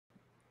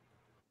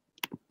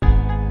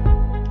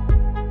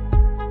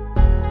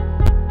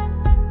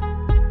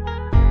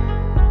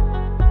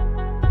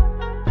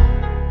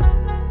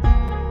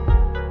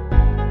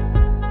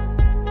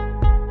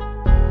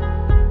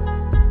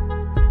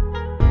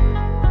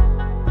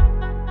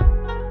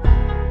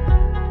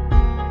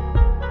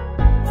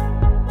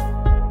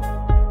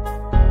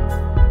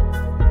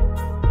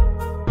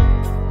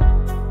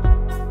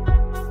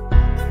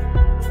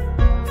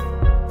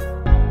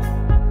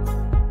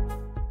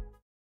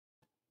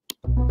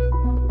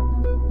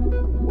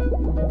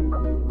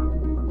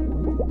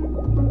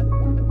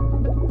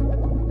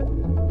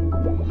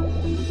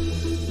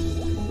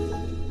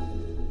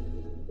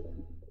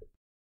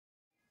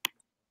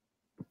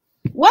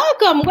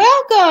Welcome,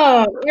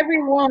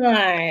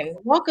 everyone.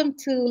 Welcome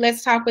to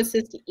Let's Talk with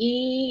Sister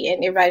E,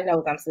 and everybody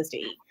knows I'm Sister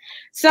E.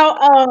 So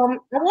I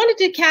wanted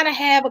to kind of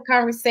have a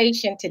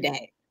conversation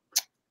today.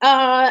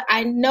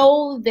 I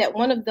know that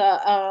one of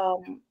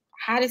the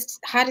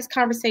hottest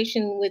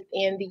conversation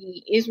within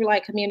the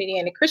Israelite community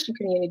and the Christian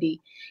community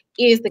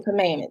is the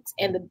commandments.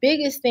 And the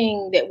biggest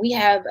thing that we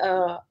have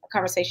a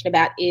conversation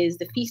about is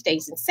the feast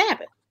days and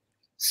Sabbath.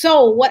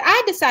 So what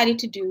I decided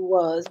to do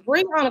was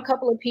bring on a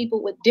couple of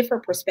people with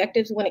different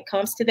perspectives when it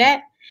comes to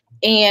that.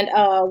 And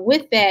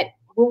with that,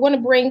 we're going to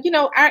bring,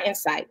 our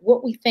insight,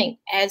 what we think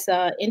as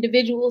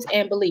individuals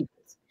and believers.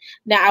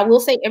 Now, I will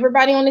say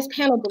everybody on this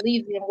panel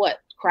believes in what?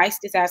 Christ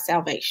is our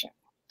salvation.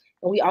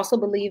 And we also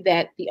believe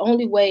that the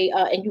only way,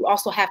 and you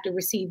also have to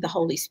receive the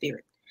Holy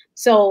Spirit.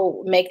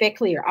 So make that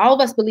clear. All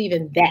of us believe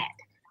in that.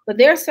 But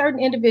there are certain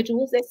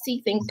individuals that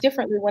see things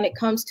differently when it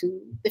comes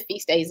to the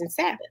feast days and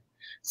Sabbath.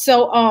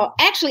 So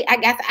actually, I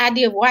got the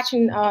idea of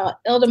watching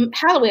Elder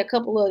Holloway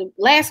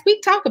last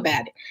week talk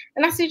about it.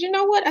 And I said, you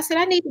know what? I said,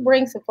 I need to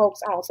bring some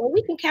folks on so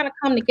we can kind of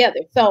come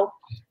together. So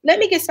let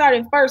me get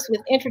started first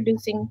with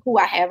introducing who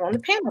I have on the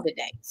panel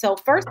today. So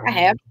first I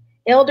have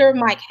Elder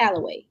Mike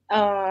Holloway.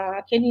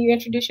 Can you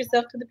introduce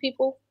yourself to the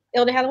people,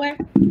 Elder Holloway?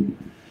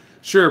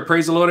 Sure.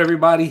 Praise the Lord,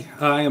 everybody.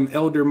 I am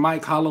Elder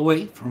Mike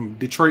Holloway from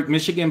Detroit,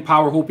 Michigan,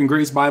 Power, Hope, and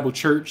Grace Bible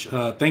Church.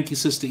 Thank you,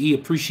 Sister E.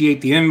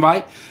 Appreciate the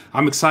invite.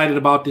 I'm excited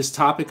about this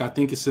topic. I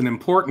think it's an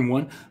important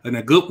one and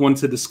a good one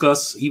to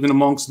discuss, even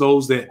amongst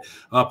those that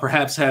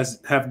perhaps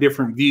have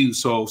different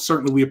views. So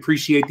certainly we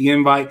appreciate the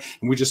invite,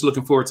 and we're just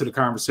looking forward to the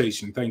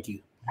conversation. Thank you.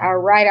 All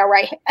right.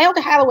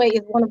 Elder Holloway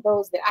is one of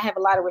those that I have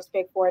a lot of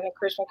respect for in the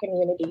Christian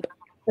community.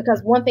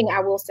 Because one thing I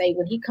will say,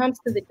 when he comes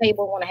to the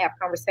table and want to have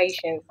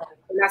conversations,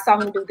 and I saw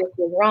him do this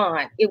with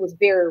Ron, it was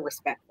very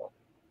respectful.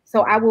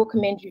 So I will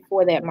commend you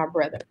for that, my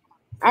brother.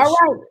 All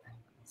right.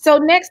 So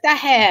next I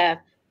have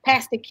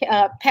Pastor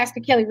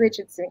Kelly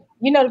Richardson.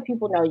 You know the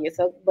people know you,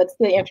 but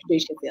still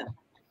introduce yourself.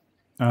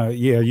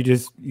 Yeah, you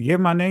just give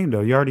my name though.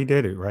 You already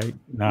did it, right?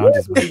 No, I'm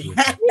just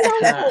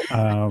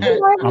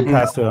I'm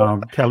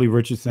Pastor Kelly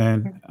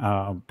Richardson,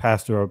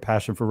 pastor of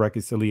Passion for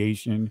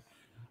Reconciliation.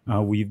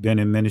 We've been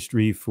in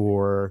ministry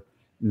for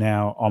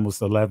now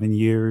almost 11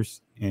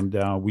 years, and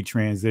we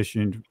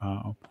transitioned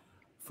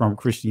from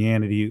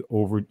Christianity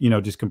over,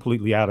 just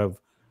completely out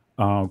of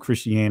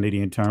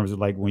Christianity in terms of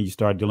like when you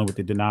start dealing with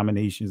the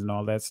denominations and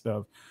all that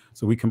stuff.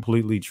 So we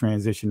completely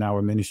transitioned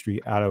our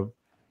ministry out of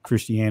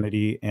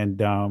Christianity, and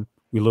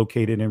we're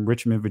located in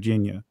Richmond,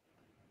 Virginia.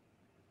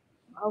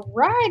 All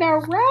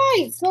right.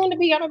 Soon to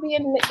be going to be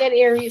in that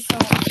area, so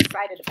I'm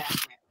excited about that.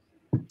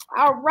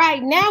 All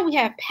right, now we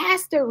have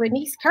Pastor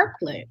Raniece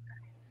Kirklin.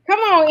 Come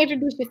on,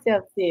 introduce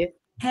yourself, sis.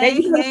 Hey,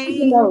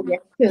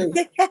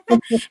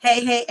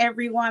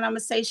 everyone. I'm going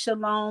to say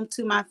shalom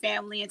to my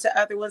family, and to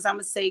other ones, I'm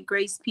going to say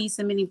grace, peace,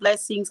 and many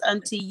blessings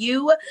unto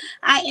you.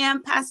 I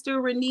am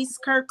Pastor Raniece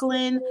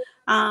Kirklin.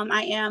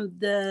 I am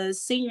the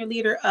senior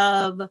leader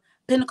of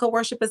Pinnacle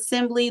Worship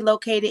Assembly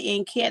located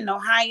in Canton,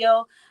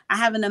 Ohio. I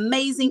have an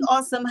amazing,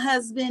 awesome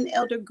husband,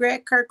 Elder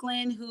Greg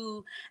Kirklin,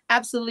 who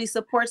absolutely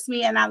supports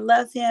me, and I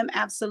love him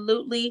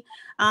absolutely.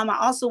 I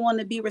also want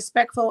to be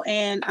respectful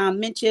and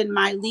mention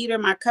my leader,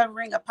 my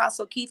covering,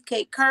 Apostle Keith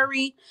K.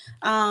 Curry,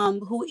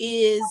 who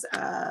is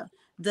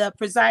the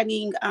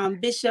presiding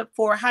bishop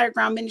for Higher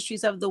Ground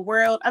Ministries of the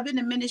World. I've been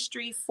in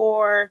ministry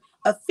for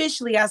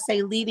officially, I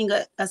say, leading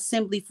an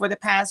assembly for the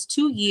past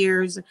 2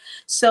 years.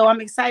 So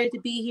I'm excited to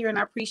be here, and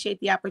I appreciate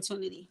the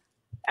opportunity.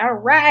 All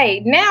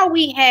right. Now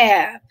we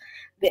have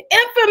the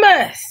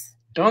infamous.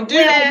 Don't do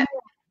that.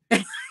 Dr.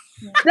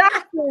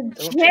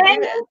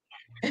 Janet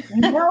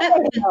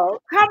Nowell.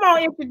 Come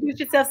on,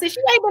 introduce yourself. Since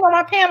you ain't been on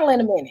my panel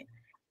in a minute.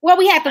 Well,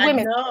 we had the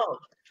women. No.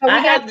 I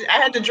had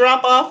to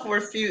drop off for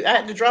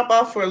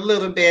a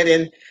little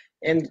bit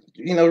and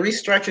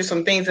restructure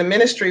some things in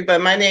ministry.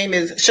 But my name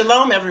is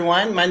Shalom,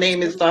 everyone. My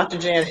name is Dr.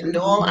 Janet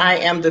Nowell. I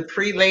am the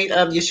prelate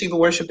of Yeshiva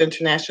Worship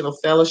International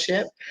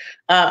Fellowship.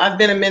 I've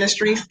been in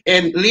ministry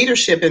and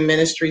leadership in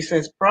ministry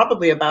since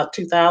probably about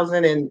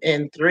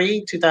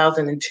 2003,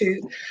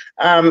 2002.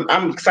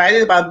 I'm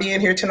excited about being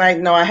here tonight.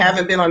 No, I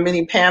haven't been on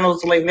many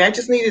panels lately. I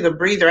just needed a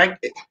breather.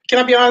 Can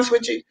I be honest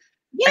with you?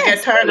 Yes, I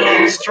got tired of all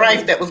the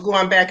strife that was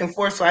going back and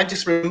forth, so I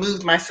just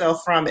removed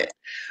myself from it.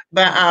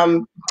 But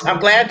I'm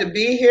glad to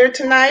be here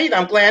tonight.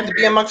 I'm glad to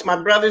be amongst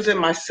my brothers and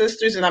my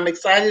sisters, and I'm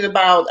excited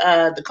about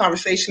the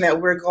conversation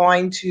that we're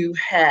going to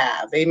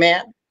have.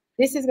 Amen.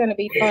 This is going to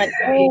be fun.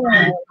 And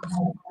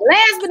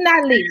last but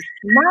not least,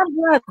 my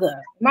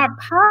brother, my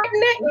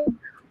partner in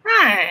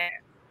crime,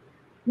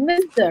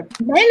 Mr.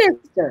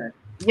 Minister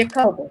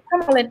Yakoba.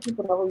 Come on, let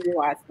people know who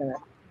you are, sir.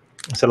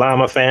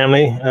 Salama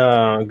family,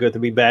 good to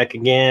be back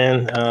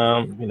again.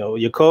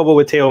 Yakoba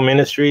with Teotw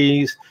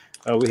Ministries.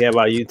 We have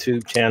our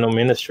YouTube channel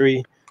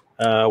ministry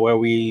where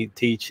we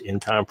teach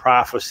end time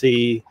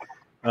prophecy,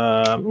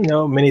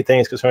 many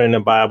things concerning the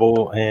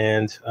Bible.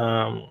 And,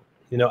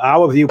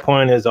 our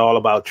viewpoint is all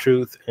about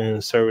truth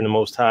and serving the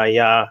Most High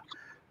Yah,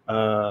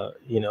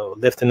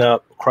 lifting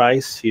up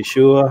Christ,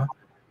 Yeshua.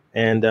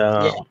 And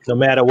no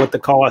matter what the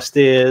cost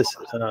is,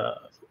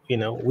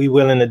 we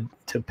willing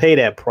to pay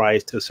that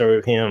price to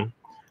serve him.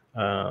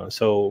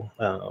 So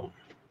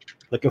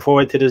looking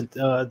forward to this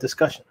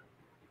discussion.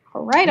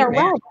 All right.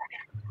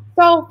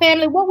 So,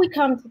 family, what we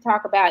come to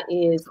talk about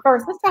is,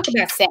 first, let's talk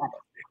about Sabbath.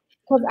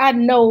 Because I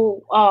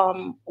know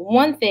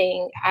one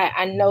thing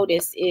I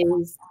notice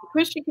is the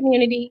Christian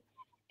community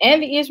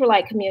and the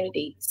Israelite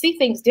community see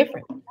things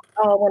different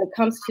when it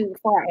comes to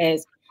far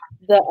as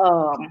the,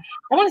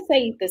 I want to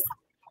say this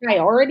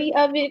priority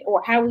of it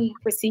or how we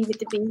perceive it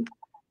to be.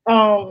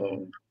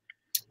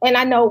 And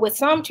I know with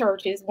some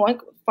churches, one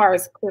as far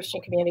as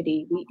Christian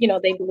community,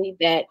 they believe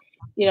that,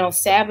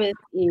 Sabbath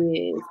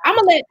is, I'm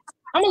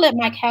gonna let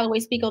Mike Holloway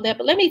speak on that,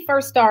 but let me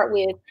first start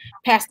with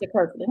Pastor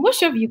Kirklin.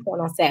 What's your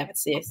viewpoint on Sabbath,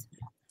 sis?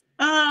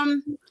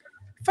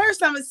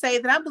 First, I'm gonna say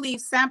that I believe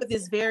Sabbath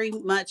is very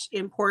much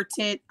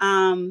important.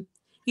 When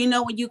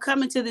you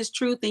come into this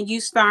truth and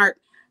you start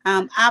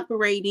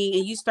operating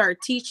and you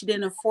start teaching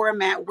in a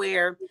format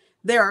where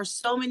there are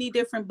so many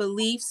different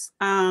beliefs,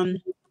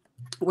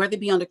 whether it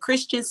be on the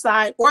Christian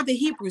side or the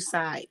Hebrew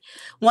side.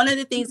 One of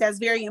the things that's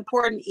very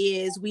important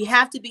is we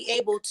have to be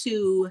able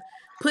to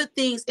put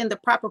things in the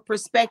proper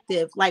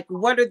perspective. Like,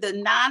 what are the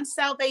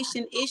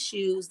non-salvation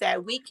issues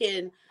that we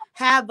can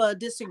have a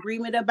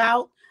disagreement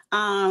about?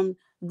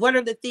 What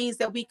are the things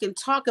that we can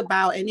talk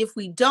about? And if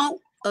we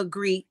don't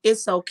agree,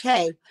 it's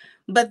okay.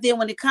 But then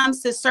when it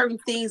comes to certain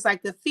things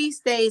like the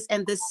feast days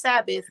and the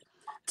Sabbath,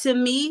 to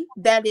me,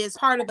 that is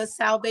part of a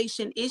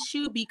salvation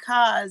issue,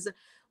 because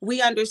we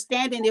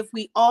understand, and if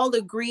we all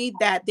agree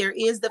that there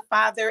is the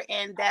Father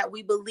and that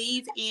we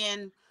believe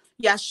in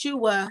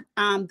Yeshua,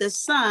 the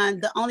Son,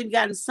 the only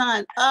begotten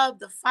Son of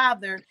the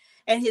Father,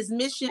 and his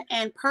mission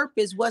and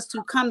purpose was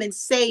to come and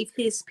save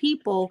his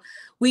people,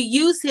 we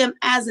use him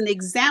as an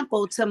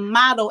example to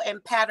model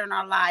and pattern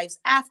our lives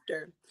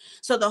after.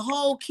 So the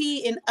whole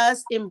key in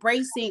us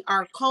embracing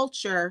our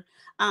culture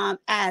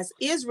as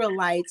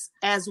Israelites,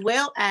 as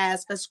well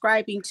as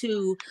ascribing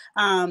to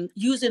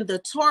using the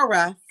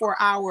Torah for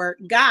our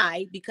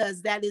guide,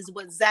 because that is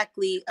what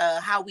exactly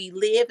how we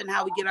live and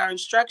how we get our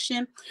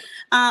instruction.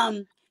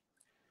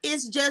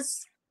 It's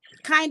just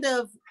kind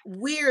of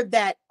weird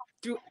that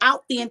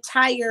throughout the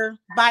entire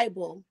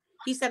Bible,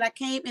 he said, I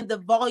came in the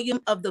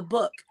volume of the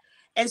book.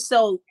 And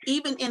so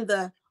even in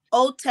the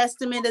Old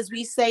Testament, as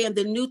we say, in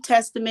the New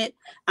Testament,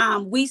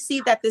 we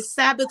see that the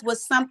Sabbath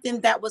was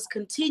something that was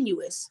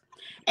continuous.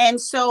 And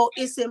so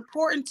it's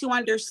important to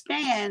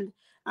understand,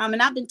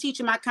 and I've been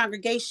teaching my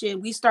congregation,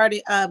 we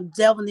started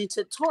delving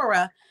into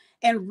Torah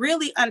and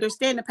really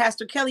understanding.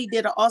 Pastor Kelly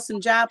did an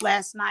awesome job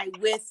last night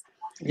with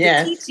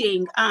the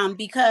teaching,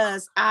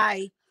 because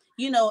I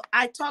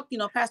talk,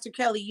 Pastor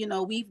Kelly,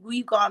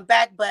 we've gone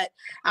back, but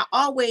I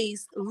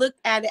always look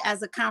at it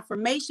as a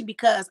confirmation,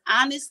 because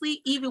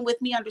honestly, even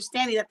with me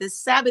understanding that the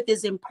Sabbath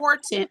is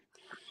important,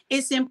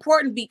 it's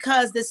important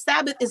because the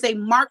Sabbath is a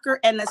marker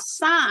and a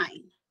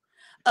sign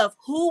of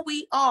who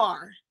we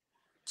are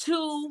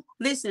to,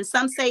 listen,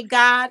 some say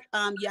God,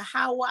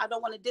 Yahweh, I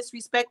don't want to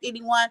disrespect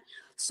anyone.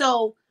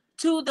 So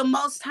to the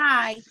Most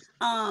High,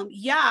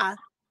 Yah,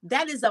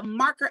 that is a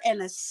marker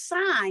and a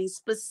sign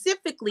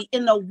specifically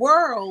in a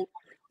world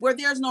where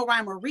there's no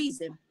rhyme or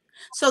reason.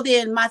 So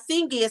then my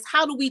thing is,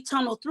 how do we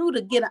tunnel through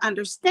to get an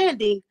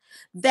understanding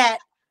that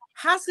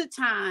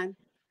Hasatan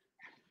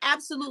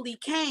absolutely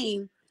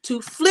came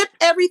to flip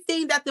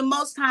everything that the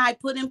Most High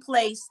put in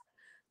place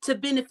to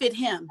benefit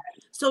him?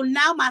 So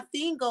now my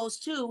thing goes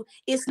to,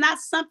 it's not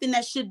something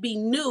that should be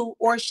new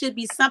or should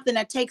be something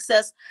that takes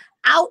us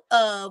out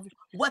of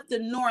what the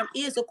norm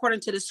is according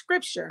to the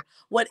scripture.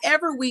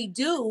 Whatever we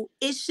do,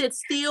 it should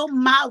still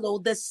model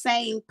the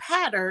same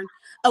pattern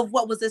of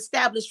what was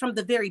established from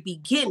the very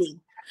beginning.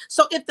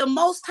 So if the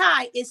Most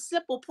High is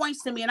simple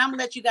points to me, and I'm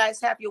gonna let you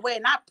guys have your way,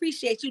 and I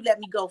appreciate you let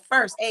me go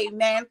first.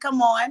 Amen.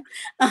 Come on.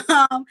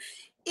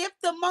 If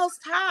the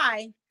Most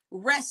High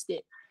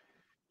rested,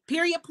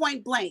 period,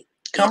 point blank.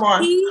 Come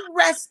on. He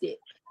rested,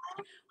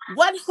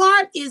 what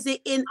harm is it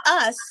in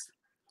us,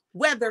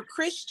 whether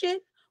Christian,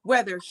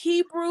 whether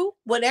Hebrew,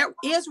 whatever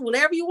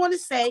you want to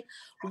say?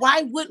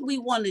 Why wouldn't we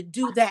want to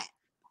do that?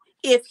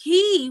 If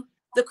he,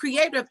 the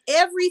creator of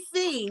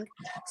everything,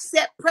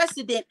 set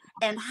precedent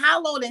and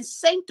hallowed and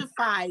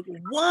sanctified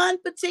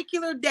one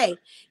particular day.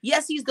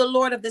 Yes, he's the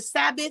Lord of the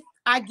Sabbath.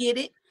 I get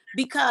it,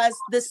 because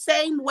the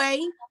same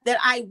way that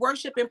I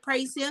worship and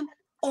praise him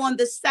on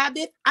the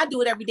Sabbath, I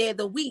do it every day of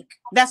the week.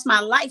 That's my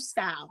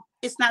lifestyle.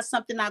 It's not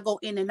something I go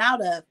in and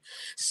out of.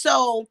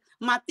 So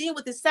my thing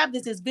with the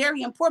Sabbath is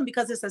very important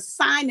because it's a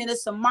sign and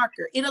it's a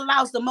marker. It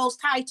allows the Most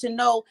High to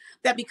know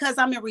that because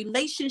I'm in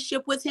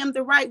relationship with him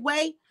the right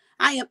way,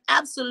 I am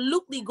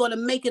absolutely going to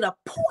make it a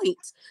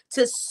point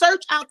to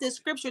search out this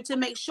scripture to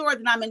make sure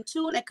that I'm in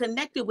tune and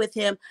connected with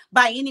him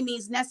by any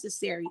means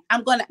necessary.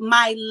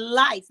 My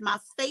life, my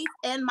faith,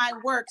 and my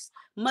works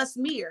must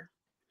mirror.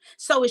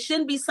 So it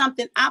shouldn't be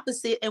something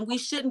opposite, and we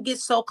shouldn't get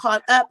so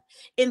caught up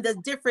in the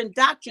different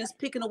doctrines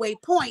picking away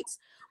points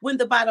when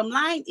the bottom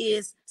line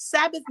is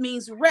Sabbath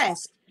means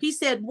rest. He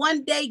said,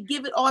 one day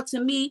give it all to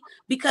me,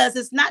 because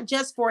it's not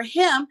just for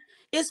him.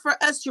 It's for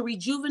us to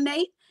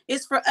rejuvenate.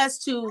 It's for us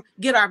to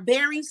get our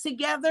bearings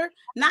together,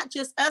 not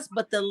just us,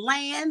 but the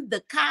land,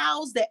 the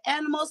cows, the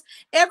animals.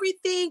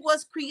 Everything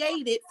was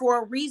created for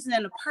a reason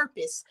and a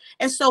purpose.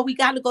 And so we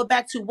got to go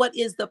back to what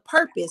is the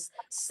purpose.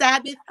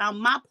 Sabbath,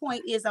 my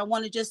point is, I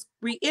want to just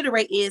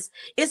reiterate, is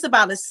it's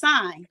about a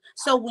sign.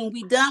 So when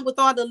we done with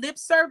all the lip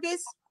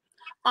service,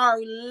 our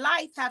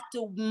life have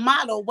to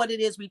model what it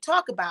is we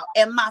talk about.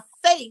 And my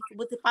faith,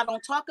 if I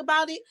don't talk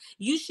about it,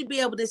 you should be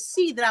able to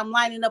see that I'm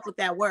lining up with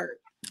that word.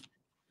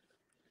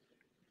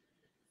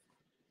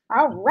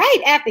 All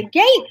right, at the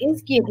gate,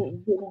 it's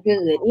getting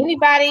good.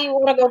 Anybody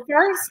want to go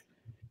first?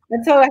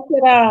 Until I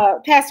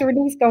said, Pastor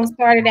Raniece gonna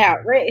start it out.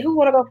 Who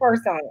want to go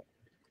first on it?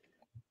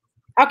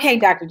 Okay,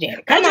 Dr.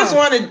 Janet. I just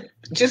want to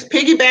just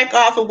piggyback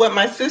off of what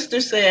my sister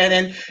said.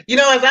 And, you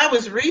know, as I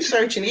was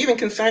researching, even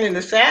concerning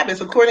the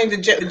Sabbath, according to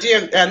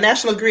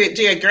National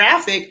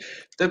Geographic,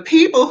 the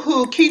people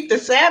who keep the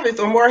Sabbath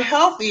are more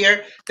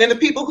healthier than the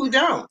people who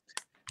don't.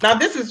 Now,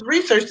 this is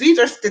research. These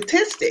are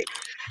statistics.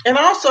 And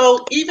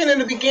also, even in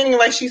the beginning,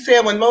 like she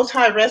said, when Most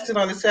High rested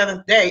on the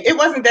seventh day, it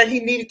wasn't that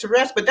he needed to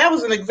rest, but that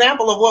was an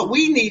example of what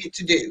we needed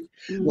to do.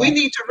 Mm-hmm. We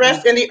need to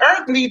rest, and the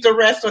earth needs a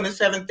rest on the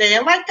seventh day.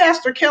 And like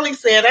Pastor Kelly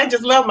said, I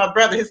just love my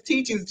brother. His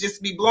teachings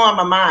just be blowing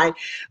my mind.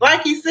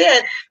 Like he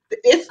said,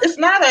 it's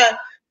not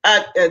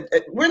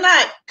we're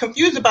not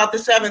confused about the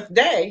seventh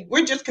day.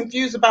 We're just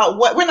confused about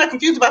we're not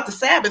confused about the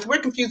Sabbath. We're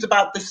confused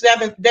about the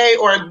seventh day,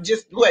 or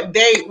just what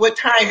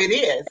time it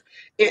is.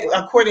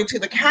 According to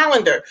the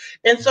calendar.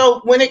 And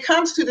so when it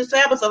comes to the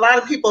Sabbath, a lot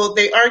of people,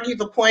 they argue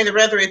the point of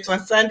whether it's on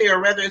Sunday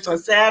or whether it's on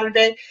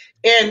Saturday.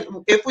 And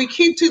if we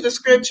keep to the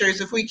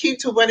scriptures, if we keep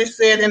to what is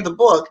said in the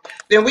book,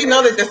 then we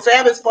know that the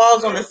Sabbath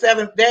falls on the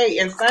seventh day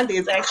and Sunday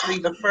is actually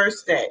the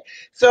first day.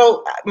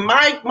 So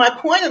my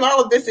point in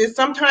all of this is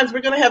sometimes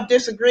we're going to have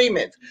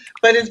disagreements,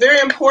 but it's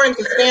very important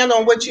to stand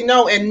on what you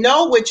know and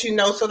know what you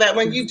know, so that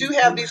when you do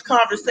have these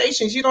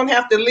conversations, you don't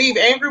have to leave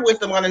angry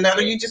with one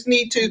another. You just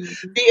need to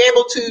be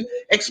able to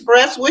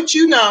express what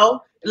you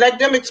know, let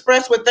them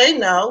express what they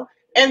know,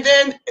 and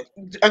then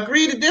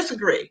agree to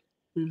disagree.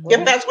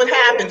 If that's what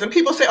happens. And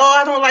people say, oh,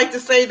 I don't like to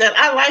say that.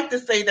 I like to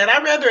say that.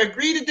 I'd rather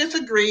agree to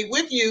disagree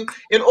with you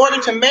in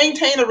order to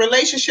maintain a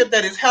relationship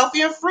that is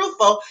healthy and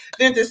fruitful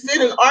than to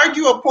sit and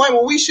argue a point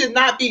where we should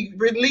not be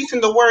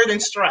releasing the word in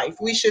strife.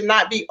 We should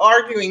not be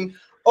arguing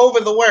over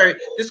the word.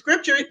 The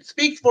scripture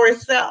speaks for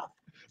itself.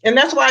 And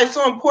that's why it's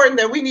so important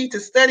that we need to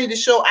study to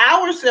show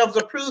ourselves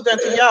approved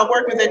unto y'all,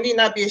 workmen that need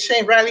not be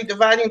ashamed, rightly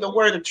dividing the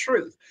word of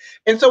truth.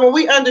 And so when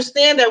we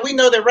understand that, we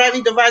know that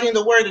rightly dividing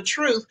the word of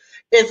truth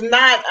is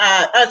not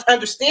us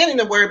understanding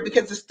the word,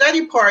 because the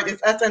study part is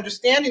us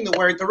understanding the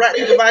word. The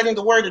rightly dividing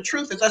the word of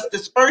truth is us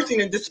dispersing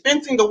and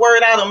dispensing the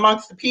word out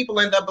amongst the people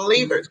and the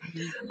believers.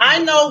 I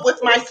know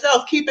with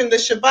myself, keeping the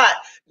Shabbat,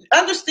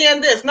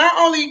 understand this, not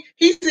only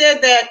he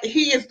said that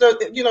he is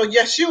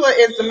Yeshua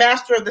is the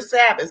master of the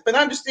Sabbath, but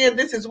understand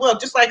this as well.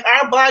 Just like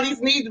our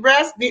bodies need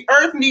rest, the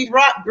earth needs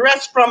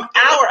rest from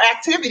our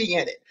activity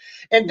in it.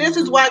 And this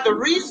is why the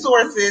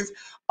resources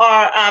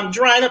are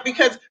drying up,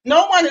 because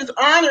no one is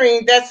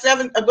honoring that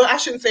seventh. I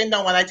shouldn't say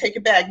no one, I take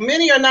it back.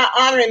 Many are not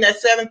honoring that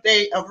seventh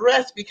day of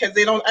rest because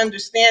they don't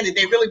understand it.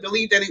 They really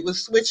believe that it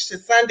was switched to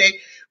Sunday,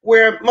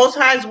 where Most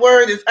High's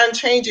word is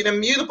unchanging,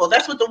 immutable.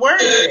 That's what the word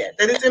said,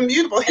 that it's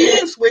immutable. He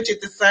didn't switch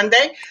it to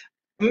Sunday.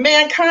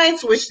 Mankind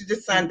switched it to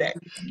Sunday.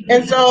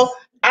 And so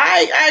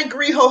I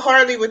agree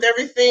wholeheartedly with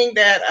everything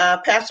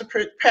that Pastor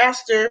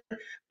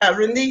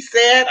Raniece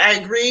said. I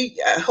agree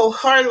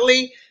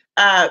wholeheartedly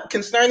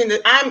concerning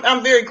that.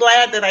 I'm very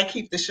glad that I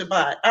keep the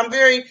Shabbat. I'm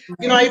very,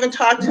 I even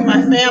talk to my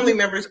family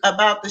members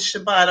about the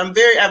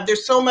Shabbat.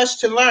 There's so much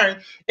to learn.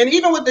 And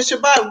even with the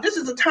Shabbat, this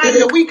is a time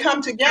that we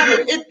come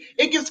together.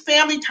 It gives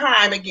family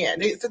time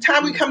again. It's a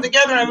time we come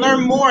together and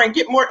learn more and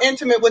get more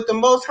intimate with the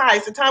Most High.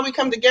 It's a time we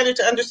come together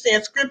to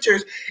understand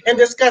scriptures and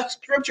discuss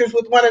scriptures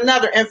with one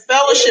another and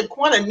fellowship,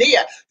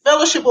 koinonia,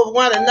 fellowship with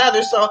one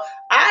another. So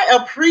I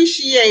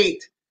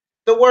appreciate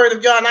the word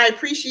of God, and I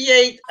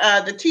appreciate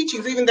the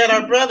teachings even that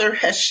our brother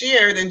has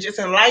shared and just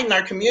enlightened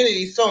our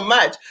community so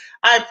much.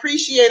 I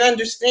appreciate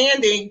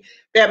understanding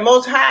that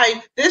Most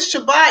High, this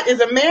Shabbat is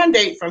a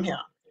mandate from him.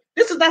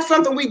 This is not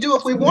something we do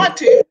if we want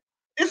to.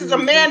 This is a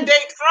mandate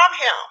from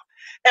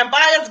him. And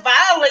by us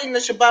violating the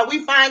Shabbat,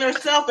 we find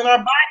ourselves in our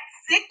bodies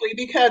sickly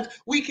because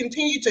we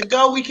continue to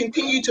go, we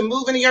continue to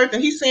move in the earth.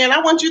 And he's saying,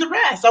 I want you to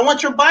rest. I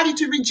want your body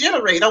to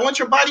regenerate. I want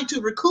your body to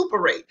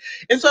recuperate.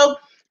 And so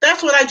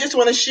that's what I just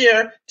want to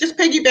share, just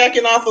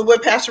piggybacking off of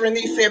what Pastor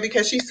Raniece said,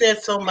 because she said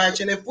so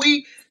much. And if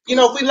we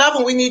love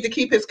him, we need to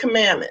keep his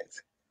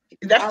commandments.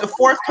 That's the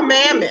fourth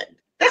commandment.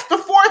 That's the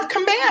fourth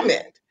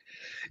commandment.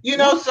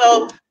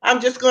 So I'm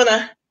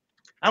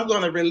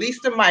going to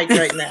release the mic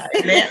right now.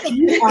 Amen. No,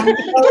 I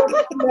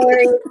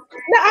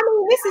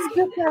mean, this is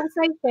good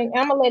conversation.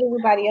 I'm going to let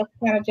everybody else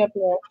kind of jump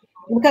in.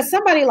 because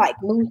somebody like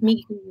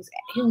me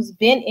who's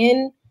been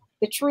in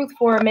the truth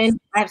for a minute,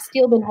 I've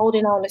still been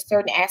holding on to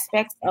certain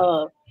aspects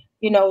of,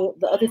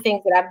 the other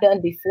things that I've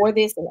done before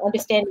this and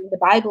understanding the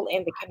Bible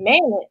and the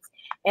commandments.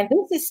 And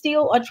this is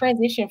still a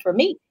transition for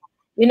me,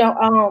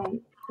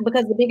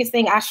 because the biggest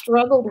thing I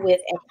struggled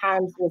with at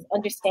times was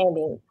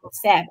understanding the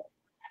Sabbath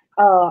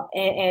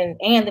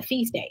and the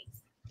feast days.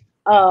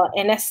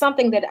 And that's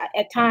something that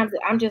at times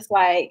I'm just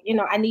like,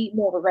 I need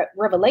more of a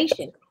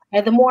revelation.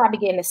 And the more I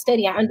began to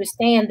study, I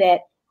understand that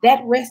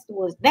rest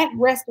was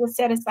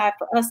set aside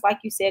for us, like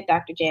you said,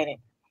 Dr. Janet,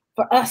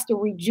 for us to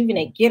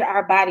rejuvenate, get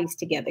our bodies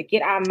together,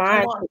 get our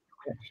minds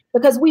together,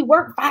 because we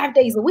work 5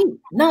 days a week,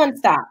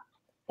 nonstop.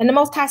 And the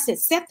Most High said,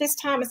 set this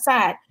time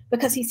aside,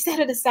 because he set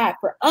it aside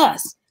for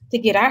us to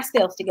get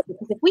ourselves together.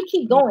 Because if we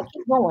keep going,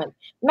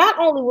 not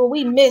only will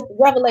we miss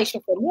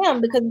revelation from him,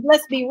 because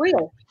let's be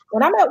real,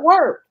 when I'm at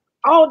work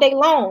all day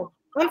long,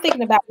 I'm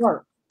thinking about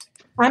work.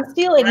 I'm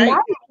still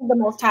acknowledging the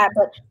Most High,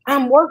 but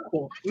I'm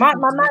working. My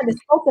mind is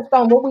focused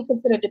on what we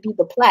consider to be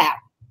the plow,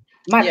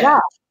 my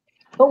job.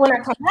 But when I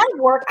come out of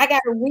work, I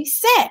got to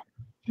reset.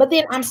 But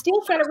then I'm still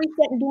trying to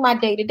reset and do my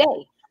day-to-day.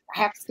 I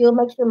have to still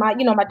make sure my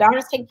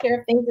daughter's taken care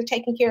of, things are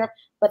taken care of.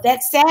 But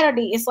that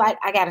Saturday, it's like,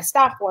 I got to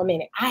stop for a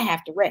minute. I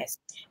have to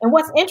rest. And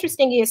what's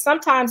interesting is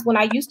sometimes when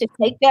I used to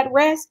take that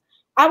rest,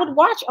 I would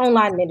watch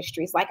online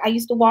ministries. Like I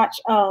used to watch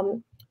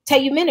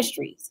Teotw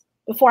Ministers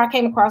before I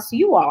came across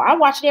you all. I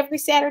watched it every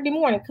Saturday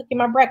morning, cooking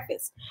my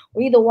breakfast,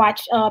 or either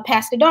watch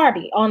Pastor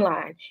Darby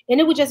online.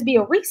 And it would just be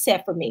a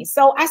reset for me.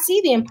 So I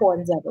see the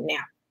importance of it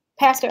now.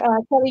 Pastor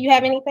Kelly, you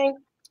have anything?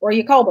 Or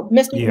Yakoba,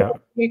 Mr.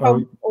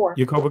 Yakoba,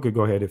 Yakoba could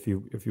go ahead if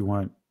you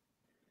want,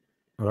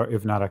 or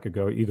if not, I could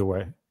go either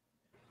way.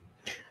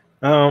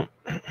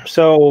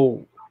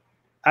 So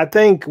I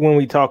think when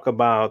we talk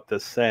about the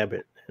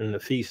Sabbath and the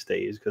feast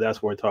days, because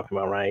that's what we're talking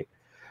about, right?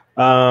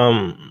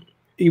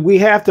 We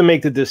have to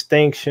make the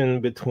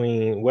distinction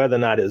between whether or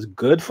not it's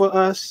good for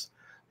us.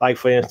 Like,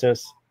 for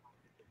instance,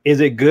 is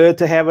it good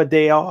to have a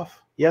day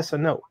off? Yes or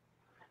no?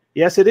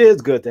 Yes, it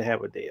is good to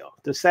have a day off.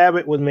 The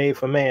Sabbath was made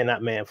for man,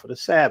 not man for the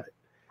Sabbath.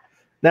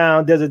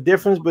 Now, there's a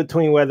difference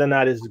between whether or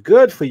not it's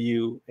good for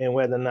you and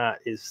whether or not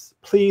it's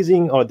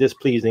pleasing or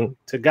displeasing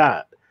to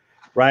God,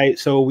 right?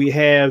 So we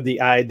have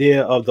the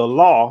idea of the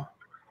law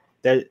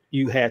that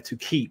you had to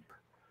keep,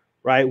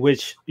 right?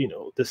 Which,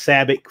 the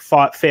Sabbath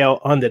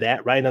fell under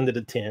that, right? Under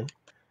the 10,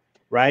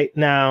 right?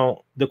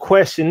 Now, the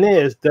question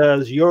is,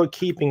 does your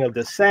keeping of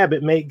the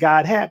Sabbath make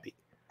God happy?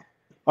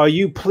 Are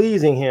you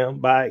pleasing him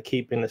by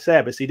keeping the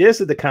Sabbath? See,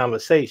 this is the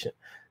conversation.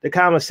 The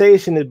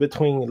conversation is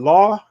between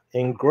law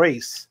and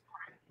grace,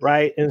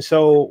 right? And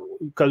so,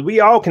 because we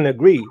all can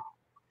agree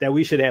that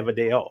we should have a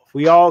day off.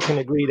 We all can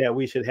agree that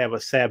we should have a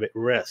Sabbath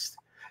rest.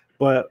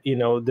 But,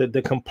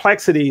 the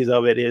complexities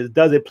of it is,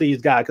 does it please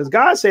God? Because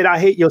God said, I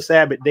hate your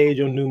Sabbath days,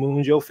 your new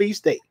moons, your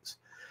feast days.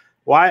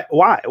 Why?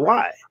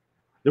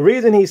 The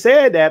reason he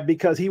said that,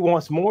 because he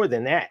wants more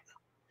than that.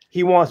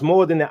 He wants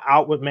more than the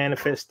outward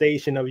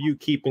manifestation of you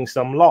keeping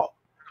some law,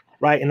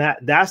 right? And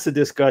that's the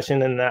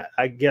discussion. And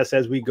I guess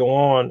as we go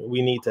on,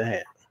 we need to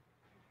have.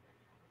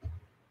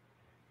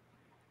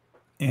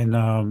 And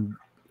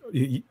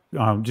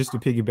just to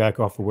piggyback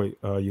off of what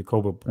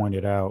Yakoba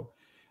pointed out,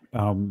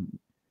 when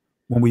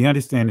we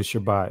understand the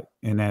Shabbat,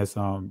 and as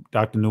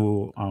Dr.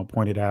 Nowell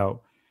pointed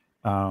out,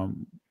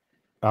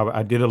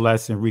 I did a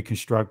lesson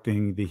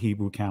reconstructing the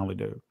Hebrew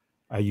calendar.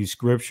 I use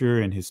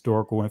scripture and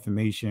historical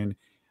information.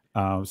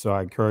 So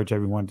I encourage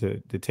everyone to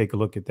take a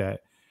look at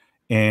that.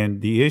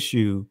 And the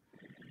issue,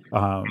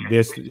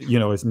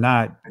 it's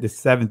not the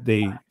seventh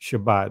day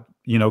Shabbat,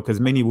 because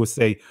many will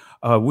say,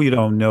 we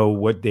don't know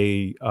what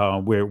day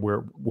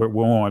we're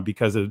on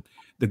because of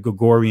the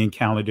Gregorian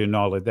calendar and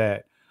all of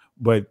that.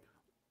 But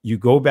you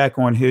go back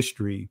on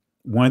history,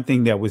 one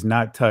thing that was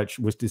not touched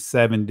was the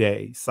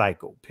 7-day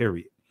cycle,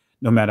 period,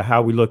 no matter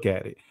how we look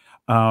at it.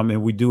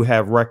 And we do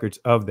have records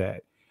of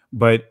that.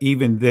 But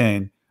even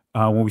then,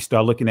 when we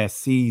start looking at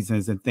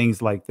seasons and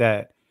things like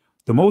that,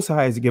 the Most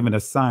High has given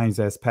us signs,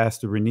 as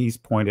Pastor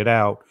Raniece pointed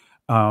out.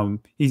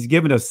 He's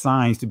given us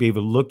signs to be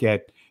able to look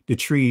at the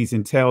trees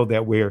and tell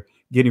that we're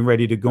getting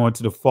ready to go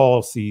into the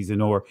fall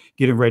season or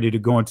getting ready to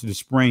go into the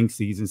spring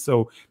season.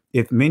 So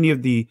if many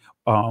of the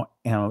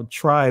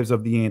tribes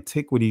of the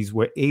antiquities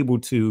were able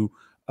to,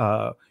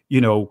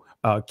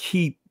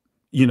 keep,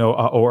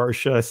 or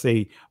should I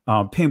say,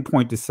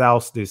 pinpoint the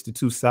solstice, the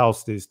two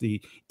solstices,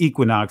 the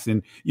equinox.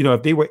 And,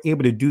 if they were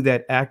able to do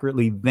that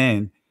accurately,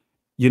 then,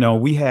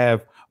 we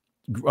have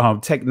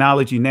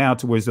technology now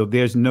to where so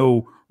there's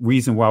no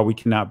reason why we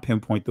cannot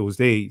pinpoint those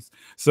days.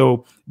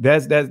 So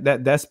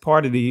that's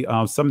part of the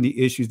some of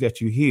the issues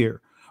that you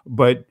hear.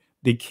 But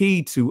the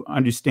key to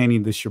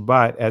understanding the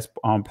Shabbat, as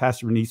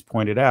Pastor Raniece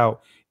pointed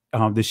out,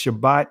 the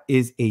Shabbat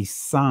is a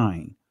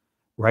sign.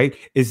 Right.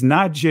 It's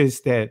not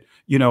just that,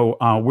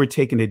 we're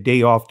taking a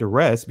day off to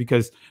rest,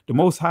 because the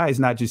Most High is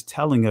not just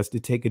telling us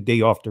to take a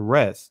day off to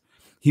rest.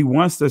 He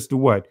wants us to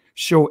what?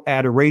 Show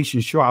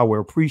adoration, show our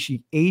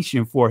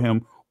appreciation for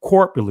him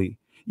corporately.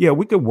 Yeah,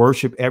 we could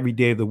worship every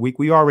day of the week.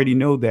 We already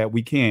know that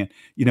we can,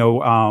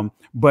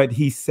 but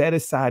he set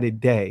aside a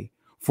day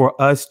for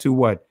us to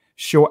what?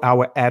 Show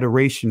our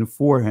adoration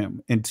for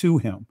him and to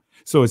him.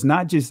 So it's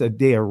not just a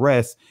day of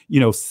rest,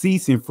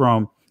 ceasing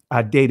from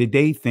our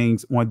day-to-day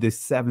things on this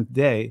seventh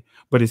day,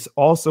 but it's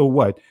also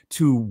what?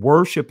 To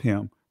worship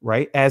him,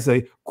 right? As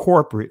a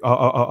corporate,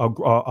 a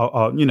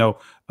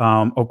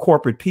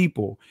corporate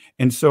people.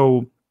 And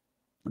so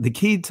the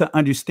key to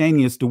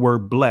understanding is the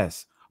word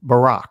bless,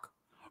 Barak.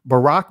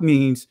 Barak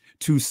means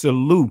to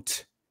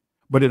salute,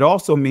 but it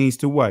also means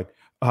to what?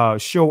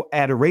 Show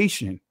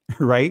adoration,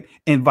 right?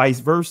 And vice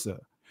versa.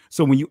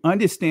 So when you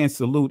understand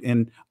salute,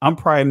 and I'm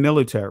prior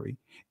military,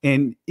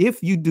 and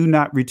if you do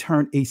not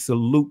return a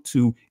salute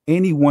to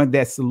anyone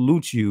that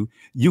salutes you,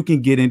 you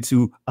can get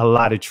into a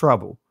lot of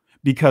trouble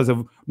because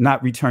of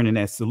not returning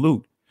that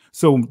salute.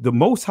 So the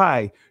Most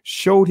High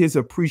showed his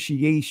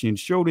appreciation,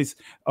 showed his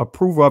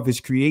approval of his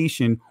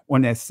creation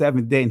on that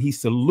seventh day, and he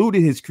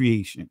saluted his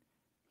creation.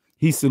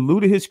 He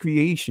saluted his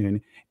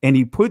creation, and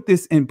he put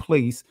this in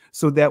place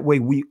so that way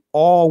we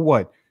all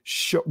what?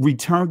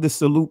 Return the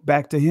salute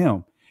back to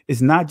him.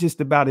 It's not just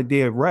about a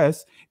day of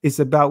rest. It's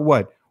about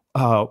what?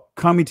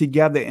 Coming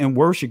together and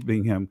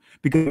worshiping him.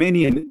 Because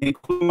many,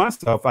 including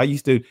myself, I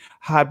used to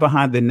hide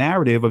behind the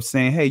narrative of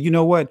saying, hey, you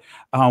know what?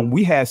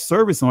 We had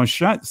service on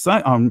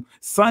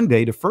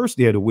Sunday, the first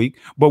day of the week,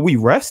 but we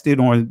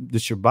rested on the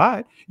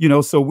Shabbat,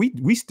 so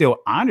we still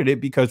honored it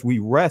because we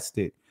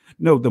rested.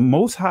 No, the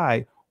Most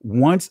High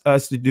wants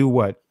us to do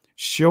what?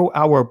 Show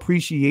our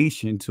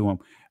appreciation to him,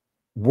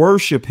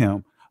 worship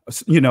him,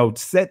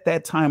 set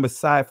that time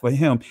aside for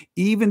him,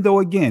 even though,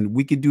 again,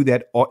 we could do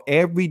that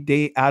every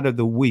day out of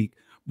the week.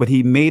 But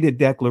he made a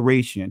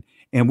declaration,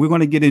 and we're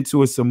going to get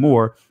into it some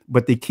more.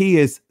 But the key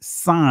is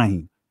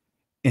sign.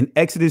 In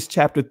Exodus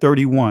chapter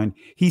 31,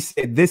 he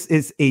said this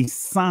is a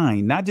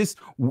sign, not just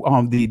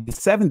the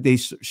seventh day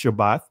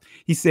Shabbat.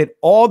 He said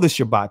all the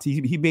Shabbats.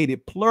 He made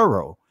it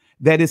plural.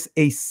 That is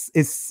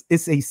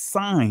it's a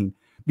sign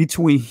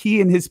between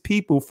he and his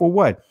people for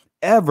what?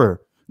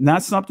 Ever,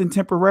 not something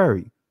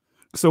temporary.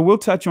 So we'll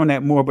touch on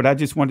that more, but I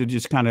just wanted to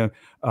just kind of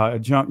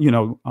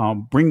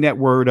bring that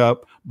word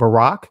up,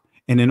 Barak.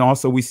 And then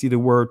also we see the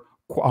word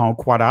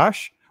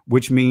Quadash,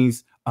 which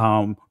means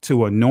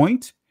to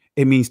anoint.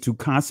 It means to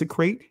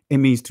consecrate. It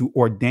means to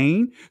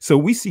ordain. So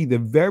we see the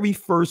very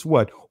first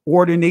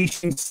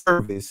ordination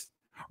service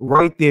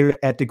right there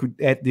at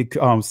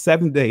the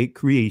 7 day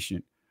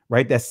creation,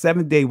 right? That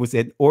 7th day was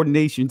an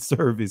ordination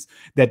service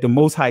that the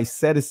Most High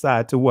set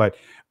aside to what?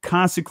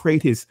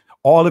 Consecrate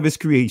all of his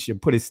creation,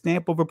 put a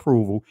stamp of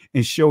approval,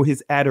 and show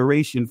his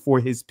adoration for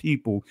his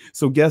people.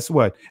 So guess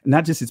what?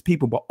 Not just his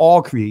people, but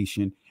all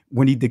creation,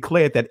 when he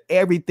declared that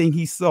everything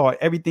he saw,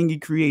 everything he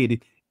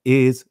created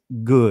is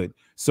good.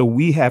 So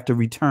we have to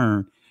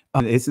return.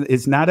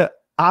 It's not an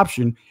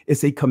option.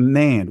 It's a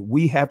command.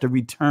 We have to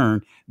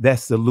return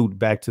that salute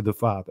back to the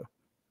Father.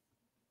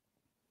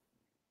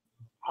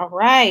 All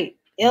right.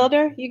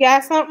 Elder, you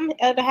got something?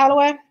 Elder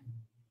Holloway?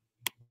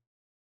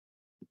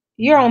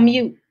 You're on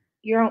mute.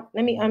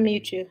 Let me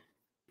unmute you.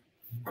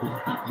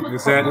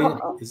 Is that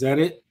it? Is that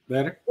it?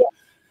 Better? Yeah.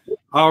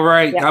 All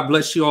right. Yeah. God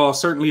bless you all.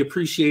 Certainly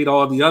appreciate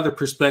all the other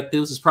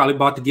perspectives. It's probably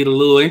about to get a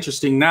little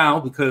interesting now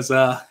because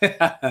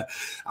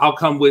I'll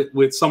come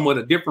with somewhat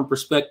a different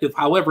perspective.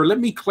 However,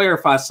 let me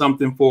clarify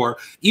something for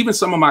even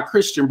some of my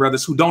Christian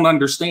brothers who don't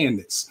understand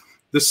this.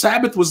 The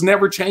Sabbath was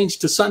never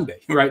changed to Sunday,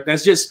 right?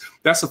 That's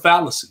a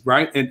fallacy,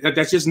 right? And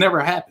that's just never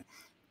happened.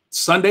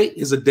 Sunday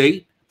is a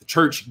day the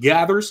church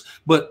gathers,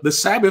 but the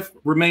Sabbath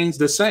remains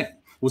the same.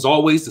 It was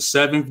always the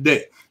 7th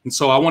day. And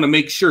so I want to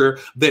make sure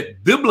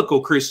that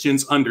biblical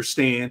Christians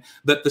understand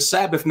that the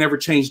Sabbath never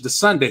changed to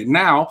Sunday.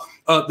 Now,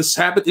 the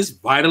Sabbath is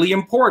vitally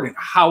important.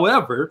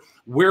 However,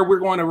 where we're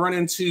going to run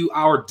into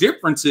our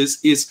differences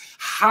is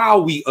how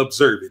we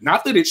observe it.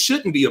 Not that it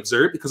shouldn't be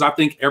observed, because I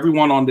think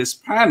everyone on this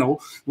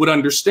panel would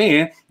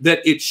understand that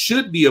it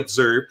should be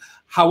observed.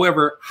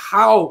 However,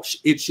 how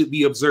it should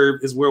be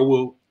observed is where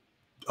we'll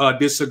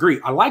disagree.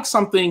 I like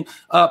something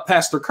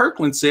Pastor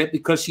Kirklin said,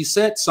 because she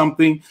said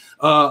something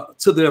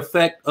to the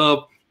effect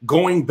of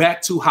going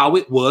back to how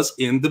it was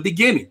in the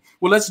beginning.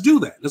 Well, let's do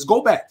that. Let's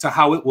go back to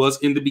how it was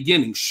in the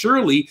beginning.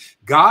 Surely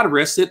God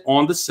rested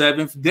on the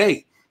 7th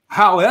day.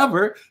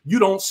 However, you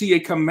don't see a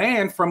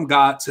command from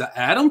God to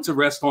Adam to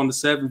rest on the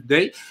 7th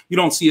day. You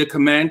don't see a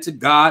command to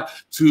God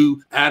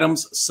to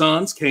Adam's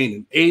sons, Cain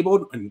and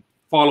Abel, and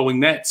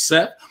following that,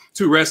 Seth,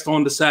 to rest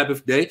on the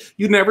Sabbath day.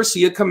 You never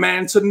see a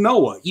command to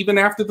Noah, even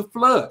after the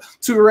flood,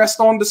 to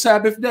rest on the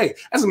Sabbath day.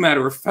 As a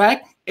matter of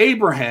fact,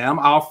 Abraham,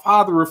 our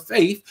father of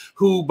faith,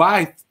 who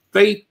by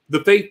faith,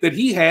 the faith that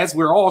he has,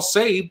 we're all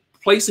saved,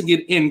 placing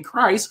it in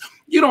Christ.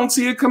 You don't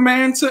see a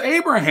command to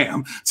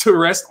Abraham to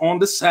rest on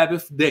the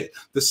Sabbath day.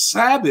 The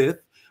Sabbath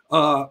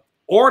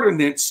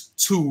ordinance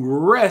to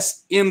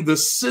rest in the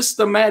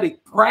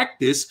systematic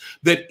practice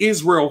that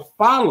Israel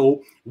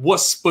followed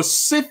was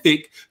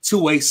specific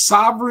to a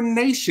sovereign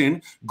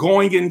nation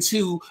going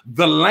into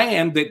the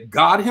land that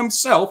God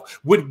himself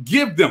would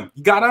give them.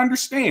 You got to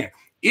understand,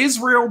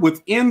 Israel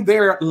within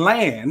their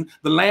land,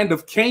 the land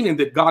of Canaan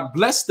that God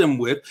blessed them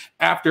with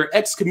after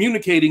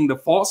excommunicating the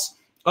false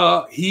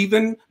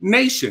heathen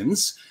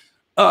nations,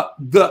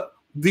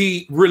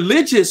 the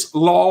religious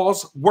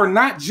laws were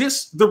not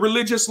just the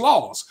religious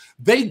laws.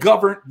 They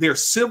governed their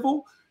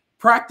civil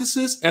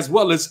practices as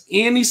well as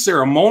any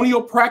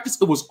ceremonial practice.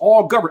 It was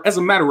all governed. As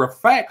a matter of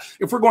fact,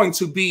 if we're going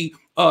to be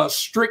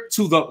strict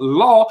to the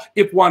law,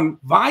 if one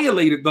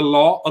violated the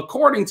law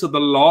according to the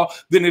law,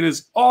 then it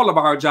is all of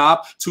our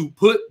job to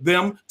put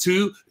them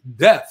to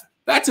death.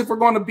 That's if we're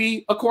going to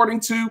be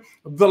according to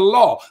the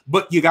law.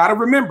 But you got to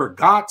remember,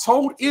 God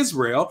told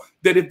Israel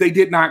that if they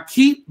did not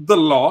keep the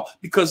law,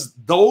 because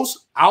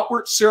those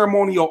outward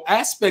ceremonial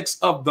aspects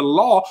of the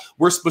law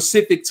were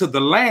specific to the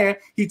land,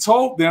 he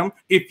told them,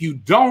 if you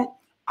don't,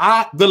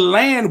 the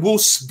land will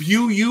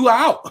spew you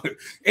out.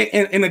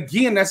 And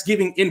again, that's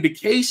giving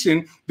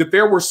indication that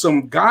there were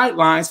some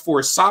guidelines for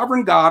a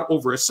sovereign God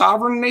over a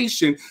sovereign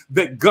nation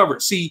that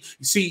governed. See,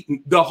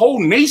 the whole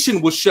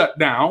nation was shut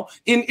down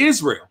in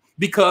Israel,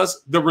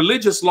 because the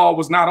religious law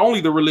was not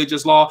only the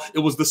religious law, it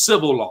was the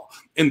civil law.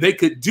 And they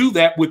could do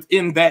that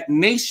within that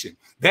nation.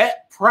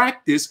 That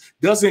practice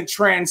doesn't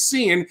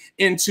transcend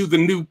into the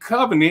new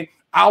covenant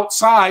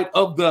outside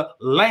of the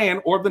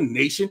land or the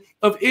nation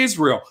of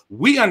Israel.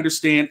 We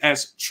understand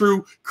as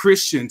true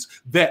Christians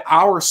that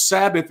our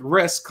Sabbath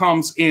rest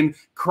comes in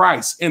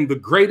Christ. And the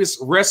greatest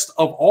rest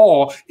of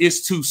all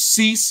is to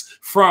cease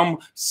from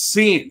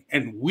sin.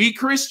 And we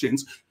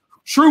Christians,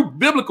 true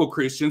biblical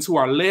Christians who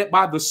are led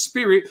by the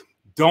Spirit,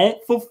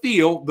 don't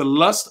fulfill the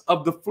lust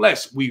of the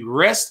flesh. We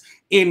rest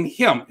in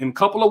him in a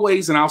couple of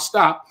ways, and I'll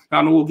stop.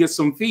 I know we'll get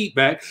some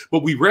feedback,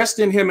 but we rest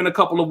in him in a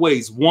couple of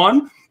ways.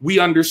 One, we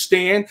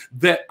understand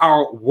that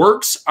our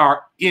works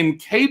are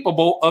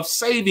incapable of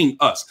saving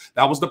us.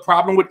 That was the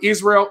problem with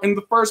Israel in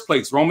the first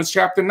place. Romans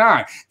chapter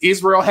 9.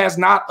 Israel has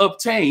not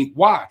obtained.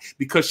 Why?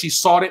 Because she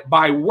sought it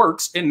by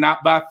works and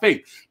not by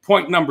faith.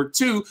 Point number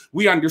two,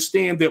 we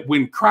understand that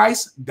when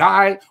Christ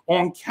died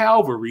on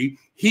Calvary,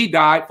 he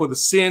died for the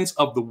sins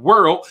of the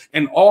world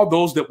and all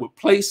those that would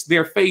place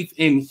their faith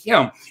in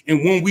him.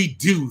 And when we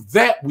do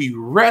that, we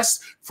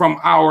rest from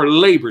our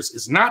labors.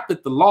 It's not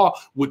that the law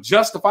would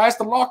justify us.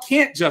 The law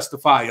can't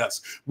justify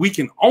us. We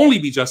can only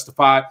be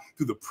justified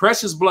through the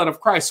precious blood of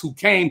Christ, who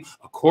came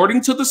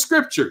according to the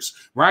scriptures,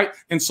 right?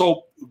 And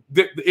so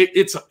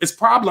it's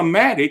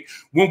problematic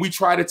when we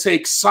try to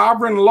take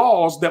sovereign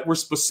laws that were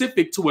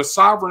specific to a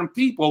sovereign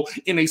people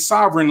in a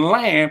sovereign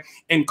land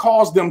and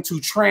cause them to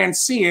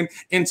transcend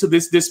into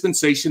this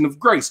dispensation of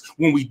grace.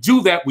 When we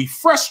do that, we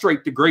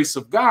frustrate the grace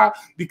of God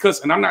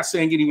because, and I'm not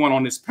saying anyone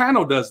on this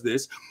panel does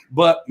this,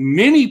 but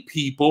many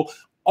people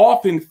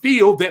often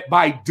feel that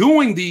by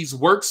doing these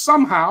works,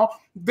 somehow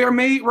they're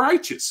made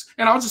righteous.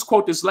 And I'll just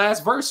quote this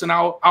last verse and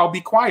I'll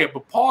be quiet.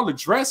 But Paul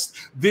addressed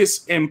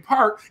this in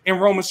part in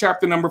Romans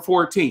chapter number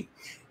 14.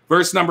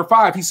 Verse number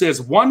 5, he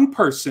says, one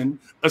person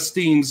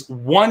esteems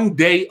one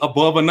day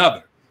above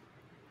another.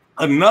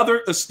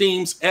 Another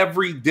esteems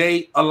every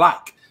day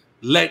alike.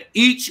 Let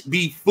each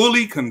be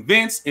fully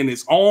convinced in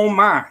his own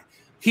mind.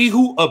 He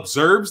who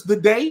observes the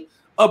day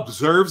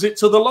observes it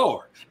to the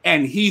Lord.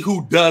 And he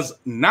who does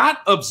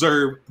not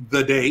observe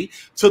the day,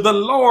 to the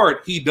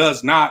Lord he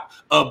does not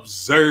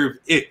observe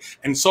it.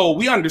 And so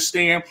we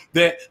understand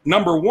that,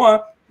 number one,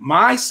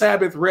 my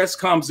Sabbath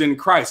rest comes in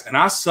Christ, and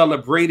I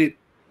celebrate it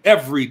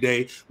every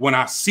day when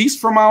I cease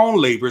from my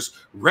own labors,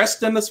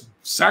 rest in the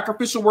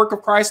sacrificial work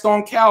of Christ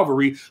on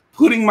Calvary,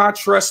 putting my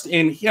trust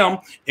in him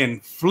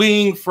and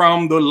fleeing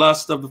from the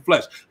lust of the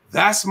flesh.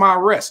 That's my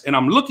rest. And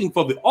I'm looking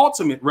for the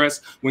ultimate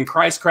rest when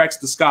Christ cracks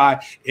the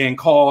sky and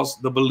calls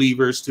the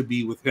believers to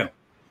be with him.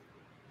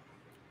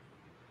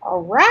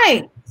 All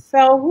right.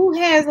 So who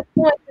has a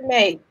point to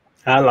make?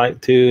 I like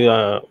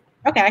to.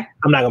 Okay.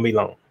 I'm not going to be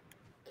long.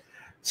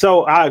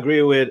 So I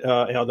agree with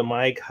Elder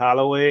Mike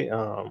Holloway.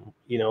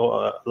 You know,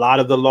 a lot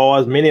of the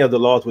laws, many of the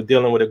laws were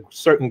dealing with a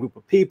certain group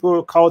of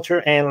people,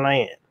 culture, and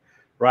land.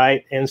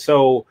 Right. And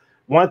so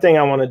one thing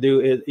I want to do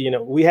is, you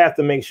know, we have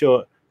to make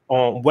sure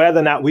on whether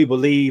or not we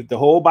believe the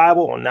whole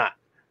Bible or not.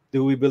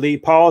 Do we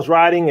believe Paul's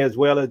writing as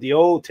well as the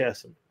Old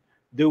Testament?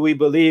 Do we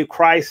believe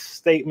Christ's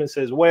statements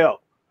as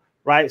well?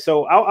 Right.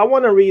 So I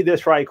want to read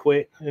this right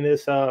quick in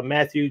this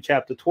Matthew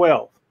chapter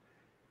 12.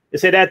 It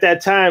said, at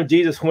that time,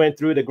 Jesus went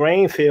through the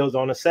grain fields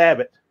on the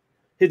Sabbath.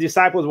 His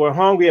disciples were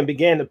hungry and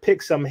began to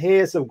pick some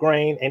heads of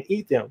grain and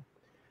eat them.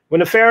 When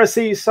the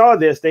Pharisees saw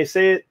this, they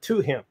said to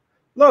him,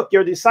 look,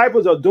 your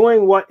disciples are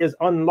doing what is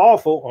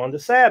unlawful on the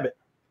Sabbath.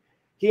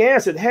 He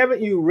answered,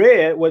 haven't you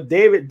read what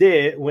David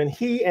did when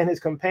he and his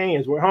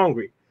companions were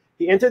hungry?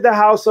 He entered the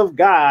house of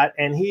God,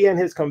 and he and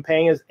his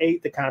companions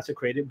ate the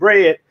consecrated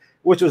bread,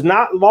 which was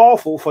not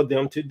lawful for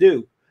them to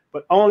do,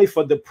 but only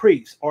for the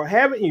priests. Or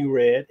haven't you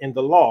read in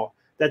the law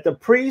that the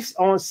priests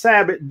on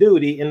Sabbath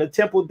duty in the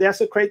temple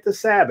desecrate the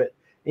Sabbath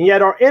and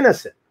yet are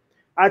innocent?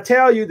 I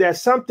tell you that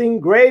something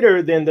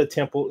greater than the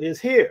temple is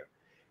here.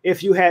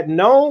 If you had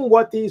known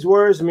what these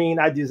words mean,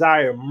 I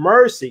desire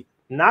mercy,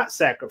 not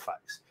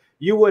sacrifice,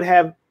 you would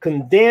have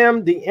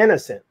condemned the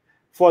innocent.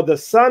 for the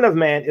Son of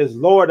Man is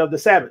Lord of the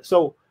Sabbath.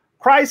 So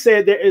Christ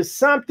said there is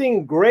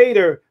something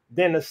greater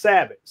than the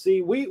Sabbath.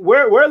 See,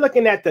 we're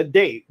looking at the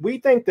day. We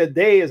think the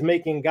day is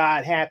making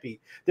God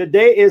happy. The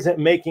day isn't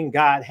making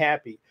God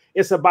happy.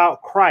 It's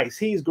about Christ.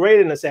 He's greater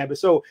than the Sabbath.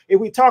 So if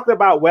we talk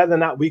about whether or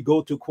not we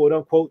go to quote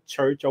unquote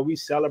church or we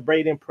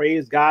celebrate and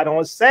praise God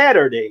on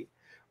Saturday,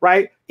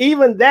 right?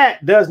 Even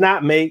that does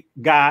not make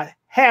God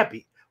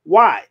happy.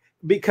 Why?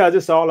 Because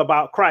it's all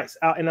about Christ.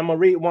 And I'm gonna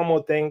read one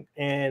more thing,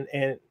 and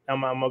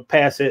I'm gonna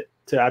pass it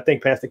to, I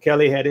think Pastor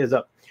Kelly had his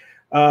up.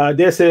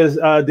 This is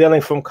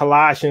dealing from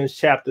Colossians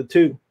chapter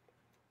 2.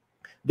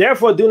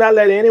 Therefore, do not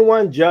let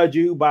anyone judge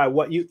you by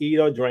what you eat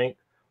or drink,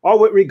 or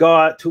with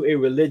regard to a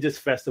religious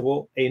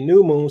festival, a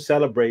new moon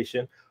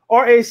celebration,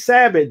 or a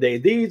Sabbath day.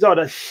 These are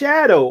the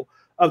shadow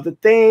of the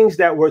things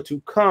that were to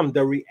come.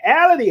 The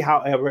reality,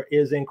 however,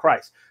 is in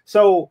Christ.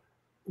 So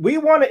we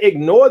want to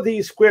ignore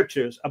these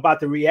scriptures about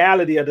the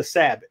reality of the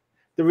Sabbath.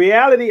 The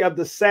reality of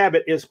the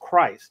Sabbath is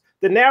Christ.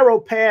 The narrow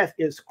path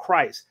is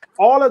Christ.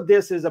 All of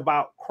this is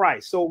about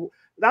Christ. So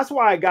that's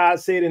why God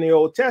said in the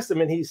Old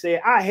Testament, he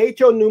said, I hate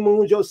your new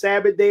moons, your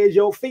Sabbath days,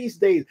 your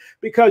feast days,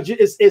 because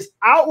it's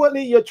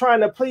outwardly you're trying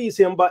to please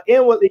him, but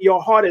inwardly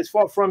your heart is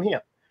far from him,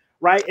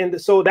 right?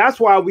 And so that's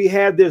why we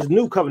have this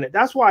new covenant.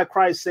 That's why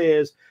Christ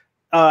says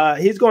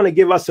he's going to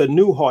give us a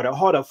new heart, a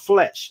heart of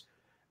flesh.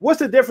 What's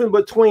the difference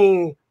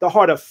between the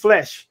heart of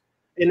flesh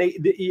and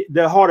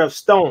the heart of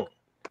stone,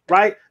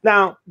 right?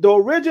 Now, the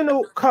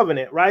original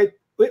covenant, right,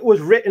 it was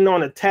written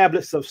on the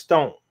tablets of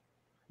stone.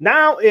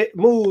 Now it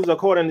moves,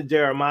 according to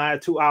Jeremiah,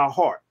 to our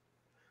heart.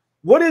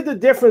 What is the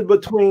difference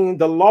between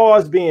the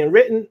laws being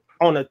written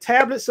on the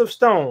tablets of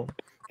stone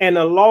and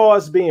the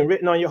laws being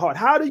written on your heart?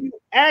 How do you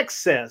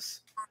access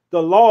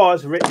the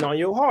laws written on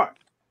your heart?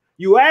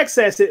 You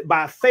access it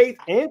by faith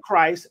in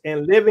Christ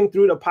and living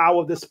through the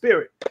power of the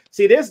Spirit.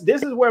 See, this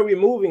is where we're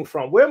moving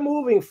from. We're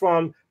moving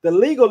from the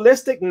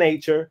legalistic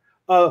nature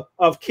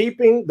of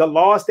keeping the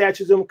law,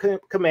 statutes, and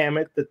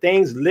commandments, the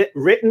things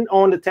written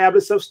on the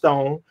tablets of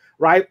stone,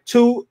 right,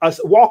 to a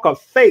walk of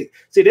faith.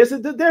 See, this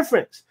is the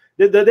difference.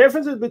 The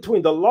difference is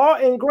between the law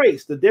and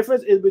grace. The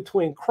difference is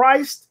between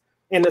Christ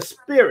and the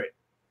Spirit,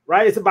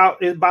 right? It's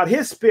about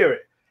his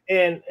Spirit.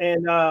 And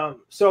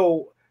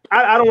so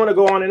I don't want to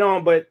go on and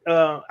on, but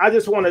I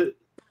just want to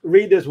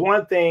read this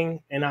one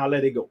thing and I'll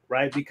let it go,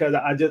 right? Because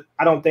I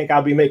don't think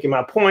I'll be making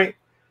my point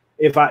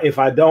if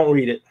I don't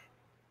read it.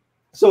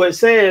 So it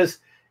says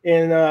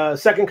in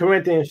 2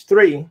 Corinthians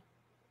 3,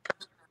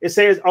 it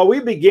says, are we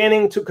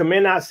beginning to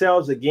commend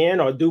ourselves again,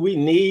 or do we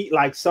need,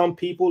 like some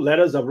people,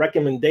 letters of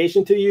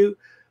recommendation to you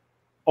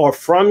or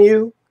from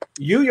you?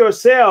 You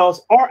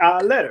yourselves are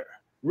our letter,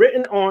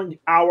 written on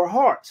our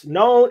hearts,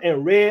 known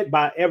and read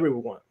by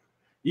everyone.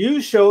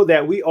 You show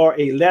that we are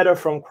a letter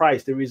from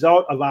Christ, the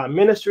result of our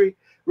ministry,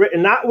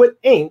 written not with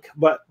ink,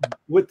 but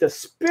with the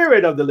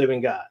Spirit of the living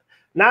God,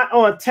 not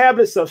on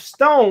tablets of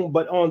stone,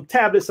 but on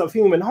tablets of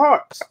human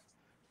hearts.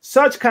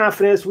 Such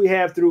confidence we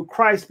have through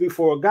Christ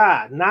before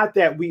God, not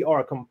that we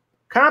are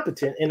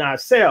competent in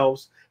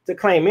ourselves to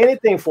claim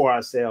anything for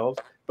ourselves,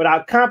 but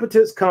our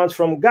competence comes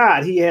from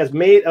God. He has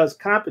made us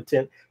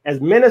competent as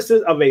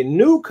ministers of a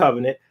new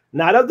covenant,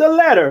 not of the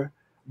letter,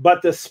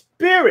 but the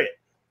Spirit.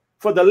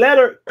 For the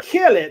letter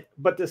killeth,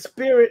 but the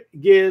Spirit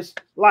gives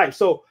life.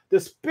 So the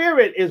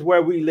Spirit is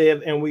where we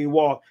live and we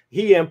walk.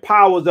 He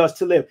empowers us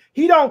to live.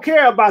 He don't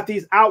care about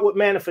these outward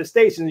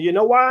manifestations. You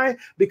know why?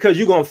 Because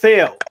you're going to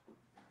fail.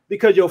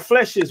 Because your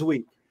flesh is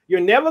weak. You're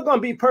never going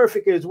to be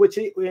perfect,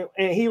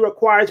 and he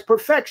requires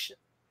perfection.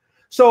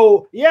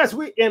 So yes,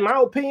 in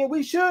my opinion,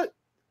 we should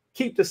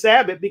keep the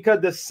Sabbath,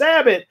 because the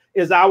Sabbath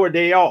is our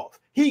day off.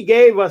 He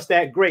gave us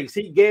that grace.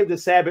 He gave the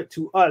Sabbath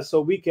to us so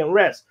we can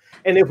rest.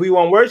 And if we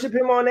want to worship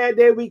him on that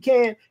day, we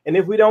can. And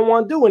if we don't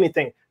want to do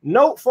anything,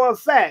 note for a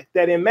fact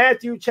that in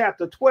Matthew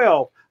chapter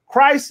 12,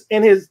 Christ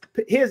and his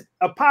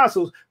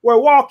apostles were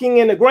walking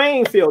in the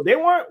grain field. They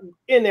weren't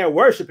in there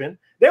worshiping.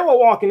 They were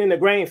walking in the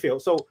grain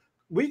field. So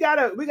we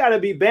gotta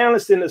be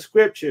balanced in the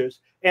scriptures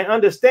and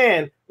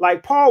understand,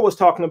 like Paul was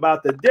talking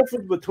about, the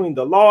difference between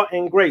the law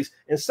and grace.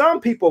 And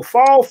some people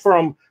fall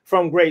from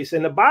grace.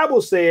 And the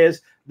Bible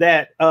says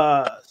that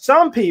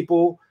some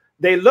people,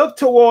 they look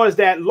towards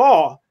that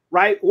law,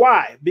 right?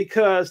 Why?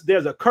 Because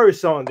there's a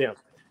curse on them.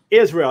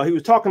 Israel, he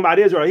was talking about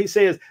Israel. He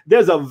says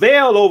there's a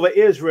veil over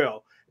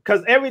Israel,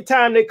 because every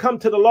time they come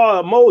to the law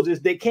of Moses,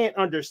 they can't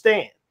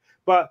understand.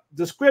 But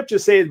the scripture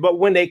says, but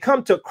when they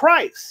come to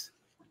Christ,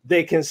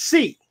 they can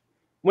see.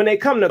 When they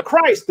come to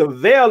Christ, the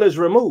veil is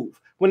removed.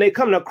 When they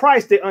come to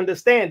Christ, they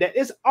understand that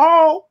it's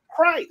all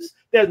Christ.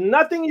 There's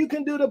nothing you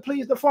can do to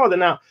please the Father.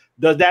 Now,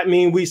 does that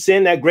mean we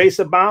sin that grace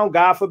abound?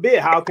 God forbid.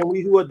 How can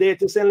we who are dead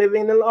to sin live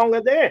any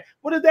longer there?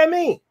 What does that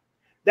mean?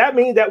 That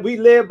means that we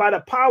live by the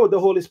power of the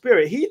Holy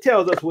Spirit. He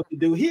tells us what to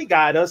do. He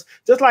guides us,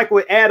 just like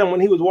with Adam when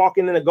he was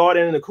walking in the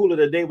garden in the cool of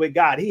the day with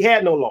God. He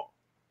had no law.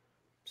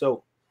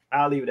 So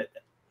I'll leave it at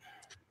that.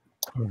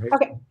 Right.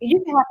 Okay,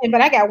 you can have it,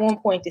 but I got one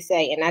point to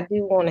say, and I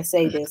do want to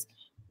say this.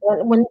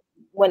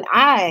 When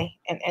I,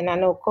 and I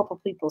know a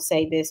couple people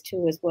say this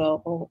too as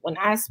well, when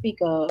I speak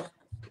of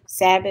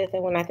Sabbath,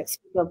 and when I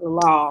speak of the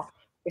law,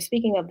 we're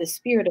speaking of the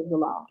spirit of the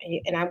law.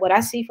 And what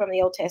I see from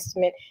the Old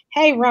Testament,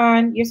 hey,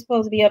 Ron, you're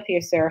supposed to be up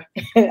here, sir.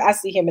 I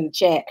see him in the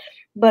chat.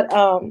 But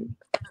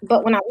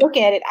when I look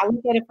at it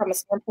from a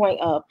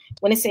standpoint of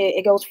when it said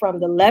it goes from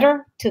the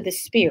letter to the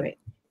spirit.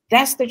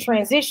 That's the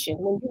transition.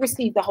 When you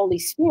receive the Holy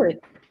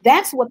Spirit,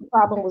 that's what the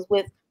problem was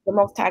with the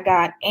Most High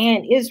God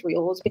and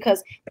Israel, was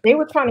because they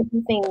were trying to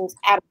do things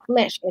out of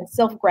flesh and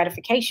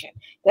self-gratification.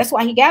 That's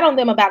why he got on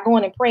them about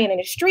going and praying in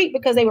the street,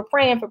 because they were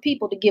praying for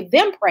people to give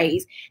them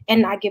praise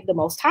and not give the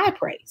Most High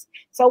praise.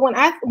 So when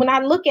I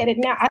look at it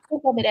now, I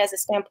think of it as a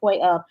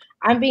standpoint of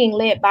I'm being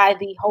led by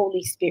the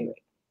Holy Spirit.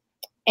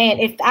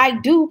 And if I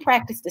do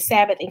practice the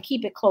Sabbath and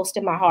keep it close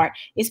to my heart,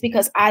 it's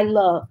because I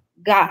love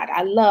God.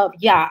 I love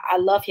Yah. I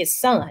love his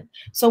son.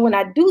 So when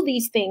I do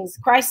these things,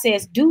 Christ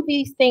says, do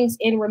these things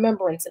in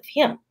remembrance of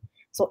him.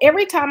 So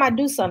every time I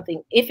do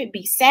something, if it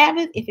be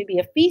Sabbath, if it be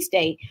a feast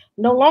day,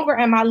 no longer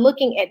am I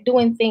looking at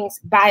doing things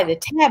by the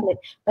tablet,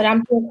 but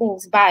I'm doing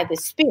things by the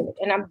Spirit.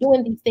 And I'm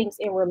doing these things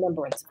in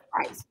remembrance of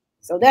Christ.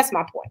 So that's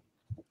my point.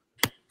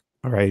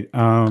 All right.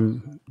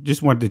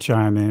 Just wanted to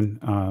chime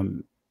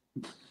in.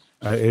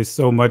 There's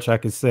so much I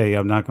could say.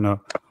 I'm not going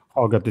to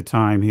hog up the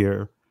time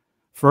here.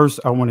 First,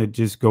 I want to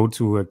just go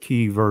to a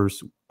key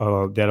verse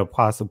that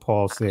Apostle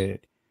Paul said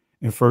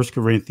in 1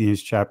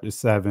 Corinthians chapter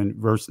 7,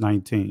 verse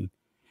 19.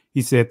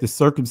 He said, the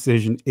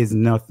circumcision is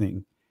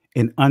nothing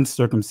and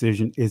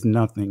uncircumcision is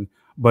nothing,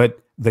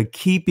 but the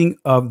keeping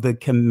of the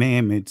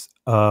commandments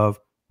of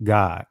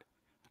God.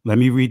 Let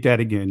me read that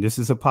again. This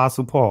is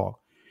Apostle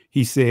Paul.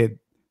 He said,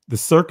 the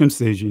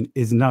circumcision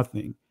is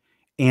nothing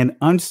and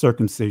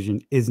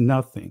uncircumcision is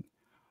nothing,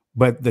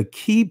 but the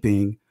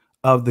keeping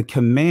of the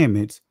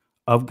commandments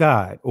of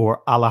God,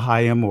 or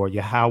Elohim, or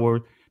Yahweh,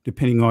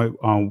 depending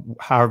on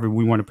however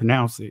we want to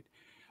pronounce it.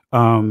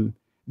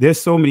 There's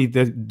so many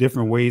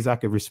different ways I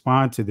could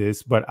respond to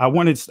this, but I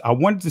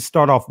wanted to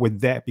start off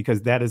with that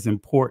because that is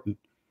important,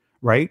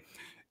 right?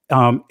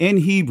 In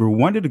Hebrew,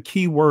 one of the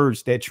key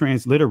words that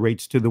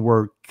transliterates to the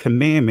word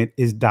commandment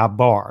is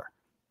dabar,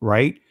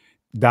 right?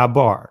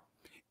 Dabar.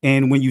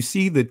 And when you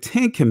see the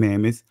 10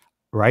 commandments,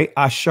 right?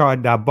 Ashar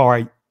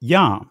dabar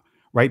yam,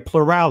 right?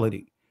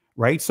 Plurality,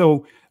 right?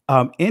 So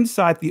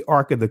inside the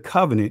Ark of the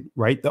Covenant,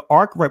 right? The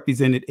Ark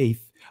represented a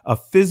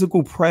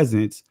physical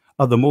presence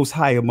of the Most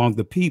High among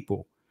the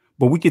people.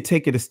 But we could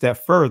take it a step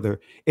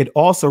further. It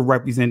also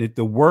represented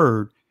the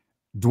word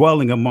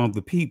dwelling among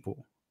the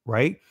people,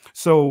 right?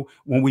 So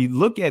when we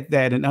look at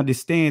that and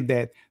understand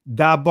that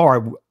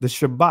dabar, the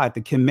Shabbat,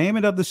 the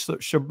commandment of the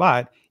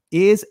Shabbat,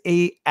 is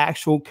a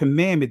actual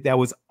commandment that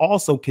was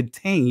also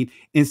contained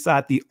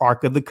inside the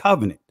Ark of the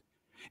Covenant,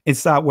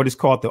 inside what is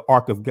called the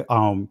Ark of,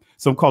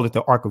 some call it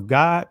the Ark of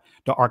God,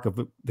 the Ark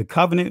of the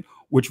Covenant,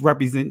 which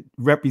represented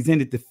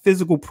the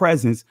physical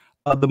presence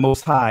of the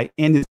Most High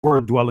and his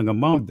word dwelling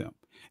among them.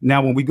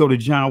 Now, when we go to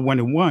John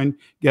 1:1,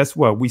 guess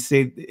what? We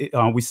see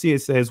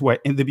it says what?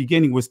 In the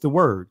beginning was the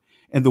word,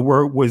 and the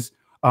word was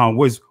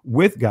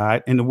with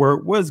God, and the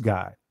word was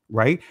God,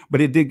 right?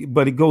 But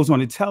it goes on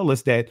to tell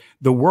us that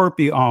the word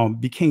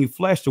became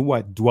flesh to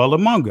what? Dwell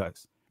among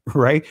us,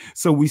 right?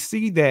 So we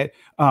see that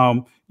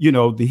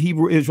the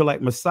Hebrew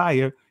Israelite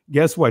Messiah,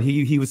 guess what?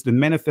 He was the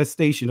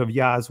manifestation of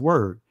Yah's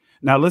word.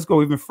 Now let's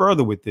go even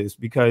further with this,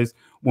 because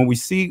when we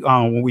see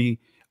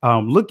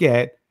look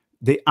at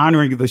the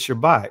honoring of the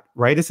Shabbat,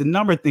 right? It's a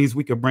number of things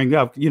we could bring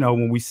up.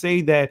 When we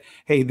say that,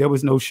 hey, there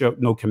was no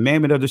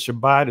commandment of the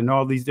Shabbat and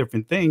all these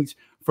different things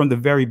from the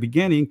very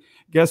beginning,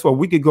 guess what?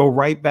 We could go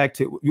right back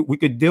to, we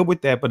could deal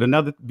with that. But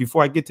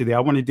before I get to that,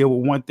 I want to deal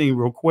with one thing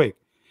real quick.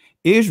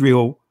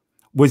 Israel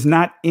was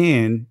not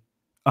in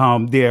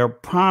their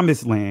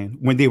promised land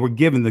when they were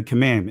given the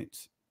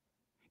commandments.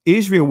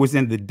 Israel was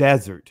in the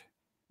desert.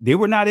 They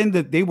were not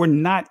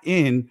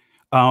in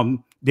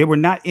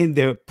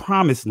their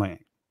promised land.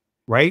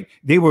 Right.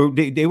 They were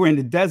in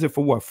the desert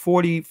for what,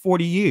 40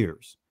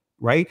 years.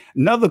 Right.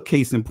 Another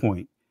case in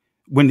point,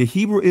 when the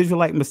Hebrew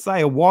Israelite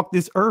Messiah walked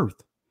this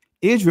earth,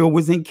 Israel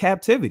was in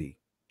captivity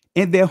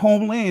in their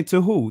homeland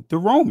to who? The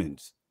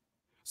Romans.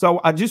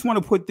 So I just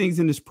want to put things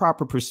in this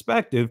proper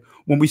perspective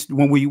when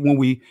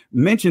we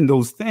mention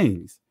those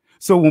things.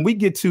 So when we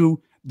get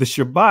to the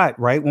Shabbat,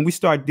 right, when we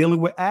start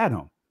dealing with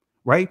Adam,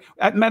 right.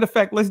 As a matter of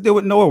fact, let's deal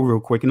with Noah real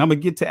quick, and I'm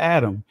gonna get to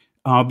Adam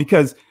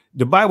because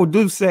the Bible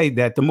does say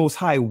that the Most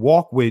High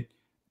walked with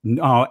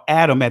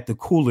Adam at the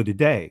cool of the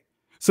day.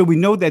 So we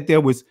know that there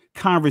was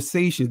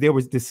conversations, there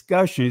was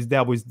discussions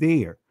that was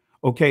there.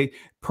 Okay.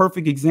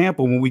 Perfect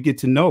example when we get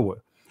to Noah.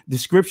 The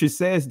scripture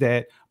says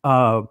that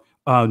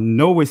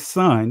Noah's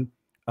son,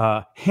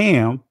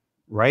 Ham,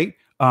 right,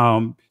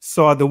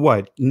 saw the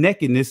what?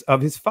 Nakedness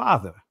of his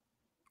father.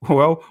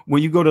 Well,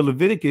 when you go to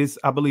Leviticus,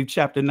 I believe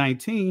chapter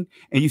 19,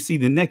 and you see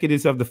the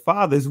nakedness of the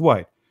father is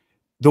what?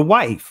 The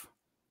wife.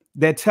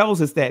 That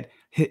tells us that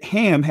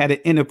Ham had an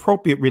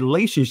inappropriate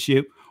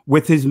relationship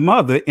with his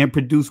mother and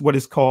produced what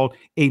is called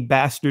a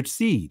bastard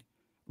seed,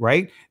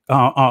 right?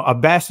 A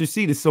bastard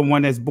seed is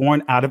someone that's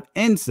born out of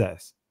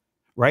incest,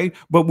 right?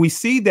 But we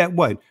see that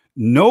what?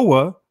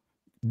 Noah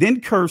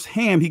then cursed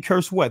Ham. He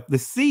cursed what? The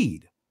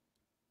seed.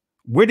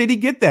 Where did he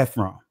get that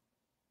from?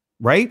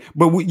 Right.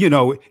 But we,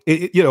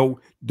 the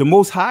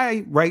Most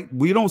High, right.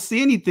 We don't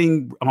see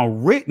anything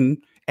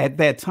written at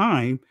that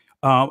time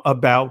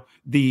about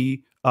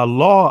the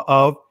law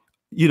of,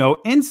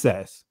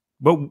 incest.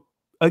 But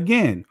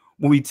again,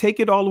 when we take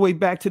it all the way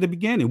back to the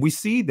beginning, we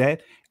see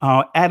that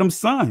Adam's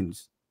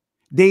sons,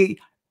 they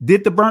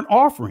did the burnt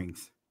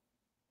offerings.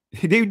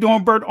 They were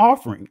doing burnt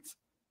offerings.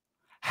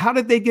 How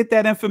did they get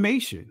that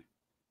information?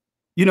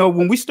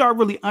 When we start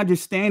really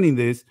understanding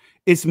this,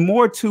 it's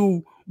more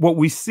to what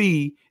we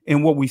see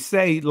and what we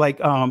say, like,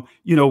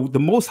 the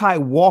Most High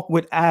walked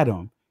with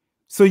Adam.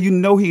 So,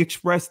 he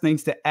expressed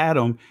things to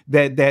Adam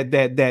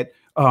that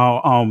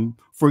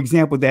for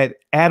example, that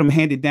Adam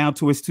handed down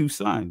to his two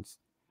sons.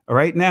 All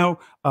right. Now,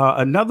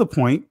 another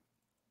point,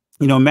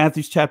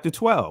 Matthew chapter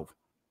 12,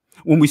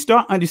 when we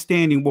start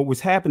understanding what was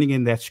happening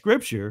in that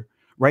scripture,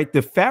 right,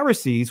 the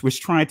Pharisees was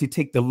trying to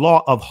take the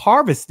law of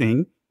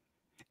harvesting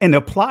and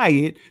apply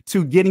it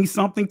to getting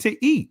something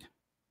to eat.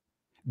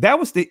 That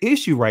was the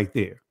issue right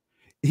there.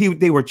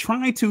 They were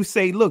trying to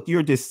say, look,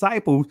 your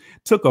disciples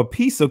took a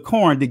piece of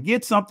corn to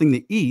get something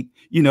to eat,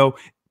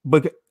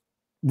 but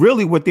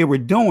really what they were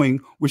doing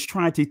was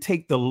trying to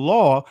take the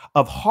law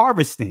of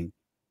harvesting,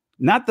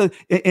 not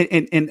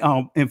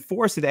and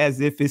enforce it as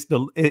if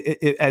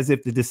as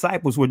if the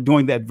disciples were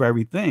doing that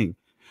very thing.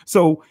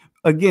 So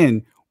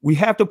again, we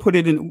have to put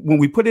it in, when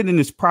we put it in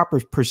this proper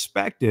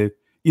perspective,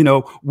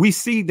 we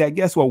see that,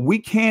 guess what? We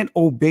can't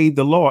obey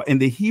the law.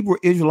 And the Hebrew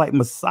Israelite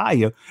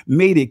Messiah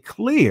made it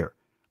clear,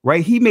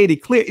 right? He made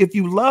it clear, if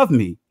you love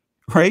me,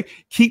 right,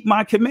 keep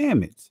my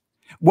commandments.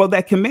 Well,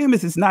 that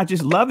commandments is not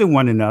just loving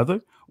one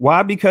another.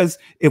 Why? Because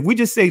if we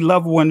just say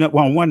love one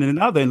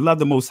another and love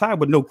the Most High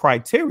with no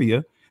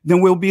criteria,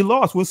 then we'll be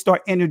lost. We'll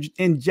start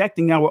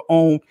injecting our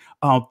own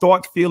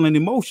thought, feeling,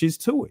 emotions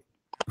to it.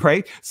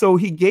 Right. So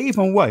he gave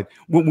him what?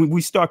 When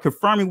we start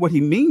confirming what he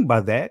mean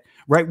by that,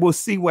 right, we'll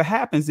see what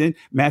happens in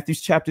Matthew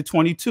chapter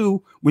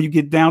 22. When you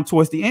get down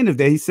towards the end of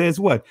that, he says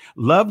what?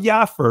 Love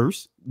Yah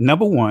first.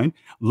 Number one,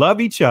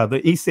 love each other.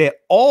 He said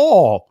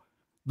all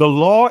the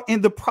law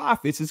and the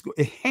prophets,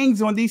 it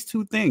hangs on these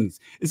two things.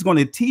 It's going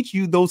to teach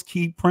you those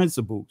key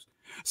principles.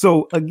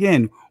 So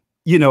again,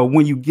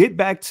 when you get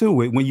back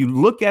to it, when you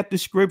look at the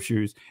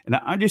scriptures, and I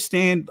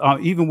understand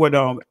even what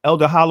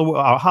Elder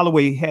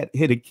Holloway had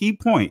hit a key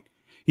point.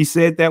 He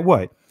said that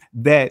what?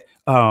 That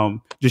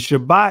the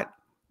Shabbat,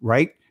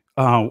 right,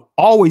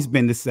 always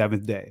been the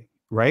seventh day,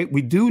 right?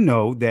 We do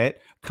know that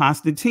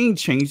Constantine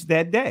changed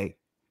that day.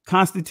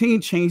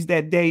 Constantine changed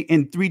that day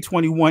in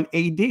 321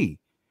 AD,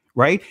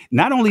 right?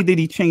 Not only did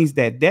he change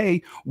that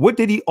day, what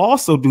did he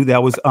also do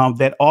that was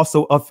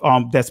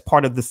that's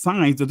part of the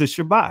signs of the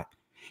Shabbat?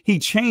 He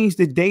changed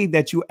the day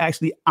that you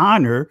actually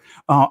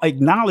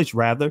acknowledge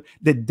rather,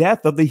 the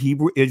death of the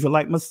Hebrew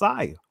Israelite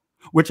Messiah,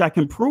 which I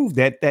can prove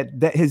that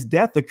his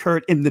death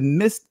occurred in the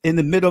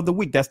middle of the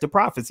week. That's the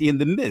prophecy, in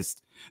the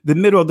midst. The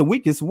middle of the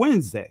week is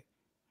Wednesday,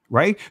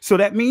 right? So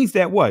that means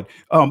that what?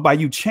 By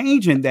you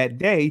changing that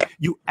day,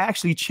 you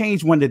actually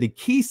change one of the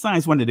key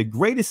signs, one of the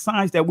greatest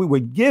signs that we were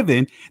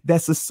given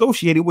that's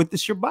associated with the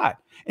Shabbat.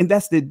 And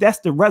that's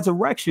the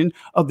resurrection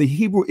of the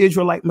Hebrew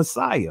Israelite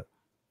Messiah.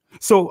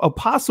 So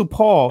Apostle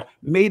Paul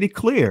made it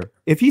clear.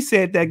 If he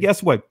said that,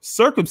 guess what?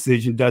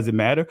 Circumcision doesn't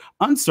matter.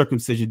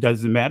 Uncircumcision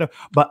doesn't matter.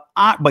 But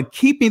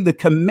keeping the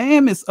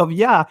commandments of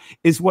Yah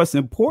is what's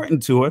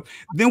important to us.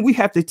 Then we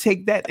have to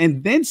take that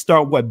and then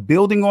start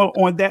building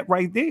on that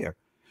right there.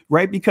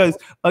 Right. Because,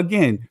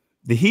 again,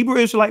 the Hebrew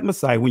Israelite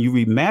Messiah, when you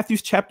read Matthew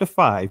chapter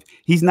 5,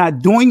 he's not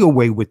doing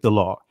away with the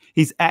law.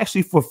 He's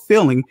actually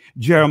fulfilling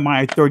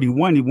Jeremiah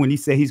 31 when he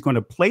said he's going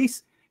to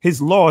place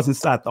his laws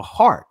inside the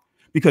heart.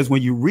 Because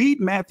when you read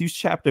Matthew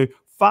chapter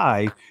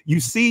 5, you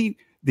see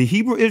the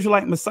Hebrew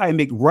Israelite Messiah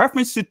make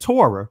reference to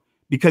Torah,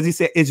 because he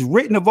said, it's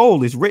written of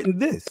old, it's written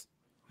this.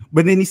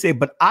 But then he said,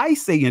 but I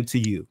say unto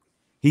you,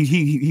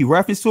 he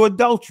referenced to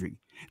adultery.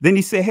 Then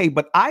he said, hey,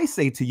 but I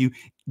say to you,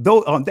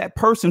 though that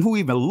person who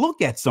even look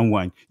at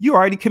someone, you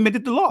already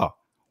committed the law.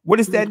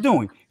 What is that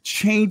doing?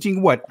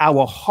 Changing what?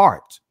 Our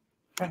heart.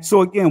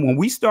 So again, when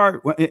we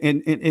start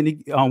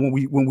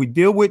when we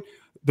deal with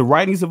the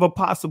writings of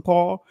Apostle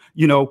Paul,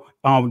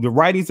 the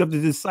writings of the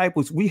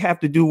disciples, we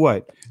have to do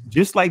what?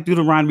 Just like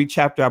Deuteronomy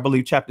chapter, I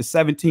believe chapter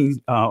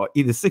 17,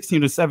 either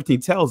 16 or 17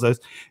 tells us,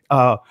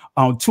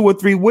 2 or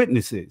 3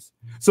 witnesses.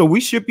 So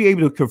we should be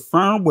able to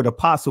confirm what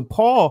Apostle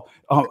Paul,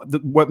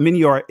 what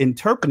many are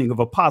interpreting of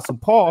Apostle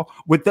Paul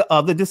with the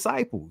other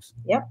disciples.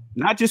 Yep.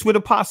 Not just with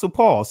Apostle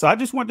Paul. So I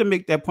just wanted to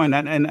make that point.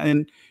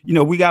 And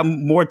we got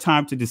more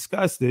time to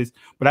discuss this,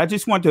 but I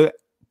just want to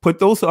put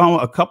those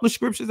a couple of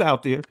scriptures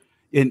out there.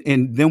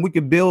 And then we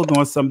could build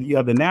on some of the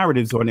other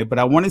narratives on it. But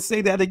I want to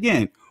say that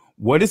again.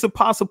 What is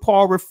Apostle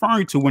Paul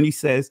referring to when he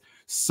says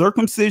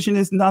circumcision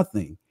is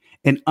nothing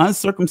and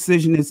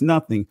uncircumcision is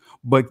nothing,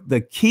 but the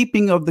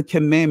keeping of the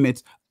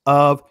commandments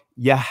of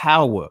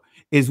Yahweh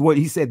is what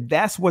he said.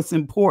 That's what's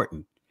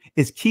important,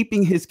 is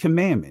keeping his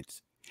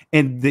commandments.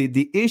 And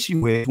the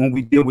issue is, when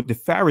we deal with the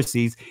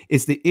Pharisees,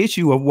 it's the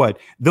issue of what?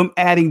 Them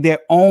adding their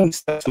own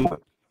stuff to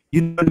it.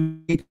 You know,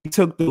 he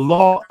took the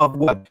law of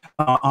what,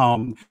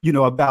 you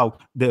know, about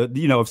the,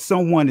 you know, if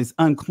someone is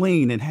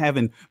unclean and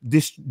having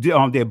this,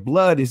 their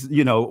blood is,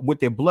 you know,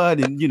 with their blood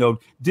and, you know,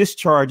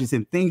 discharges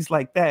and things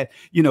like that,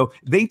 you know,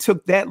 they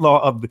took that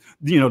law of the,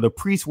 you know, the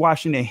priests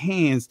washing their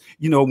hands,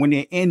 you know, when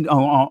they're in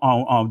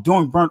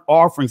doing burnt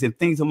offerings and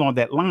things along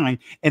that line,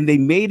 and they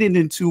made it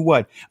into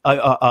what,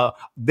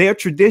 their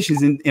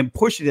traditions, and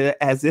pushed it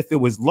as if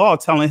it was law,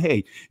 telling,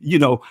 hey, you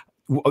know,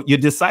 your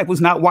disciples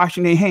not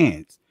washing their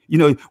hands. You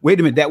know, wait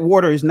a minute, that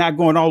water is not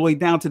going all the way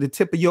down to the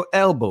tip of your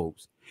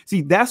elbows. See,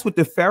 that's what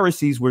the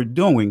Pharisees were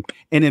doing.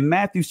 And in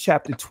Matthew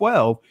chapter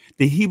 12,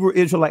 the Hebrew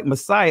Israelite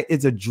Messiah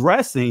is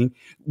addressing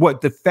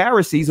what the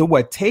Pharisees are,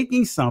 what,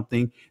 taking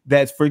something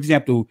that's, for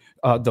example,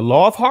 the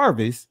law of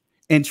harvest,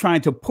 and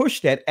trying to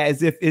push that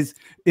as if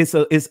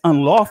it's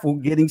unlawful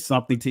getting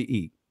something to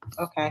eat.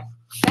 Okay.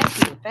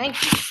 Thank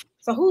you.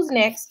 So who's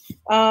next?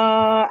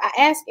 I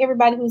asked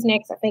everybody who's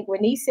next. I think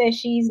Raniece says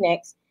she's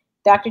next.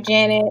 Dr.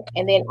 Janet,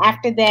 and then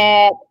after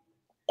that,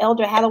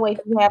 Elder Holloway,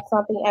 do you have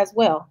something as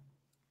well?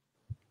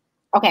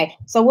 Okay,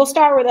 so we'll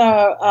start with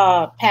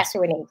Pastor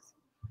Raniece.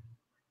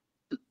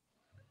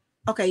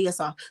 Okay, yes,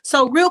 sir.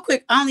 So real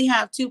quick, I only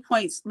have 2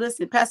 points.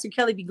 Listen, Pastor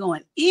Kelly be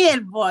going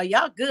in, boy,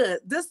 y'all good.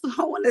 This is what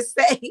I want to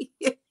say.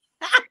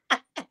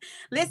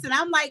 Listen,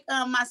 I'm like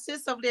my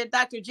sister over there,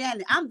 Dr.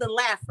 Janet. I'm the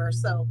laugher,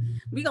 so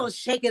we're going to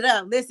shake it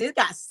up. Listen, it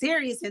got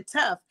serious and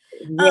tough.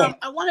 Yeah.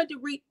 I wanted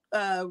to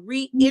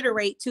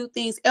reiterate 2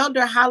 things.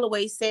 Elder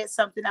Holloway said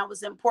something that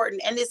was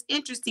important, and it's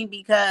interesting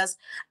because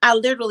I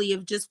literally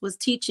was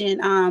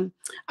teaching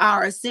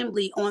our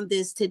assembly on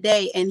this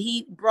today, and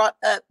he brought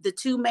up the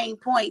 2 main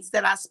points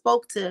that I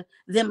spoke to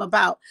them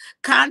about.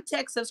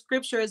 Context of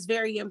scripture is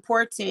very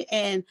important,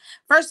 and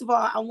first of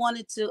all, I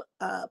wanted to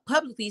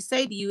publicly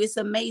say to you, it's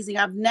amazing.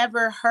 I've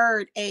never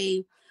heard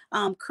a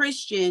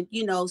Christian,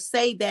 you know,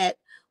 say that,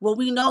 well,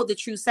 we know the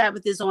true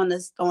Sabbath is on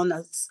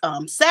a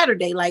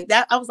Saturday like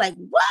that. I was like,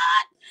 what?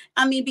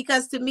 I mean,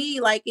 because to me,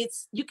 like,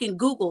 you can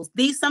Google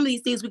some of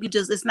these things. We could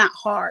just, it's not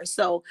hard.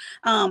 So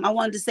I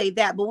wanted to say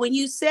that. But when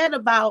you said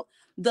about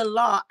the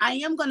law, I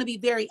am going to be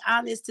very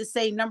honest to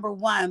say, number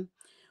one,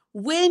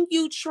 when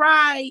you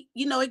try,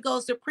 you know, it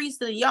goes to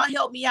priesthood. Y'all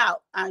help me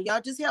out.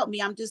 Y'all just help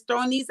me. I'm just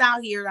throwing these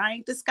out here. I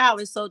ain't the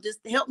scholar, so just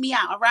help me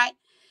out. All right.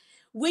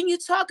 When you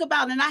talk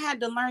about, and I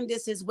had to learn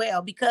this as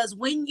well, because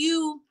when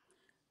you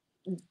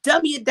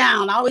dummy it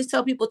down, I always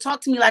tell people,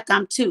 talk to me like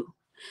I'm 2.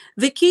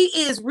 The key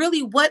is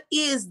really, what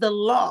is the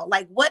law?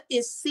 Like, what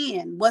is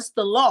sin? What's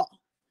the law?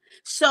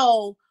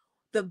 So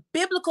the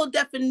biblical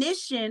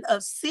definition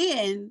of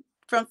sin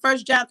from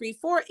 1 John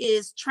 3:4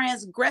 is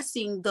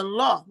transgressing the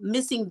law,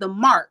 missing the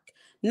mark,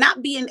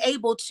 not being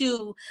able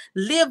to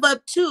live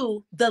up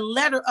to the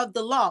letter of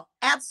the law.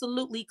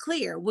 Absolutely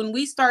clear. When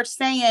we start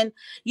saying,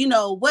 you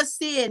know, what's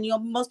sin? You know,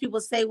 most people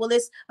say, well,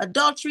 it's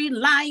adultery,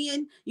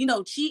 lying, you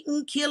know,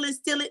 cheating, killing,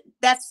 stealing.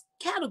 That's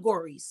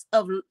categories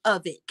of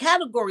it,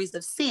 categories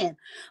of sin.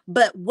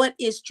 But what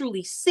is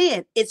truly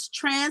sin? It's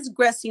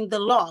transgressing the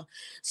law.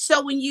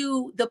 So when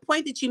the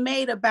point that you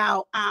made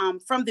about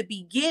from the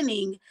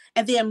beginning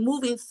and then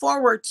moving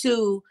forward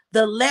to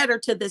the letter,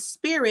 to the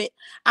spirit,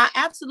 I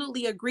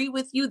absolutely agree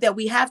with you that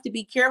we have to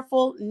be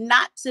careful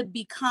not to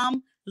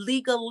become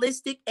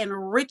legalistic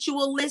and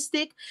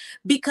ritualistic,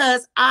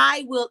 because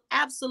I will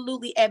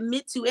absolutely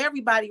admit to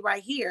everybody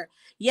right here,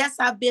 yes,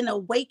 I've been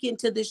awakened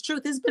to this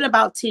truth. It's been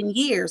about 10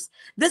 years.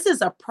 This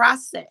is a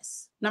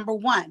process. Number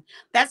one,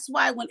 that's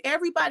why when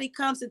everybody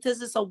comes into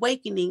this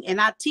awakening, and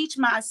I teach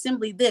my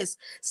assembly this,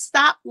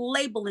 stop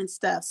labeling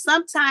stuff.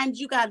 Sometimes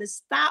you got to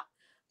stop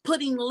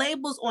putting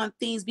labels on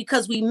things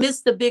because we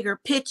miss the bigger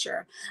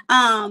picture.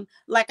 Labeling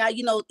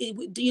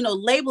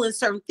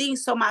certain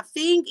things. So my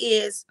thing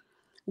is,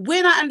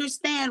 when I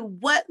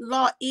understand what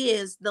law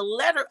is, the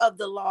letter of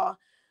the law,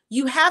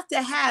 you have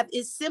to have,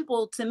 it's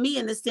simple to me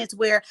in the sense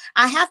where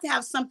I have to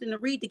have something to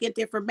read to get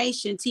the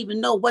information to even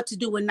know what to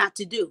do and not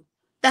to do.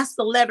 That's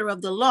the letter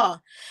of the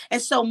law.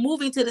 And so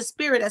moving to the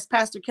spirit, as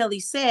Pastor Kelly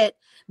said,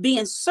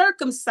 being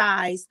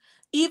circumcised,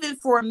 even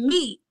for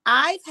me,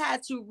 I've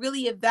had to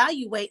really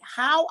evaluate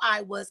how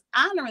I was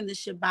honoring the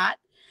Shabbat,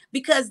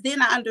 because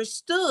then I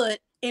understood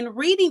in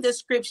reading the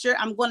scripture,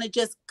 I'm going to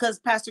just, because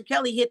Pastor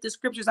Kelly hit the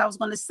scriptures, I was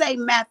going to say,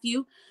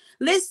 Matthew,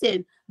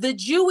 listen, the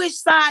Jewish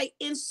side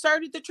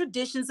inserted the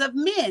traditions of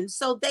men.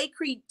 So they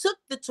took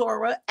the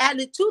Torah,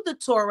 added to the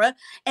Torah.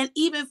 And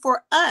even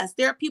for us,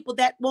 there are people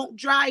that won't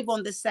drive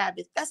on the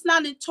Sabbath. That's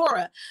not in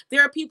Torah.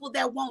 There are people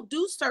that won't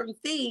do certain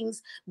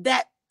things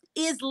that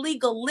is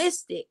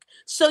legalistic.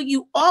 So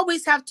you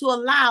always have to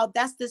allow,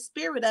 that's the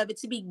spirit of it,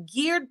 to be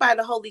geared by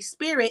the Holy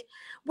Spirit,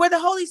 where the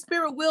Holy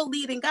Spirit will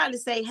lead and guide to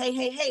say,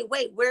 hey,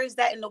 wait, where is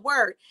that in the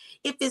word?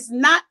 If it's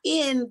not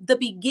in the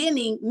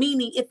beginning,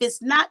 meaning if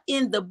it's not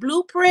in the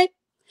blueprint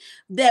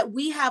that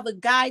we have a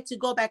guide to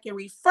go back and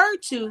refer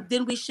to,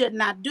 then we should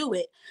not do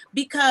it.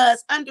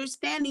 Because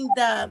understanding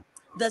the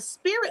The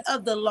spirit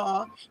of the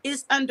law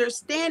is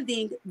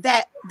understanding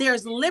that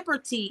there's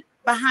liberty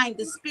behind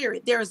the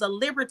spirit. There is a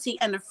liberty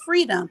and a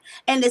freedom,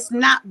 and it's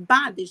not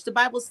bondage. The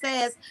Bible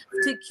says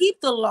to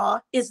keep the law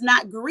is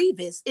not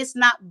grievous. It's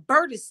not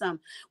burdensome.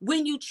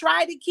 When you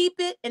try to keep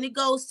it, and it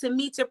goes to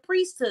me to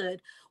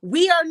priesthood,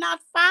 we are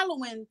not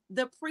following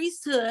the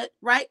priesthood,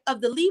 right,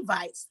 of the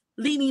Levites,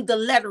 leading the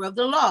letter of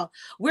the law.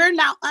 We're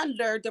now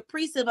under the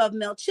priesthood of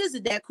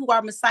Melchizedek, who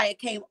our Messiah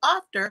came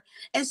after.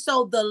 And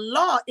so the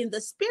law in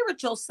the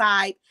spiritual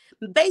side,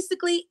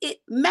 basically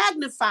it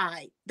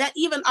magnified that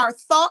even our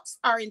thoughts,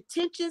 our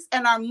intentions,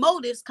 and our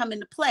motives come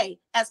into play,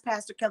 as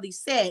Pastor Kelly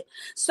said.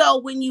 So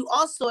when you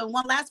also, and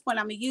one last point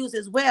I'm going to use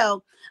as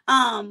well,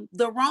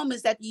 the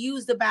Romans that you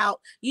used about,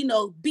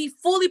 be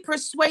fully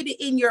persuaded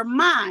in your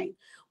mind.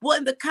 Well,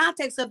 in the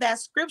context of that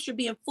scripture,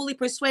 being fully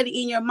persuaded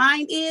in your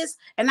mind is,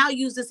 and I'll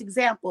use this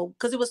example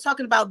because it was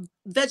talking about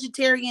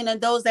vegetarian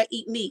and those that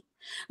eat meat.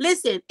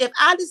 Listen, if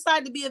I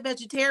decide to be a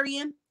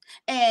vegetarian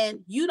and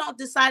you don't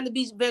decide to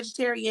be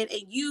vegetarian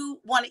and you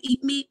want to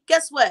eat meat,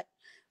 guess what?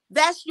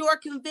 That's your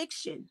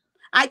conviction.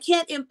 I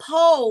can't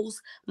impose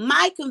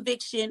my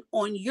conviction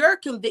on your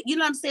conviction, you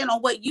know what I'm saying,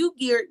 on what you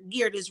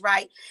geared is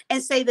right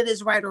and say that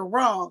is right or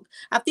wrong.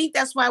 I think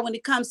that's why when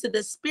it comes to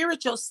the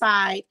spiritual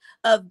side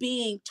of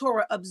being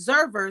Torah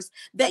observers,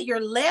 that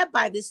you're led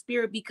by the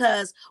Spirit,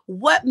 because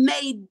what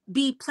may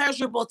be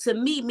pleasurable to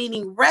me,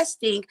 meaning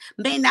resting,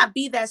 may not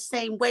be that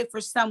same way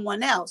for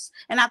someone else.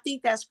 And I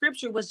think that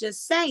scripture was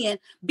just saying,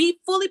 be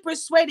fully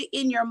persuaded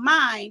in your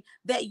mind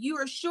that you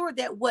are sure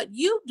that what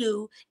you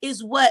do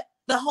is what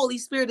the Holy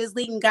Spirit is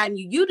leading,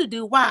 guiding you to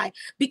do. Why?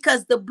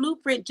 Because the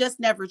blueprint just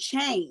never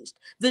changed.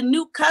 The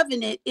new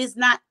covenant is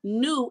not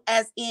new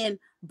as in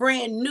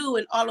brand new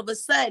and all of a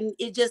sudden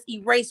it just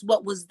erased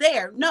what was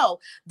there. No,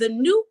 the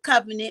new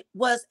covenant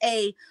was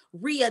a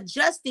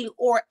readjusting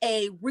or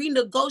a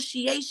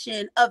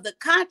renegotiation of the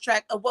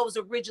contract of what was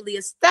originally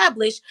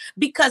established,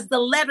 because the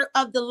letter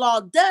of the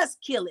law does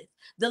kill it.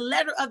 The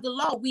letter of the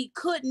law, we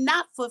could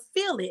not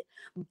fulfill it,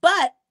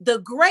 but the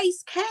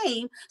grace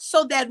came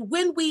so that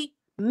when we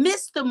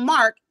miss the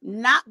mark,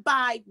 not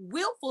by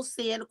willful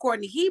sin,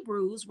 according to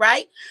Hebrews,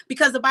 right?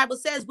 Because the Bible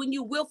says when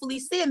you willfully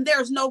sin,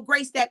 there's no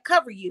grace that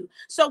cover you.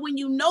 So when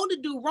you know to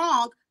do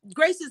wrong,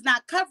 grace is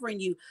not covering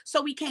you.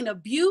 So we can't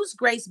abuse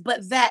grace,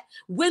 but that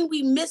when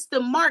we miss the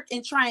mark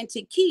in trying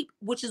to keep,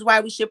 which is why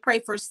we should pray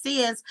for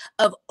sins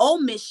of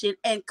omission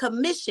and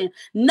commission.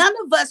 None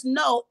of us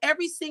know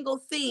every single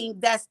thing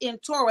that's in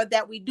Torah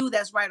that we do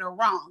that's right or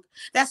wrong.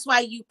 That's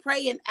why you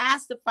pray and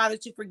ask the Father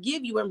to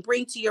forgive you and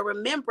bring to your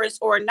remembrance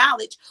or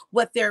knowledge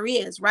what there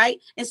is,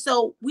 right? And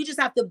so we just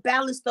have to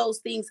balance those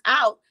things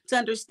out to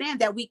understand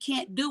that we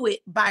can't do it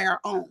by our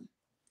own.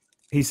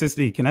 Hey,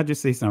 Sister, can I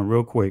just say something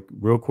real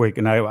quick?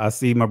 And I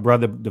see my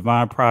brother,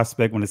 Divine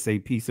Prospect, want to say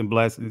peace and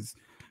blessings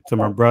to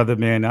my brother,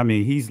 man. I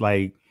mean, he's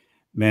like,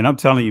 man, I'm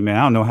telling you, man,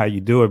 I don't know how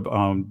you do it,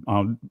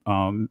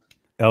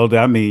 Elder.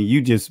 I mean,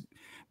 you just,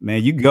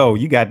 man, you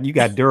got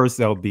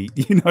Duracell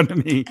beat, you know what I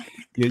mean?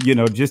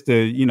 Just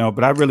to,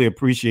 but I really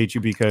appreciate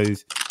you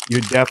because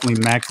you're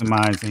definitely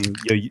maximizing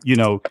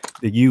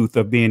the youth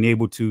of being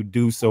able to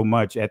do so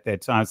much at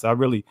that time. So I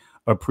really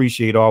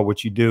appreciate all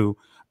what you do.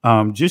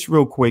 Just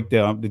real quick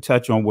to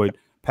touch on what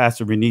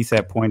Pastor Raniece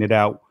had pointed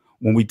out,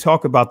 when we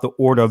talk about the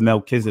order of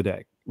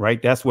Melchizedek,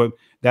 right? That's what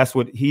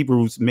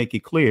Hebrews make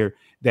it clear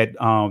that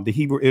the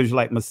Hebrew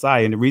Israelite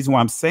Messiah, and the reason why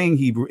I'm saying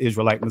Hebrew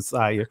Israelite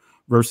Messiah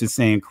versus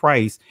saying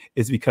Christ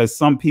is because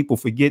some people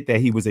forget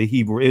that he was a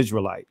Hebrew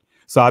Israelite.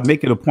 So I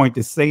make it a point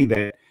to say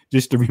that,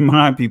 just to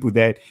remind people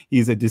that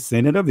he's a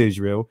descendant of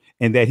Israel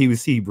and that he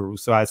was Hebrew.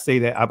 So I say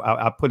that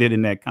I put it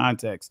in that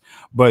context.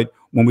 But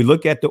when we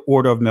look at the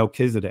order of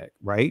Melchizedek,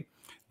 right?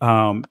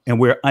 And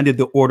we're under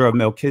the order of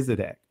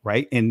Melchizedek,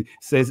 right? And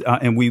says,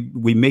 and we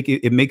make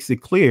it makes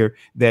it clear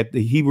that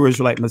the Hebrew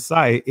Israelite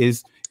Messiah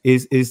is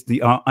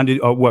the under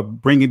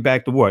what bringing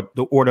back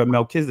the order of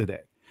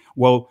Melchizedek.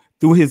 Well,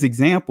 through his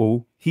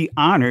example, he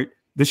honored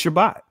the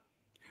Shabbat.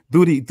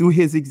 Through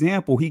his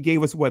example, he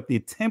gave us the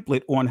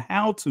template on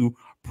how to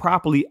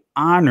properly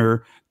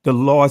honor the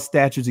law,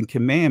 statutes, and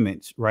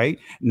commandments, right?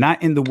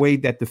 Not in the way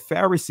that the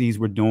Pharisees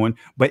were doing,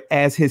 but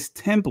as his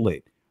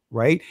template.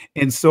 Right.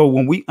 And so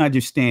when we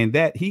understand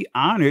that, he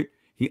honored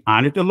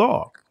the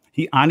law,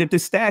 he honored the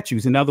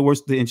statutes. In other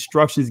words, the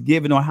instructions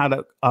given on how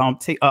to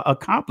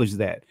accomplish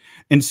that.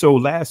 And so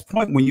last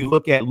point, when you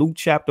look at Luke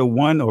chapter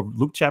 1 or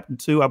Luke chapter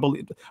 2, I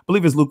believe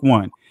it's Luke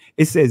 1,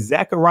 it says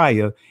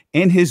Zechariah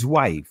and his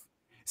wife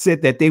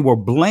said that they were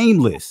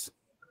blameless,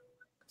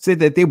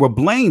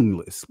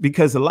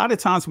 because a lot of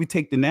times we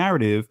take the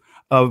narrative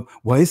of,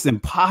 well, it's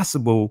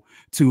impossible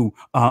to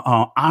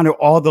honor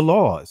all the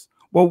laws.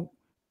 Well,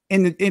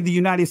 in the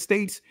United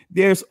States,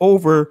 there's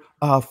over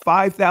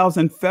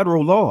 5,000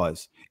 federal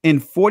laws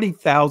and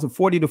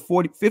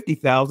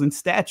 50,000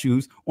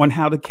 statutes on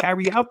how to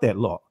carry out that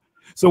law.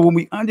 So when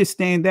we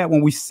understand that,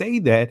 when we say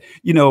that,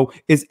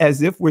 it's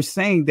as if we're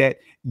saying that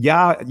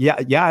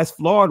Yah is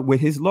flawed with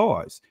his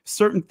laws.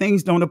 Certain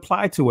things don't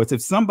apply to us.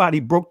 If somebody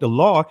broke the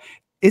law,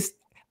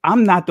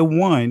 I'm not the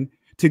one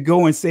to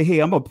go and say, hey,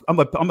 I'm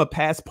a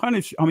pass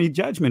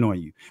judgment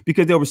on you,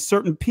 because there were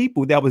certain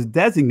people that was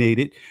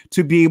designated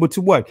to be able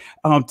to what?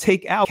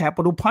 Take out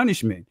capital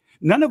punishment.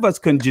 None of us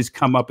can just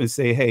come up and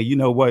say, hey, you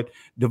know what,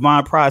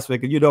 Divine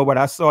Prospect, you know what,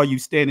 I saw you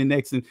standing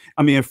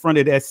in front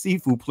of that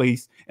seafood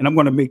place, and I'm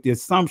going to make the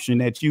assumption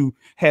that you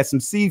had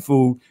some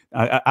seafood.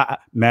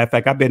 Matter of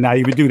fact, I better not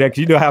even do that, because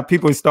you know how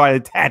people start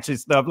attaching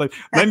stuff. Like,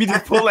 let me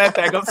just pull that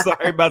back. I'm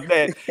sorry about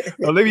that.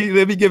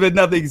 Let me give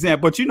another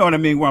example. But you know what I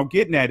mean? What I'm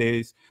getting at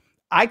is,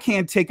 I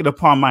can't take it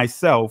upon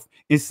myself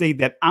and say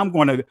that I'm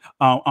going to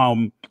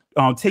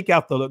take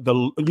out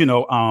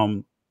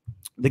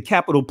the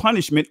capital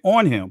punishment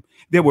on him.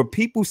 There were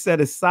people set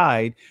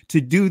aside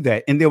to do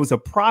that, and there was a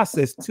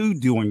process to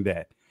doing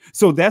that.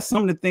 So that's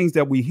some of the things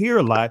that we hear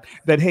a lot,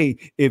 that, hey,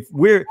 if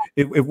we're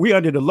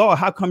under the law,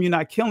 how come you're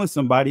not killing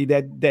somebody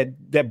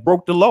that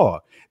broke the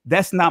law?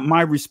 That's not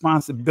my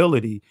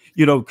responsibility,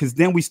 you know, because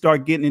then we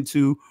start getting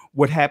into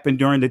what happened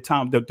during the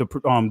time the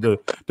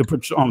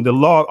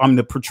law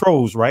the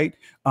patrols, right?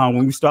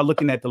 When we start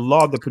looking at the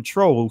law of the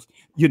patrols,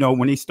 you know,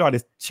 when they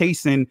started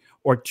chasing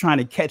or trying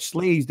to catch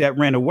slaves that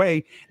ran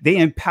away, they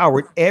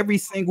empowered every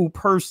single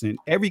person,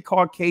 every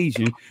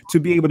Caucasian, to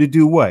be able to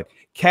do what?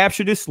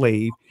 Capture the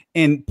slave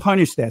and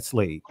punish that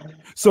slave.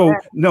 So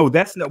no,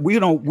 that's not, we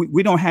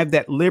don't have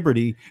that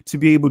liberty to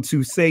be able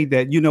to say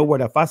that, you know what,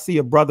 if I see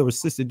a brother or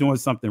sister doing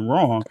something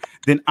wrong,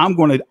 then I'm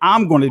gonna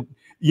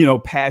you know,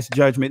 pass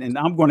judgment, and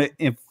I'm gonna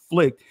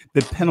inflict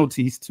the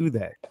penalties to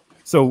that.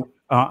 So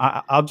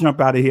I'll jump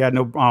out of here. I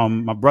know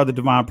my brother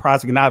Divine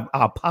Prospect, and I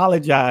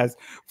apologize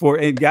for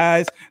it.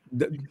 Guys,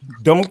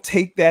 don't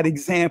take that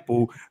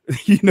example,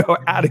 you know,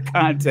 out of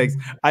context.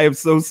 I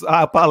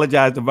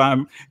apologize,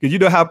 Divine, because you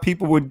know how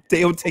people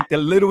they'll take the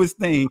littlest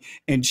thing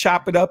and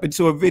chop it up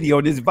into a video,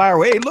 and it's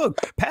viral. Hey, look,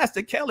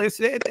 Pastor Keller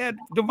said that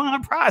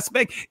Divine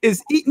Prospect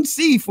is eating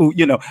seafood.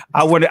 You know,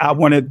 I want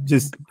to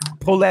just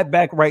pull that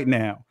back right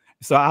now.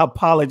 So I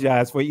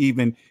apologize for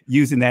even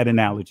using that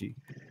analogy.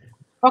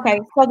 Okay,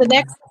 so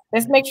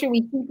let's make sure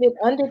we keep it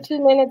under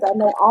 2 minutes. I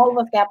know all of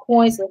us got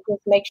points, so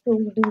let's make sure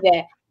we do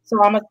that.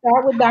 So I'm gonna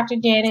start with Dr.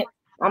 Janet.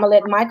 I'm gonna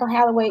let Dr.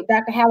 Holloway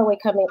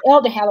come in,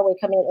 Elder Holloway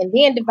come in, and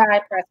then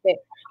Divine Prospect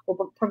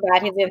will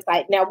provide his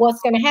insight. Now,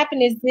 what's gonna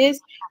happen is this: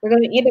 we're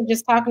gonna end up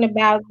just talking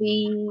about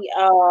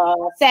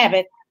the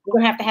Sabbath. We're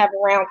gonna have to have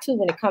a round 2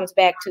 when it comes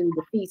back to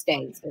the feast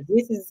days.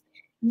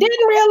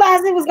 Didn't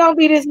realize it was gonna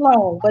be this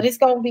long, but it's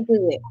gonna be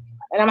good.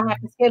 And I'm gonna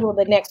have to schedule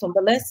the next one.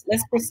 But let's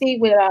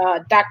proceed with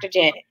Dr.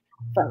 Janet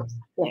first.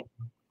 Yeah.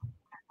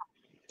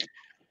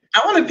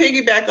 I want to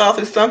piggyback off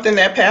of something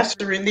that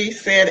Pastor Raniece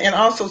said, and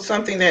also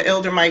something that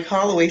Elder Mike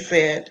Holloway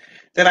said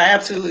that I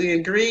absolutely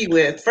agree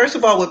with. First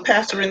of all, what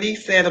Pastor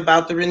Raniece said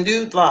about the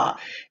renewed law.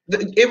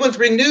 It was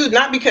renewed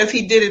not because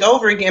he did it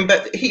over again,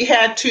 but he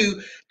had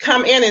to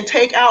come in and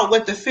take out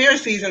what the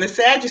Pharisees and the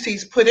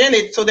Sadducees put in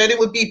it so that it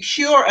would be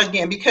pure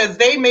again, because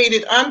they made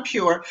it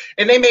unpure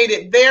and they made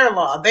it their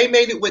law. They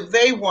made it what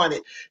they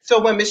wanted.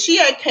 So when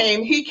Mashiach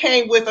came, he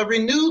came with a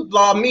renewed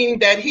law, meaning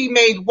that he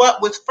made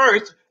what was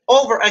first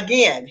over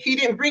again. He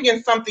didn't bring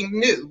in something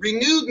new.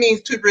 Renewed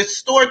means to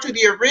restore to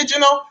the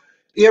original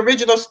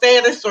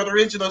status or the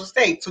original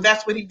state. So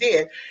that's what he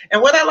did.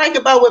 And what I like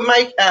about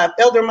what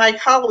Elder Mike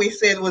Holloway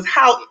said was,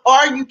 how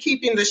are you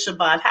keeping the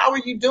Shabbat? How are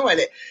you doing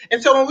it?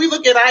 And so when we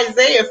look at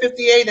Isaiah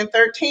 58:13,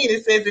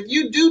 it says, if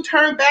you do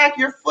turn back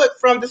your foot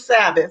from the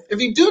Sabbath, if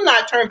you do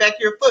not turn back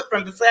your foot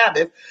from the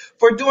Sabbath,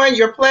 for doing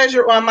your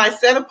pleasure on my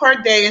set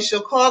apart day, and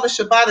shall call the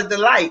Shabbat a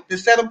delight, the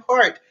set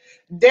apart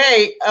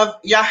day of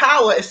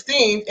Yahweh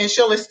esteemed, and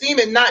shall esteem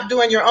it not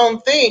doing your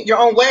own thing, your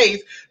own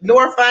ways,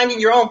 nor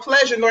finding your own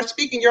pleasure, nor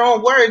speaking your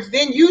own words,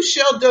 then you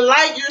shall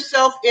delight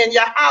yourself in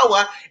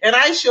Yahweh, and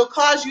I shall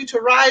cause you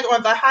to ride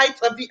on the heights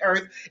of the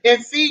earth,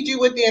 and feed you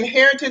with the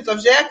inheritance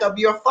of Jacob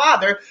your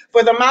father,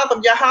 for the mouth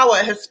of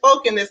Yahweh has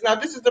spoken this. Now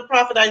this is the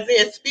prophet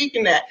Isaiah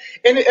speaking that.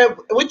 And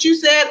what you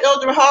said,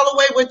 Elder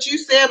Holloway, what you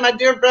said, my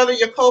dear brother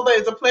Yakoba,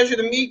 it's a pleasure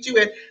to meet you,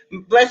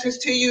 and blessings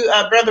to you,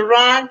 Brother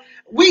Ron.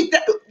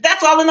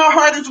 That's all in our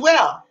heart as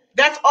well.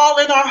 That's all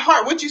in our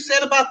heart. What you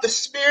said about the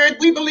spirit,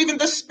 we believe in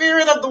the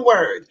spirit of the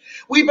word.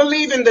 We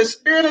believe in the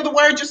spirit of the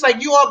word, just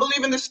like you all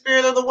believe in the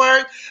spirit of the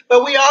word.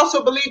 But we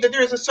also believe that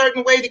there is a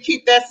certain way to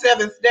keep that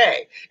seventh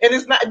day. And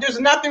there's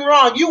nothing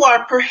wrong. You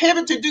are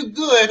prohibited to do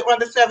good on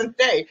the seventh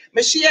day.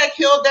 Mashiach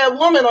healed that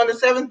woman on the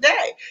seventh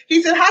day.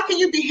 He said, how can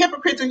you be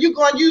hypocrites and you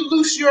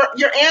loose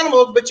your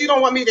animals, but you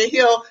don't want me to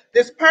heal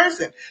this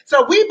person?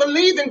 So we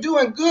believe in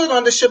doing good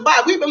on the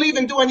Shabbat. We believe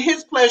in doing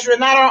his pleasure and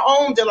not our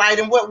own delight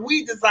and what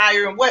we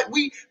desire and what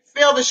we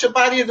feel the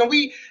Shabbat is. And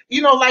we,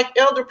 like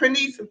Elder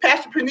Raniece and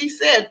Pastor Raniece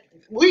said,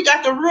 we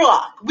got the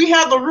Ruach. We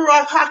have the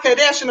Ruach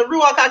HaKodesh, and the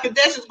Ruach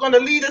HaKodesh is going to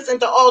lead us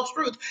into all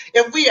truth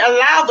if we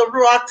allow the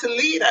Ruach to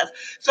lead us.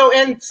 So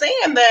in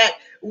saying that,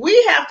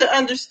 we have to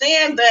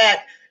understand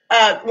that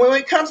when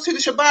it comes to the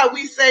Shabbat,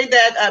 we say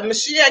that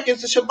Mashiach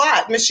is the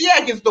Shabbat.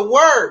 Mashiach is the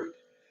word.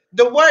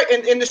 The word,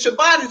 and the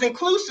Shabbat is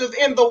inclusive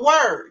in the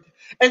word.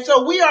 And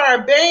so we are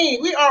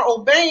obeying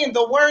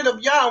the word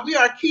of Yah. We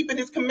are keeping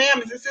his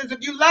commandments. It says,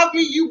 if you love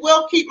me, you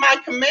will keep my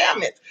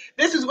commandments.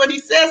 This is what he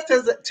says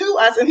to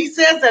us. And he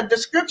says that the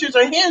scriptures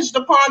are hinged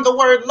upon the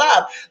word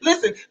love.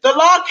 Listen, the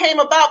law came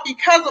about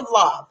because of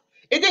love.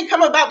 It didn't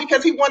come about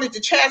because he wanted to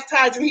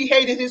chastise and he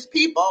hated his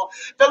people.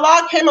 The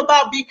law came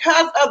about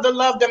because of the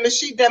love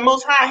that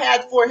Most High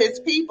had for his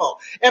people.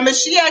 And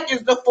Mashiach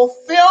is the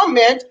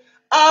fulfillment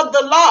of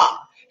the law.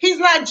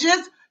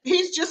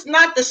 He's just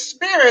not the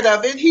spirit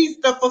of it. He's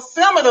the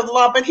fulfillment of the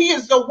law, but he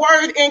is the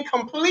word in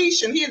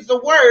completion. He is the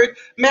word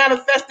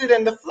manifested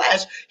in the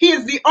flesh. He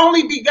is the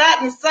only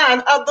begotten son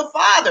of the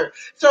Father.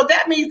 So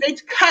that means they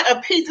cut a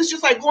piece. It's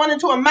just like going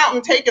into a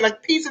mountain, taking a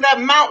piece of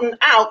that mountain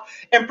out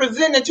and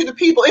presenting it to the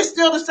people. It's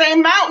still the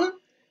same mountain.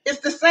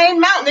 It's the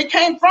same mountain. It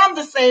came from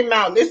the same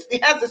mountain.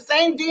 It has the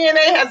same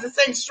DNA, has the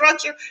same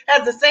structure,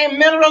 has the same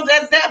minerals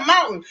as that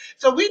mountain.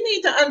 So we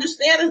need to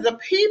understand as a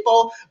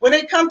people, when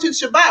it comes to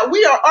Shabbat,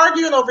 we are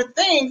arguing over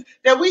things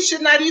that we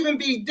should not even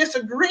be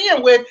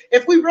disagreeing with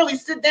if we really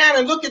sit down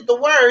and look at the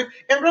word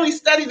and really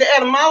study the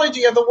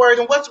etymology of the word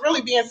and what's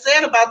really being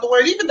said about the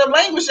word, even the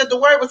language that the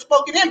word was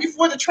spoken in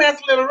before the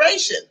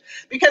transliteration.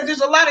 Because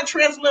there's a lot of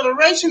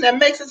transliteration that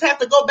makes us have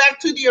to go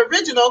back to the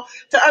original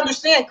to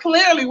understand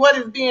clearly what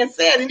is being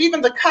said, and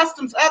even the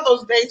customs of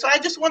those days. So I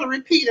just want to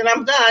repeat, and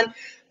I'm done,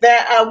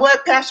 that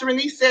what Pastor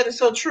Raniece said is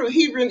so true.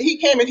 He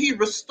came and he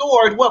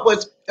restored what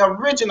was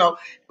original,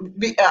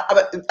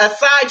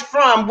 aside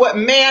from what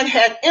man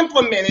had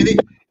implemented it.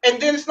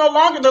 And then it's no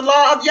longer the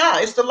law of Yah,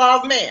 it's the law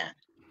of man.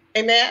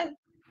 Amen.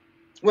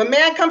 When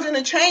man comes in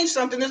and changes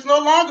something, it's no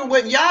longer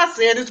what Yah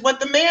said, it's what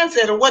the man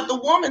said or what the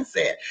woman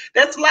said.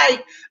 That's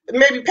like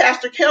maybe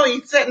Pastor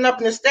Kelly setting up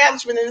an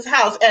establishment in his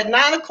house. At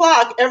 9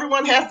 o'clock,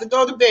 everyone has to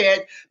go to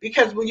bed,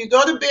 because when you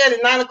go to bed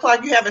at 9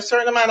 o'clock, you have a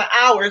certain amount of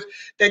hours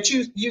that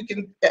you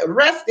can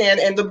rest in,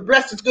 and the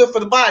rest is good for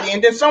the body.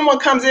 And then someone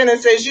comes in and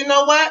says, you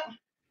know what?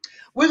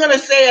 We're going to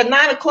say at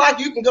 9 o'clock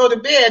you can go to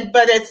bed,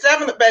 but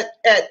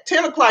at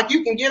 10 o'clock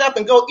you can get up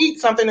and go eat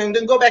something and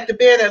then go back to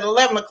bed at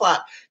 11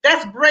 o'clock.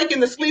 That's breaking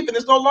the sleep, and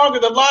it's no longer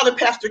the law that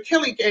Pastor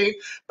Kelly gave,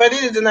 but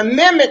it is an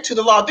amendment to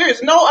the law. There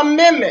is no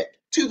amendment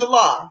to the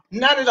law,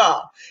 none at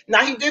all.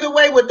 Now, he did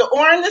away with the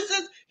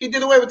ordinances, he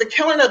did away with the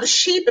killing of the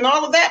sheep and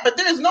all of that, but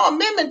there is no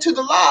amendment to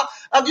the law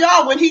of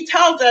Yah when he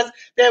tells us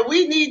that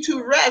we need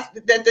to rest,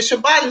 that the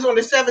Shabbat is on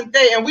the seventh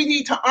day, and we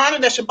need to honor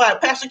that Shabbat.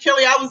 Pastor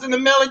Kelly, I was in the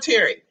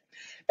military.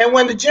 And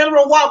when the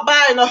general walked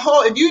by in the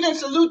hall, if you didn't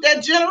salute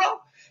that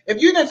general,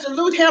 if you didn't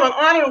salute him and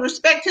honor and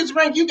respect his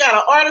rank, you got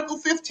an Article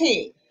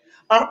 15.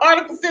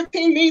 Article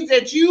 15 means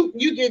that you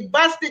get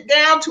busted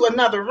down to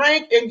another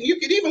rank, and you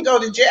could even go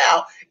to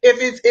jail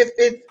if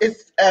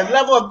it's a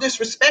level of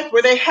disrespect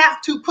where they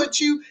have to put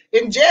you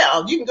in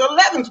jail. You can go to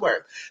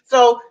Leavenworth.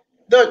 So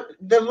the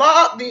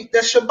law, the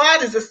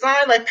Shabbat is a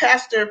sign, like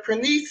Pastor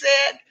Raniece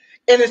said,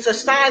 and it's a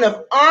sign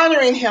of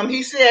honoring him.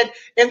 He said,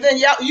 and then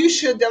you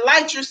should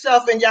delight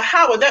yourself in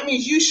Yahweh. That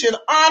means you should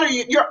honor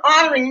you. You're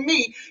honoring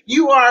me.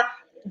 You are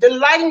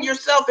delighting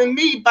yourself in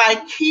me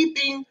by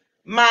keeping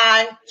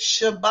my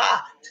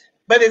Shabbat.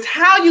 But it's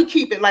how you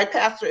keep it, like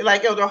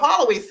Elder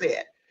Holloway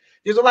said.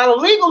 There's a lot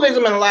of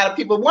legalism in a lot of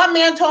people. One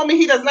man told me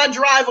he does not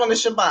drive on the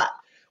Shabbat.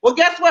 Well,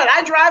 guess what?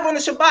 I drive on the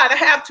Shabbat. I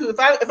have to.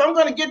 If I'm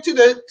going to get to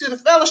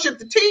the fellowship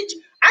to teach,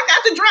 I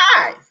got to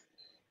drive.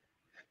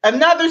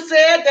 Another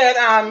said that,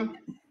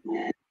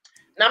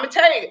 now I'm going to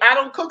tell you, I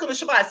don't cook on the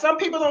Shabbat. Some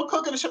people don't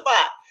cook on the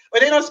Shabbat, or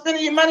they don't spend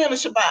any money on the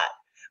Shabbat.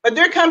 But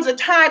there comes a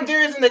time,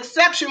 there is an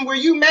exception where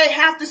you may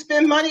have to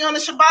spend money on the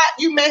Shabbat.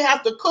 You may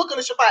have to cook on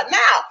the Shabbat.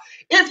 Now,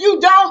 if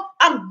you don't,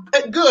 I'm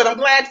good. I'm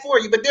glad for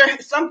you. But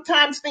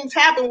sometimes things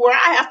happen where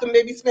I have to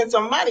maybe spend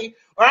some money,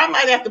 or I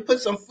might have to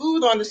put some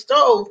food on the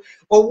stove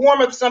or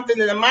warm up something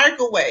in the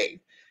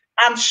microwave.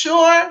 I'm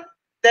sure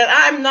that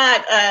I'm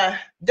not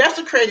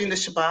desecrating the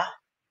Shabbat.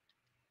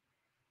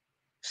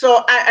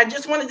 So I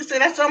just wanted to say,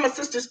 that's how my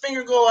sister's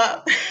finger go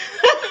up.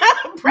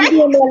 Praise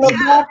God.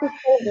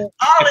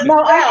 All is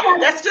well.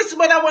 That's just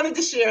what I wanted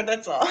to share.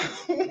 That's all.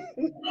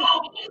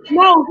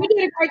 No, you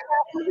did a great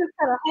job. I'm just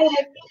kind of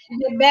holding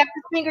the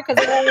Baptist finger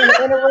because I don't want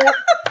to interrupt,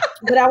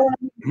 but I want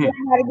to get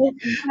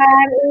some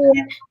time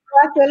in. So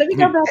I said, let me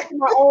go back to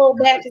my old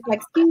Baptist. Like,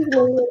 excuse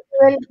me,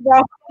 ready to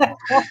go.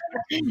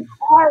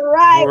 All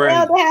right.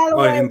 Elder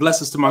Holloway. And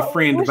blessings to my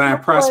friend Divine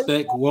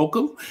Prospect.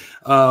 Welcome.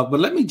 But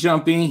let me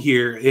jump in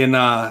here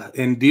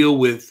and deal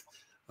with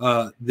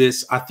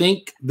this. I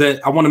think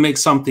that I want to make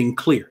something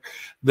clear,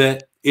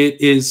 that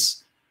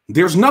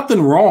there's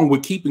nothing wrong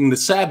with keeping the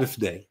Sabbath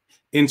day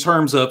in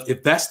terms of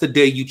if that's the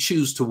day you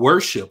choose to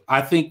worship.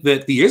 I think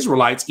that the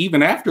Israelites,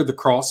 even after the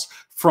cross,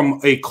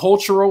 from a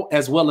cultural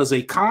as well as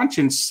a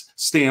conscience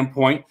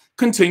standpoint,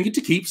 continue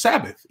to keep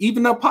Sabbath,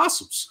 even the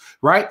apostles,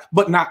 right?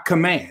 But not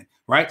command,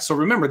 right? So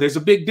remember, there's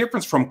a big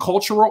difference from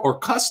cultural or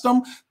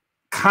custom,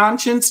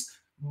 conscience,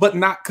 but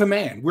not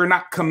command. We're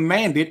not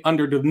commanded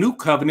under the new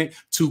covenant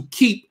to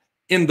keep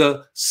in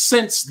the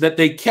sense that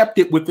they kept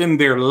it within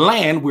their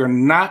land. We're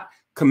not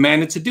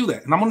commanded to do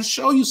that. And I'm going to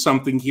show you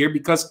something here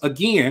because,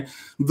 again,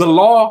 the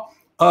law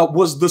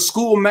was the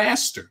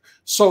schoolmaster.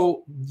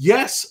 So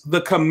yes,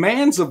 the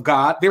commands of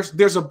God,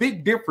 there's a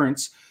big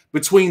difference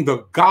between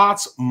the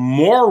God's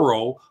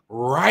moral,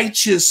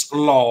 righteous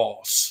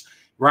laws,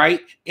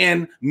 right,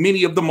 and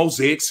many of the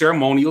Mosaic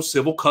ceremonial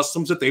civil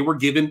customs that they were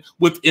given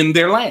within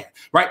their land,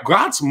 right?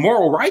 God's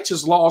moral,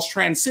 righteous laws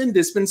transcend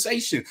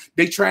dispensation.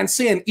 They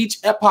transcend each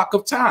epoch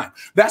of time.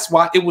 That's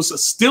why it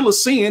was still a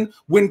sin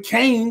when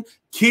Cain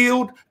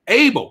killed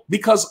Abel,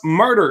 because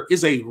murder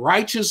is a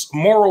righteous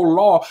moral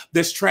law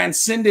that's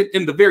transcended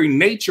in the very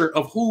nature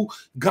of who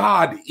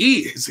God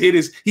is.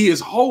 He is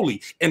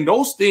holy, and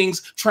those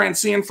things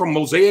transcend from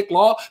Mosaic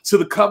law to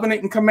the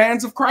covenant and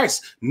commands of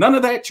Christ. None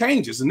of that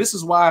changes, and this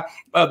is why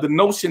the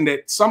notion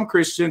that some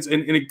Christians,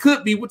 and it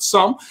could be with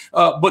some,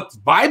 but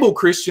Bible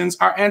Christians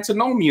are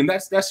antinomian.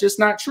 That's just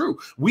not true.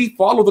 We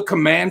follow the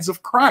commands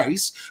of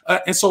Christ,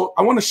 and so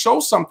I want to show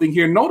something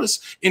here.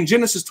 Notice in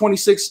Genesis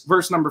 26,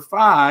 verse number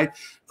 5.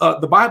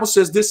 The Bible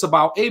says this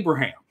about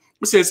Abraham.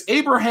 It says,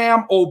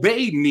 Abraham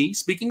obeyed me,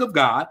 speaking of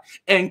God,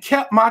 and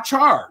kept my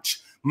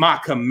charge, my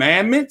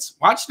commandments,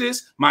 watch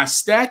this, my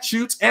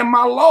statutes and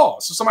my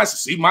laws. So somebody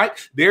says, see, Mike,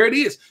 there it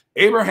is.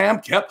 Abraham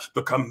kept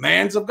the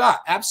commands of God.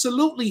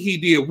 Absolutely he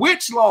did.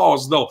 Which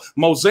laws though?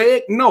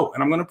 Mosaic? No.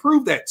 And I'm going to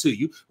prove that to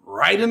you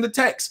right in the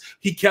text.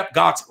 He kept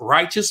God's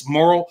righteous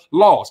moral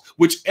laws,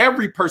 which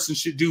every person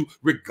should do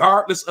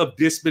regardless of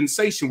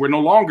dispensation. We're no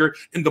longer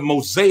in the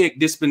Mosaic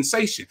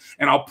dispensation.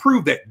 And I'll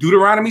prove that.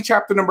 Deuteronomy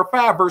chapter number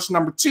 5, verse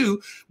number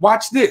 2.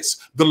 Watch this.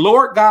 The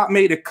Lord God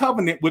made a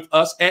covenant with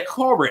us at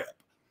Horeb.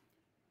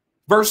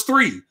 Verse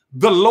 3.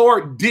 The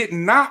Lord did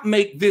not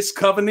make this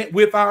covenant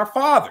with our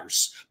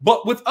fathers,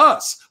 but with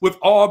us, with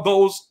all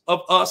those of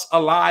us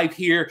alive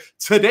here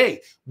today.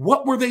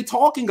 What were they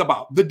talking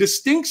about? The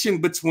distinction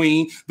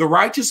between the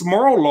righteous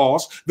moral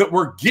laws that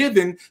were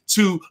given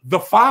to the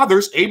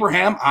fathers,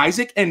 Abraham,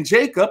 Isaac, and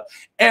Jacob,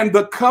 and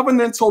the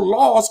covenantal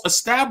laws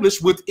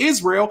established with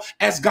Israel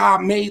as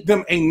God made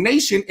them a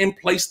nation and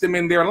placed them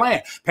in their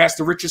land.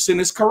 Pastor Richardson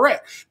is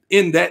correct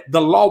in that the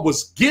law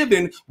was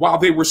given while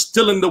they were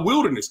still in the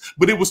wilderness,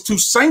 but it was to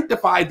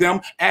sanctify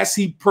them as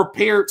he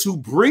prepared to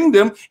bring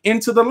them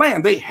into the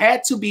land. They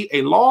had to be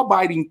a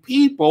law-abiding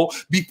people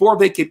before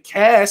they could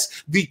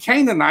cast the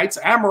Canaanites,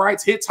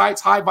 Amorites, Hittites,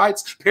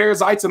 Hivites,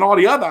 Perizzites, and all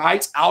the other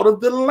ites out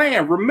of the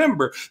land.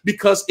 Remember,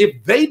 because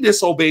if they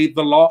disobeyed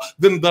the law,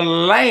 then the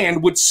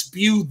land would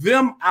spew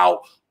them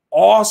out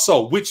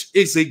also, which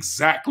is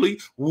exactly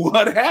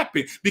what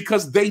happened,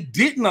 because they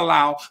didn't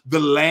allow the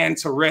land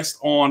to rest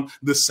on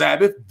the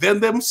Sabbath. They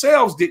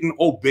themselves didn't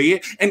obey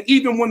it. And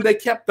even when they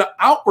kept the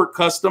outward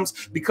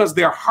customs, because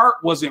their heart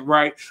wasn't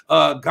right,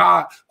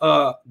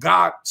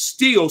 God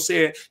still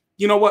said,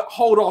 you know what?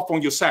 Hold off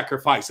on your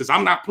sacrifices.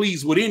 I'm not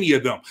pleased with any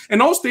of them. And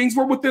those things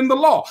were within the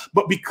law.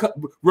 But because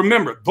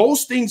remember,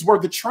 those things were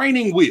the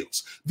training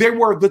wheels. They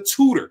were the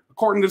tutor,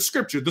 according to the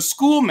scripture, the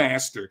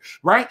schoolmaster,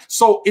 right?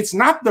 So it's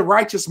not the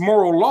righteous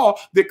moral law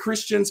that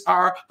Christians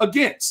are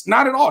against.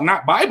 Not at all.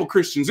 Not Bible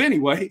Christians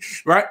anyway,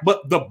 right?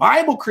 But the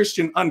Bible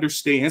Christian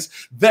understands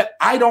that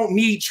I don't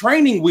need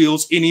training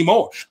wheels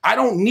anymore. I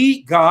don't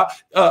need God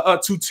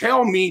to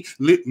tell me,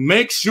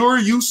 make sure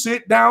you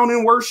sit down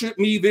and worship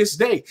me this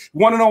day.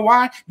 Want to know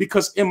why?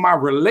 Because in my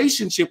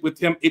relationship with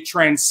him, it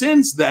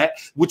transcends that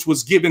which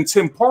was given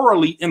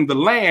temporally in the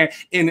land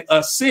and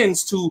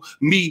ascends to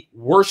me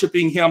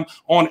worshiping him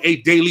on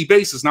a daily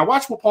basis. Now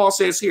watch what Paul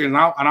says here, and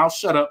I'll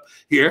shut up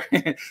here.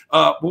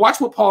 But watch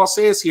what Paul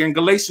says here in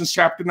Galatians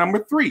chapter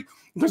number 3.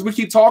 Because we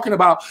keep talking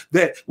about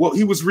that, well,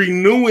 he was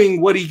renewing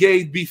what he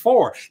gave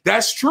before.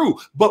 That's true.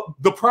 But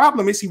the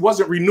problem is he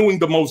wasn't renewing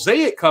the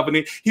Mosaic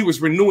covenant. He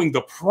was renewing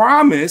the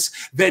promise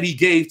that he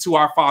gave to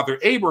our father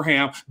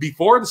Abraham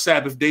before the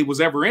Sabbath day was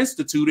ever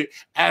instituted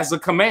as a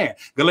command.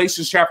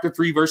 Galatians chapter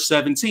 3, verse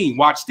 17.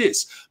 Watch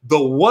this.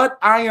 The what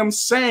I am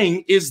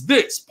saying is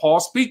this, Paul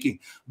speaking,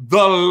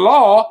 the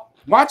law,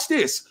 watch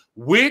this,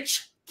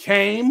 which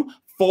came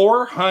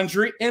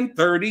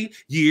 430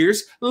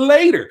 years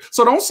later.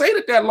 So don't say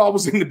that law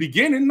was in the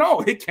beginning. No,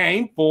 it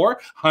came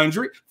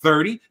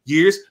 430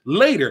 years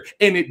later.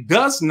 And it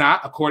does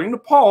not, according to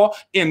Paul,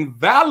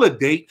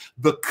 invalidate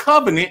the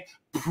covenant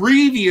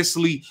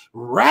previously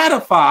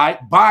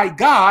ratified by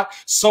God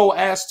so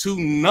as to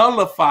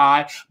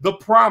nullify the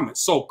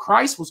promise. So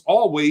Christ was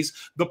always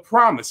the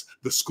promise.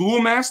 The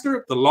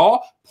schoolmaster, the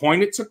law,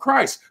 pointed to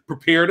Christ,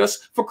 prepared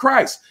us for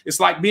Christ.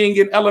 It's like being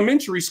in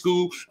elementary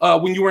school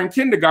when you were in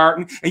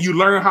kindergarten and you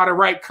learn how to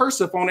write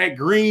cursive on that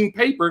green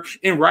paper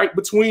and write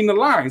between the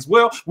lines.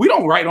 Well, we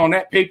don't write on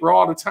that paper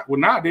all the time. Well,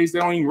 nowadays they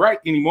don't even write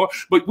anymore,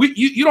 but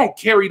you don't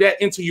carry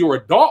that into your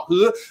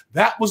adulthood.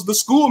 That was the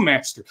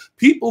schoolmaster.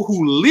 People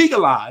who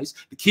legalize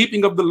the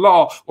keeping of the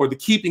law or the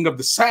keeping of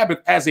the Sabbath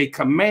as a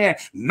command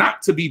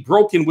not to be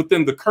broken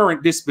within the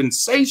current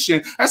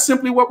dispensation. That's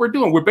simply what we're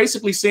doing. We're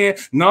basically saying,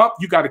 no,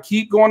 you got to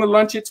keep going to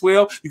lunch at your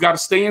 12. You got to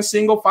stay in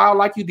single file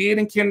like you did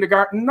in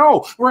kindergarten.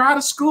 No, we're out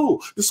of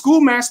school. The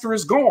schoolmaster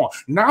is gone.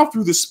 Now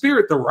through the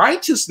Spirit, the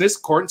righteousness,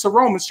 according to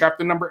Romans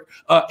chapter number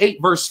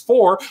 8, verse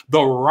 4,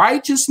 the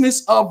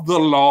righteousness of the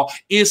law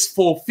is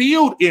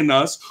fulfilled in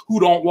us who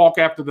don't walk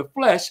after the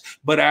flesh,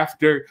 but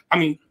after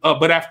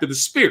the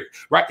Spirit,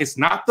 right? It's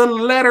not the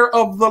letter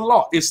of the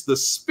law, it's the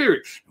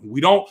Spirit.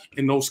 We don't,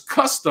 in those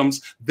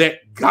customs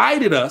that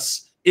guided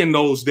us in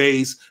those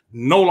days,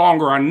 no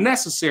longer are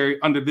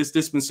necessary under this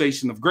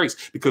dispensation of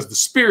grace, because the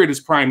Spirit is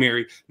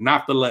primary,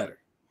 not the letter.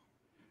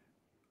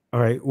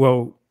 All right.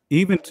 Well,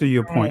 even to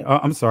your point,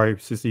 I'm sorry,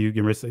 sister, you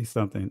can say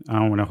something. I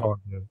don't want to hog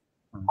you.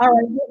 All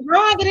right.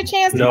 Ron, get a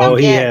chance to No,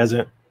 he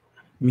hasn't.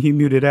 He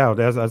muted out.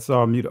 As I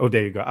saw him mute. Oh,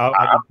 there you go.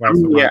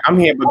 I'm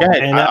here, but go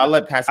ahead. And I'll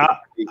let Pastor.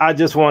 I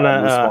just want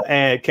to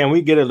add, can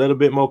we get a little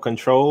bit more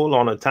control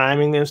on the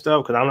timing and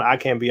stuff? Because I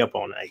can't be up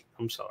all night.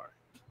 I'm sorry.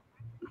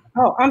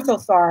 Oh, I'm so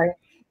sorry.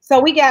 So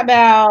we got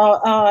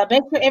about,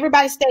 make sure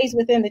everybody stays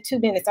within the 2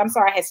 minutes. I'm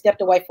sorry, I had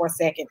stepped away for a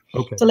second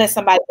to let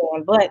somebody go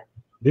on, but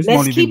this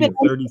let's keep it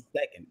 30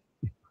 seconds.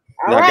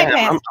 All right,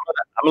 I'm going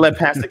to let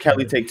Pastor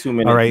Kelly take 2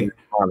 minutes. All right,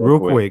 real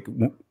quick.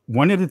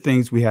 One of the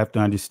things we have to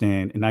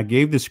understand, and I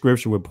gave the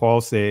scripture where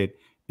Paul said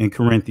in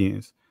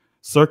Corinthians,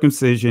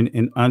 circumcision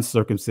and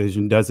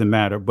uncircumcision doesn't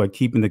matter, but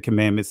keeping the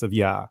commandments of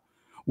Yah.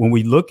 When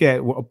we look at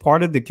a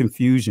part of the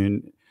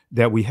confusion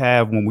that we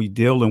have when we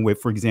dealing with,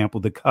 for example,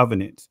 the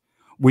covenants,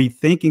 we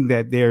thinking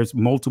that there's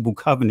multiple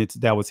covenants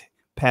that was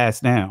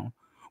passed down.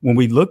 When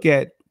we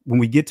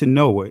get to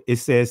Noah, it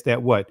says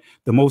that what?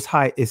 The Most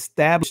High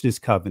established this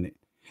covenant.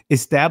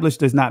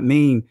 Established does not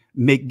mean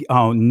make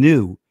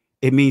new.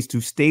 It means to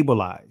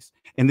stabilize.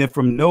 And then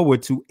from Noah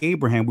to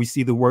Abraham, we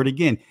see the word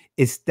again,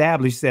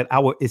 establish, that I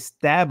will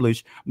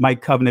establish my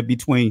covenant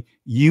between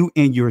you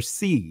and your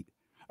seed.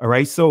 All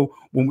right. So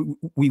when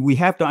we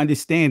have to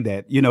understand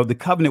that, the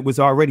covenant was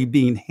already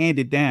being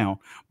handed down.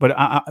 But,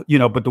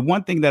 but the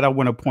one thing that I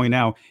want to point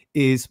out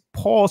is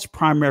Paul's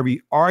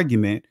primary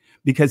argument,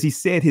 because he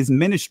said his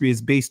ministry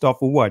is based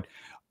off of what?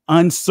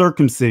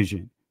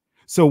 Uncircumcision.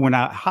 So when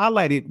I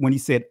highlighted, when he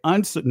said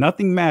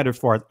nothing matters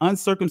for us,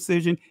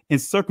 uncircumcision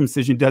and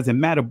circumcision doesn't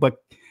matter, but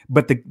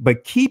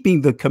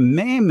keeping the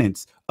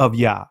commandments of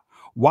Yah.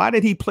 Why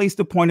did he place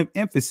the point of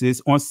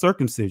emphasis on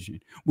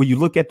circumcision? When you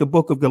look at the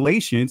book of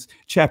Galatians,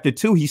 chapter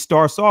 2, he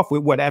starts off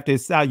with what? After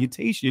his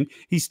salutation,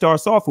 he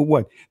starts off with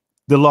what?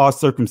 The law of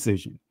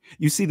circumcision.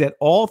 You see that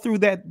all through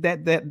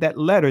that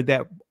letter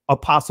that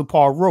Apostle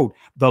Paul wrote,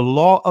 the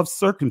law of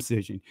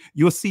circumcision.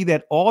 You'll see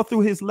that all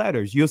through his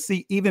letters. You'll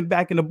see even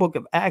back in the book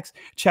of Acts,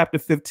 chapter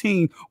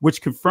 15,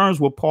 which confirms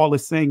what Paul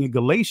is saying in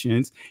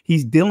Galatians.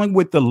 He's dealing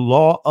with the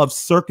law of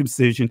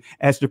circumcision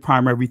as the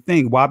primary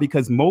thing. Why?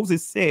 Because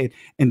Moses said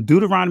in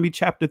Deuteronomy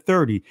chapter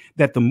 30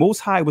 that the Most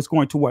High was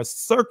going to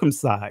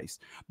circumcise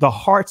the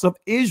hearts of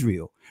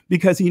Israel,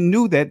 because he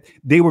knew that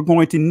they were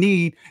going to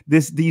need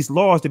these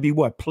laws to be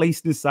what?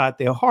 Placed inside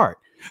their heart.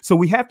 So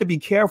we have to be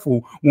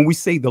careful when we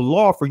say the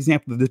law. For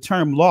example, the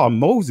term law,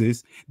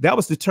 Moses, that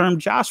was the term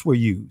Joshua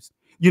used,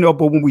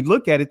 but when we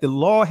look at it, the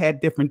law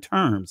had different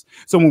terms.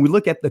 So when we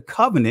look at the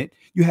covenant,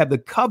 you have the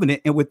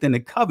covenant, and within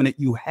the covenant,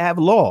 you have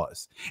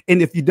laws.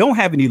 And if you don't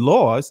have any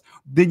laws,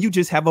 then you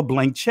just have a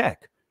blank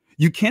check.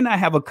 You cannot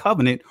have a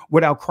covenant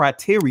without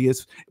criteria,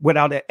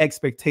 without an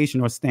expectation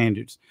or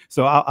standards.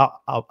 So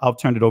I'll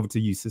turn it over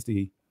to you, Sister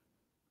E.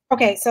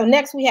 Okay, so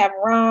next we have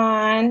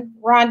Ron.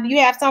 Ron, do you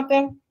have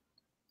something?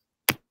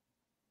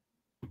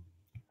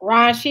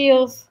 Ron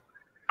Shields.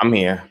 I'm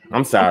here.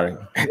 I'm sorry.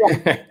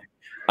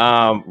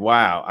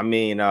 Wow. I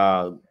mean,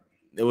 I've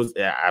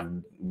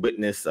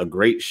witnessed a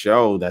great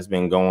show that's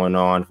been going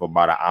on for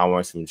about an hour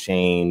and some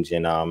change.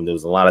 And there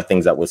was a lot of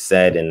things that was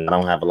said, and I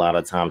don't have a lot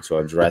of time to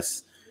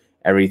address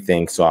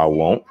everything, so I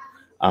won't.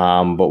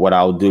 But what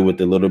I'll do with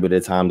the little bit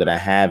of time that I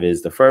have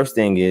is, the first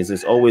thing is,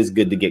 it's always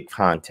good to get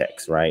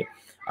context, right?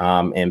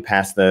 And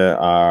Pastor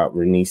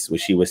Raniece, what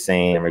she was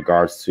saying in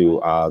regards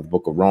to the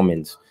book of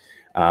Romans,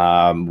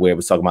 where it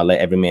was talking about let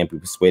every man be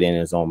persuaded in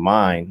his own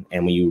mind.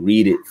 And when you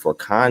read it for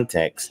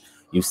context,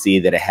 you see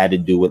that it had to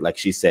do with, like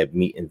she said,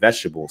 meat and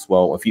vegetables.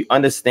 Well, if you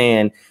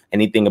understand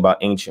anything about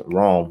ancient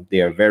Rome,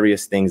 there are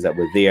various things that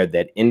were there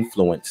that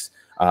influenced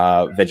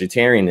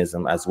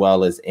vegetarianism, as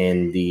well as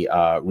in the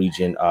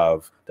region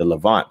of the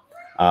Levant.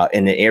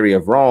 In the area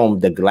of Rome,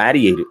 the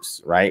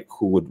gladiators, right,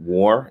 who would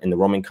war in the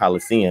Roman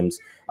Colosseums,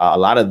 a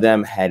lot of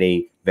them had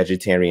a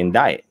vegetarian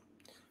diet.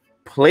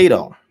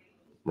 Plato,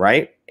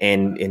 right,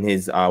 and in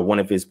his one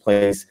of his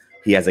plays,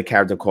 he has a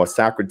character called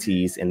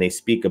Socrates, and they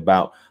speak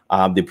about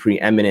the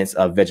preeminence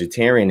of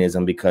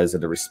vegetarianism because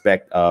of the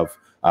respect of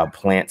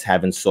plants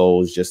having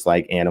souls just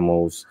like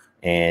animals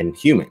and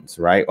humans,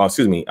 right? Or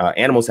excuse me,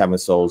 animals having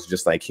souls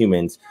just like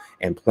humans,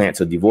 and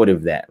plants are devoid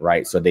of that,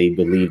 right? So they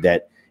believe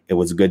that it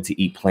was good to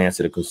eat plants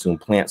or to consume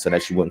plants so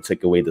that you wouldn't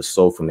take away the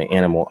soul from the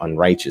animal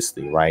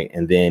unrighteously, right?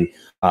 And then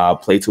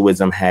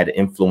Platoism had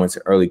influence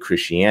in early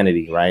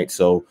Christianity, right?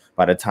 So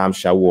by the time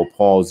Shaul or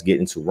Paul's get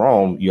into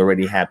Rome, you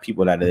already have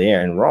people that are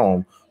there in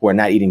Rome who are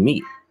not eating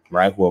meat,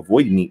 right, who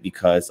avoided meat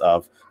because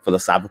of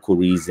philosophical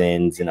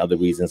reasons and other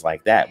reasons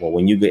like that. Well,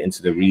 when you get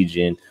into the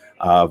region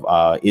of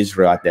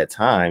Israel at that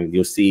time,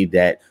 you'll see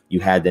that you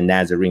had the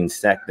Nazarene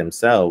sect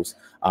themselves,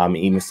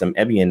 even some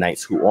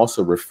Ebionites who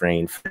also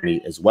refrained from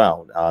meat as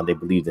well. They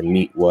believed the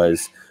meat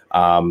was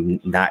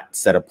not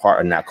set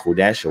apart or not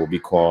kodesh, or what we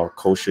call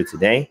kosher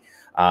today,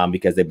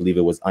 because they believe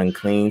it was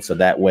unclean. So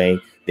that way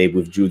they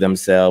withdrew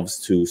themselves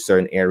to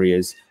certain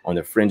areas on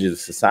the fringes of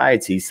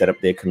society, set up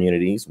their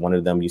communities. One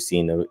of them you see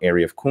in the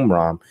area of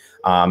Qumran,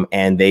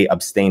 and they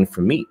abstained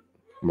from meat,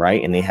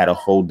 right? And they had a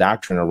whole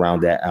doctrine around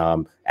that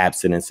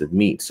abstinence of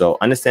meat. So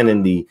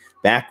understanding the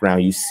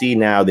background, you see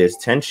now there's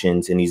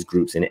tensions in these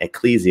groups in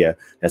ecclesia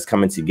that's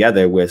coming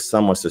together, where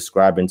some are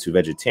subscribing to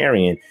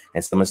vegetarian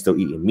and some are still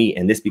eating meat.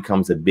 And this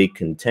becomes a big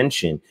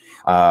contention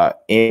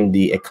in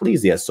the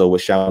ecclesia. So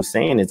what Shaw was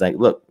saying is like,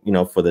 look, you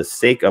know, for the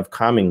sake of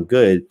common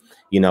good,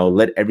 you know,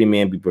 let every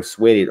man be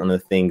persuaded on the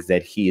things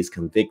that he is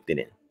convicted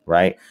in,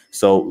 right?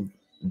 So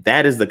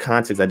that is the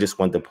context. I just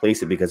want to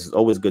place it because it's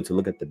always good to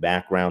look at the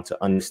background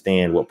to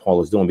understand what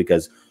Paul is doing,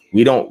 because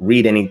we don't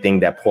read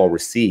anything that Paul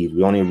received.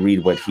 We only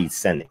read what he's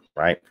sending,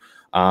 right?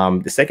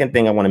 The second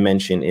thing I want to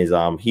mention is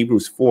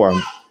Hebrews 4.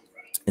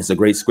 It's a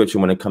great scripture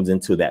when it comes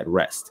into that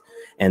rest.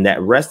 And that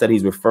rest that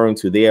he's referring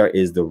to there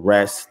is the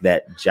rest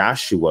that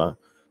Joshua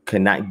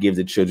could not give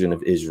the children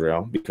of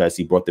Israel, because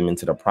he brought them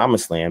into the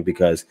promised land.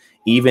 Because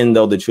even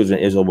though the children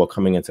of Israel were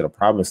coming into the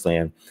promised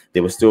land,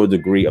 there was still a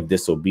degree of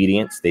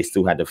disobedience. They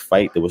still had to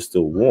fight. There was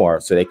still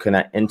war. So they could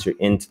not enter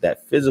into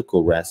that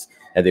physical rest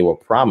that they were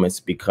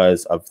promised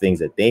because of things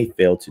that they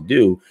failed to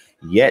do.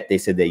 Yet they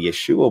said that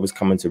Yeshua was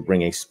coming to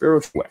bring a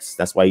spiritual rest.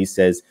 That's why he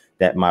says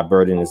that my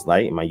burden is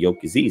light and my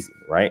yoke is easy,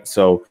 right?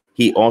 So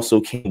he also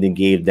came and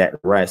gave that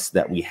rest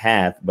that we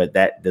have, but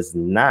that does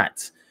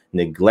not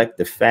neglect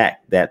the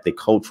fact that the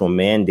cultural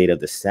mandate of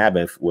the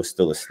Sabbath was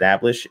still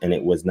established and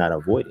it was not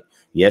avoided.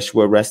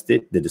 Yeshua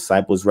rested, the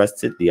disciples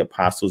rested, the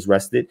apostles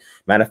rested.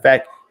 Matter of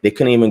fact, they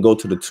couldn't even go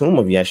to the tomb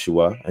of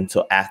Yeshua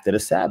until after the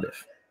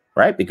Sabbath,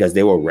 right? Because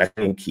they were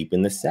resting and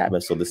keeping the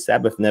Sabbath. So the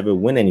Sabbath never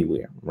went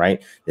anywhere,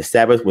 right? The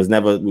Sabbath was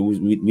never,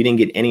 we didn't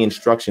get any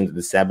instructions that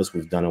the Sabbath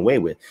was done away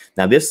with.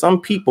 Now, there's some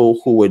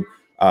people who would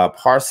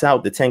parse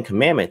out the 10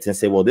 commandments and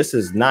say, well, this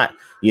is not,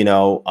 you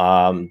know,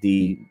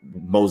 the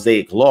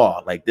Mosaic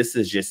law. Like, this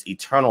is just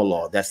eternal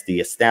law. That's the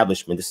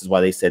establishment. This is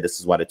why they said this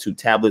is why the 2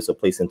 tablets are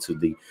placed into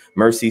the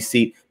mercy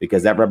seat,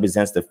 because that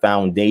represents the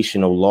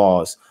foundational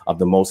laws of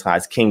the Most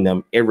High's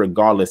kingdom,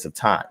 irregardless of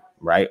time,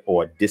 right?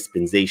 Or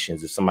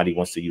dispensations, if somebody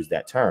wants to use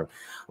that term.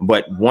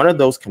 But one of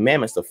those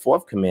commandments, the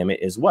 4th commandment,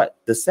 is what?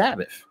 The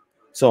Sabbath.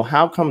 So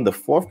how come the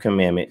 4th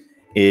commandment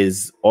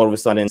is all of a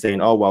sudden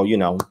saying, oh, well, you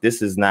know,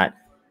 this is not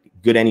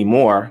good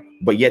anymore,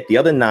 but yet the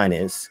other 9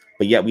 is,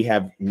 but yet we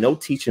have no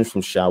teachings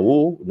from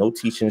Shaul, no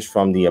teachings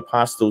from the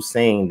apostles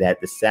saying that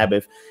the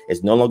Sabbath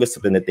is no longer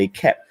something that they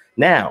kept.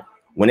 Now,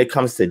 when it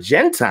comes to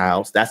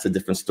Gentiles, that's a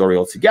different story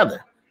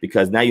altogether,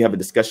 because now you have a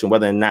discussion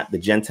whether or not the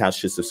Gentiles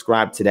should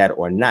subscribe to that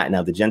or not.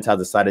 Now, the Gentiles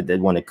decided they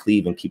want to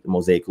cleave and keep the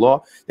Mosaic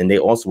law, then they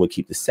also would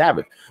keep the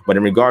Sabbath. But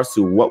in regards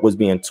to what was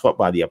being taught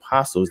by the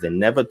apostles, they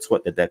never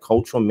taught that that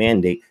cultural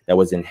mandate that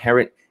was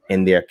inherent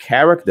in their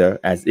character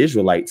as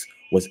Israelites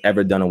was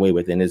ever done away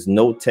with. And there's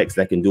no text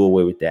that can do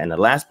away with that. And the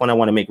last point I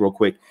want to make real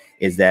quick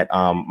is that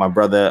my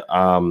brother,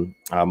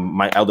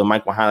 my elder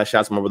Michael Holloway,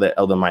 shout out to my brother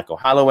elder Michael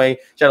Holloway,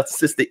 shout out to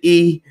Sister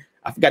E.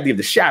 I forgot to give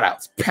the shout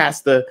outs.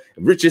 Pastor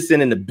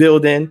Richardson in the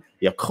building,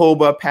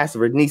 Yakoba, Pastor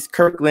Raniece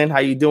Kirklin. How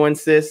you doing,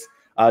 sis?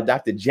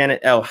 Dr. Janet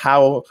L.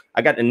 Howell.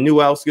 I got the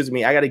Nowell, excuse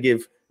me. I got to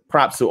give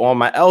props to all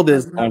my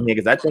elders on here,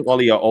 because I think all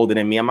of you are older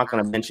than me. I'm not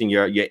going to mention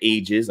your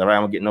ages. All right, I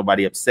won't get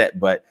nobody upset,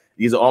 but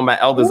these are all my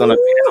elders on the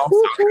panel.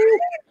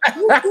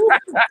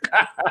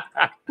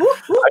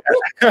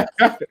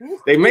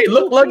 They may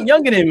look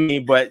younger than me,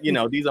 but you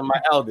know, these are my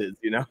elders,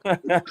 you know.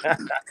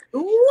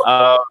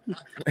 I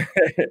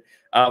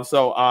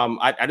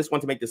just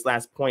want to make this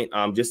last point,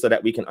 just so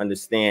that we can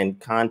understand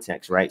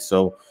context, right?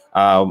 So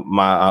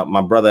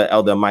my brother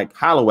elder Mike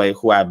Holloway,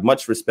 who I have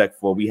much respect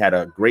for, we had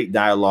a great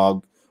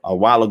dialogue a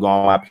while ago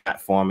on my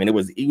platform, and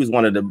he was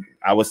one of the,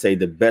 I would say,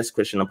 the best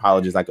Christian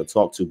apologists I could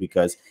talk to,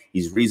 because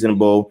he's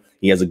reasonable,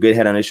 he has a good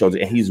head on his shoulders,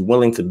 and he's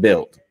willing to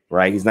build,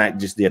 right? He's not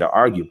just there to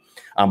argue.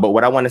 But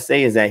what I want to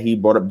say is that he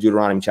brought up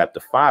Deuteronomy chapter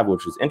 5,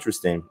 which was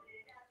interesting,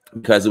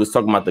 because it was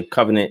talking about the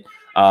covenant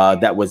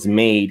that was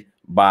made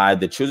by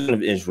the children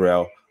of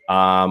Israel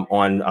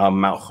on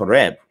Mount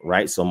Horeb,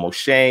 right? So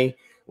Moshe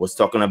was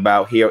talking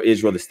about, hear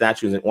Israel, the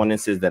statutes and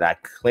ordinances that I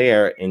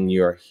declare in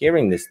your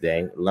hearing this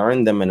day,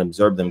 learn them and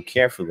observe them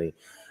carefully.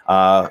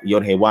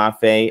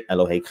 Yod-Heh-Wah-Feh,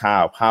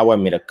 Elohei Power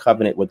made a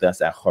covenant with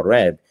us at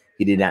Horeb.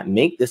 He did not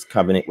make this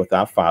covenant with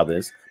our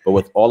fathers, but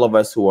with all of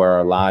us who are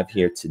alive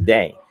here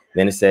today.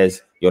 Then it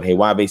says,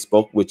 Yod-Heh-Wah-Feh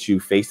spoke with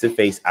you face to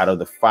face out of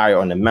the fire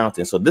on the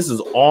mountain. So this is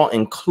all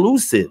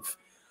inclusive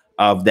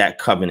of that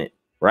covenant,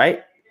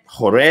 right?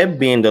 Horeb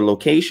being the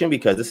location,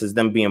 because this is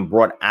them being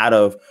brought out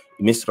of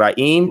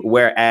Misraim,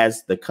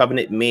 whereas the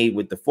covenant made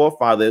with the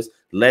forefathers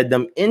led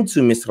them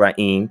into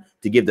Misraim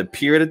to give the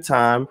period of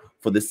time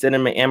for the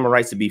Sedom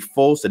Amorites to be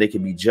full so they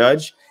could be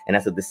judged. And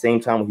that's at the same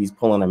time when he's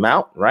pulling them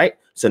out, right?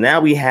 So now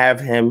we have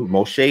him,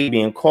 Moshe,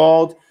 being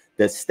called,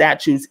 the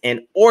statutes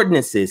and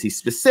ordinances. He's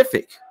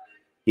specific.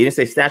 He didn't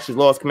say statutes,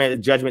 laws,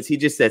 commandments, judgments. He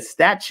just said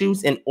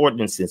statutes and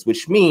ordinances,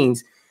 which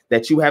means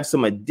that you have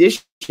some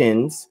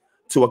additions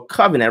to a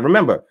covenant.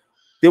 Remember,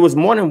 there was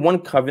more than one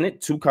covenant,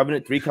 2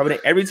 covenant, 3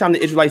 covenant. Every time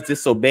the Israelites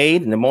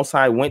disobeyed and the Most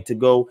High went to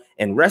go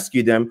and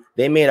rescue them,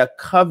 they made a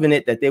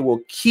covenant that they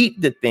will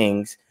keep the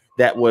things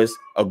that was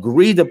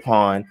agreed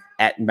upon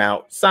at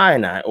Mount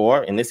Sinai,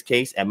 or in this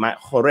case, at Mount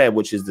Horeb,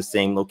 which is the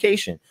same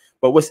location.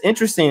 But what's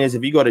interesting is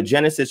if you go to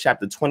Genesis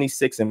chapter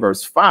 26 and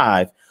verse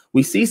 5,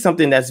 we see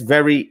something that's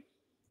very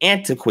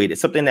antiquated,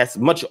 something that's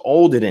much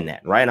older than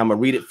that, right? I'm going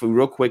to read it for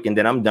real quick and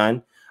then I'm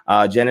done.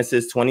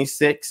 Genesis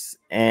 26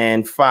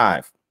 and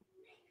 5.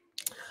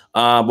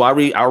 Well,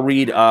 I'll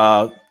read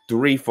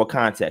 3 for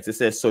context. It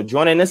says,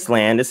 "Sojourn in this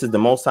land," this is the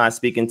Most High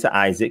speaking to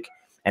Isaac,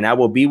 "and I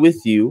will be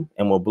with you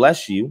and will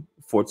bless you.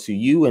 For to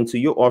you and to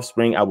your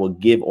offspring I will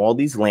give all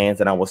these lands,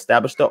 and I will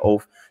establish the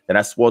oath that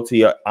I swore to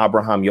your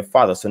Abraham, your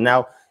father." So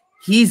now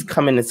he's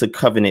coming into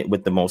covenant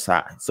with the Most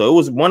High. So it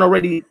was one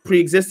already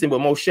pre-existing with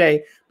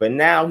Moshe, but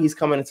now he's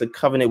coming into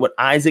covenant with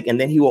Isaac, and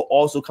then he will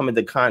also come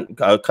into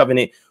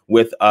covenant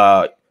with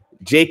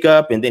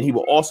Jacob, and then he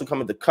will also come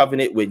into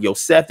covenant with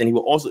Joseph, and he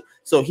will also,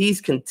 so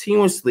he's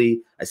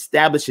continuously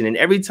establishing, and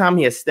every time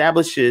he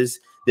establishes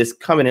this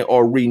covenant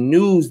or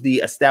renews the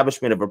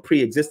establishment of a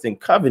pre-existing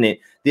covenant,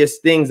 there's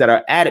things that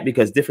are added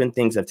because different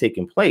things have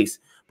taken place.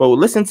 But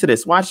listen to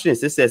this. Watch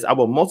this. It says, "I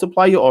will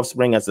multiply your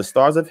offspring as the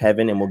stars of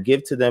heaven, and will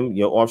give to them,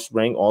 your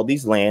offspring, all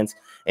these lands.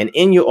 And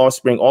in your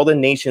offspring, all the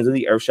nations of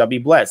the earth shall be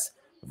blessed."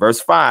 Verse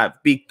 5,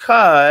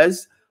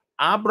 "Because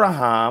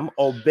Abraham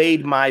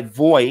obeyed my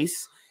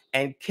voice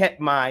and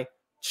kept my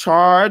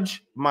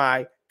charge,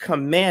 my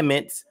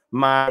commandments,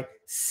 my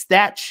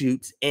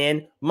statutes,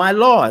 and my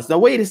laws." Now,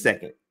 wait a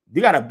second.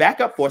 You got to back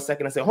up for a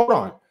second and say, hold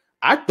on.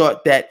 I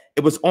thought that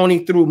it was only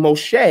through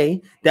Moshe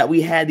that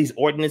we had these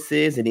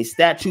ordinances and these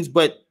statutes,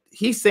 but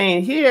he's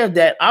saying here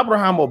that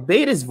Abraham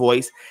obeyed his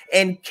voice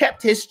and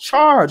kept his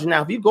charge.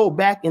 Now, if you go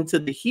back into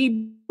the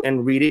Hebrew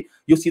and read it,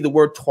 you'll see the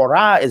word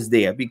Torah is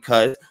there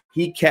because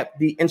he kept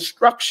the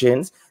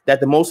instructions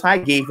that the Most High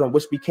gave him,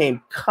 which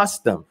became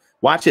custom.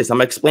 Watch this. I'm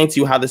going to explain to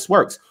you how this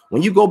works.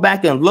 When you go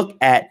back and look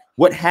at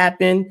what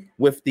happened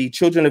with the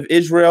children of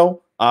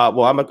Israel, I'm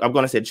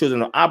going to say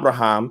children of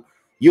Abraham,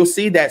 you'll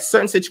see that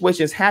certain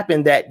situations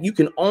happen that you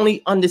can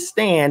only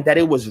understand that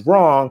it was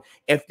wrong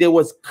if there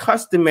was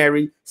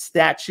customary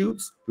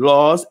statutes,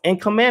 laws,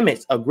 and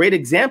commandments. A great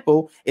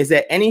example is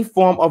that any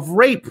form of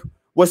rape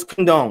was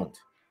condoned.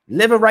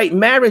 Levirate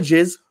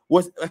marriages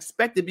was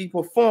expected to be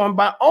performed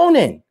by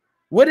Onan.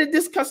 Where did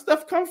this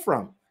stuff come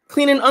from?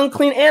 Clean and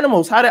unclean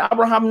animals. How did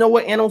Abraham know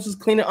what animals was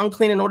clean and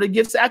unclean in order to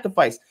give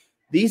sacrifice?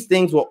 These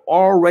things were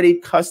already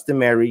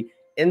customary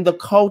in the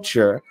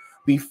culture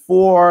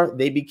before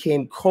they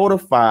became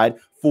codified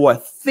for a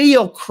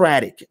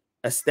theocratic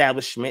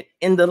establishment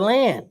in the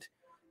land.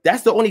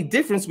 That's the only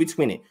difference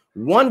between it.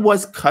 One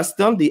was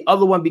custom. The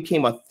other one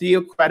became a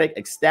theocratic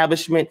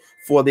establishment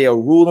for their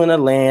rule in the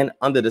land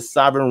under the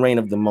sovereign reign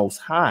of the Most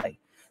High.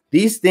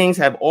 These things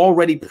have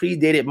already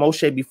predated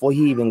Moshe before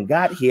he even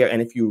got here.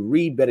 And if you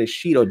read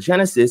Bereshit or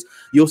Genesis,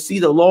 you'll see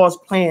the laws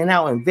playing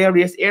out in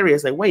various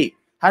areas. Like, wait,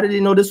 how did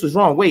they know this was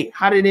wrong? Wait,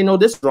 how did they know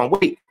this was wrong?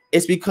 Wait,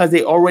 it's because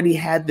they already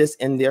had this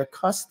in their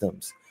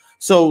customs.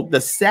 So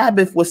the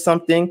Sabbath was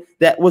something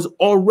that was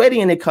already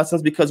in their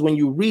customs, because when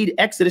you read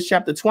Exodus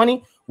chapter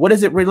 20, what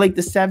does it relate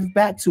the Sabbath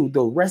back to?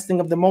 The resting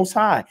of the Most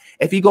High.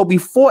 If you go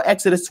before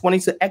Exodus 20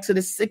 to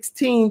Exodus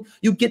 16,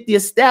 you get the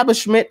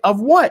establishment of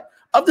what?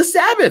 Of the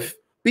Sabbath.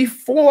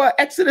 Before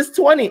Exodus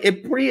 20,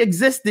 it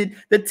pre-existed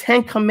the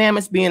 10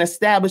 commandments being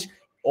established.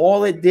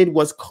 All it did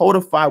was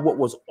codify what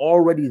was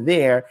already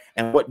there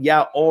and what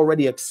Yah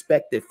already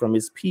expected from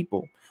his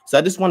people. So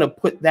I just want to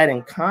put that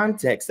in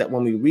context, that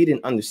when we read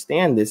and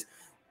understand this,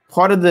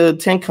 part of the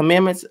 10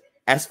 commandments,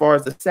 as far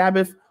as the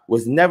Sabbath,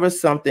 was never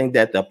something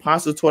that the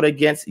apostles taught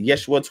against,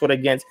 Yeshua taught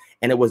against,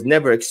 and it was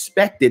never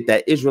expected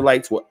that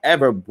Israelites will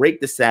ever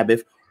break the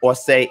Sabbath or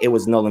say it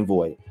was null and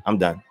void. I'm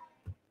done.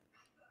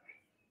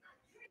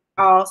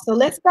 So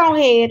let's go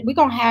ahead. We're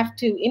gonna have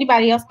to.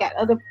 Anybody else got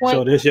other points?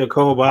 So this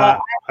Yakoba,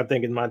 I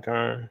think it's my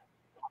turn.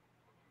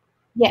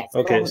 Yes.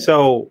 Okay.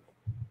 So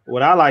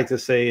what I like to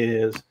say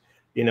is,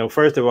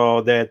 first of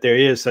all, that there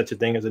is such a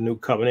thing as a new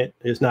covenant.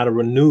 It's not a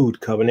renewed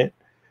covenant.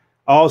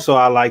 Also,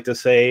 I like to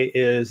say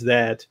is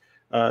that,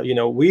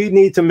 we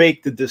need to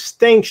make the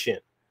distinction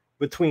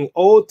between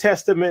Old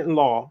Testament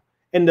law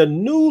and the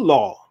new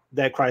law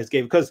that Christ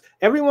gave, because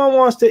everyone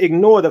wants to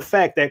ignore the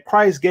fact that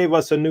Christ gave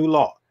us a new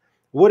law.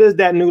 What is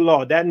that new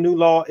law? That new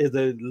law is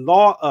the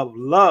law of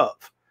love.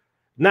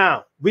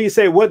 Now, we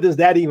say, what does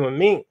that even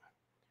mean?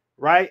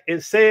 Right?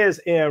 It says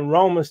in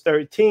Romans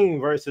 13,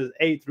 verses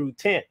 8 through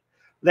 10,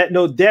 let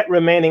no debt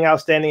remaining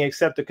outstanding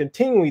except a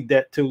continuing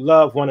debt to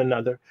love one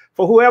another.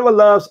 For whoever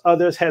loves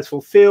others has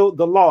fulfilled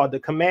the law,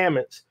 the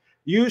commandments.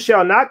 You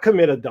shall not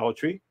commit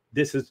adultery.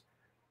 This is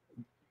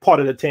part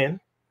of the 10.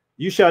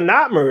 You shall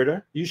not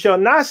murder, you shall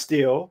not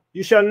steal,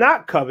 you shall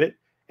not covet,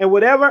 and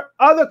whatever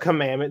other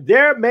commandment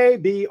there may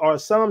be are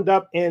summed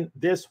up in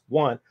this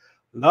one.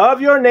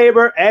 Love your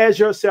neighbor as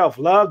yourself.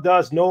 Love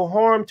does no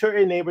harm to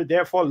a neighbor.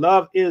 Therefore,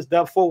 love is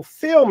the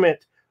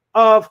fulfillment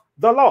of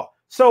the law.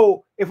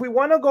 So if we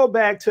want to go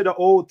back to the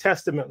Old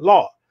Testament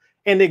law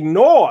and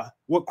ignore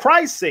what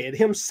Christ said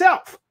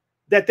himself,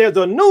 that there's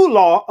a new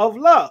law of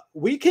love,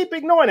 we keep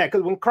ignoring that,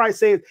 because when Christ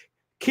says,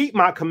 keep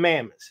my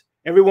commandments,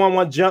 everyone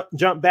wants to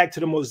jump back to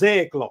the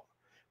Mosaic law.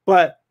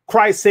 But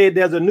Christ said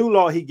there's a new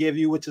law he gave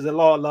you, which is a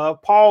law of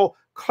love. Paul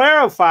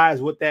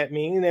clarifies what that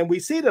means, and we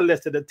see the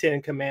list of the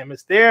 10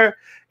 commandments there,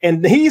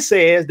 and he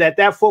says that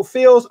that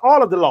fulfills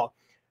all of the law.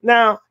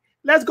 Now,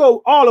 let's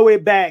go all the way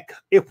back.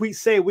 If we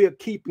say we're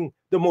keeping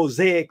the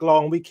Mosaic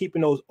law and we're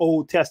keeping those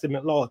Old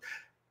Testament laws,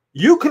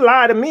 you could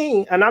lie to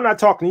me, and I'm not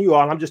talking to you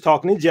all, I'm just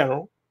talking in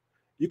general.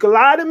 You can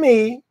lie to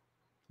me,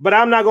 but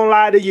I'm not going to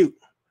lie to you.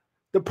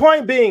 The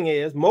point being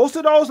is, most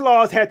of those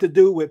laws had to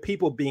do with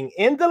people being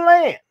in the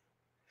land.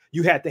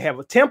 You had to have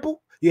a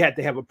temple. You had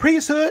to have a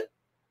priesthood.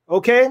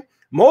 Okay.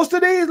 Most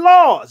of these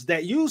laws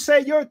that you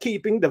say you're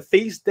keeping, the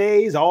feast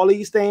days, all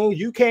these things,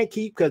 you can't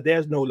keep because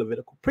there's no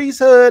Levitical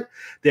priesthood.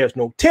 There's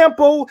no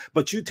temple,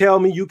 but you tell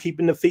me you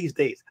keeping the feast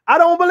days. I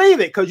don't believe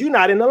it, because you're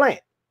not in the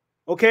land.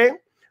 Okay.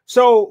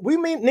 So we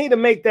need to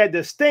make that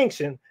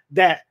distinction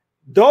that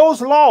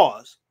those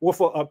laws were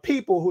for a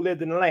people who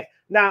lived in the land.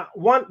 Now,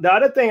 the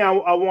other thing I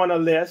want to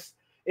list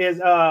is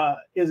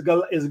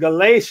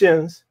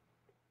Galatians.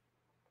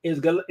 Is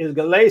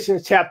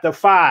Galatians chapter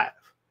 5.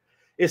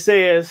 It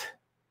says,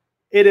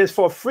 it is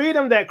for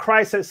freedom that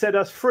Christ has set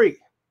us free.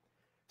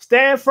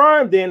 Stand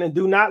firm then, and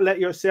do not let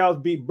yourselves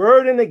be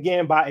burdened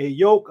again by a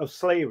yoke of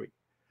slavery.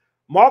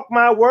 Mark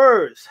my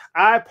words.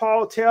 I,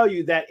 Paul, tell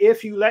you that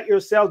if you let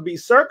yourselves be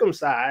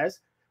circumcised,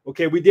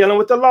 okay, we're dealing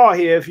with the law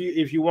here.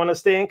 If you want to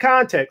stay in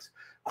context,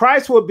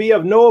 Christ will be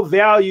of no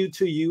value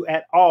to you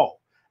at all.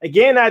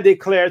 Again, I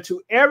declare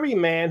to every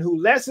man who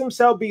lets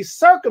himself be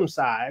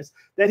circumcised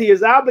that he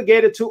is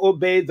obligated to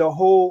obey the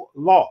whole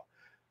law.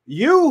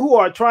 You who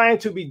are trying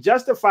to be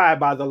justified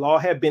by the law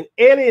have been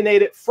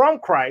alienated from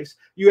Christ.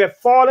 You have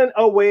fallen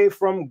away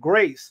from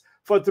grace.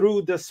 For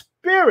through the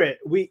Spirit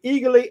we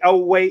eagerly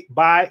await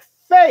by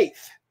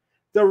faith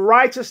the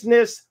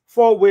righteousness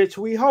for which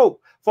we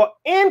hope. For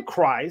in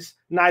Christ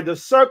neither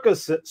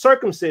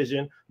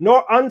circumcision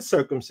nor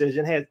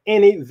uncircumcision has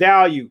any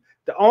value.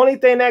 The only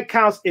thing that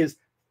counts is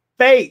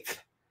faith,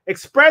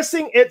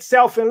 expressing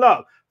itself in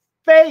love.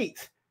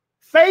 Faith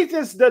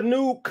is the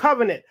new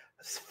covenant.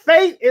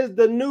 Faith is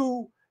the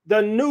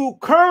new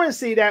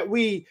currency that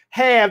we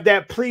have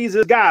that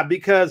pleases God,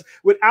 because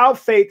without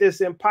faith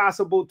it's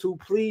impossible to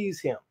please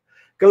him.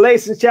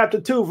 Galatians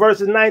chapter 2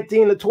 verses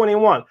 19 to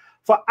 21.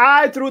 For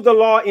I through the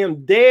law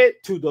am dead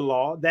to the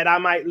law, that I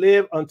might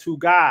live unto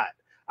God.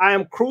 I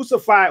am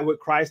crucified with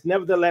Christ,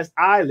 nevertheless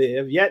I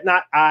live, yet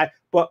not I,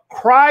 but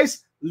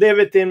Christ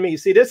liveth in me.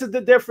 See, this is the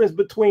difference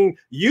between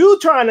you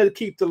trying to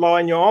keep the law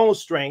in your own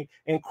strength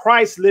and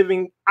Christ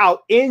living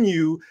out in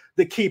you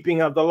the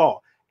keeping of the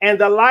law. And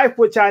the life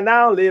which I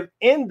now live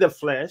in the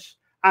flesh,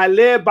 I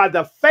live by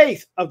the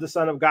faith of the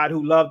Son of God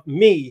who loved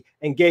me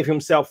and gave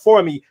himself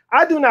for me.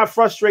 I do not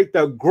frustrate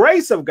the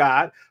grace of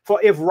God,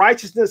 for if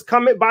righteousness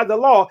cometh by the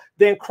law,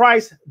 then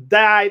Christ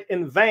died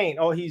in vain,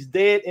 or he's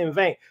dead in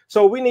vain.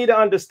 So we need to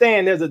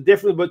understand there's a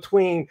difference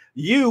between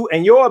you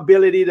and your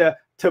ability to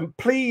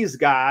please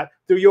God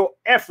through your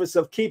efforts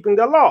of keeping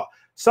the law.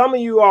 Some of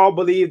you all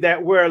believe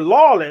that we're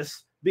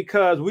lawless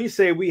because we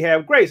say we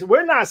have grace.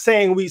 We're not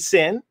saying we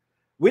sin.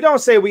 We don't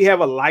say we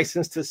have a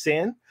license to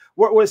sin.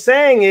 What we're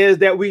saying is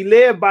that we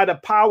live by the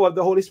power of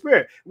the Holy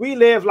Spirit. We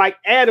live like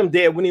Adam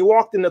did when he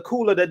walked in the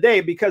cool of the day,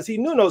 because he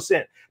knew no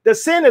sin. The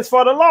sin is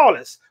for the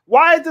lawless.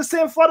 Why is the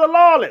sin for the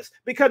lawless?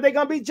 Because they're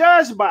going to be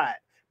judged by it.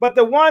 But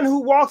the one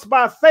who walks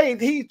by faith,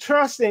 he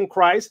trusts in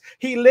Christ.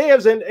 He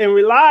lives and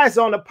relies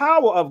on the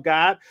power of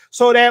God,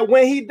 so that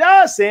when he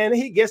does sin,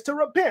 he gets to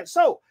repent.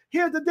 So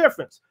here's the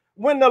difference.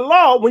 When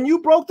you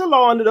broke the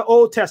law under the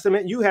Old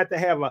Testament, you had to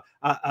have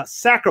a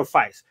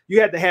sacrifice.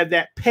 You had to have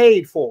that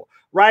paid for,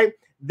 right?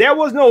 There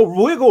was no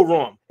wiggle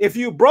room. If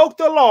you broke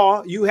the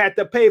law, you had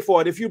to pay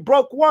for it. If you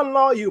broke one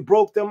law, you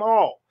broke them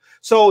all.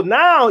 So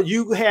now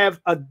you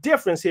have a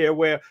difference here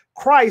where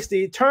Christ,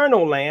 the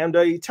eternal Lamb,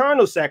 the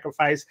eternal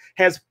sacrifice,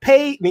 has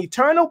paid an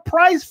eternal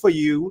price for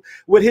you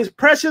with his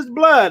precious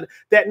blood,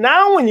 that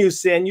now when you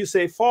sin, you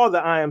say, Father,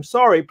 I am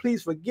sorry.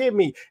 Please forgive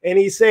me. And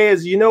he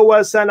says, you know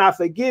what, son, I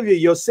forgive you.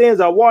 Your sins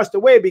are washed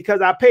away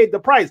because I paid the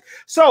price.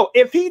 So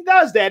if he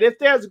does that, if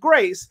there's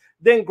grace,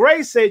 then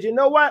grace says, you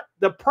know what?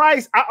 The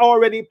price I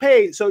already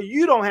paid, so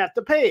you don't have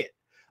to pay it.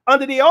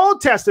 Under the Old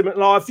Testament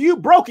law, if you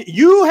broke it,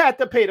 you had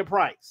to pay the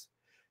price.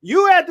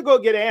 You had to go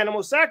get an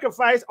animal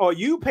sacrifice, or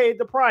you paid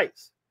the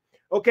price.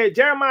 Okay,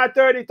 Jeremiah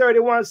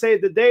 30:31 says,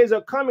 the days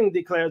are coming,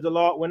 declares the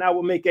Lord, when I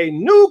will make a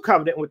new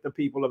covenant with the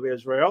people of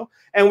Israel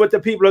and with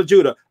the people of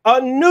Judah. A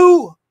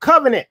new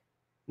covenant,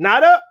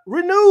 not a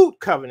renewed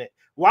covenant.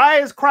 Why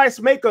is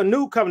Christ make a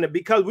new covenant?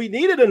 Because we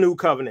needed a new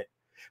covenant.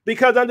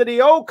 Because under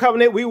the old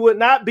covenant, we would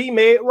not be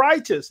made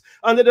righteous.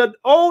 Under the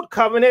old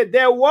covenant,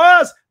 there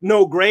was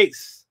no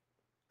grace.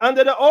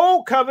 Under the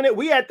old covenant,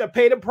 we had to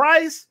pay the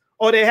price,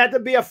 or there had to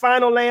be a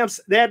final lamb.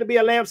 There had to be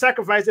a lamb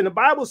sacrifice. And the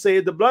Bible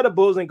says the blood of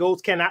bulls and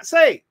goats cannot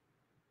save.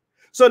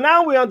 So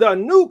now we're under a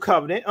new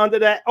covenant, under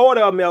that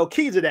order of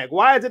Melchizedek.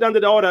 Why is it under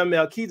the order of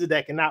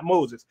Melchizedek and not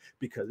Moses?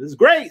 Because it's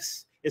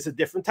grace. It's a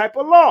different type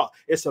of law.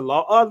 It's a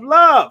law of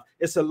love.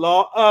 It's a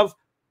law of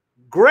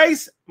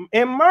grace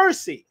and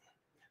mercy.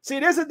 See,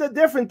 this is the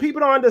difference people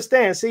don't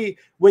understand. See,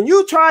 when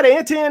you try to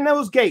enter in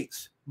those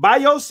gates by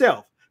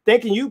yourself,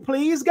 thinking you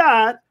please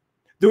God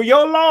through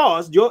your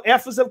laws, your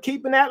efforts of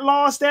keeping that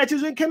law,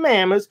 statutes, and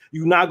commandments,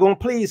 you're not going to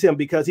please him,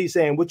 because he's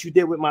saying what you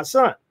did with my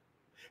son.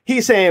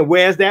 He's saying,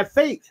 where's that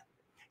faith?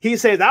 He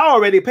says, I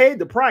already paid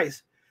the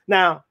price.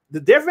 Now, the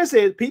difference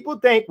is people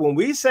think when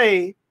we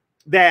say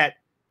that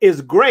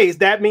is grace,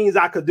 that means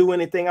I could do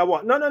anything I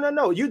want. No, no, no,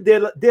 no.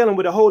 You're dealing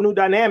with a whole new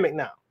dynamic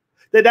now.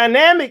 The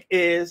dynamic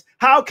is,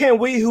 how can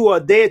we who are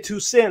dead to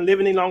sin live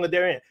any longer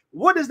therein?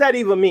 What does that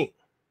even mean?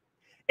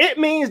 It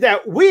means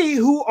that we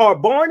who are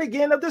born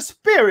again of the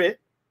Spirit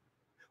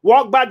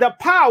walk by the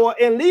power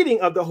and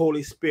leading of the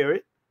Holy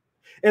Spirit.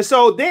 And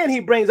so then he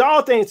brings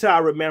all things to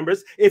our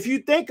remembrance. If you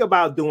think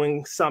about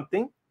doing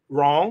something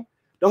wrong,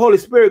 the Holy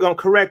Spirit gonna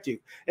correct you.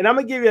 And I'm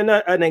gonna give you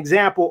an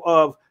example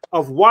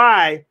of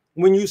why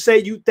when you say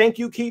you think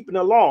you keeping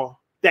the law,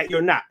 that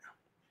you're not.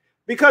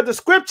 Because the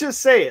scripture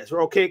says,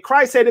 okay,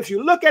 Christ said, if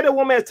you look at a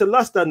woman as to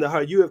lust under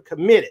her, you have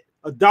committed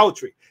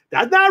adultery.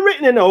 That's not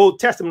written in the Old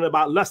Testament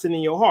about lusting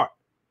in your heart.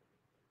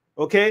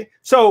 Okay,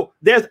 so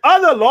there's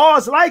other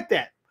laws like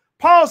that.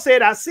 Paul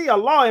said, I see a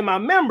law in my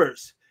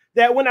members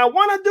that when I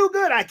want to do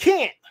good, I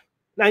can't.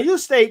 Now you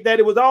state that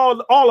it was all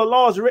the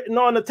laws written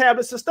on the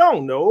tablets of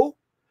stone. No,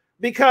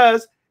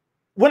 because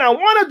when I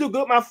want to do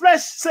good, my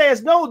flesh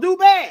says, no, do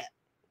bad.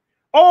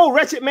 Oh,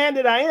 wretched man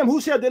that I am, who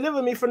shall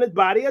deliver me from this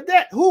body of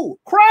death? Who?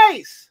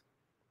 Christ.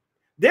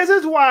 This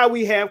is why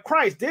we have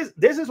Christ.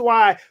 This is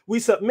why we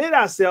submit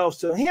ourselves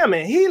to him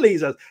and he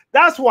leads us.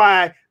 That's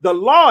why the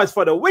law is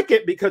for the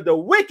wicked, because the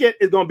wicked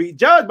is going to be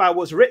judged by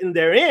what's written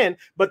therein.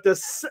 But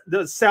those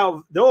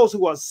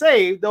who are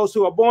saved, those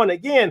who are born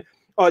again,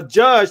 are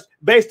judged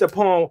based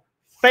upon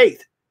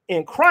faith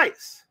in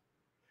Christ.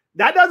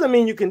 That doesn't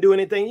mean you can do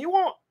anything you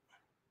want.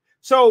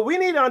 So we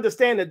need to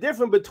understand the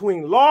difference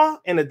between law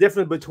and the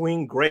difference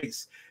between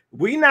grace.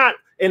 We not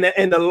in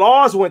the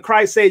laws, when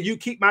Christ said, you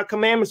keep my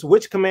commandments,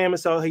 which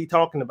commandments are he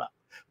talking about?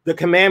 The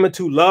commandment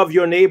to love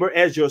your neighbor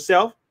as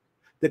yourself,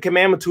 the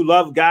commandment to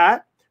love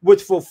God,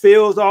 which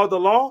fulfills all the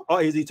law,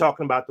 or is he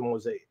talking about the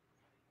Mosaic?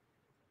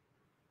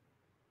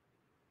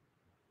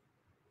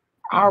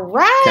 All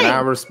right. Can I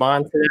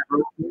respond to that?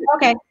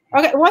 Okay.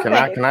 Okay.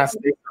 Can I say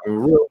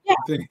something real?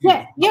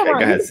 Yeah. Okay, go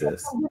ahead,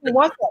 sis.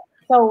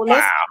 So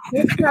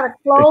let's try to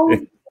close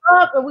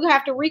up, and we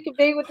have to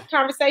reconvene with the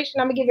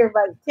conversation. I'm gonna give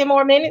everybody 10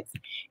 more minutes,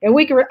 and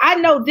we can. I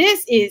know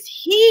this is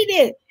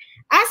heated.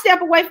 I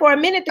step away for a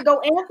minute to go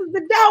answer the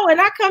door, and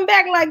I come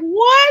back like,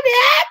 what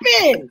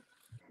happened?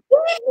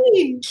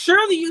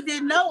 Surely you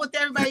didn't know with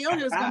everybody on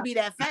it was gonna be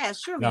that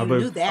fast. Surely you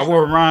knew that. I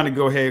want Ron to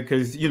go ahead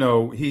because he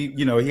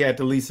had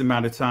the least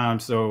amount of time.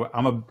 So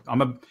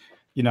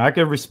I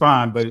can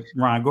respond, but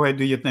Ron, go ahead,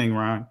 do your thing,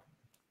 Ron.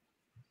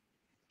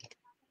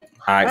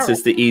 All right,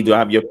 Sister E, do I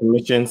have your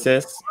permission,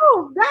 sis?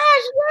 Oh gosh,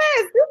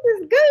 yes,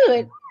 this is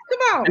good.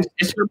 Come on.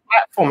 It's your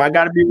platform. I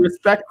got to be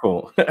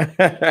respectful.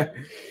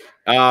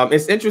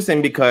 It's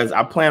interesting because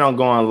I plan on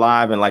going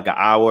live in like an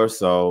hour.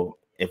 So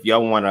if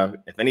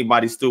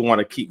anybody still want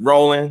to keep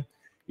rolling,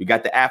 you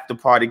got the after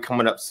party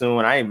coming up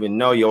soon. I didn't even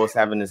know you was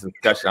having this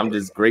discussion. I'm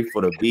just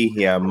grateful to be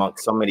here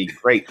amongst so many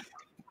great,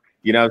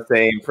 you know what I'm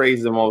saying?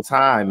 Praise the Most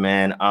High,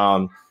 man.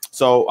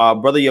 So,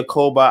 Brother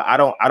Yakoba, I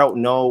don't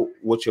know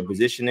what your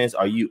position is.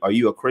 Are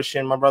you a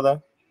Christian, my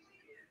brother?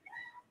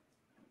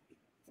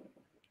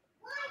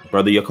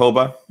 Brother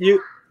Yakoba?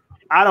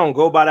 I don't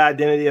go by the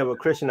identity of a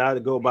Christian. I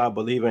go by a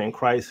believer in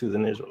Christ who's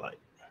an Israelite.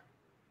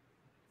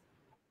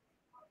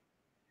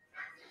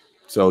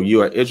 So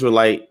you're an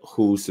Israelite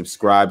who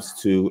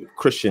subscribes to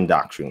Christian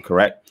doctrine,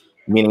 correct?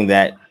 Meaning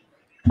that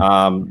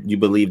you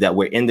believe that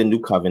we're in the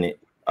new covenant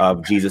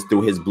of Jesus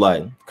through his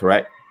blood,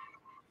 correct?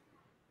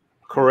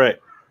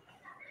 Correct.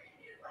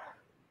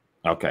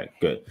 Okay,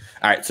 good.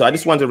 All right. So I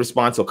just wanted to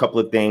respond to a couple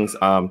of things.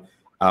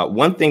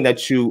 One thing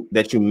that you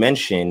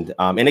mentioned,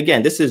 and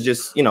again, this is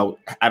just, out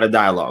of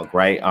dialogue,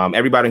 right?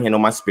 Everybody here know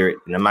my spirit,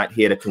 and I'm not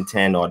here to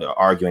contend or to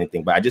argue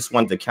anything, but I just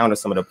wanted to counter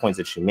some of the points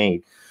that you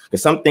made.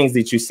 Because some things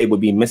that you say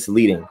would be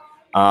misleading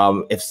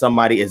if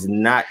somebody is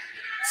not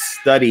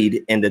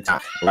studied in the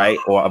time, right,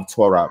 or of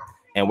Torah.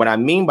 And what I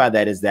mean by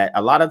that is that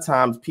a lot of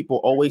times people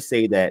always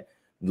say that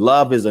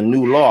love is a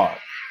new law.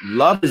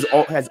 Love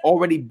has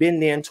already been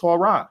there in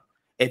Torah.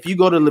 If you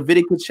go to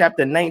Leviticus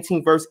chapter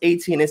 19, verse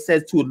 18, it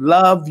says to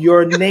love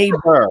your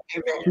neighbor.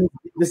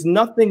 There's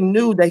nothing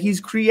new that he's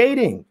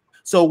creating.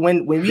 So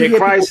when we did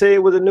Christ say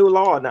it was a new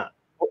law or not?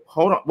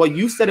 Hold on. Well,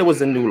 you said it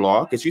was a new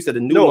law because you said the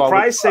new law. No,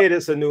 Christ said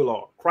it's a new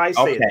law. Christ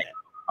said that.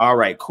 All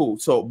right, cool.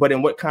 So, but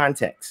in what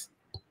context?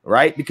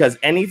 right? Because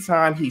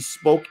anytime he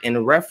spoke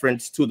in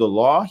reference to the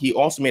law, he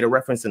also made a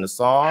reference in the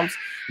Psalms,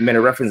 he made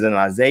a reference in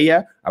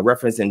Isaiah, a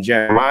reference in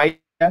Jeremiah,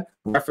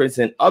 reference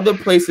in other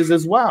places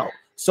as well.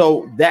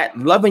 So that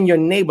loving your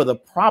neighbor, the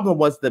problem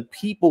was the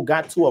people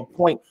got to a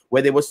point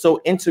where they were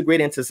so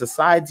integrated into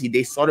society,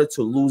 they started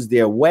to lose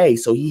their way.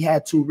 So he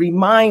had to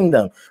remind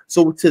them.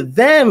 So to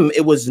them,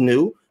 it was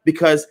new,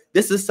 because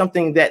this is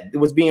something that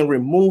was being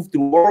removed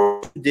through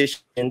oral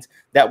traditions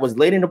that was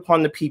laid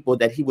upon the people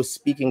that he was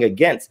speaking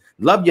against.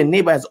 Love your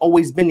neighbor has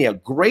always been there.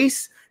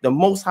 Grace, the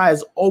Most High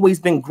has always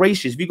been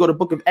gracious. If you go to the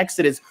book of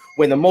Exodus,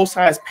 when the Most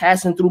High is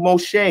passing through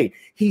Moshe,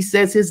 he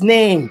says his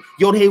name,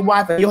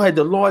 Yod-Heh-Wav, Yod,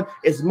 the Lord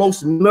is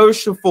most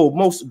merciful,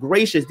 most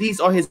gracious.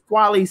 These are his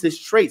qualities, his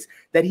traits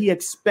that he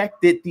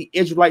expected the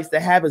Israelites to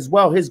have as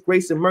well. His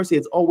grace and mercy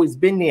has always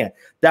been there.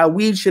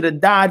 David should have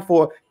died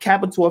for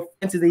capital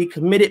offenses that he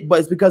committed, but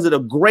it's because of the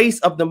grace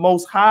of the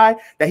Most High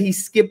that he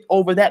skipped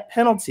over that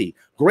penalty.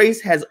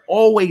 Grace has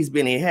always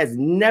been here. It has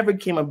never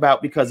came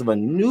about because of a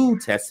New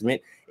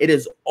Testament. It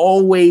has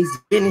always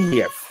been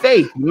here.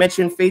 Faith, you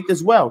mentioned faith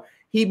as well.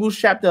 Hebrews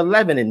chapter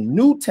 11 in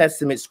New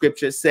Testament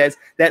scripture says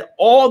that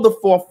all the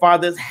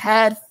forefathers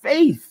had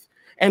faith,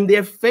 and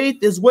their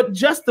faith is what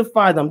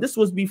justified them. This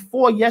was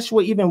before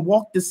Yeshua even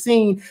walked the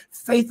scene.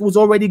 Faith was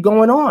already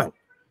going on.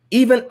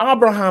 Even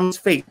Abraham's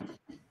faith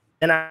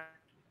and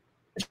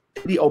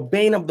the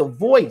obeying of the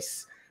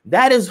voice.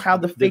 That is how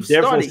the faith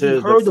started. He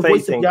heard the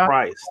voice of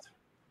Christ.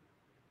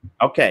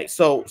 Okay,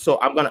 so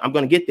I'm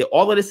gonna get there.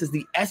 All of this is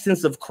the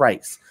essence of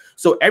Christ.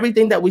 So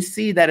everything that we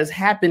see that is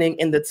happening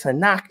in the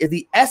Tanakh is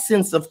the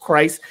essence of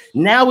Christ.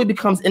 Now it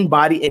becomes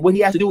embodied, and what he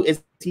has to do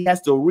is he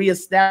has to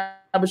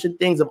reestablish the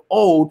things of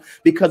old,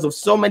 because of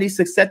so many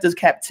successive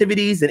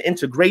captivities and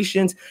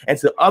integrations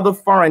into other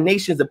foreign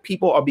nations. The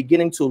people are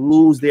beginning to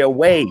lose their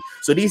way.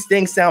 So these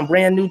things sound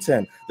brand new to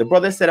him. The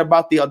brother said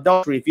about the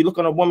adultery. If you look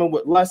on a woman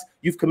with lust,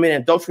 you've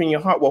committed adultery in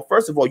your heart. Well,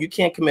 first of all, you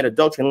can't commit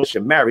adultery unless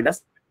you're married.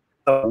 That's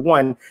number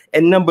one.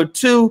 And number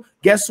two,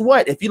 guess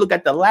what? If you look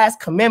at the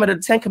last commandment of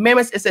the 10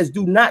 commandments, it says,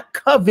 do not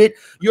covet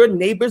your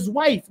neighbor's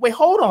wife. Wait,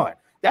 hold on.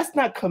 That's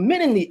not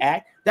committing the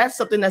act. That's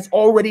something that's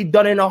already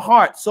done in the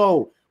heart.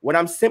 So what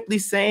I'm simply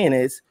saying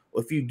is,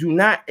 if you do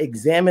not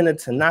examine the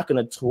Tanakh and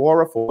the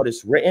Torah for what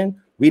is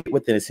written, read it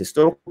within its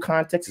historical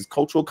context, its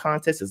cultural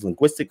context, its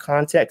linguistic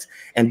context,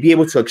 and be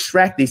able to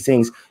extract these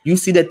things, you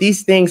see that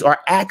these things are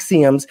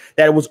axioms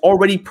that was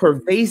already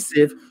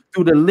pervasive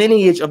through the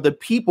lineage of the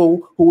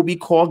people who will be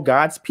called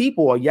God's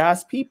people or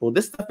Yah's people.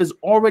 This stuff has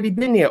already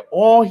been there.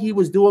 All he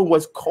was doing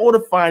was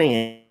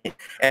codifying it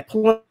and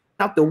pulling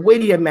out the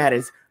weightier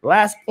matters.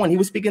 Last point, he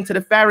was speaking to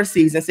the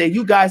Pharisees and said,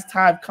 you guys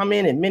tithe, come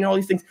in and many all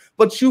these things,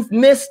 but you've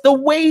missed the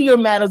weightier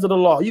matters of the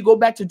law. You go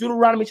back to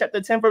Deuteronomy chapter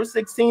 10, verse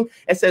 16,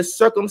 it says,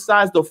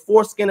 circumcise the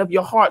foreskin of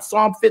your heart.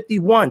 Psalm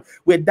 51,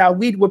 where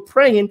David was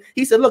praying,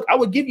 he said, look, I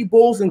would give you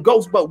bulls and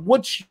goats, but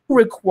what you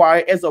require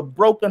is a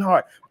broken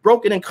heart,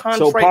 broken and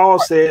contrite. So Paul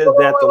says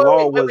that the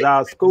law was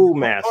our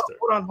schoolmaster.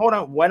 Hold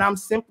on. What I'm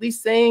simply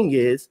saying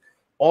is,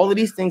 all of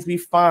these things we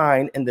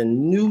find in the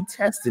New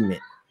Testament.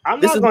 I'm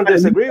not going to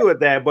disagree with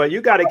that, but you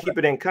got to keep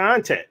it in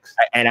context.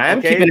 And I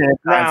am keeping it in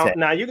context.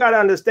 Now you got to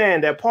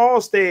understand that Paul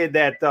said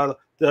that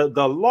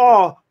the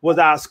law was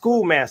our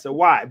schoolmaster.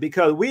 Why?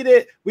 Because we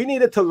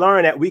needed to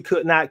learn that we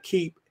could not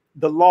keep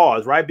the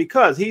laws, right?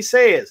 Because he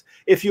says,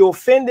 if you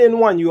offend in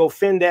one, you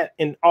offend that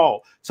in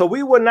all. So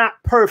we were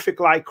not perfect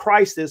like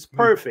Christ is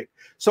perfect.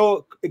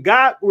 So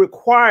God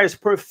requires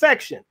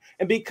perfection.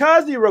 And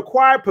because he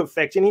required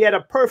perfection, he had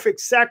a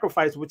perfect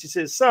sacrifice, which is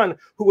his son,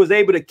 who was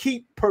able to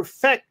keep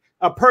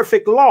a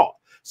perfect law.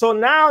 So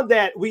now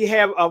that we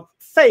have a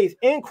faith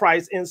in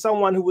Christ, in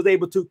someone who was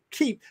able to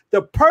keep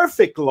the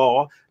perfect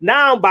law,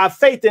 now by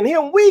faith in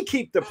him, we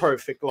keep the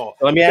perfect law.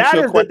 Let me ask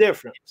you a question. That is the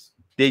difference.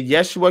 Did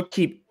Yeshua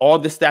keep all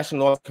the statute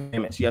laws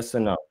commandments? Yes or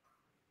no?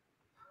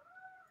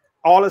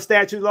 All the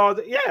statute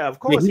laws? Yeah, of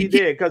course he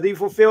did, because he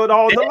fulfilled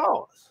all the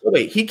laws.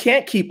 Wait, he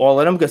can't keep all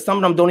of them because some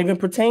of them don't even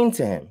pertain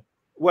to him.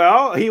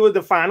 Well, he was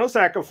the final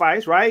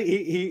sacrifice, right?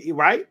 He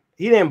right?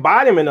 He the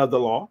embodiment of the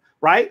law,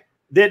 right?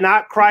 Did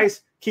not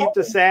Christ keep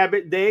the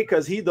Sabbath day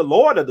because he's the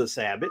Lord of the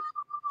Sabbath,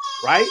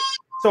 right?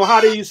 So how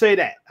do you say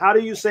that? How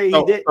do you say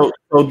he did?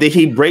 So did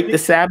he break the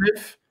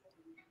Sabbath?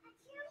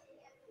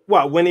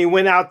 Well, when he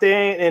went out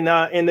there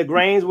in the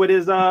grains with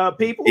his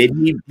people,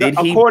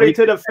 according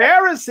to the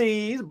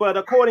Pharisees, but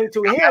according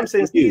to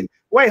him,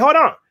 hold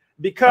on.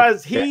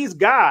 Because he's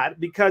God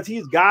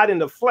in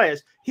the flesh,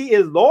 he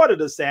is Lord of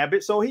the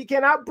Sabbath, so he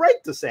cannot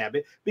break the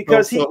Sabbath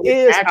because he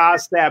is our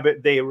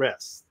Sabbath day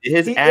rest. He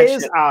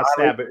is our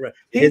Sabbath rest.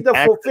 He's the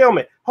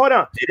fulfillment. Hold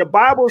on. The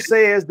Bible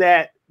says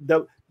that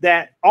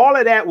that all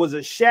of that was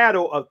a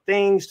shadow of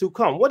things to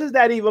come. What does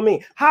that even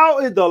mean? How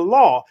is the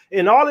law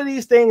and all of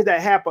these things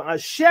that happen a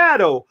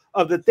shadow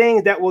of the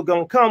things that were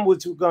going to come,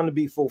 which were going to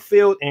be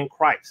fulfilled in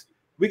Christ?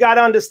 We got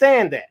to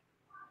understand that.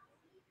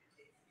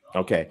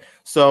 Okay,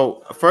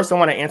 so first I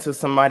want to answer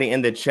somebody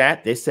in the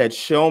chat. They said,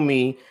 show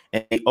me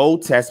in the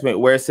Old Testament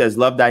where it says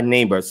love thy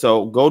neighbor.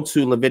 So go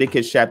to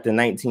Leviticus chapter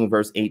 19,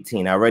 verse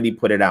 18. I already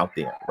put it out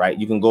there, right?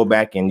 You can go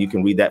back and you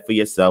can read that for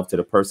yourself to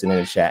the person in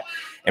the chat.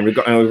 And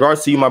in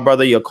regards to you, my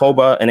brother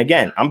Yakoba, and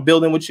again, I'm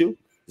building with you.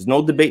 There's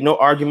no debate, no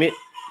argument.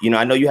 You know,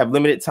 I know you have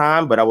limited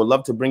time, but I would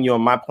love to bring you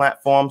on my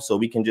platform so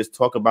we can just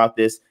talk about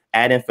this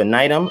ad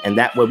infinitum, and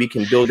that way we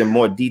can build in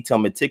more detail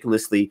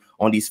meticulously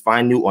on these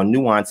fine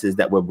nuances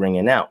that we're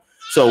bringing out.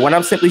 So what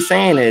I'm simply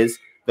saying is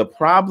the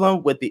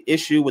problem with the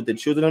issue with the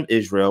children of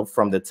Israel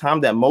from the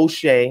time that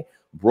Moshe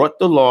brought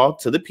the law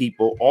to the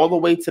people all the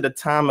way to the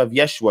time of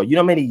Yeshua, you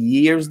know how many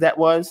years that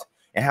was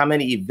and how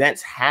many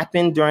events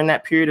happened during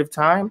that period of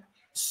time?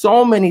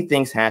 So many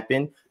things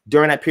happened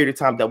during that period of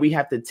time that we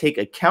have to take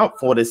account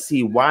for to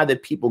see why the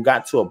people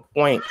got to a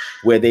point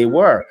where they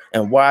were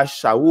and why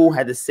Shaul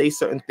had to say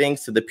certain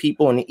things to the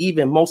people and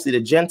even mostly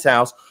the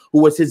Gentiles,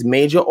 who was his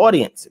major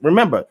audience.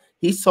 Remember,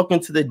 he's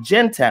talking to the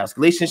Gentiles.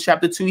 Galatians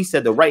chapter 2, he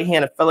said the right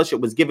hand of fellowship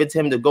was given to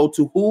him to go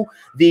to who?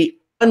 The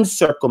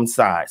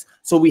uncircumcised.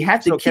 So we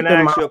have to keep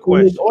in mind who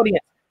his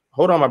audience.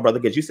 Hold on, my brother,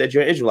 because you said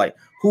you're an Israelite.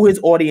 Who his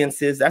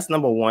audience is, that's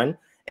number one.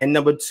 And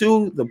number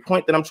two, the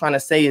point that I'm trying to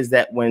say is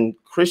that when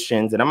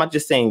Christians, and I'm not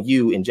just saying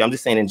you, and I'm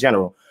just saying in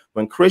general,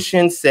 when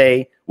Christians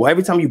say, well,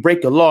 every time you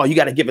break a law, you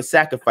got to give a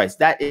sacrifice,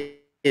 that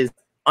is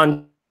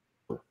untrue.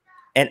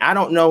 And I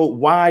don't know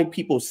why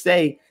people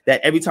say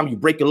that every time you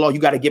break a law, you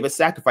got to give a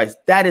sacrifice.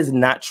 That is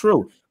not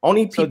true.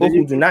 Only people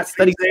who do not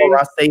study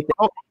Torah say,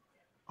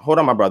 hold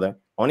on, my brother.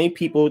 Only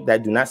people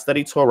that do not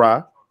study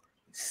Torah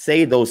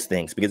say those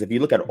things, because if you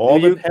look at all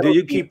do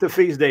you keep the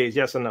feast days?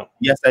 Yes or no?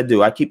 Yes, I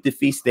do. I keep the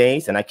feast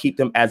days and I keep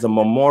them as a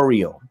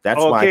memorial. That's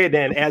okay,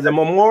 then as a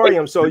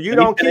memorial. So you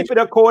don't keep it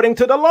according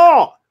to the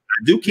law.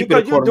 I do keep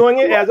because it you're doing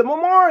it as a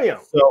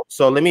memorial.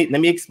 So let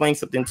me explain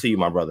something to you,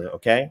 my brother.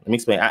 Okay, let me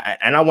explain.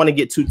 And I want to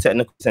get too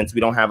technical since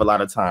we don't have a lot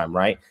of time,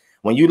 right?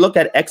 When you look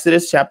at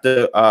Exodus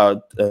chapter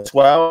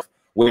 12,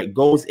 where it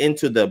goes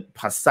into the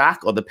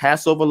Pasach or the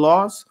Passover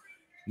laws,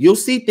 you'll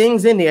see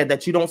things in there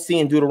that you don't see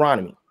in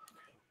Deuteronomy.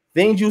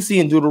 Things you see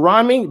in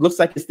Deuteronomy looks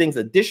like it's things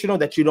additional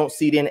that you don't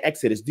see in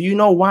Exodus. Do you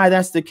know why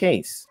that's the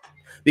case?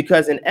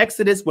 Because in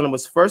Exodus, when it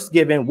was first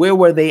given, where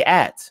were they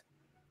at?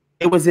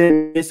 It was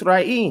in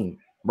Israel,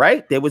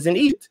 right? They was in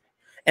Egypt.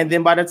 And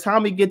then by the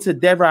time we get to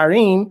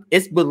Devarim,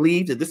 it's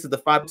believed that this is the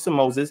 5 books of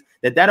Moses,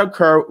 that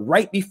occurred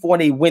right before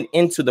they went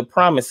into the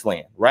promised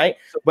land, right?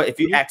 But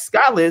if you ask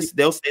scholars,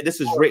 they'll say this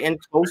is written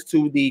close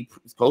to the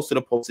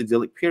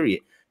post-exilic period.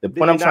 The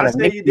point I'm trying to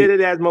make, you did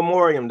it as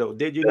memoriam, though.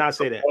 Did you not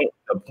say that?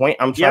 The point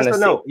I'm trying to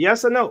say.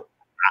 Yes or no?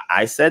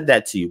 I said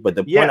that to you, but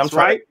the point I'm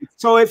trying to,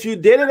 so if you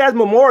did it as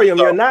memoriam,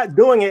 you're not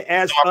doing it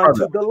as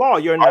unto the law.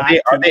 You're not.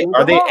 Are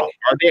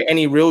there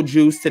any real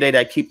Jews today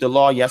that keep the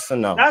law? Yes or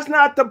no? That's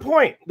not the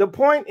point. The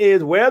point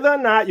is whether or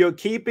not you're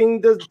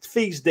keeping the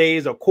feast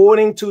days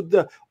according to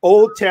the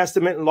Old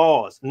Testament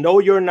laws. No,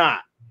 you're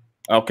not.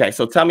 Okay,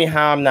 so tell me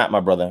how I'm not, my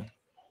brother.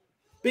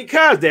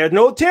 Because there's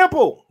no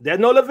temple. There's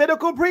no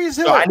Levitical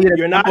priesthood. So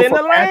you're not in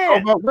the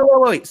land.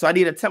 Wait. So I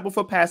need a temple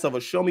for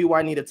Passover. Show me why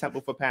I need a temple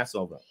for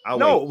Passover.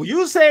 No,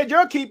 you said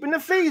you're keeping the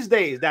feast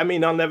days. That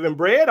means unleavened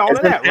bread, all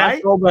of that,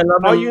 right?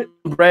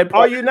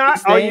 Are you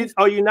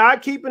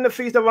not keeping the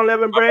feast of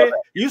unleavened bread?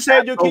 You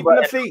said you're keeping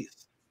the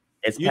feast.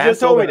 You just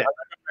told me that.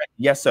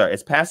 Yes, sir.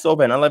 Is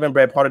Passover and unleavened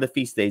bread part of the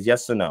feast days?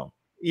 Yes or no?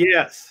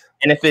 Yes.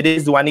 And if it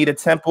is, do I need a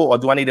temple or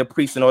do I need a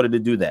priest in order to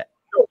do that?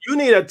 No, you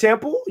need a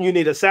temple. You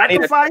need a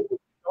sacrifice.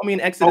 I mean,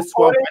 Exodus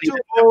 12.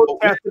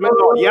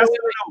 Yes,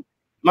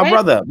 my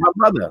brother.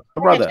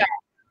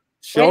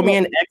 Show me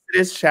in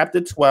Exodus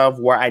chapter 12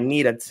 where I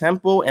need a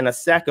temple and a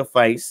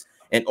sacrifice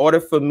in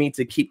order for me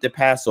to keep the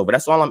Passover.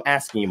 That's all I'm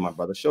asking you, my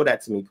brother. Show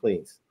that to me,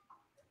 please.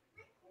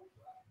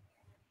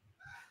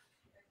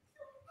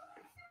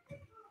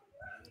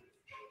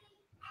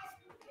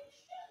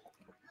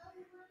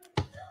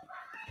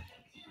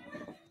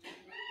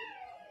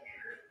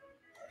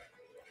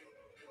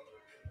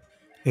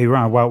 Hey,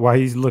 Ron, while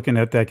he's looking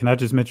at that, can I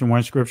just mention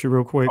one scripture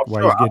real quick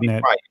while he's getting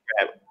that?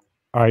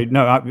 All right,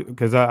 no,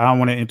 because I don't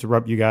want to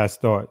interrupt you guys'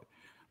 thought.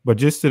 But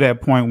just to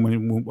that point,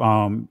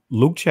 when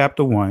Luke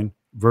chapter 1,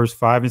 verse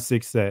 5 and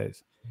 6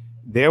 says,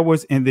 there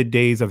was in the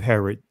days of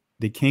Herod,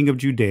 the king of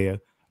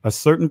Judea, a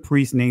certain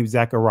priest named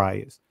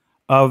Zacharias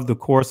of the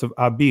course of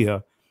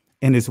Abia,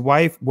 and his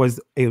wife was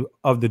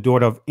of the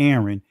daughter of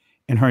Aaron,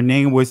 and her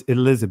name was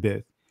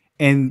Elizabeth.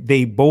 And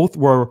they both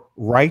were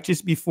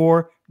righteous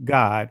before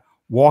God,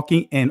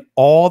 walking in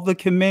all the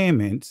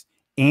commandments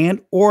and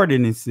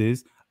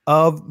ordinances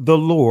of the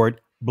Lord,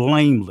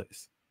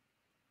 blameless.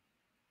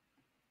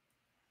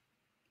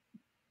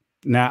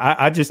 Now,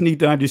 I just need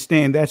to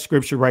understand that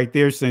scripture right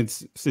there,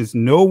 since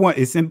no one,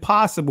 it's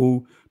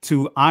impossible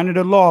to honor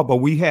the law, but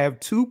we have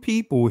two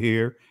people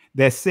here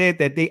that said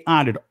that they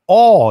honored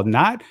all,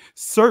 not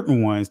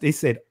certain ones. They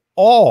said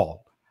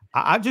all.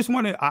 I just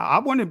want to, I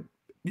want to,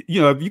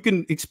 if you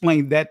can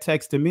explain that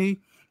text to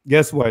me.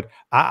 guess what?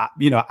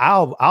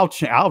 I'll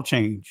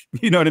change.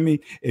 You know what I mean?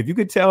 If you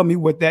could tell me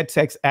what that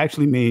text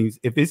actually means,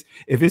 if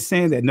it's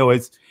saying that, no,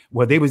 it's,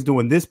 well, they was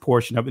doing this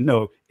portion of it.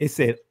 No, it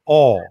said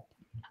all.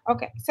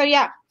 Okay, so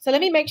yeah, so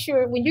let me make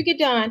sure when you get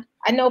done.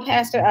 I know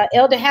Pastor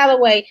Elder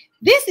Holloway,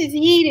 this is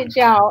heated,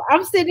 y'all.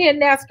 I'm sitting here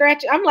now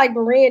scratching. I'm like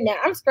Berean now.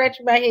 I'm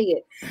scratching my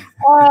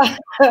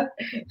head.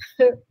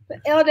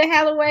 Elder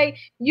Holloway,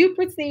 you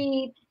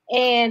proceed,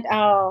 and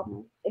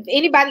if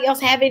anybody else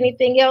have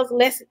anything else,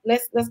 let's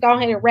go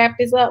ahead and wrap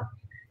this up.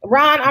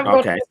 Ron, I'm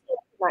going to,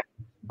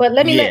 but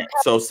let me let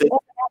so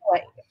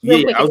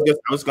yeah, I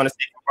was going to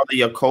say,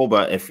 Brother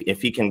Yakoba,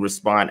 if he can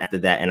respond after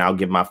that, and I'll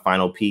give my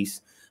final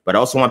piece. But I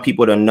also want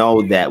people to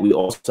know that we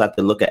also have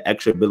to look at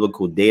extra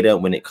biblical data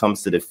when it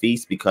comes to the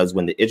feast, because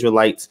when the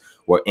Israelites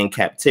were in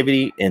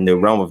captivity in the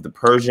realm of the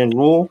Persian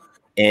rule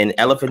in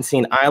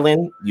Elephantine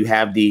Island, you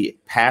have the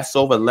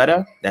Passover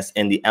letter that's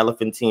in the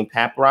Elephantine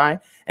papyri.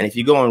 And if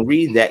you go and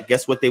read that,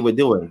 guess what they were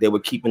doing? They were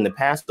keeping the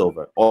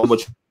Passover. All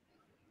what to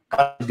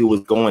do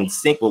was go in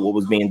sync with what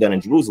was being done in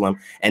Jerusalem,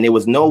 and there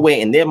was no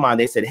way in their mind.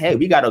 They said, hey,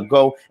 we got to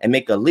go and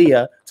make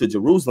aliyah to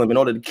Jerusalem in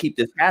order to keep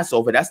this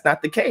Passover. That's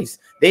not the case.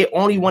 They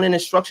only wanted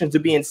instructions to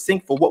be in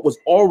sync for what was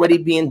already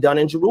being done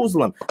in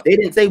Jerusalem. They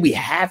didn't say we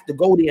have to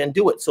go there and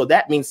do it. So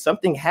that means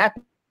something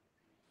happened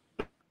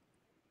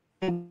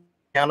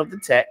out of the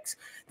text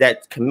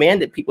that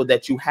commanded people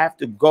that you have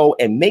to go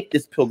and make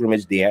this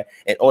pilgrimage there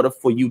in order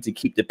for you to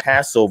keep the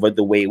Passover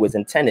the way it was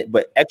intended.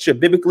 But extra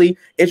biblically,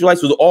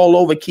 Israelites was all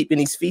over keeping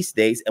these feast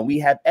days, and we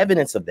have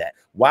evidence of that.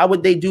 Why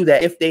would they do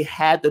that if they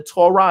had the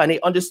Torah and they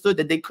understood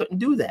that they couldn't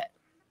do that?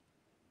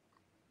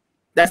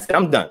 That's it.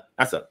 I'm done.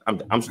 That's it.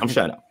 I'm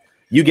shutting up.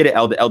 You get it,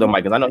 Elder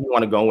Mike, because I know you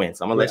want to go in,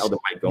 so I'm gonna let Elder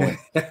Mike go in.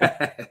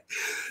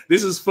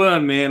 This is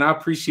fun, man. I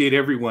appreciate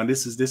everyone.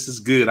 This is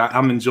good.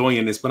 I'm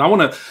enjoying this. But I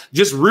want to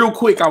just real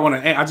quick.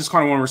 I just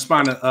kind of want to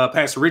respond to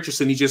Pastor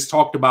Richardson. He just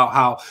talked about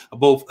how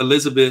both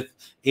Elizabeth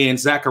and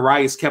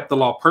Zacharias kept the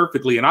law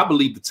perfectly, and I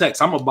believe the text.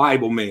 I'm a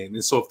Bible man,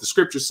 and so if the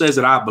scripture says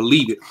it, I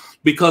believe it,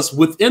 because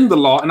within the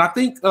law, and I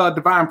think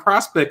Divine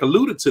Prospect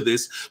alluded to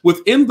this.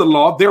 Within the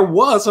law, there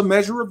was a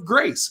measure of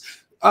grace.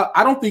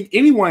 I don't think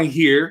anyone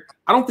here,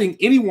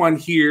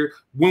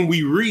 when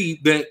we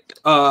read that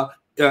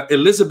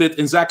Elizabeth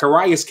and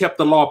Zacharias kept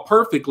the law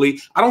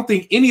perfectly, I don't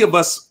think any of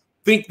us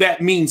think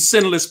that means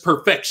sinless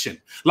perfection,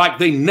 like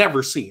they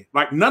never sinned.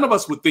 Like none of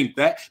us would think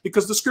that,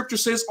 because the scripture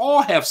says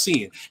all have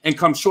sinned and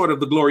come short of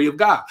the glory of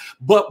God.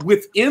 But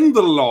within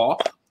the law,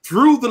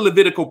 through the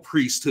Levitical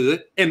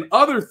priesthood and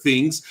other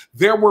things,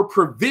 there were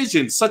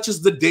provisions such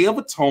as the Day of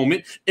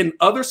Atonement and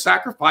other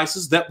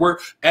sacrifices that were,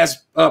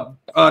 as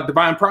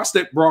Divine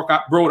Prospect brought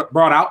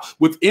out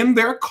within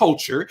their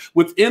culture,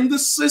 within the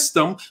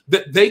system,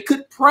 that they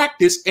could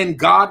practice, and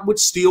God would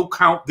still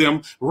count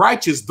them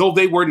righteous, though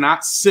they were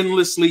not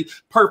sinlessly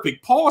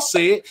perfect. Paul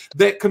said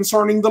that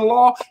concerning the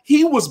law,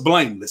 he was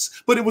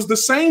blameless. But it was the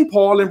same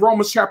Paul in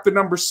Romans chapter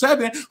number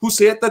 7 who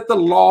said that the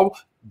law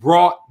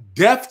brought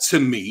death to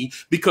me,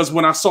 because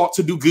when I sought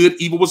to do good,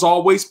 evil was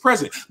always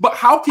present. But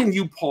how can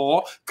you,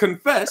 Paul,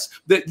 confess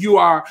that you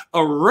are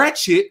a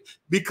wretched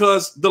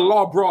because the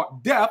law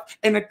brought death,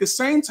 and at the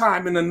same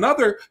time in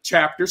another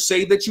chapter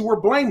say that you were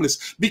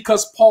blameless?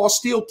 Because Paul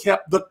still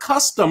kept the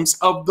customs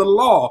of the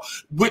law,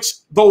 which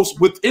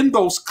within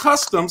those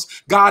customs,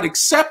 God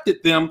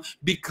accepted them,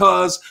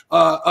 because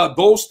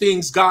those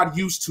things God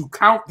used to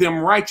count them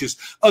righteous.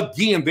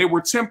 Again, they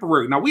were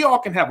temporary. Now, we all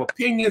can have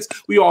opinions,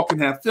 we all can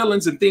have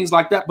feelings and things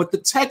like that, but the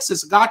text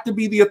has got to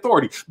be the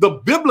authority, the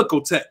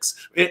biblical text.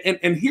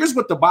 And here's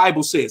what the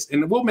Bible says,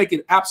 and we'll make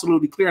it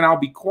absolutely clear, and I'll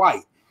be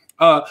quiet.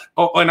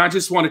 And I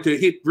just wanted to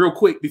hit real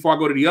quick before I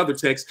go to the other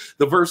text,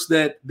 the verse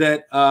that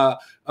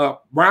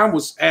Brian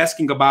was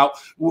asking about.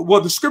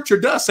 Well, the scripture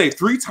does say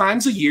 3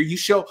 times a year you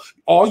shall,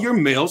 all your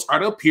males are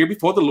to appear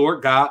before the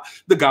Lord God,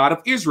 the God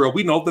of Israel.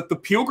 We know that the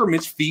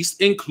pilgrimage feast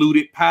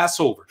included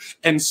Passover.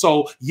 And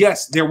so,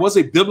 yes, there was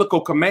a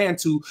biblical command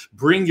to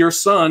bring your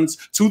sons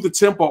to the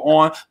temple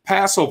on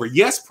Passover.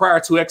 Yes, prior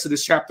to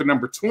Exodus chapter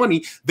number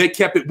 20, they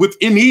kept it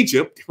within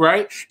Egypt,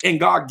 right? And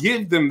God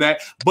gave them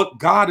that. But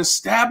God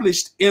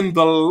established in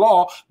the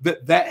law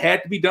that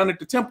had to be done at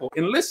the temple.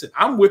 And listen,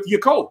 I'm with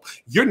Yakoba.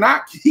 You're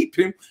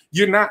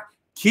not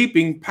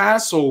keeping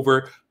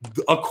Passover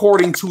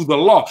according to the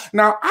law.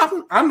 Now,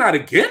 I'm not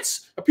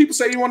against. If people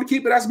say you want to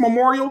keep it as a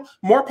memorial,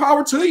 more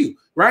power to you,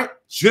 right?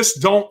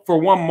 Just don't for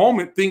one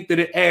moment think that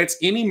it adds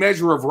any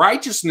measure of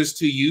righteousness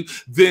to you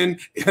than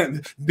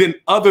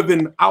other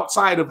than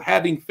outside of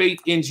having faith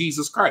in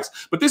Jesus Christ.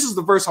 But this is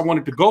the verse I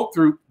wanted to go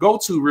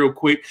to real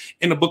quick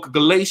in the book of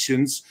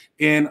Galatians.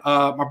 And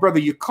my brother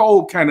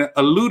Yakob kind of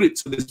alluded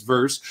to this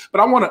verse,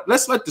 but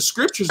let's let the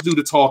scriptures do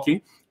the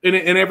talking, and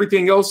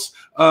everything else,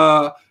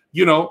 all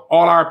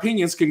our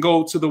opinions can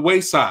go to the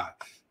wayside.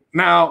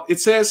 Now, it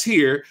says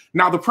here,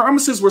 now the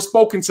promises were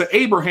spoken to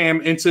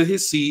Abraham and to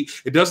his seed.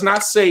 It does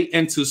not say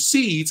and to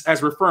seeds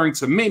as referring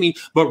to many,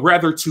 but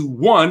rather to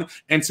one,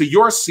 and to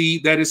your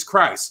seed, that is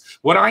Christ.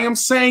 What I am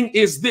saying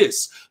is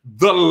this: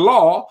 the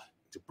law,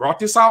 brought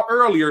this out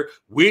earlier,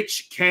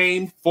 which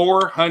came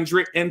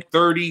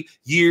 430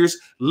 years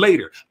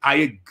later. I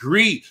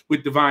agree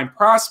with Divine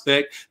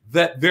Prospect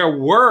that there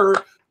were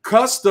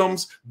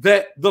customs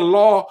that the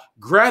law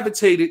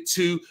gravitated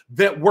to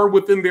that were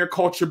within their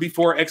culture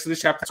before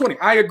Exodus chapter 20.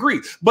 I agree,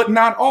 but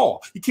not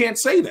all. You can't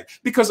say that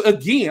because,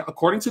 again,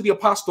 according to the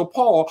Apostle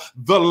Paul,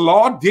 the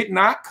law did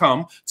not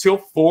come till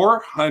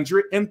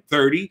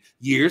 430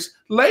 years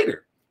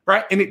later.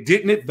 Right. And it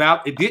didn't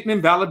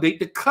invalidate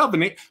the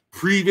covenant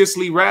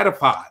previously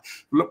ratified.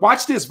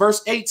 Watch this,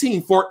 verse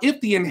 18. For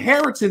if the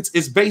inheritance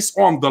is based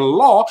on the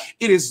law,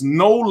 it is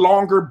no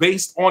longer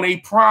based on a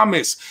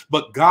promise,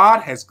 but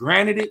God has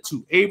granted it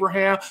to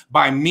Abraham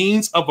by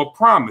means of a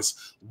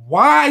promise.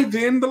 Why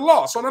then the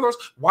law? So in other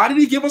words, why did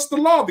he give us the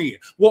law then?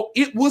 Well,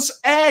 it was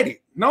added.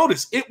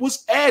 Notice it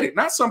was added,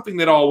 not something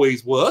that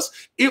always was.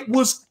 It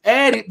was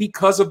added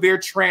because of their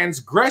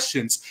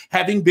transgressions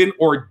having been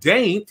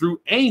ordained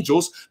through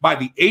angels by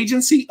the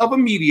agency of a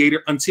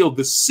mediator until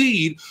the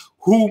seed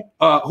who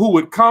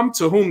would come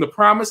to whom the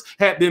promise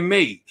had been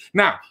made.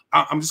 Now,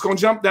 I'm just going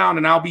to jump down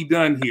and I'll be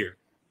done here.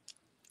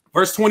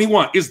 Verse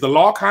 21, is the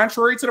law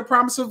contrary to the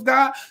promise of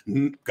God?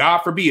 God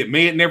forbid,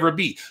 may it never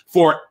be.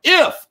 For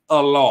if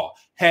a law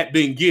had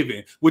been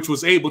given, which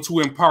was able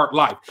to impart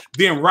life,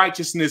 then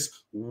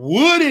righteousness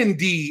would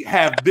indeed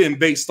have been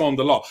based on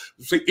the law.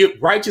 So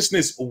if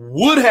righteousness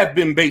would have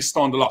been based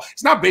on the law,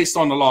 it's not based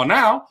on the law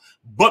now,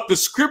 but the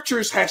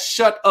scriptures has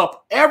shut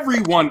up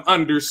everyone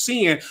under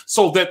sin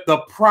so that the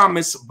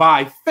promise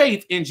by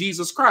faith in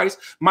Jesus Christ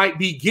might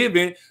be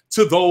given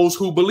to those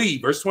who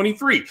believe. Verse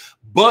 23,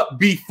 but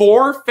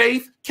before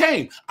faith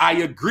came, I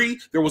agree,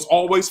 there was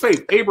always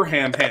faith.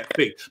 Abraham had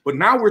faith, but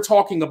now we're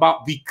talking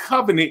about the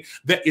covenant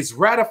that is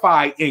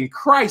ratified in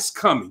Christ's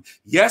coming.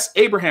 Yes,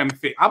 Abraham had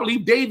faith. I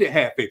believe David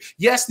had faith.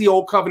 Yes, the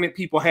old covenant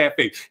people had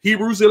faith.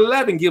 Hebrews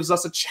 11 gives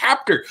us a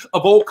chapter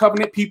of old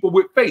covenant people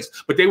with faith,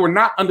 but they were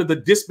not under the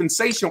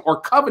dispensation or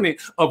covenant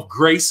of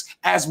grace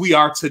as we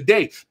are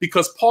today,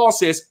 because Paul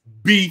says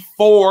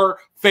before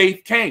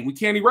faith came. We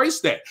can't erase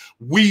that.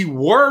 We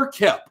were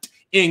kept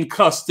in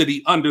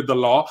custody under the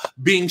law,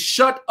 being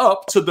shut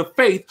up to the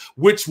faith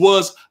which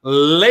was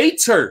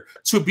later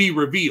to be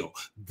revealed.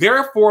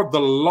 Therefore, the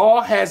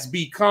law has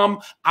become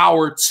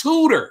our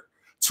tutor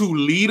to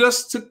lead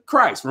us to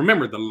Christ.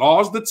 Remember, the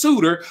law is the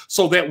tutor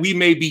so that we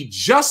may be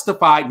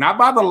justified, not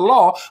by the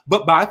law,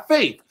 but by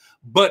faith.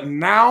 But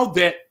now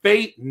that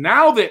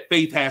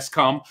faith has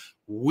come,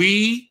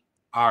 we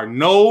are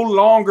no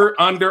longer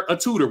under a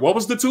tutor. What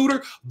was the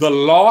tutor? The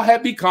law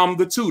had become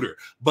the tutor.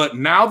 But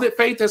now that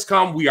faith has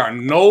come, we are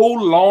no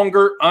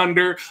longer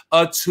under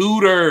a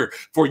tutor.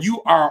 For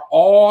you are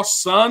all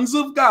sons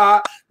of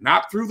God,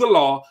 not through the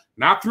law,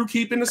 not through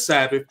keeping the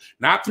Sabbath,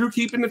 not through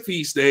keeping the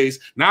feast days,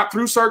 not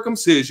through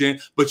circumcision,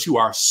 but you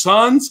are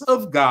sons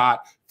of God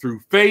through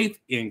faith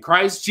in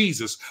Christ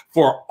Jesus.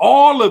 For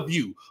all of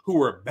you who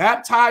were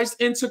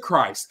baptized into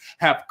Christ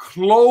have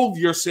clothed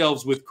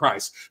yourselves with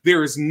Christ.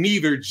 There is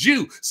neither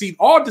Jew. See,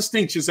 all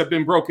distinctions have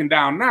been broken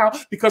down now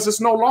because it's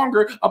no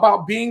longer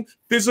about being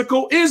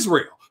physical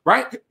Israel,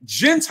 right?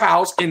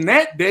 Gentiles in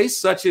that day,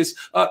 such as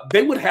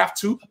they would have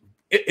to,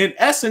 in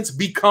essence,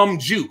 become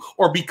Jew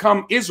or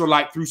become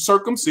Israelite through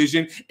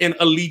circumcision and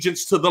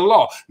allegiance to the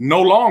law.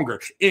 No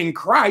longer. In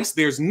Christ,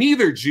 there's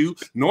neither Jew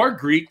nor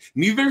Greek,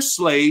 neither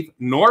slave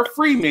nor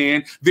free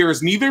man. There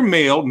is neither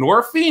male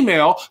nor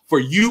female,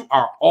 for you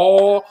are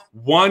all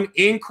one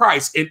in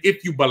Christ. And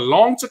if you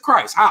belong to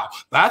Christ, how?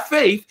 By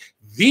faith,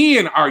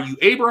 then are you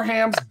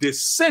Abraham's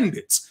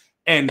descendants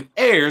and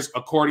heirs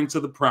according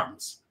to the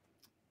promise.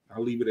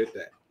 I'll leave it at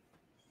that.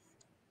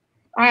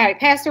 All right,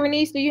 Pastor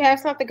Raniece, do you have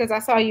something? Because I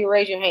saw you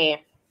raise your hand.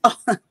 Oh,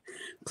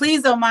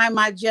 please don't mind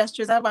my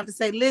gestures. I'm about to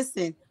say,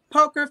 listen,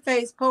 poker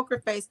face, poker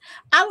face.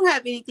 I don't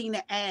have anything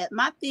to add.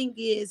 My thing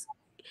is,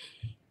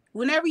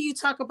 whenever you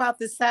talk about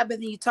the Sabbath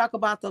and you talk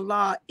about the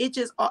law, it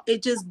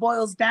just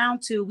boils down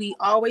to we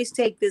always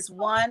take this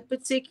one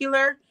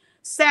particular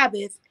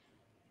Sabbath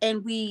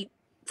and we,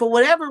 for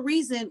whatever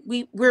reason,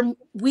 we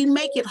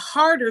make it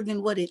harder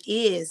than what it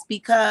is,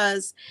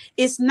 because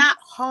it's not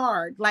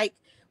hard. Like,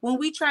 when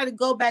we try to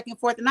go back and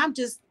forth, and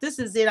this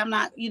is it, I'm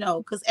not,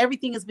 because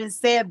everything has been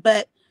said.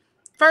 But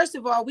first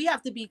of all, we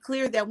have to be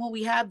clear that when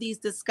we have these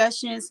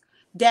discussions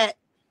that,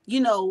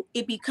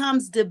 it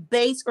becomes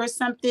debates or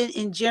something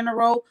in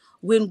general,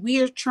 when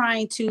we're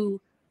trying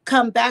to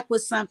come back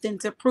with something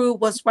to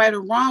prove what's right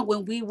or wrong,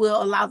 when we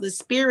will allow the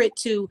Spirit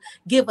to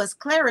give us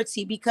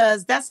clarity,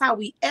 because that's how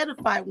we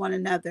edify one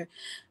another.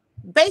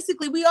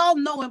 Basically, we all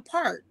know in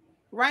part,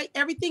 right?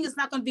 Everything is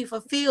not going to be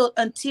fulfilled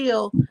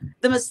until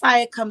the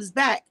Messiah comes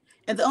back.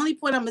 And the only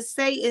point I'm going to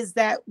say is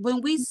that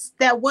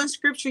that one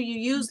scripture you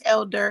used,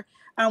 Elder,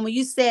 when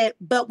you said,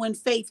 but when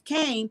faith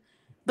came,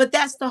 but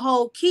that's the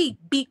whole key,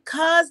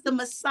 because the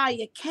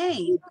Messiah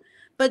came.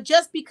 But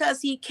just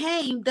because he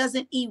came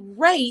doesn't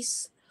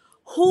erase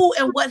who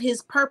and what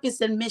his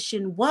purpose and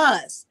mission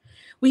was.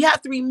 We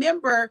have to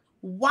remember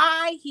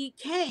why he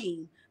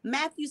came.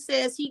 Matthew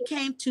says he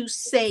came to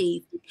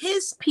save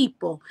his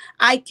people.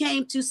 I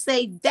came to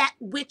save that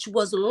which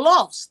was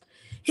lost.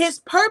 His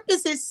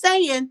purpose is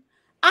saying,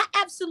 I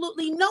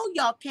absolutely know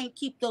y'all can't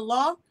keep the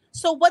law.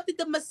 So what did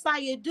the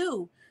Messiah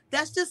do?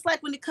 That's just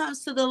like when it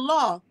comes to the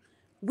law.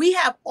 We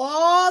have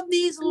all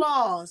these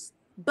laws,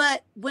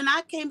 but when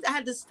I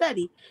had to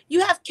study,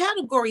 you have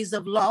categories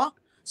of law.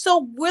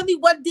 So really,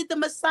 what did the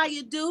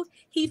Messiah do?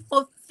 He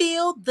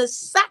fulfilled the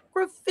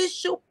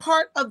sacrificial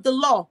part of the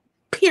law,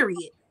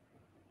 period.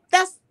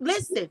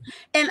 Listen,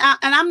 and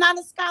I'm not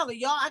a scholar,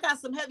 y'all. I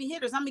got some heavy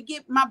hitters. I'm gonna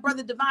get my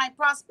brother Divine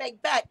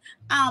Prospect back.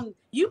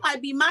 You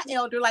might be my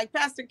elder, like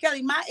Pastor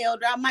Kelly, my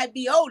elder. I might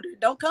be older.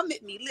 Don't come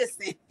at me.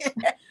 Listen,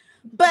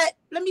 but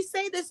let me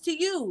say this to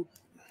you.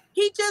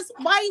 He just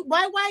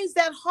why is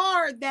that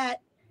hard?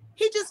 That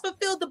he just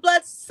fulfilled the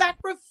blood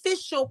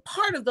sacrificial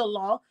part of the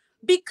law,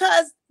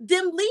 because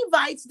them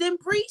Levites, them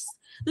priests,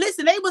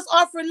 listen, they was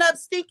offering up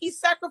stinky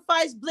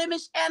sacrifice,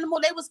 blemished animal.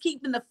 They was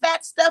keeping the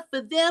fat stuff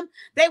for them.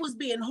 They was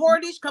being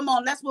hoardish. Come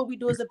on, that's what we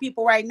do as a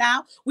people right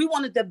now. We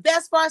wanted the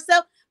best for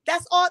ourselves.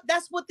 That's all.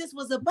 That's what this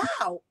was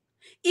about.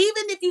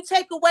 Even if you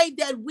take away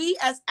that we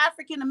as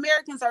African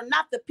Americans are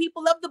not the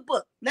people of the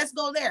book, let's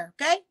go there,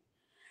 okay?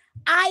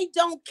 I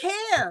don't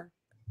care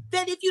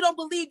that if you don't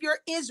believe you're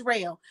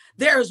Israel,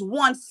 there is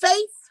one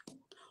faith,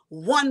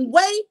 one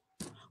way,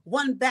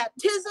 one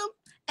baptism,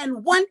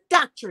 and one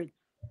doctrine,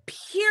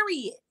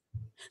 period.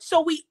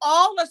 So we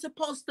all are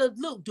supposed to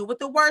do what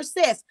the word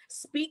says,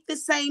 speak the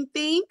same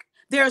thing.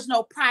 There's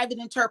no private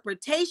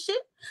interpretation.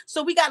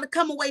 So we got to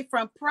come away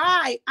from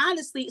pride,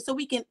 honestly, so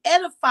we can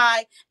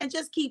edify and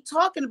just keep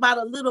talking about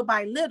it little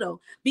by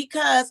little.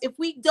 Because if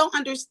we don't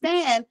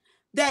understand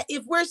that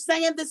if we're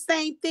saying the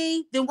same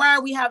thing, then why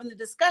are we having the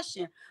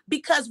discussion?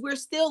 Because we're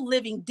still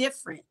living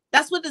different.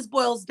 That's what this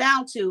boils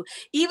down to.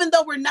 Even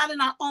though we're not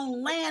in our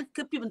own land,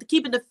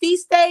 keeping the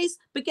feast days,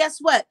 but guess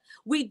what?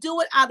 We do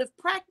it out of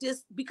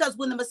practice, because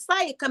when the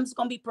Messiah comes, it's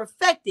going to be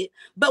perfected.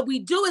 But we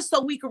do it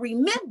so we can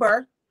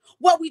remember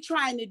what we're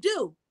trying to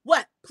do.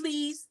 What?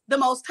 Please the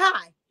Most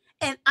High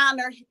and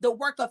honor the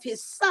work of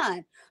his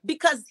son,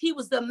 because he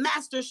was the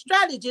master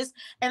strategist.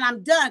 And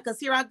I'm done, because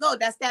here I go.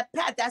 That's that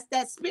path. That's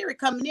that spirit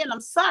coming in.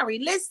 I'm sorry.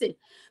 Listen,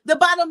 the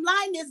bottom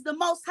line is the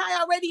Most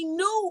High already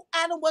knew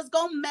Adam was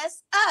going to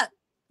mess up.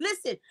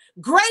 Listen,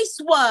 grace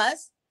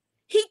was,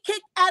 he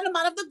kicked Adam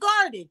out of the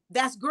garden.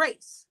 That's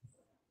grace.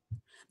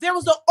 There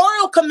was an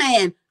oral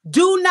command.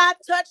 Do not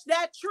touch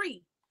that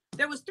tree.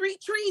 There was 3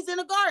 trees in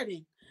a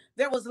garden.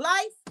 There was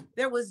life,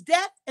 there was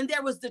death, and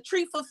there was the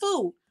tree for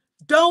food.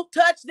 Don't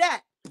touch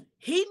that.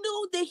 He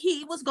knew that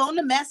he was going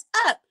to mess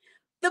up.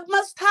 The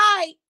Most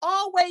High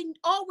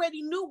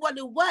already knew what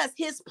it was.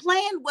 His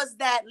plan was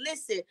that,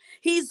 listen,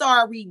 he's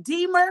our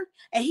Redeemer,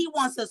 and he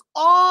wants us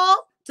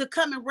all to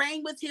come and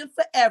reign with him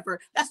forever.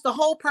 That's the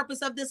whole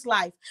purpose of this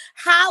life.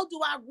 How do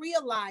I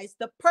realize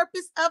the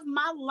purpose of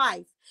my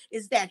life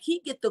is that he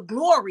get the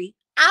glory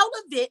out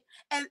of it,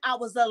 and I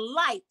was a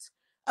light,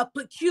 a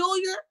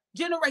peculiar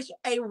generation,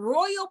 a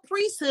royal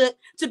priesthood,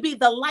 to be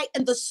the light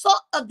and the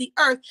salt of the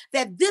earth,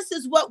 that this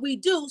is what we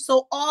do.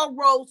 So all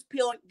roads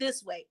point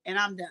this way. And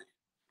I'm done.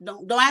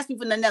 Don't ask me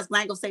for nothing else. I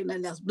ain't gonna say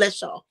nothing else.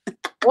 Bless y'all.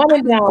 One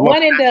and done.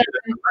 One and done.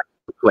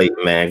 Plate,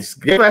 man.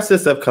 Just give us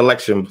this a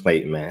collection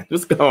plate, man.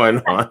 What's going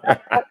on?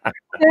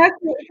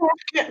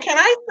 Can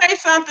I say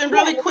something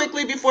really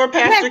quickly before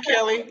Pastor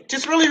Kelly?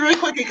 Just really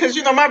quickly, because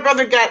my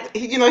brother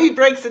he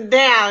breaks it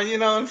down,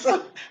 and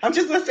so I'm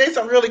just gonna say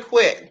something really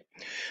quick.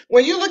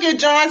 When you look at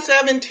John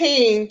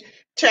 17,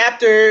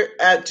 chapter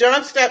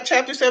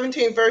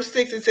 17, verse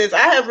 6, it says, I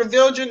have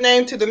revealed your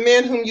name to the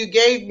men whom you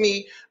gave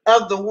me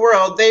of the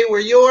world. They were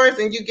yours,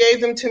 and you gave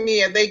them to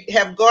me, and they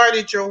have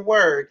guarded your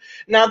word.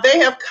 Now they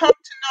have come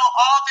to know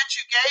all that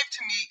you gave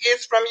to me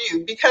is from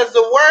you, because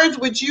the words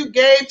which you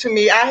gave to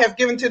me I have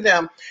given to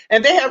them,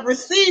 and they have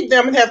received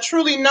them and have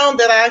truly known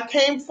that I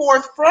came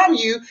forth from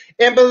you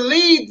and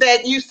believed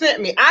that you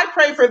sent me. I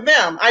pray for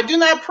them. I do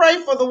not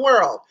pray for the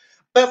world,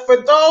 but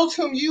for those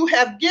whom you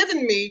have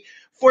given me,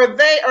 for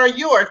they are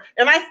yours.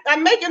 And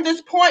I'm making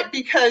this point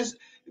because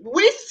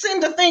we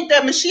seem to think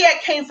that Mashiach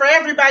came for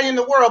everybody in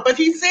the world, but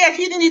he said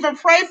he didn't even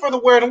pray for the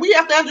world. And we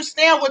have to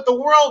understand what the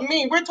world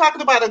means. We're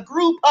talking about a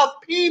group of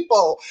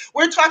people.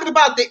 We're talking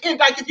about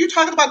if you're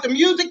talking about the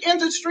music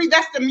industry,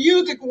 that's the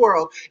music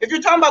world. If you're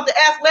talking about the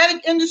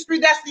athletic industry,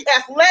 that's the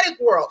athletic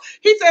world.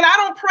 He said, I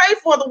don't pray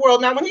for the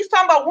world. Now, when he's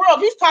talking about world,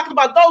 he's talking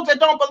about those that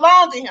don't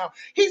belong to him.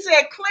 He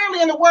said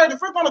clearly in the word,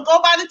 if we're going to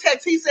go by the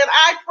text, he said,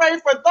 I pray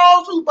for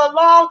those who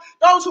belong,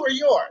 those who are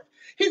yours.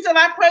 He said,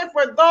 I pray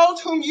for those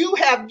whom you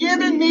have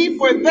given me,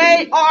 for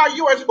they are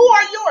yours. Who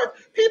are yours?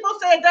 People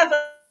say it doesn't.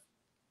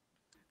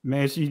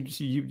 Man,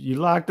 you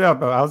locked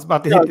up. I was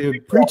about to hit the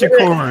preacher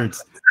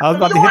chords. I was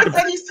about to hit the.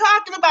 That he's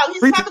talking about.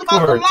 He's talking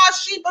about the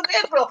lost sheep of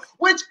Israel,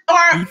 which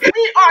are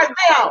we are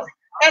them.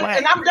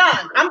 And I'm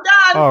done. I'm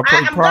done. Oh,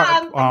 I'm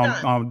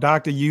done.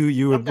 Doctor,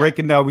 you were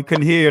breaking down. We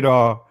couldn't hear it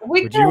all.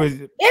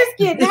 It's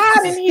getting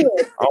hot in here.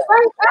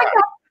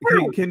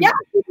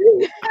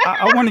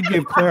 I want to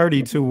give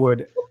clarity to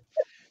what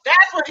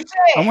That's what he I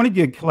said. want to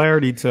get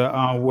clarity to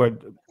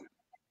what.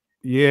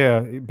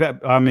 Yeah,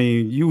 I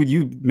mean,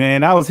 you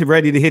man, I was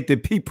ready to hit the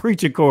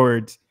preacher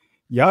chords.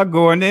 Y'all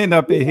going in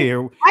up in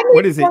here.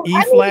 What is it?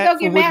 E flat?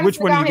 Which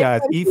one of you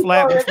guys? E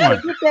flat? Which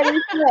one?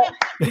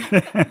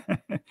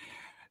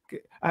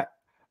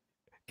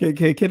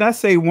 Can I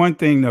say one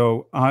thing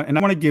though? And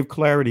I want to give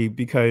clarity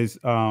because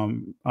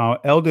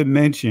Elder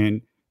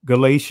mentioned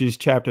Galatians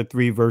chapter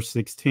 3, verse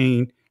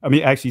 16. I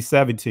mean, actually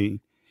 17.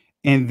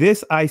 And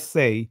this I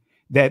say,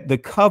 that the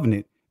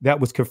covenant that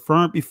was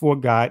confirmed before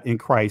God in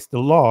Christ, the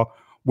law,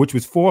 which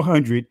was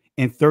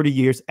 430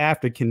 years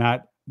after,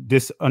 cannot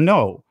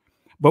disannul.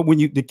 But when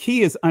the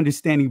key is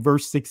understanding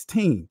verse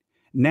 16.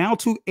 Now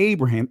to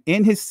Abraham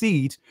and his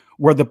seeds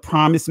were the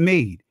promise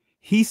made.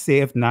 He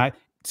saith not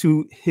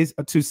to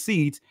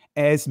seeds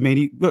as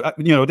many,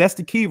 that's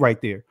the key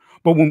right there.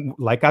 But when,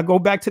 like, I go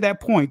back to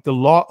that point, the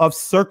law of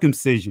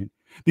circumcision,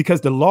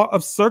 because the law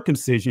of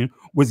circumcision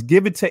was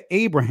given to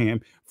Abraham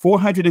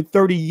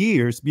 430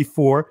 years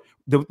before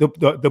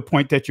the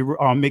point that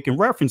you're making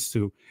reference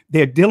to.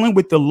 They're dealing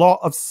with the law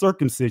of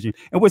circumcision.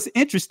 And what's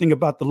interesting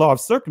about the law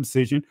of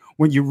circumcision,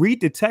 when you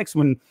read the text,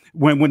 when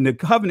the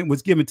covenant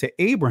was given to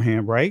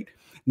Abraham, right?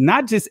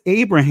 Not just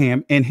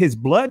Abraham and his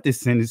blood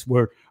descendants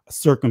were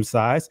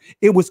circumcised.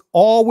 It was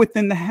all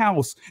within the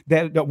house,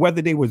 that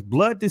whether they was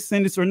blood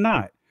descendants or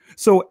not.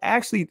 So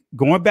actually,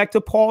 going back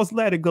to Paul's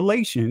letter,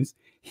 Galatians,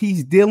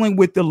 he's dealing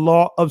with the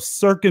law of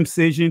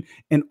circumcision.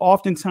 And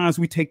oftentimes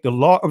we take the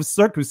law of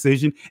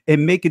circumcision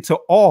and make it to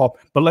all.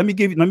 But let me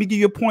give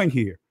you a point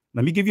here.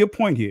 Let me give you a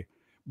point here,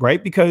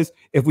 right? Because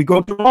if we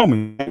go to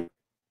Romans,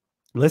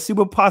 let's see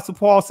what Apostle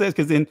Paul says,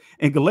 because in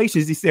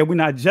Galatians, he said we're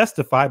not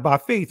justified by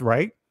faith,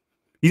 right?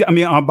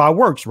 By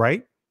works,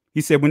 right?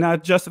 He said we're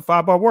not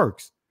justified by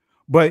works.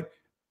 But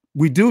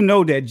we do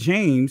know that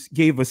James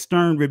gave a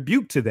stern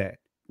rebuke to that,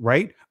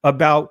 right?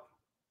 About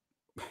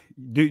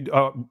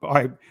all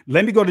right,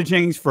 let me go to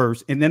James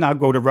first, and then I'll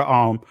go to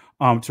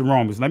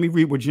Romans. Let me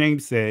read what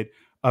James said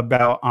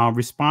about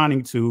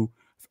responding to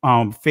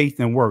faith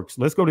and works.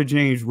 Let's go to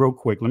James real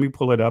quick. Let me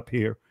pull it up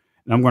here,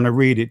 and I'm going to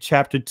read it.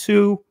 Chapter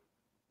 2.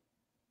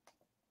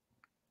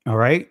 All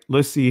right,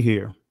 let's see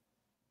here.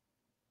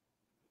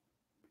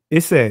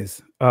 It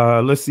says,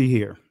 let's see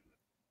here.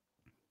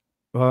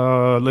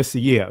 Let's see.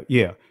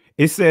 Yeah.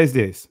 It says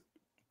this.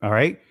 All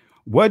right.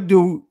 What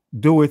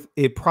doeth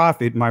it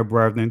profit, my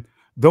brethren,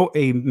 though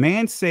a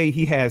man say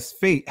he hath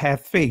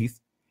faith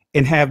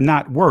and have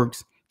not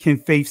works, can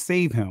faith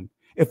save him?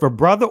 If a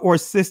brother or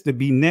sister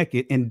be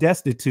naked and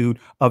destitute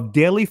of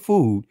daily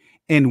food,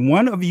 and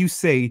one of you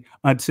say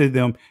unto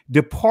them,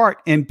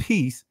 depart in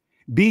peace,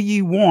 be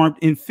ye warmed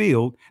and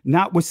filled,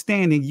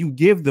 notwithstanding you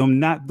give them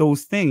not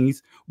those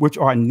things which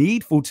are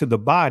needful to the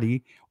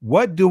body,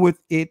 what doeth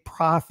it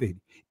profit?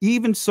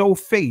 Even so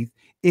faith,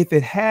 if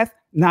it hath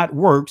not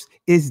works,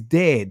 is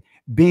dead,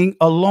 being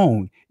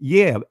alone.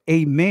 Yeah,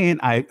 a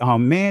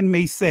man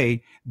may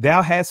say,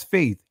 thou hast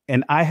faith,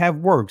 and I have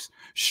works.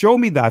 Show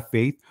me thy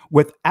faith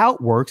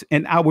without works,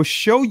 and I will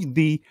show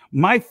thee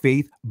my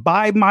faith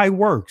by my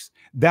works.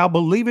 Thou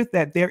believest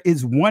that there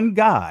is one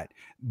God.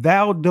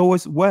 Thou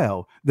doest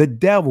well. The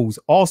devils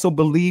also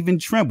believe and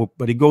tremble.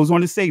 But it goes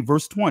on to say,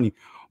 verse 20,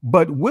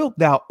 but wilt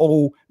thou,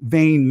 O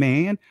vain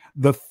man,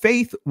 the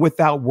faith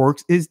without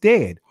works is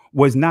dead.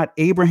 Was not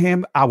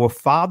Abraham our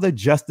father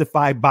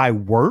justified by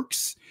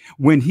works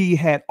when he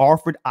had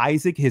offered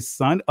Isaac his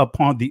son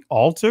upon the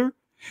altar?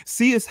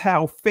 Seest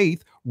how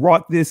faith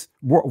wrought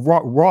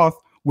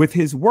with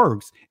his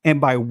works, and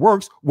by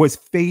works was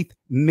faith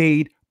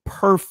made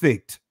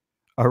perfect.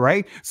 All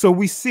right. So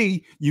we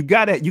see you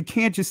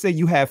can't just say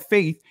you have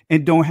faith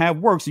and don't have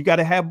works. You got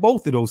to have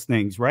both of those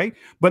things. Right.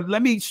 But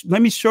let me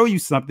show you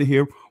something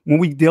here when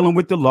we dealing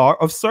with the law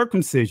of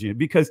circumcision,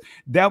 because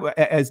that,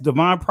 as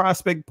Divine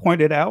Prospect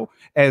pointed out,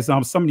 as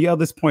some of the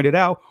others pointed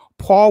out,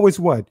 Paul was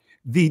what?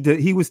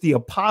 He was the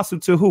apostle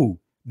to who?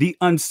 The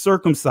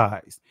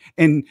uncircumcised.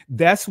 And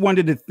that's one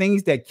of the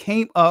things that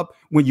came up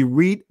when you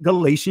read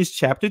Galatians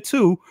chapter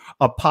 2.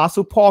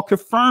 Apostle Paul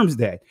confirms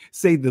that.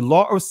 Say the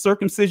law of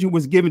circumcision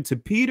was given to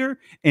Peter,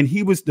 and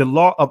he was the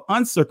law of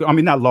uncircumcision. I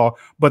mean, not law,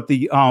 but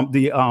the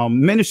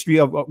ministry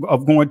of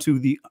going to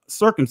the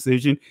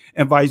circumcision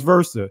and vice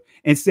versa.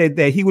 And said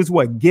that he was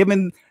what?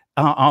 Given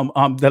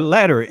the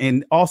letter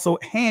and also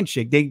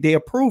handshake. They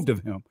approved of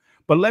him.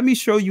 But let me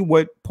show you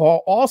what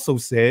Paul also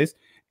says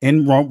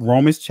in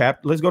Romans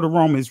chapter. Let's go to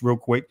Romans real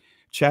quick,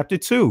 chapter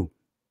 2,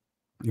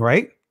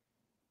 right?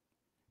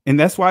 And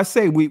that's why I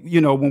say when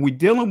we're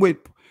dealing with,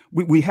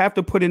 we have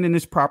to put it in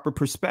this proper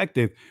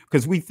perspective,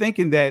 because we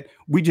thinking that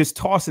we just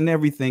tossing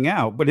everything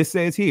out. But it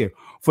says here,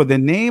 for the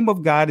name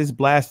of God is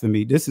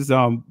blasphemy. This is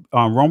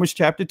Romans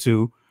chapter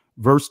 2,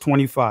 verse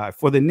 25.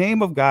 For the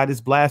name of God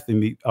is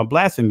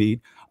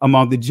blasphemy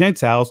among the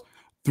Gentiles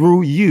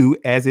through you,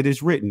 as it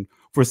is written,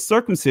 for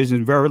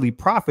circumcision verily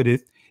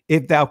profiteth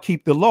if thou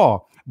keep the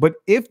law. But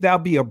if thou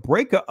be a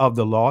breaker of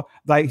the law,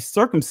 thy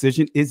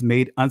circumcision is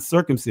made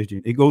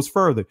uncircumcision. It goes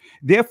further.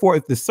 Therefore,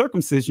 if the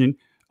circumcision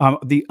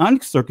the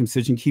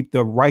uncircumcision keep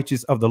the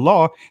righteous of the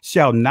law,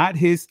 shall not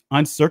his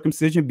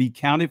uncircumcision be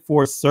counted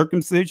for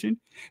circumcision?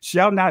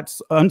 Shall not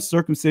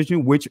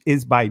uncircumcision, which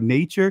is by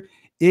nature,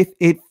 if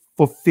it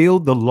fulfill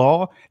the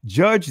law,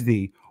 judge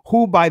thee,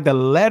 who by the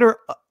letter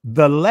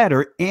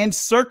and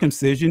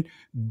circumcision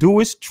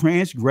doest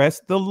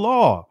transgress the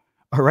law?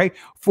 All right.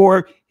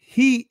 For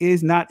he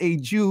is not a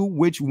Jew,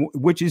 which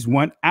is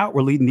one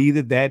outwardly,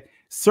 neither that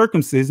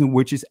circumcision,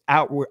 which is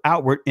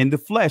outward in the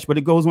flesh. But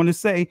it goes on to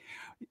say,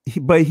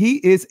 but he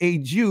is a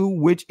Jew,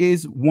 which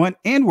is one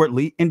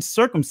inwardly, and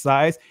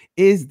circumcised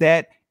is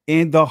that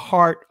in the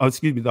heart,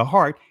 the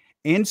heart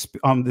in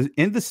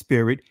the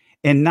spirit,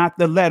 and not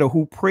the letter,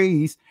 who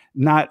praise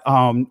not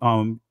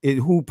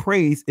who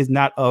praise is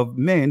not of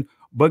men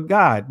but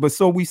God. But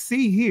so we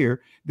see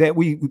here that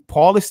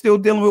Paul is still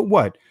dealing with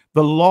what?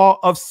 The law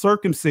of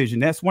circumcision.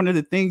 That's one of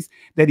the things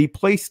that he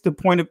placed the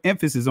point of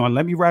emphasis on.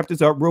 Let me wrap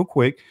this up real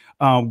quick.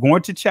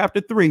 Going to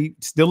chapter 3,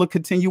 still a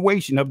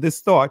continuation of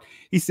this thought.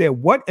 He said,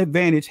 what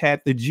advantage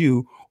had the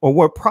Jew, or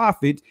what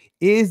profit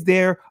is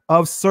there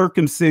of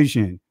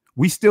circumcision?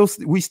 We still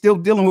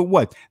dealing with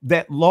what?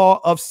 That law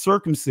of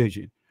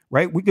circumcision,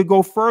 right? We could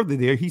go further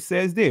there. He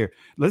says there,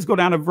 let's go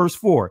down to verse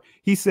 4.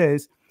 He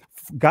says,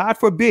 God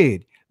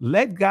forbid,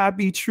 let God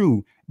be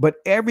true, but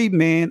every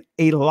man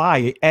a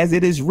liar, as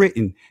it is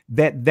written,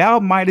 that thou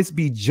mightest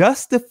be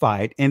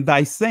justified in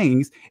thy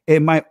sayings,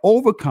 and might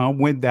overcome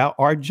when thou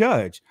art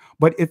judged.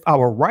 But if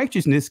our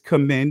righteousness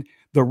commend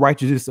the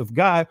righteousness of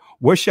God,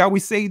 what shall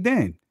we say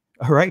then?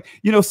 All right.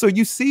 So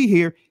you see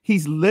here,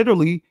 he's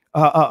literally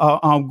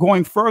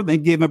going further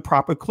and giving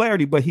proper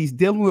clarity, but he's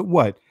dealing with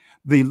what?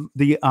 The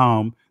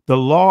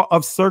law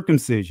of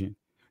circumcision.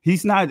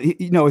 He's not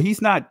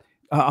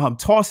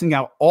tossing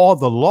out all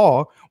the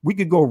law. We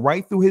could go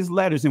right through his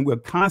letters and we'll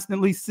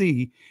constantly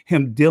see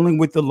him dealing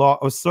with the law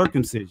of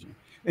circumcision.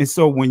 And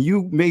so when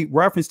you make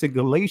reference to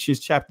Galatians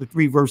chapter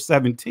 3, verse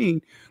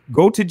 17,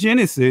 go to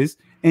Genesis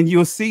and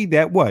you'll see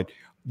that what?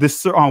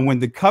 When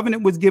the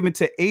covenant was given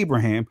to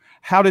Abraham,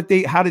 how did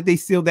they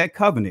seal that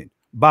covenant?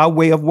 By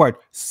way of what?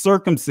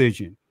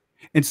 Circumcision.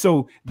 And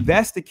so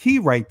that's the key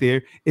right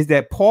there, is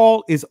that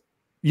Paul is,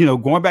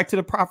 going back to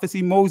the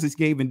prophecy Moses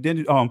gave in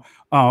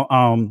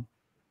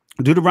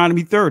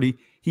Deuteronomy 30,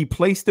 he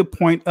placed the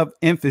point of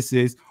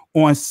emphasis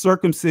on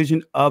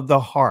circumcision of the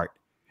heart,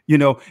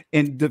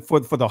 and for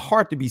the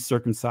heart to be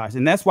circumcised.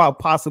 And that's why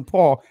Apostle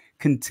Paul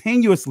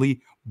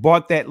continuously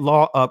brought that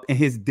law up in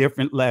his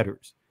different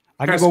letters.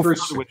 I can go further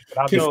with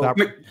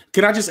it,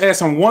 can I just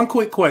ask him one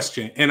quick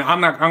question? And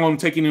I'm not going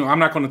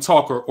to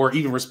talk or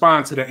even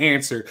respond to the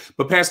answer.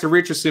 But Pastor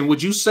Richardson,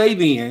 would you say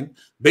then,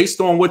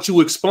 based on what you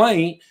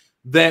explained,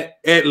 that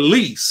at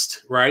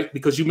least, right,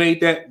 because you made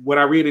that what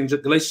I read in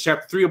Galatians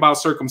chapter 3 about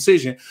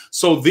circumcision,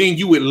 so then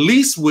you at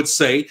least would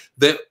say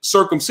that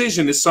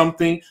circumcision is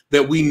something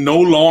that we no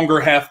longer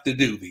have to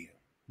do then?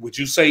 Would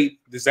you say,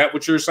 is that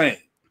what you're saying?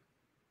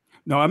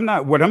 No, I'm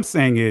not. What I'm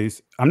saying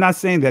is, I'm not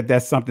saying that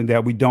that's something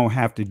that we don't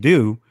have to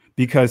do,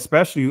 because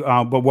especially,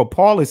 but what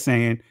Paul is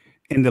saying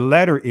in the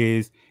letter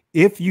is,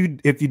 if you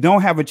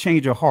don't have a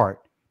change of heart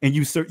and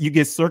you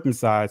get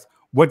circumcised,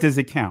 what does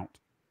it count?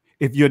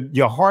 If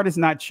your heart is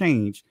not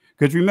changed,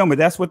 because remember,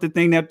 that's what the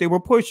thing that they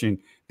were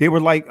pushing. They were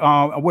like,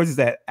 what is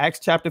that? Acts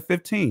chapter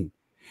 15.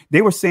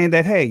 They were saying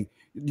that, hey,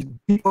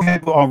 people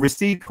have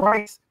received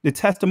Christ, the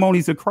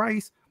testimonies of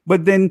Christ,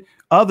 but then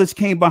others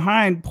came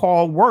behind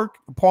Paul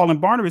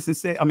and Barnabas and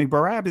said,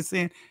 Barabbas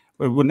saying,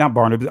 well, not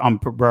Barnabas,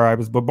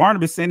 Barabbas, but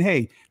Barnabas saying,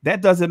 hey,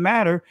 that doesn't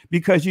matter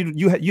because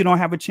you don't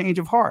have a change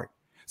of heart.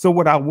 So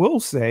what I will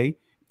say,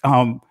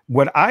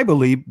 what I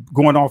believe,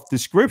 going off the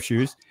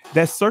scriptures,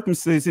 that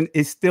circumcision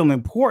is still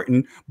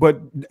important.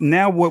 But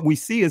now what we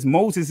see is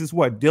Moses is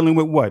what? Dealing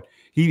with what?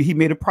 He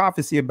made a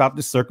prophecy about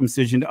the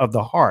circumcision of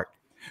the heart.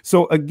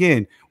 So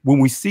again, when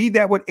we see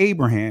that with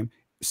Abraham,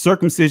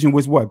 circumcision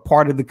was what?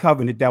 Part of the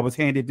covenant that was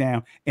handed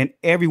down, and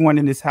everyone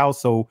in this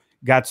household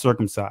got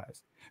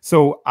circumcised.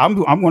 So I'm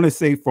going to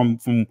say from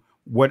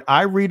what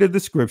I read of the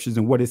scriptures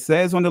and what it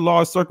says on the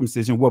law of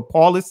circumcision, what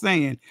Paul is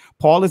saying,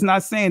 Paul is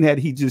not saying that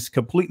he just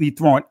completely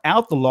throwing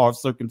out the law of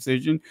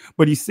circumcision,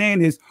 but he's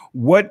saying is,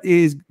 what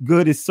is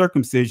good is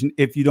circumcision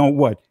if you don't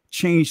what?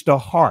 Change the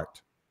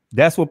heart.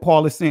 That's what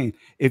Paul is saying.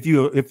 If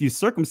you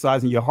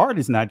circumcise and your heart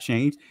is not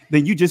changed,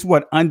 then you just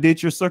what?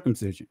 Undid your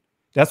circumcision.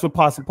 That's what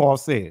Apostle Paul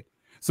said.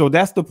 So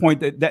that's the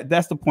point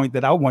that's the point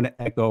that I want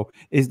to echo,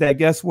 is that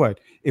guess what?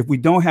 If we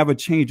don't have a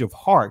change of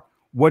heart,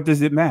 what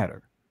does it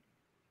matter?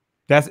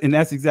 That's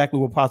exactly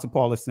what Apostle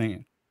Paul is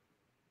saying.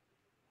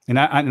 And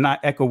I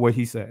echo what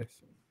he says.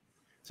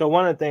 So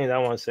one of the things I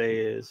want to say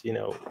is,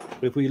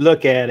 if we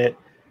look at it,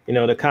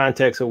 the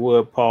context of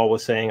what Paul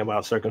was saying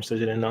about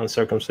circumcision and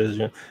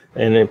uncircumcision,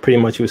 and then pretty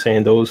much he was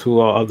saying those who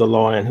are of the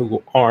law and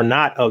who are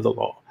not of the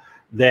law,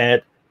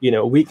 that,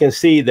 we can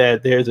see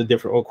that there's a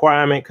different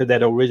requirement, because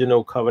that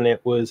original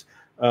covenant was,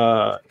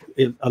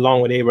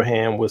 along with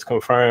Abraham, was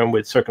confirmed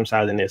with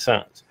circumcising their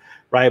sons.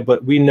 right?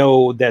 But we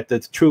know that the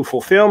true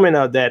fulfillment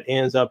of that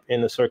ends up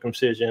in the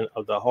circumcision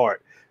of the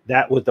heart.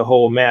 That was the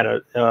whole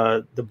matter.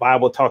 The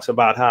Bible talks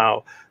about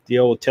how the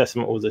Old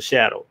Testament was a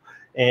shadow.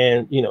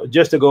 And, you know,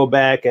 just to go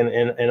back, and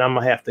I'm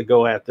gonna have to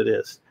go after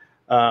this.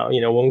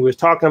 You know, when we were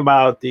talking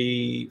about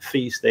the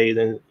feast days,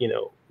 and, you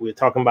know, we're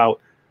talking about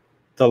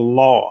the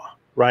law,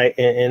 right?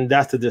 And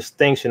that's the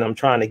distinction I'm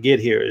trying to get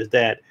here, is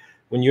that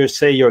when you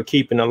say you're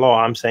keeping the law,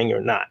 I'm saying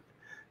you're not.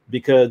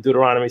 Because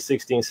Deuteronomy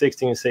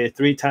 16:16 says,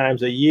 3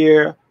 times a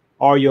year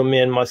all your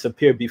men must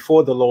appear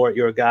before the Lord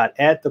your God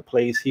at the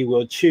place he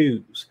will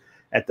choose,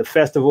 at the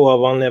festival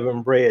of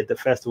unleavened bread, the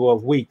festival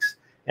of weeks,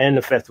 and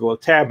the festival of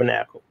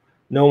tabernacle.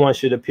 No one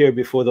should appear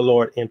before the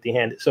Lord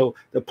empty-handed. So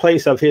the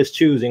place of his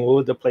choosing, what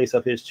was the place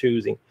of his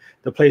choosing?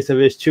 The place of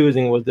his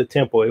choosing was the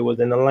temple. It was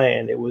in the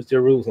land. It was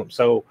Jerusalem.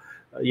 So,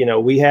 you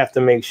know, we have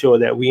to make sure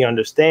that we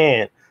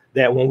understand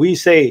that when we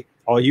say,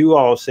 or you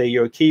all say,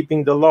 you're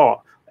keeping the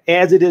law,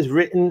 as it is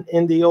written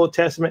in the Old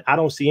Testament, I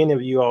don't see any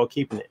of you all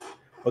keeping it.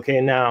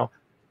 Okay, now,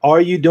 are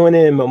you doing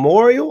it in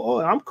memorial?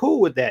 Oh, I'm cool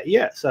with that.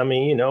 Yes. I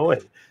mean, you know,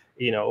 and,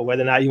 you know,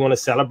 whether or not you want to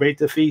celebrate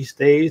the feast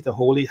days, the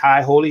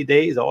high holy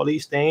days, all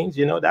these things,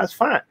 you know, that's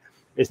fine.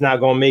 It's not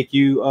going to make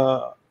you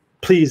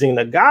pleasing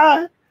to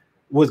God.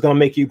 What's going to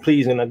make you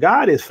pleasing to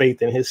God is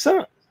faith in his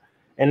son.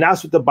 And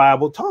that's what the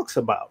Bible talks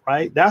about,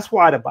 right? That's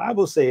why the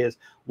Bible says,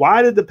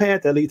 why did the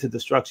path that leads to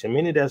destruction?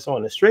 Many that's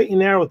on the straight and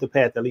narrow is the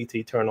path that leads to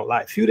eternal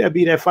life. Few that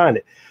be that find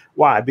it.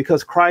 Why?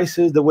 Because Christ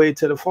is the way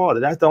to the Father.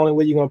 That's the only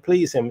way you're going to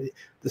please him.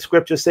 The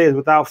scripture says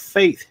without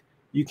faith,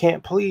 you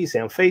can't please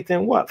him. Faith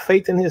in what?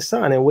 Faith in his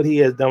son and what he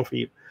has done for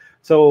you.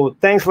 So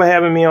thanks for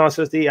having me on,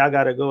 Sister E. I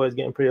got to go. It's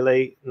getting pretty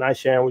late. Nice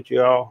sharing with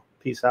you all.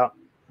 Peace out.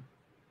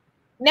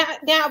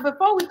 Now,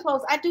 before we close,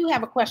 I do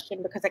have a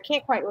question because I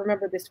can't quite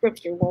remember the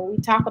scripture when we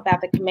talk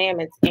about the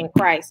commandments in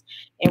Christ.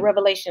 In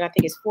Revelation, I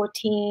think it's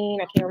 14.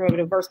 I can't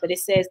remember the verse, but it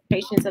says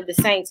patience of the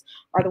saints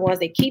are the ones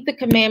that keep the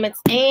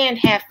commandments and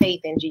have faith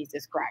in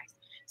Jesus Christ.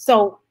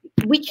 So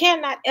we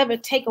cannot ever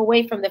take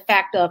away from the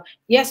fact of,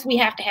 yes, we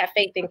have to have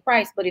faith in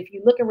Christ. But if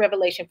you look at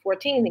Revelation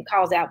 14, it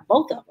calls out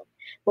both of them.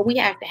 But we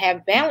have to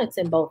have balance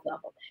in both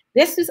of them.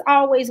 This is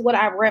always what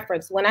I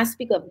reference when I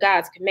speak of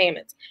God's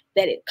commandments,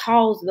 that it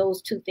calls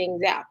those two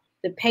things out,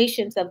 the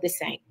patience of the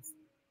saints.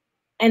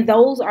 And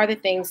those are the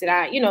things that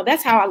I, you know,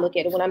 that's how I look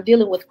at it when I'm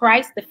dealing with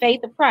Christ, the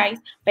faith of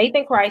Christ, faith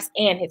in Christ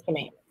and his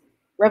commandments.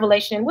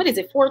 Revelation, what is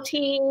it,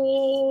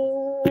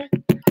 14?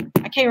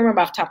 I can't remember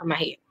off the top of my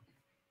head.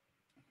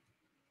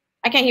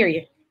 I can't hear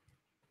you.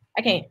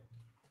 I can't.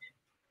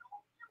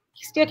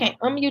 You still can't.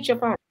 Unmute your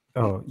phone.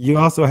 Oh, you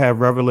also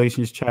have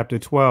Revelations chapter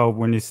 12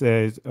 when it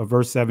says,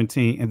 verse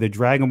 17, and the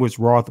dragon was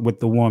wroth with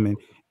the woman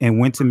and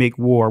went to make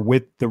war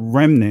with the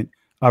remnant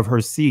of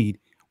her seed,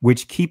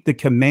 which keep the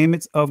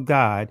commandments of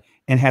God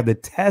and have the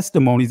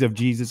testimonies of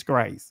Jesus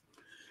Christ.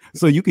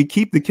 So you can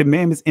keep the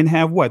commandments and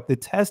have what? The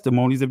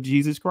testimonies of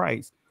Jesus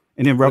Christ.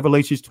 And then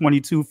Revelations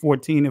 22,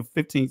 14 and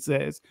 15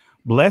 says,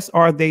 blessed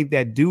are they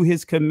that do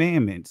his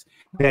commandments,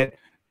 that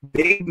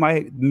they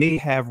may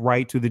have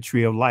right to the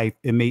tree of life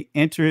and may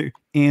enter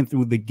in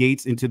through the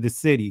gates into the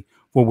city.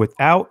 For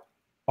without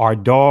are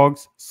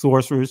dogs,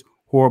 sorcerers,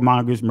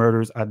 whoremongers,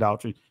 murderers,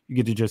 idolatry. You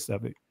get the gist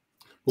of it.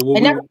 But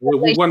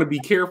what we want to be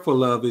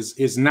careful of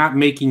is not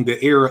making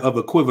the error of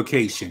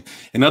equivocation.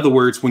 In other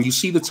words, when you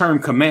see the term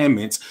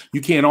commandments, you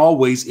can't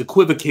always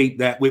equivocate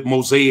that with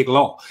Mosaic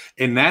law.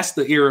 And that's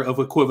the error of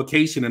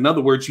equivocation. In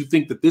other words, you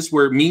think that this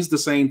word means the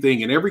same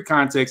thing in every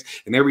context,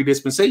 in every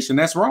dispensation.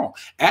 That's wrong.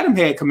 Adam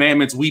had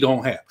commandments we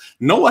don't have.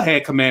 Noah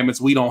had commandments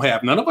we don't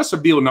have. None of us are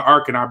building an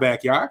ark in our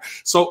backyard.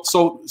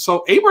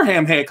 So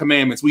Abraham had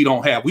commandments we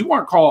don't have. We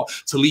weren't called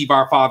to leave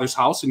our father's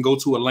house and go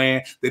to a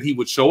land that he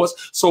would show us.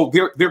 So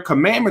they're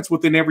commandments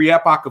within every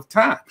epoch of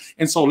time.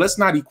 And so let's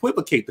not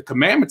equivocate. The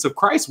commandments of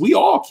Christ we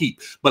all keep,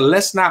 but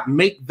let's not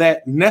make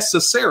that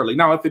necessarily.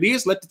 Now, if it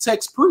is, let the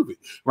text prove it,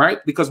 right?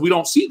 Because we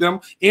don't see them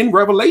in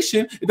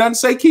Revelation. It doesn't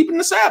say keeping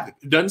the Sabbath.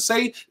 It doesn't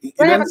say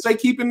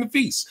keeping the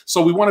feast.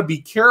 So we want to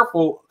be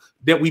careful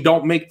that we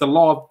don't make the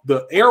law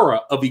the error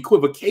of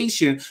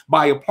equivocation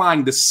by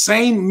applying the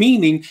same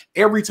meaning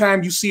every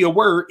time you see a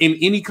word in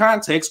any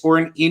context or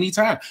in any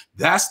time.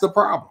 That's the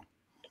problem.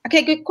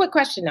 Okay, good. Quick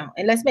question now,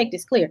 and let's make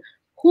this clear.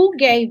 Who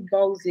gave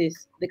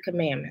Moses the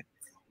commandments?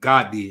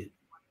 God did.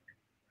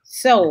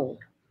 So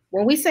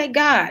when we say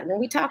God, when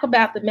we talk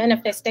about the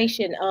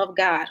manifestation of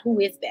God, who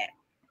is that?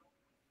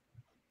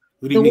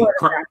 What do you mean?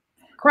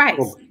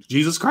 Christ. Oh,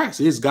 Jesus Christ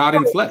is God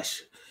in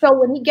flesh. So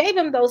when he gave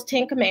him those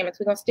 10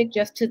 commandments, we're going to stick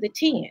just to the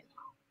 10.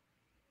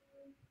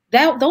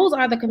 Those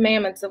are the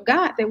commandments of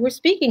God that we're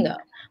speaking of.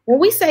 When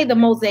we say the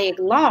Mosaic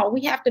law,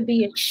 we have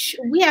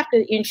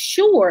to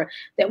ensure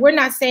that we're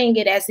not saying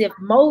it as if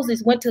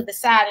Moses went to the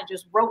side and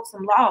just wrote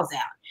some laws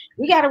out.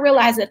 We got to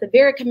realize that the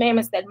very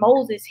commandments that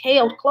Moses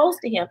held close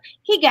to him,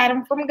 he got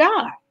them from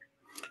God.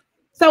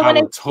 So I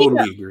would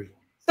totally agree.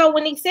 So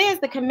when he says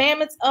the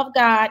commandments of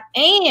God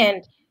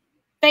and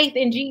faith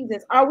in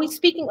Jesus, are we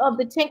speaking of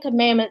the 10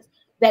 commandments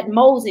that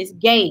Moses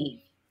gave?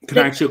 Can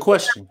I ask you a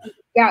question?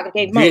 God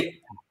gave Moses.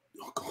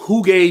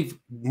 who gave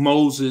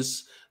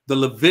Moses the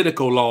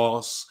Levitical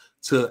laws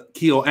to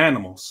kill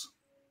animals?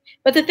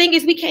 But the thing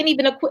is, we can't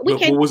even we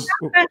can't. Was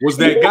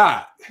that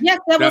God? Yes,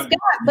 that was God.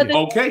 But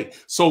okay,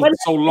 so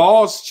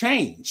laws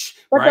change,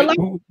 right? But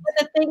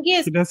the thing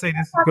is, should I say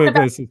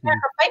this?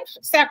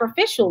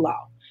 Sacrificial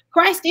law.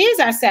 Christ is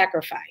our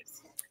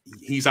sacrifice.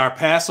 He's our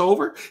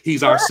Passover.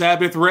 He's our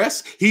Sabbath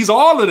rest. He's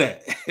all of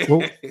that.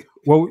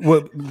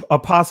 well,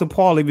 Apostle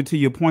Paul, even to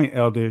your point,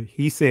 Elder,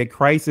 he said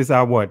Christ is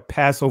our what?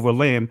 Passover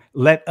lamb.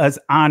 Let us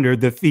honor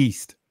the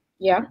feast.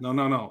 Yeah.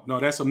 No.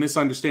 That's a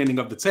misunderstanding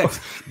of the text.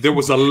 There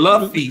was a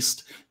love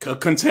feast.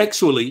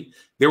 Contextually,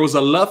 there was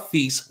a love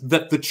feast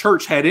that the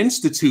church had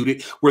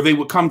instituted where they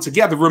would come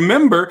together.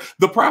 Remember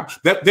the problem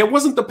that there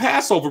wasn't the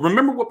Passover.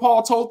 Remember what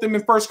Paul told them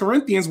in 1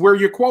 Corinthians, where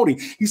you're quoting.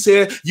 He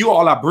said, you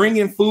all are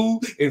bringing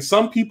food and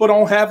some people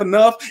don't have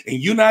enough and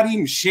you're not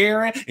even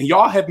sharing. And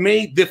y'all have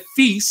made the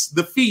feast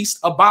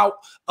about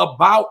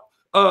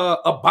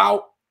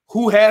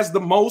who has the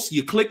most.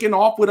 You're clicking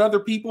off with other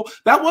people.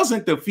 That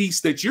wasn't the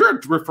feast that you're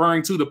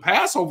referring to, the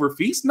Passover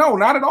feast. No,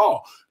 not at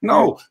all.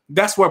 No,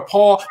 that's where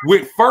Paul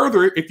went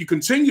further. If you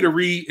continue to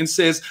read and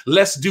says,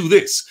 let's do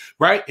this,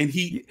 right? And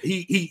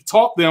he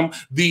taught them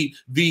the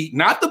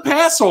not the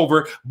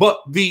Passover,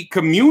 but the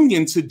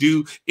communion to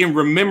do in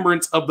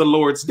remembrance of the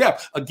Lord's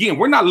death. Again,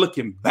 we're not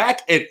looking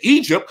back at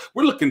Egypt.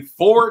 We're looking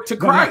forward to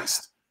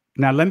Christ.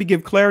 Now, let me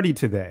give clarity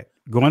to that.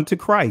 Going to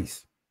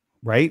Christ,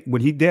 right?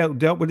 When he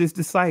dealt with his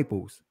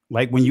disciples,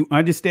 like when you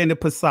understand the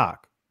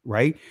Pesach,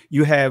 right?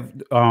 You have,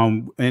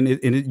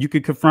 you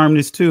could confirm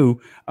this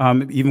too,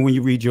 even when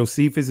you read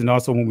Josephus and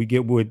also when we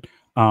get with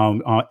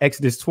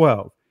Exodus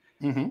 12.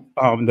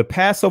 Mm-hmm. The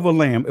Passover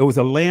lamb, it was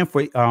a lamb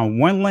for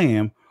one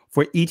lamb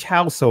for each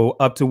household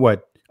up to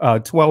what?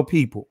 12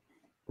 people,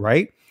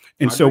 right?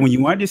 And so when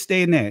you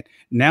understand that,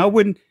 now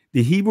when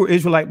the Hebrew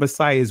Israelite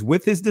Messiah is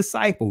with his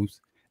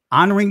disciples,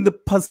 honoring the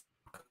Pesach,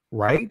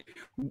 right?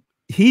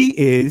 He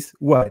is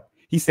what?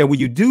 He said, when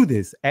you do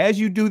this, as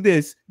you do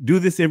this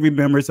in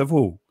remembrance of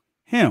who?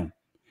 Him.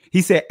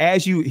 He said,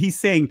 he's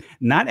saying,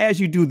 not as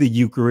you do the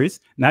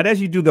Eucharist, not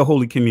as you do the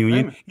Holy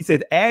Communion. Amen. He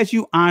said, as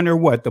you honor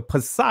what? The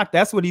Pesach,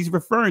 that's what he's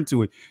referring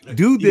to it.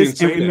 Do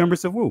this in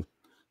remembrance of who?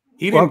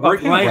 He didn't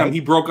break lamb, right? He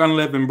broke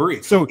unleavened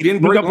bread. So he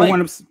didn't break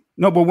lamb.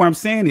 But what I'm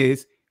saying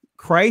is,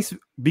 Christ,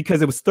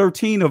 because it was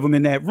 13 of them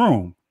in that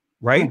room,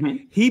 right?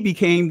 Mm-hmm. He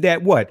became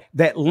that what?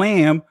 That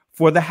lamb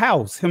for the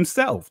house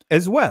himself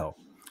as well.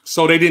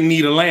 So they didn't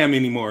need a lamb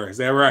anymore. Is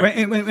that right?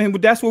 And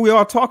that's what we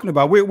are talking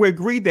about. We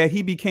agreed that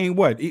he became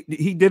what?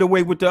 He did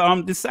away with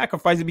the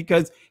sacrifice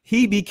because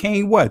he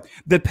became what?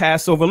 The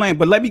Passover lamb.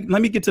 But let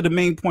me get to the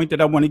main point that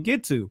I want to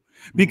get to,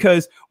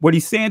 because what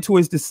he's saying to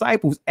his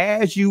disciples,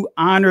 as you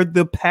honor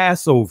the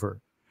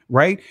Passover,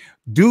 right?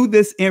 Do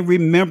this in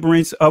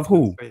remembrance of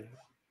who?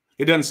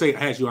 It doesn't say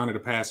as you honor the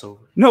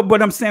Passover. No,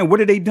 but I'm saying, what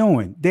are they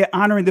doing? They're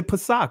honoring the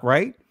Pesach,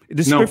 right?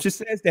 The scripture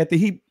says that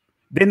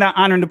they're not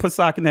honoring the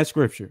Pesach in that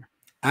scripture.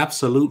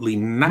 Absolutely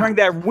not. During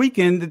that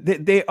weekend,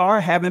 they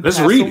are having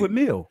Passover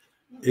meal.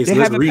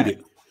 Let's read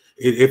it.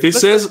 If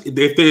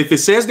it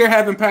says they're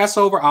having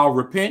Passover, I'll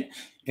repent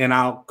and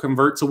I'll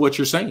convert to what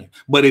you're saying.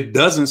 But it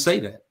doesn't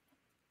say that.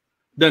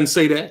 Doesn't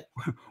say that.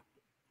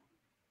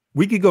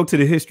 We could go to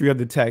the history of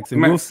the text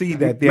and we'll see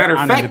that they're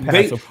honoring the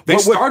Passover. They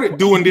started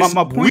doing this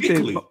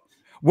weekly.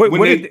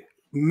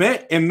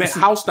 Met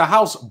house to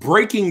house,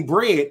 breaking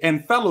bread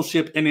and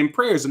fellowship and in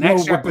prayers. In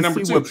Acts chapter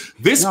number 2.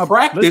 This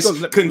practice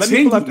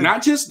continued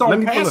not just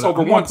on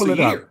Passover once a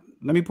year.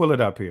 Let me pull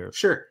it up here.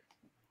 Sure.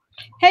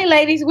 Hey,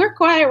 ladies, we're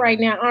quiet right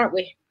now, aren't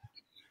we?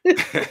 We're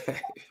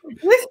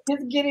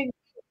just getting.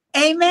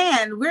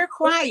 Amen. We're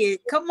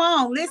quiet. Come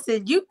on,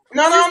 listen. No,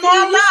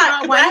 I'm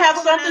not. I have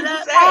something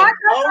to say.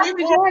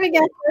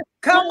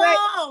 Come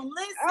on,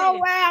 listen. Oh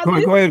wow.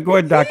 Go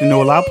ahead, Dr.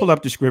 Nowell. I'll pull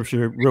up the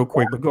scripture real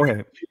quick, but go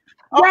ahead.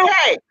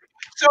 Okay,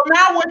 so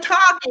now we're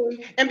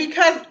talking, and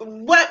because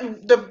what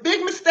the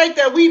big mistake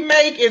that we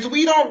make is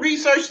we don't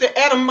research the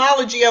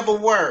etymology of a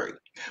word.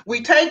 We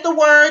take the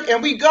word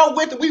and we go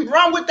with it, we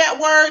run with that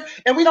word,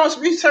 and we don't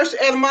research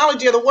the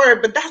etymology of the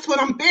word. But that's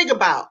what I'm big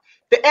about,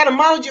 the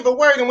etymology of a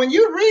word. And when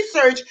you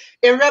research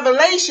in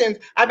Revelations,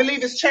 I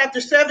believe it's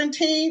chapter 12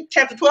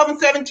 and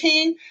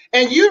 17,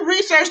 and you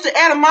research the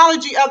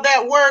etymology of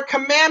that word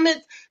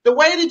commandments, the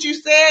way that you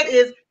said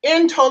is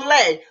entole,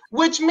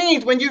 which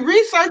means when you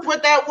research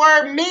what that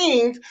word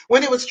means,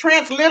 when it was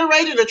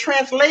transliterated or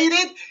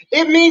translated,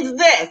 it means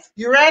this.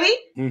 You ready?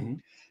 Mm-hmm.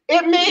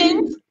 It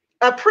means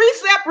a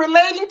precept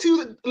relating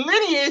to the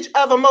lineage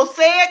of a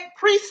Mosaic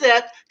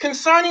precept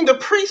concerning the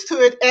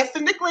priesthood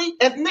ethnically.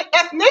 I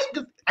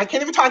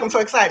can't even talk, I'm so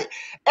excited.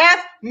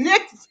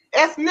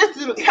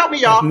 Ethnicity, help me,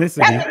 y'all.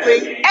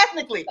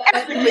 Ethnically.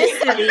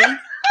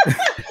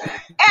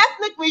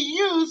 Ethnically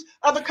used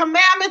of the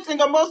commandments and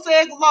the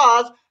Mosaic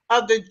laws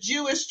of the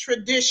Jewish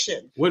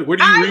tradition. Where do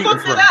you read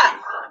it from?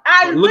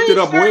 I looked it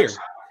up where?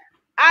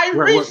 I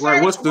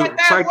researched what's the, what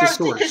that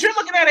word, because you're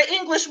looking at an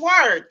English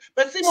word.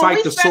 But see, when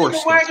we study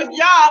the word of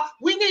Yah,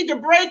 we need to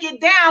break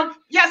it down.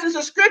 Yes, it's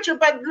a scripture,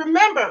 but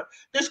remember,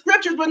 the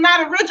scriptures were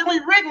not originally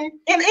written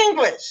in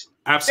English.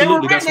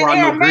 Absolutely. That's why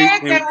I know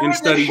Greek and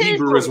study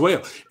Hebrew as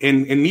well.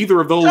 And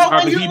neither of those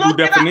are the Hebrew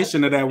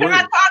definition of that word. Can I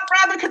talk,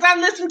 brother? Because I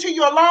listened to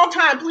you a long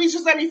time. Please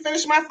just let me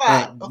finish my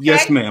thought. Okay?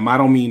 Yes, ma'am. I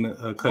don't mean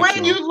to cut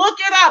when you look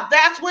it up,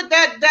 that's what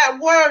that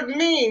word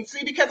means.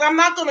 See, because I'm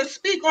not going to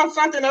speak on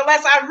something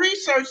unless I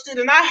researched it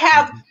and I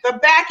have the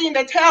backing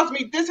that tells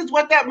me this is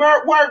what that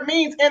word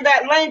means in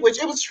that language.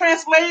 It was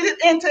translated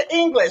into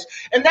English.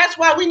 And that's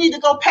why we need to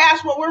go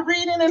past what we're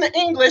reading in the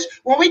English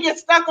when we get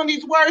stuck on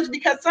these words,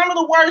 because some of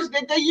the words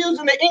that they use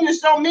in the English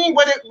don't mean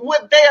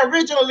what they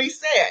originally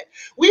said.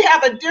 We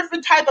have a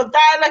different type of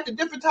dialect, a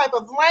different type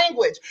of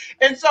language.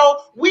 And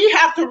so we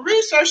have to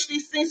research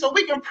these things so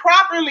we can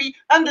properly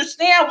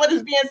understand what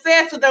is being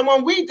said, so that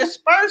when we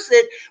disperse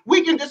it,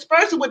 we can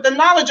disperse it with the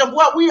knowledge of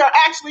what we are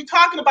actually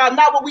talking about,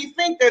 not what we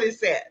think that it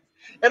says.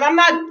 And I'm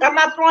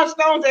not throwing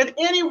stones at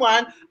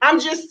anyone.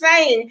 I'm just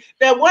saying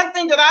that one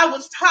thing that I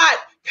was taught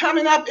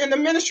coming up in the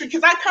ministry,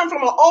 because I come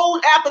from an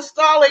old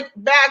apostolic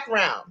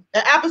background,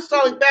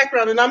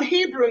 and I'm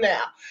Hebrew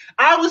now.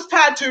 I was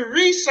taught to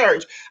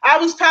research. I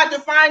was taught to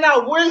find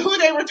out who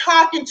they were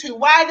talking to,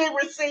 why they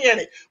were saying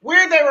it,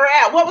 where they were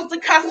at, what was the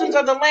customs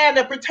of the land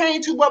that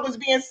pertained to what was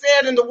being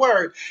said in the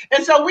word.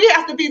 And so we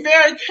have to be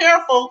very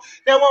careful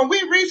that when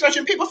we research,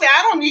 and people say,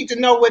 I don't need to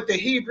know what the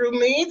Hebrew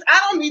means. I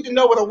don't need to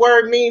know what a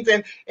word means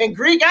in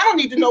Greek. I don't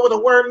need to know what a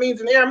word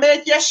means in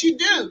Aramaic. Yes, you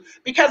do.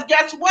 Because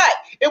guess what?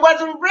 It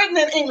wasn't written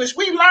in English.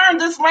 We learned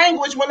this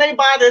language when they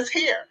brought us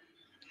here.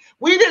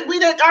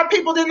 Our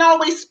people didn't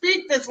always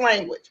speak this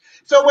language.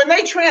 So when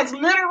they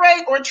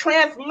transliterate or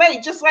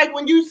translate, just like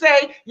when you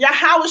say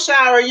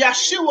Yahusha or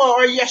Yeshua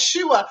or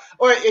Yeshua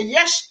or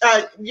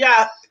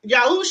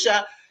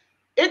Yahusha,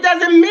 it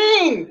doesn't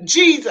mean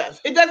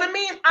Jesus. It doesn't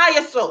mean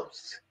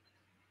Iosos.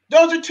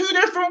 Those are two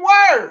different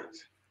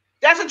words.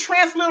 That's a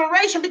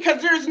transliteration,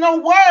 because there's no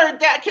word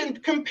that can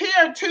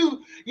compare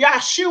to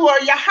Yeshua or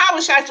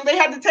Yahusha. So they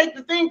had to take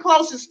the thing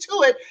closest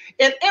to it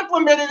and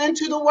implement it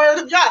into the word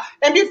of God.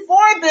 And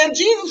before then,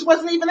 Jesus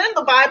wasn't even in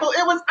the Bible.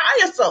 It was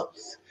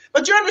Iosos.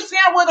 But you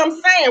understand what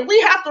I'm saying?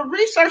 We have to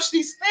research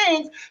these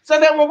things so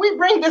that when we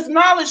bring this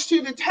knowledge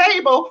to the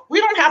table, we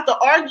don't have to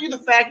argue the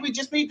fact. We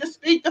just need to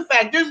speak the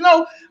fact. There's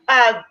no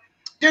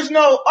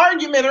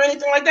argument or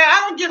anything like that.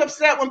 I don't get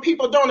upset when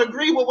people don't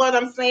agree with what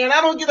I'm saying. I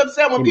don't get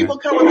upset when people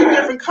come with a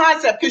different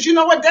concept, because you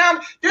know what,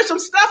 there's some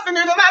stuff in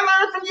there that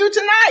I learned from you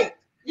tonight.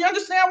 You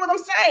understand what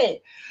I'm saying?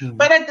 Mm-hmm.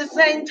 But at the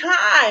same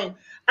time,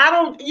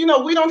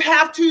 we don't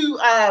have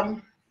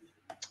to,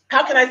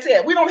 how can I say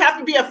it? We don't have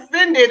to be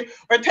offended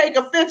or take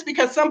offense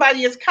because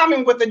somebody is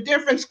coming with a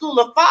different school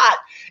of thought.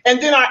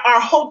 And then our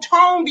whole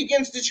tone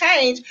begins to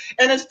change.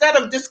 And instead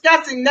of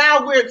discussing,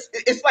 now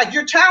it's like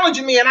you're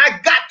challenging me and I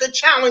got to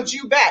challenge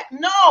you back.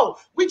 No,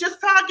 we just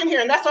talking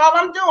here, and that's all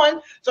I'm doing.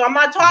 So I'm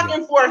not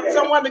talking for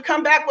someone to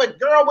come back with,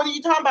 girl, what are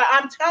you talking about?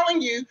 I'm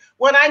telling you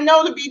what I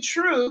know to be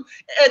true,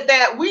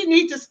 that we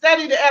need to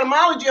study the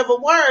etymology of a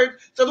word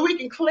so that we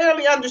can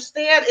clearly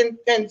understand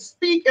and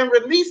speak and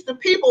release to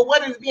people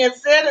what is being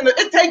said. And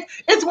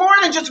it's more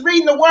than just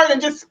reading the word and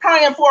just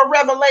praying for a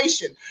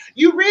revelation.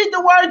 You read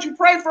the word, you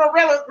pray for a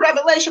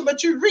revelation,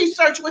 but you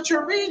research what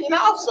you're reading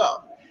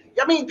also.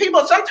 I mean,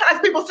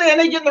 sometimes people saying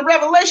they're getting the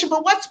revelation,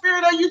 but what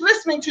spirit are you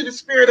listening to? The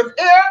spirit of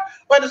error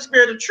or the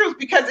spirit of truth?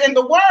 Because in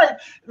the word,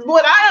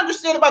 what I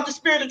understand about the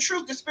spirit of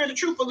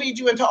truth will lead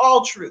you into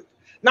all truth,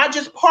 not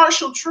just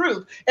partial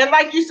truth. And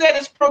like you said,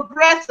 it's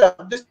progressive.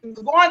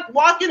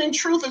 Walking in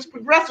truth is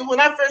progressive. When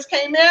I first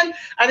came in,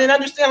 I didn't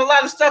understand a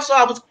lot of stuff, so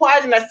I was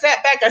quiet and I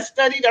sat back, I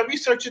studied, I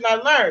researched, and I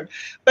learned.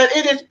 But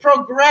it is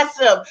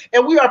progressive,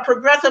 and we are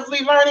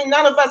progressively learning.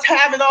 None of us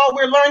have it all.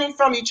 We're learning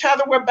from each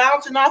other. We're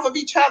bouncing off of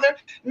each other.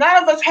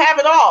 None of us have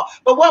it all.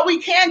 But what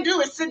we can do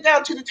is sit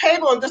down to the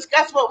table and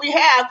discuss what we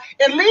have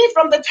and leave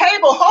from the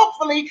table,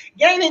 hopefully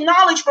gaining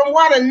knowledge from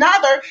one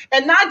another,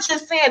 and not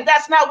just saying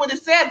that's not what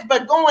it says,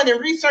 but going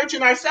and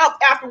researching ourselves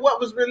after what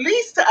was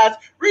released to us,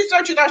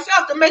 researching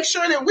ourselves to make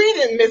sure that we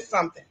didn't miss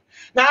something.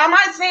 Now, am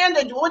I saying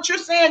that what you're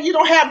saying, you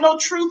don't have no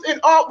truth in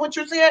all what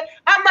you're saying?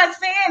 I'm not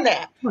saying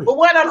that. But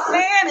what I'm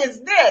saying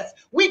is this: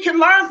 we can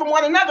learn from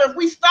one another if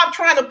we stop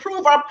trying to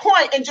prove our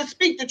point and just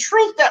speak the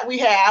truth that we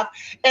have,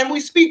 and we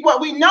speak what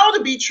we know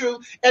to be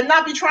true and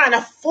not be trying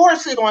to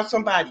force it on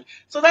somebody.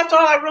 So that's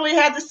all I really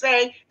had to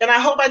say, and I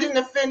hope I didn't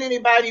offend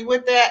anybody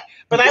with that.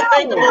 But I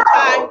thank the Most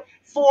High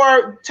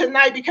for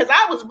tonight, because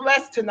I was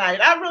blessed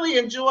tonight. I really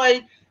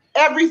enjoyed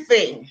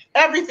everything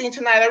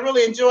tonight. I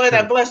really enjoyed.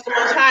 I blessed the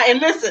Most High. And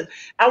listen,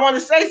 I want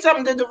to say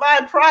something to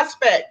Divine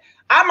Prospect.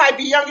 I might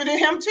be younger than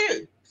him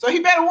too, so he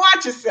better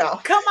watch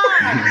himself. Come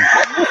on.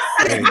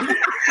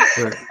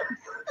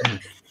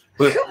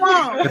 But come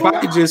on. If I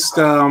could just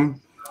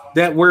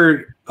that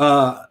word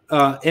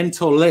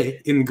entole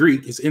in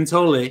Greek is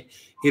entole.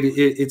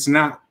 It's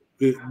not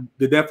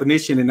the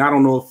definition, and I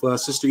don't know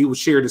if Sister E will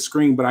share the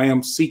screen, but I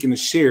am seeking to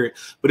share it.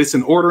 But it's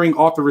an ordering,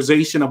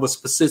 authorization of a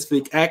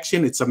specific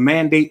action. It's a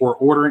mandate or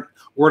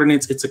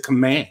ordinance. It's a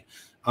command.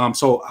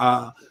 So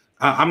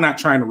I'm not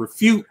trying to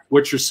refute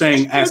what you're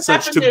saying as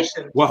such.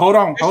 Well, hold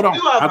on. Two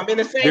of them in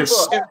the same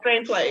book, in the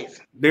same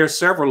place. There's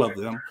several of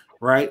them,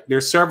 right?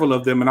 There's several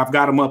of them, and I've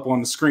got them up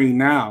on the screen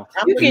now.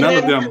 None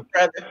of them,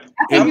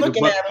 I'm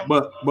looking at them.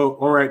 But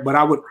all right, but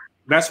I would.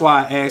 That's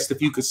why I asked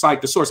if you could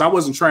cite the source. I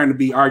wasn't trying to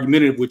be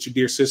argumentative with you,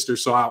 dear sister.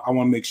 So I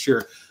want to make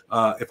sure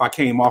if I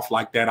came off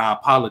like that, I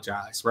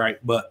apologize, right?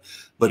 But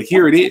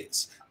here it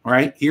is,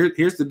 right?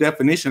 Here's the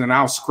definition, and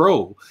I'll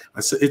scroll.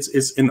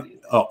 It's an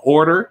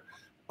order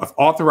of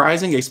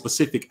authorizing a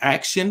specific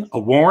action, a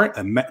warrant.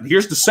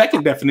 Here's the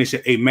second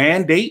definition: a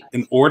mandate,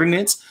 an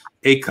ordinance,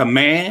 a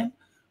command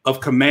of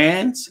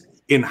commands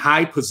in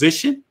high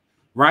position.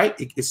 Right?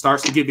 It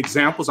starts to give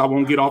examples. I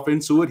won't get off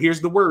into it. Here's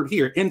the word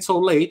here,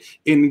 entole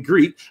in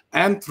Greek,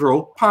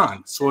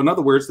 anthropon. So in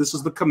other words, this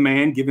is the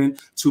command given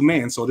to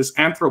man. So this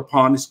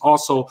anthropon is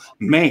also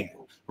man,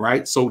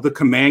 right? So the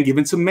command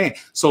given to man.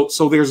 So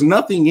there's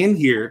nothing in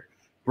here,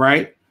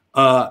 right?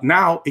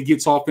 Now it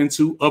gets off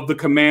into of the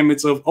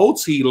commandments of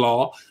OT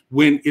law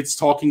when it's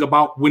talking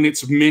about when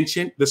it's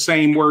mentioned, the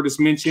same word is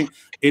mentioned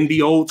in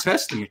the Old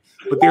Testament.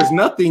 But there's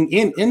nothing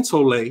in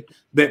entole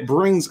that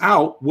brings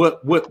out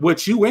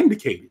what you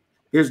indicated.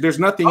 There's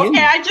nothing in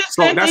there.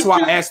 So that's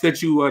why I asked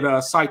that you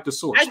would cite the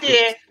source. I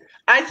did.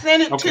 I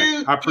sent it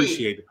to I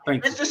appreciate it.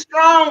 Thank you. It's a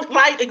strong,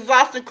 light,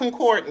 exhaustive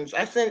concordance.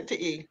 I sent it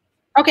to E.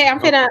 Okay, I'm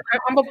gonna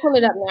pull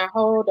it up now.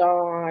 Hold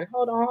on.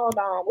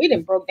 We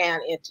didn't broke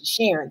down into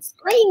sharing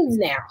screens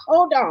now.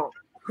 Hold on.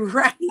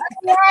 Right.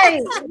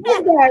 Right.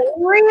 We got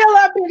real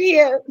up in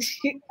here.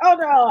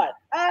 Hold on.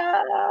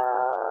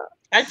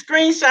 I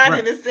screenshot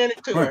it and sent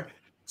it to her.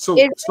 So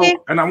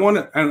and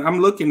I'm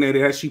looking at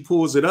it as she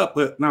pulls it up.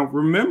 But now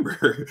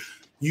remember,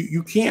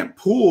 you can't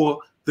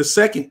pull the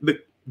second.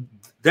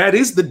 That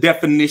is the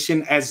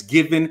definition as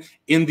given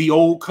in the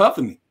Old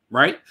Covenant,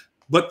 right?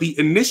 But the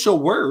initial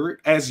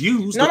word as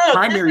used,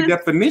 primary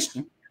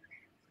definition,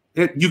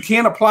 you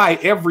can't apply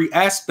every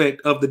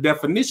aspect of the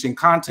definition.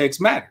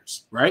 Context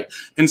matters, right?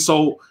 And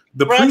so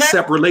the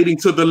precept relating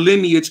to the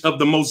lineage of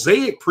the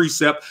Mosaic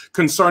precept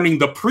concerning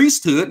the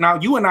priesthood. Now,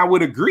 you and I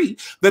would agree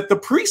that the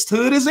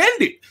priesthood is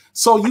ended.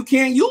 So you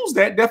can't use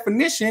that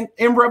definition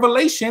in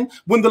Revelation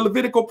when the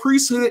Levitical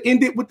priesthood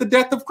ended with the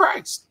death of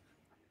Christ.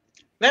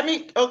 Let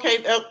me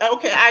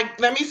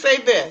say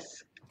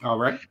this. All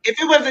right. If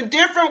it was a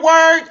different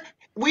word,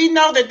 we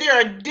know that there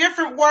are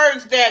different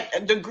words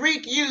that the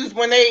Greek used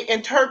when they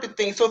interpret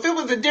things. So if it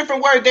was a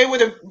different word, they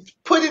would have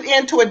put it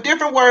into a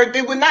different word.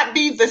 It would not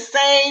be the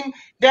same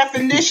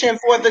definition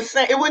for the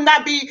same. It would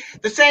not be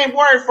the same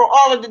word for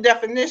all of the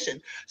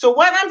definition. So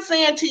what I'm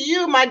saying to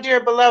you, my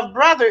dear beloved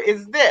brother,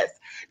 is this.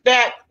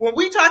 That when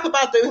he talk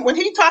about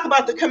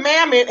the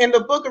commandment in the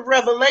book of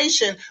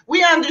Revelation,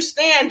 we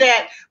understand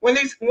that when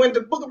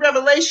the book of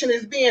Revelation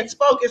is being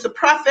spoke, it's a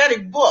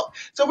prophetic book.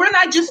 So we're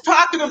not just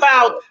talking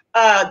about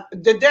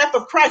the death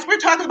of Christ. We're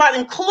talking about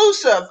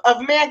inclusive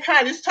of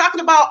mankind. It's talking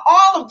about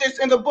all of this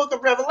in the book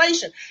of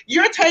Revelation.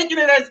 You're taking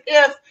it as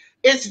if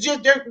it's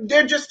just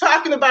they're just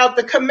talking about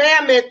the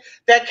commandment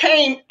that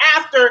came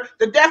after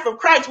the death of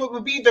Christ, what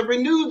would be the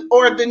renewed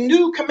or the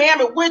new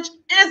commandment, which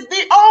is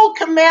the old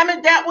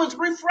commandment that was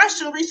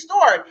refreshed and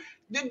restored.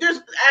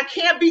 I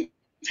can't be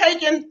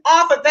taken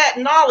off of that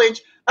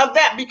knowledge of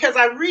that because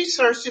I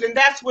researched it and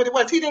that's what it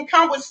was. He didn't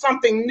come with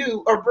something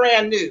new or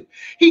brand new.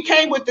 He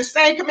came with the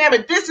same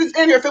commandment. This is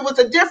in here. If it was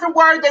a different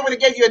word, they would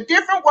have gave you a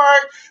different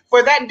word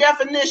for that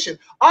definition.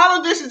 All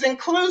of this is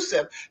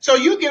inclusive. So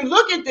you can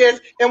look at this,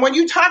 and when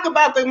you talk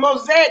about the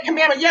Mosaic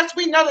commandment, yes,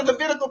 we know the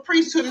Levitical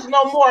priesthood is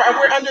no more, and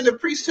we're under the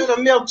priesthood of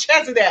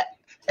Melchizedek.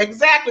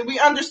 Exactly. We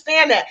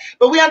understand that.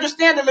 But we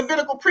understand the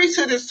Levitical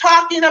priesthood is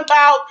talking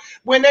about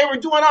when they were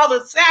doing all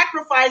the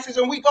sacrifices.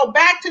 And we go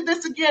back to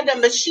this again, that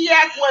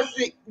Mashiach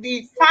was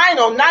the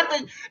final, not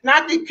the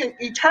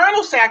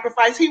eternal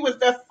sacrifice. He was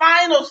the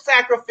final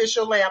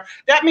sacrificial lamb.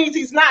 That means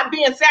he's not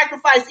being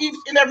sacrificed each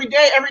and every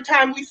day, every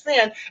time we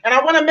sin. And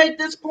I want to make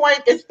this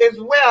point as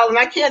well. And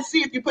I can't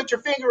see if you put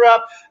your finger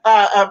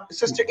up,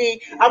 Sister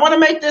E. I want to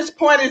make this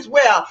point as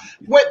well.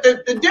 What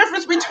the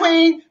difference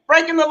between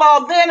breaking the law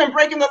then and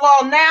breaking the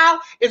law now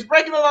is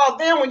breaking the law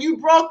then. When you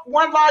broke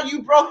one law,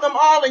 you broke them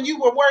all and you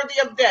were worthy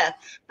of death.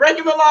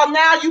 Breaking the law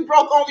now, you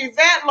broke only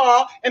that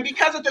law. And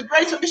because of the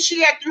grace of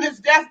Mashiach through his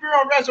death,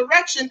 burial, and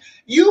resurrection,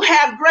 you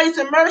have grace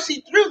and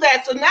mercy through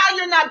that. So now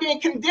you're not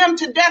being condemned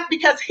to death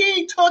because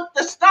he took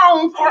the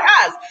stone for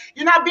us.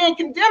 You're not being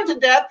condemned to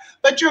death,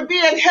 but you're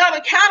being held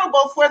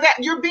accountable for that.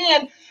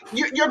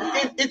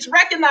 It's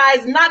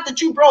recognized not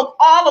that you broke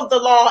all of the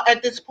law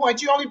at this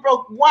point. You only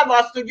broke one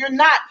law, so you're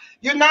not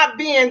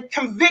being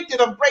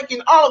convicted of breaking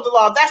all of the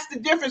law. That's the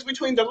difference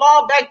between the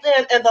law back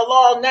then and the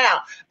law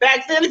now.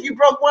 Back then, if you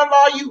broke one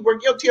law, you were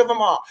guilty of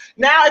them all.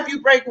 Now, if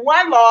you break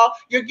one law,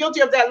 you're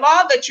guilty of that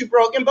law that you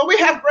broke. But we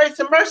have grace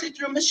and mercy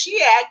through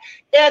Mashiach,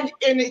 and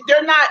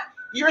they're not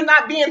you're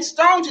not being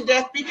stoned to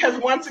death because,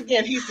 once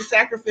again, he's the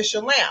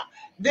sacrificial lamb.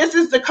 This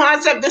is the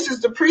concept. This is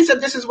the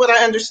precept. This is what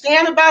I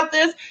understand about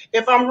this.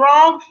 If I'm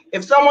wrong,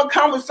 if someone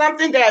comes with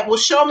something that will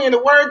show me in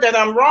the word that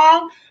I'm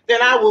wrong,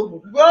 then I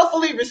will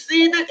willfully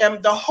receive it.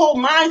 And the whole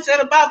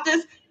mindset about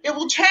this, it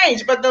will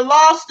change. But the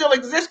law still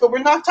exists. But we're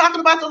not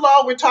talking about the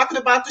law. We're talking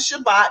about the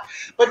Shabbat.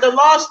 But the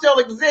law still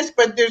exists.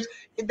 But there's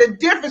the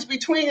difference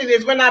between it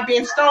is we're not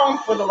being stoned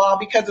for the law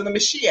because of the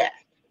Mashiach.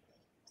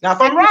 Now,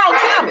 if I'm wrong,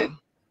 tell me.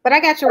 But I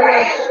got your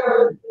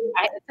word.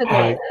 I took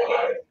it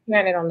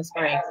on the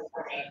screen.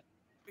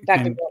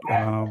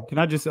 Can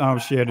I just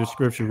share the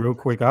scripture real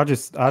quick? I'll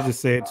just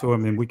say it to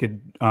him, and we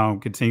could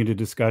continue the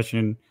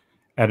discussion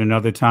at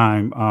another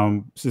time,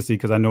 Sissy,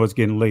 because I know it's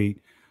getting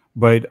late.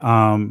 But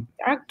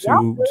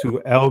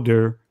to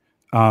Elder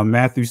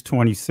Matthew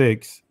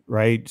 26,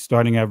 right,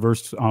 starting at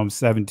verse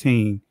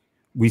 17,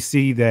 we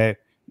see that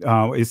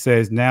it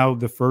says, "Now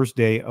the first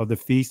day of the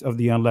feast of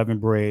the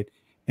unleavened bread,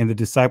 and the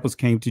disciples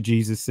came to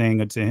Jesus, saying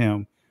unto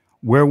him,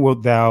 Where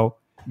wilt thou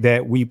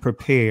that we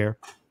prepare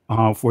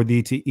for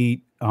thee to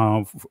eat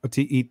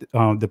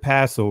the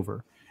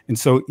Passover?" And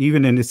so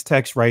even in this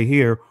text right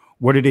here,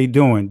 what are they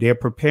doing? They're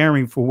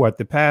preparing for what?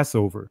 The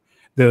Passover.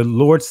 The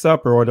Lord's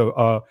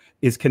Supper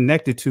is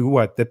connected to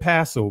what? The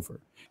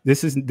Passover.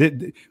 This is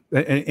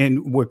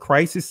and what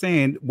Christ is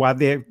saying while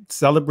they're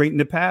celebrating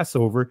the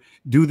Passover,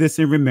 do this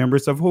in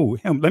remembrance of who?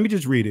 Him. Let me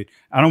just read it.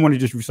 I don't want to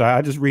just recite.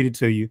 I just read it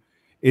to you.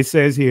 It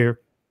says here,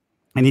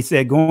 and he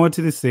said, "Go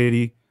into the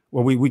city."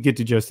 Well, we get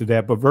to just to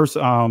that, but verse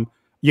I'll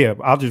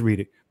just read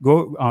it.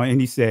 Go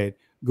and he said,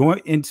 "Go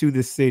into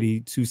the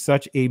city to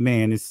such a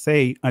man and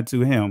say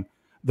unto him,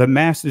 the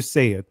master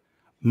saith,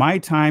 My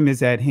time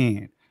is at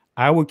hand.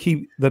 I will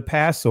keep the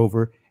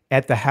Passover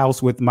at the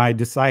house with my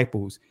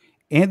disciples."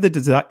 And the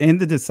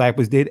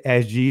disciples did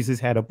as Jesus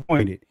had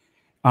appointed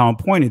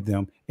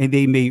them, and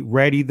they made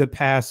ready the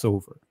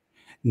Passover.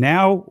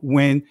 Now,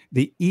 when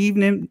the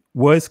evening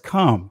was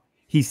come,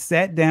 he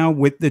sat down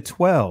with the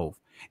 12,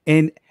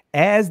 and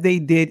as they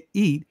did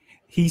eat,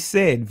 he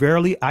said,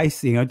 "Verily I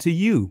say unto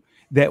you,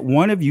 that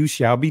one of you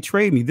shall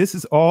betray me." This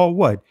is all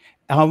what?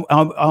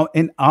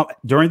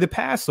 During the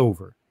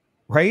Passover,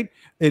 right?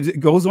 It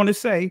goes on to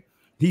say,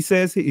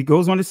 he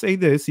goes on to say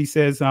this. He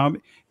says,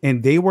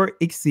 "And they were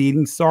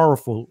exceeding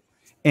sorrowful,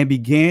 and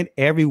began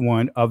every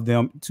one of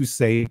them to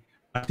say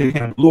unto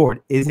him,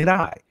 Lord, is it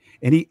I?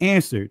 And he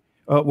answered,"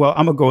 well,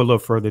 I'm going to go a little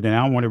further than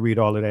I don't want to read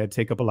all of that,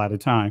 take up a lot of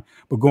time.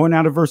 But going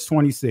down to verse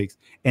 26,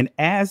 "And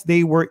as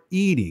they were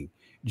eating,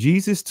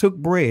 Jesus took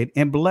bread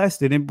and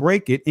blessed it and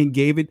brake it and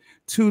gave it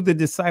to the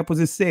disciples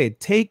and said,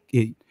 Take,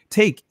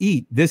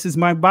 eat, this is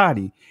my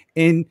body.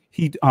 And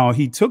he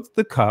took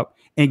the cup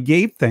and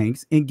gave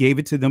thanks and gave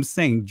it to them,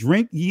 saying,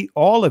 Drink ye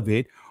all of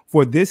it,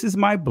 for this is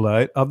my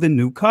blood of the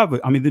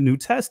the New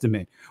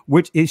Testament,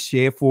 which is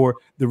shed for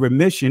the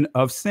remission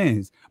of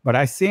sins. But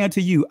I say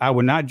unto you, I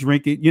will not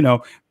drink it."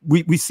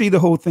 We see the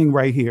whole thing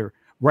right here,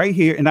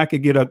 and I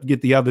could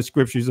get the other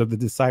scriptures of the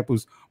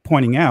disciples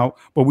pointing out,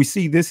 but we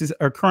see this is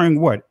occurring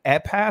what?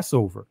 At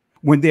Passover,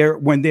 when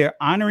they're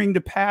honoring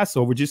the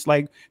Passover, just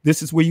like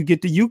this is where you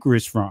get the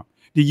Eucharist from.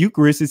 The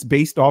Eucharist is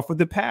based off of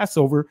the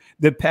Passover,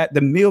 the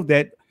meal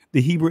that the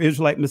Hebrew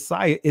Israelite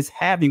Messiah is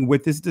having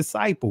with his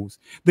disciples.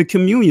 The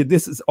communion,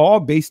 this is all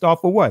based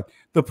off of what?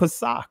 The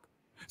Pesach.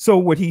 So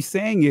what he's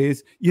saying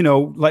is,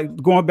 like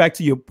going back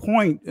to your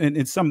point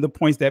and some of the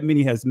points that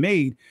Minnie has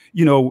made,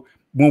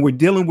 when we're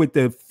dealing with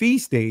the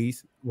feast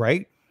days,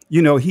 right?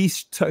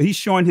 He's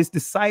showing his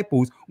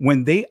disciples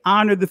when they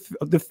honor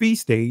the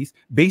feast days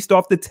based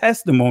off the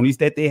testimonies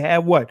that they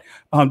have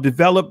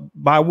developed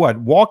by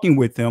walking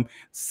with him,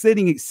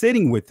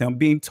 sitting with him,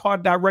 being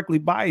taught directly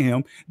by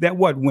him, that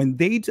when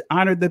they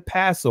honor the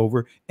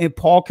Passover, and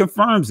Paul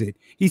confirms it,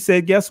 he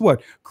said, guess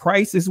what?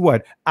 Christ is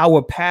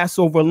our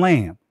Passover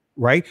lamb.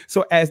 Right.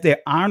 So as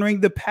they're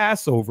honoring the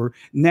Passover,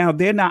 now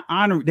they're not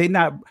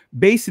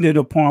basing it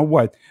upon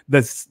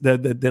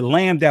the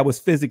lamb that was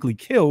physically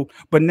killed,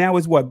 but now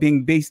is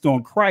being based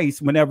on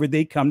Christ whenever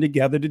they come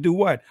together to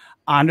do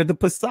honor the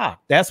Pesach.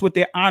 That's what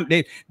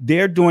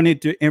they're doing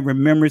it in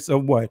remembrance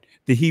of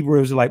the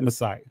Hebrew Israelite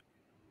Messiah.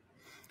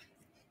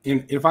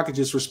 And if I could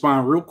just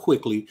respond real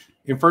quickly,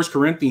 in 1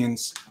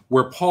 Corinthians,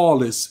 where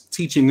Paul is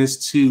teaching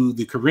this to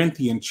the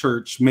Corinthian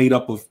church made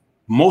up of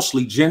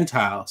mostly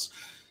Gentiles,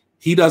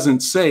 he doesn't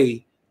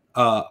say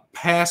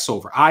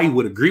Passover. I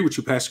would agree with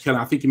you, Pastor Kelly.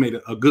 I think you made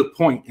a good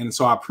point. And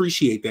so I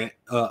appreciate that.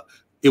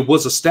 It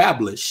was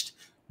established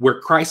where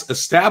Christ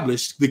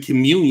established the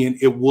communion.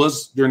 It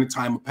was during the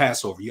time of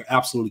Passover. You're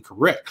absolutely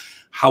correct.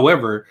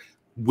 However,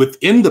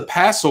 within the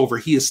Passover,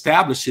 he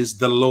establishes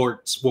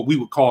what we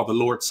would call the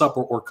Lord's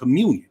Supper or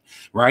communion,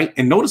 right?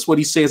 And notice what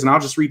he says, and I'll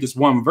just read this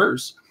one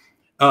verse,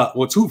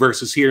 two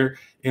verses here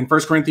in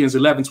 1 Corinthians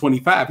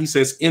 11:25. He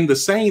says, "In the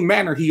same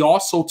manner, he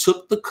also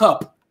took the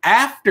cup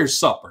after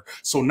supper."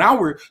 So now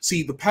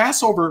the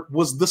Passover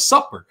was the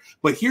supper,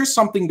 but here's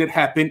something that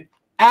happened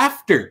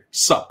after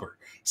supper,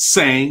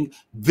 saying,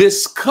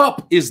 "This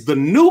cup is the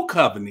new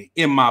covenant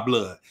in my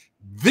blood.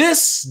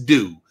 This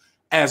do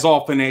as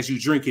often as you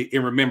drink it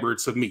in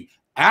remembrance of me.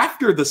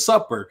 After the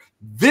supper,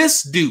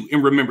 this do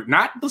in remember,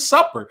 not the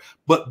supper,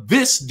 but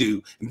this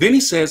do. And then he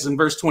says in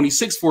verse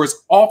 26, for as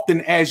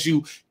often as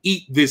you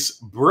eat this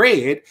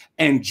bread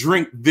and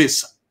drink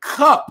this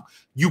cup,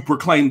 you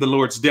proclaim the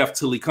Lord's death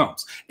till he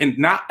comes. And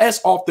not as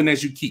often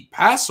as you keep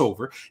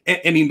Passover.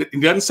 And he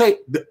doesn't say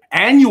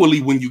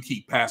annually when you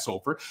keep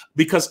Passover,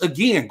 because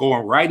again,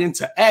 going right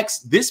into Acts,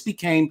 this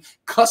became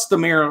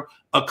customary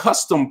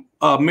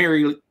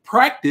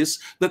practice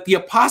that the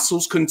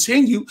apostles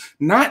continue,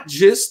 not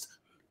just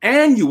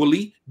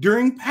annually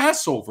during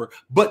Passover,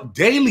 but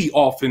daily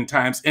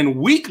oftentimes and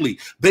weekly.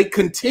 They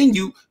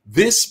continue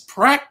this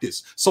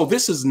practice. So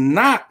this is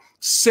not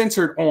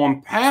centered on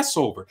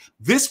Passover.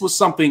 This was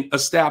something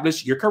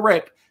established, you're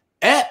correct,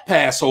 at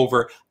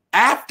Passover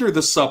after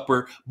the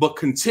supper, but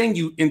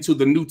continue into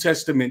the New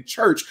Testament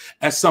church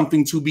as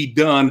something to be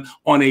done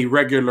on a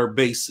regular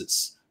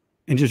basis.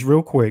 And just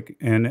real quick,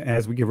 and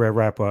as we get ready to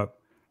wrap up,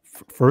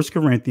 1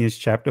 Corinthians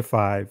chapter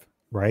 5,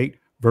 right?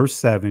 Verse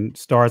 7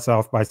 starts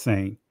off by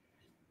saying,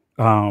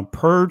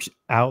 purge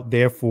out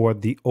therefore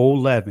the old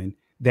leaven,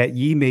 that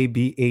ye may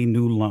be a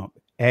new lump,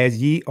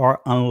 as ye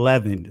are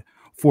unleavened.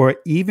 For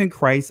even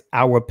Christ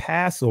our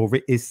Passover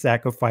is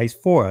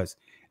sacrificed for us.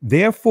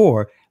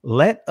 Therefore,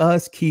 let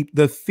us keep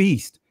the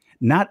feast,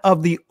 not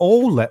of the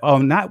old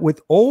not with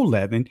old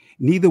leaven,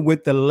 neither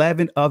with the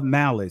leaven of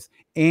malice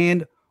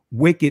and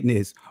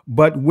wickedness,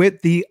 but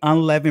with the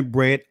unleavened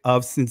bread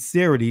of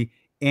sincerity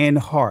and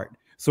heart.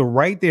 So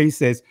right there, he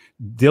says,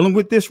 dealing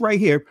with this right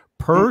here,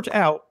 purge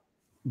out,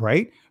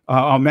 right?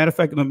 Matter of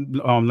fact, let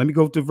me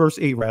go to verse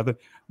 8 rather.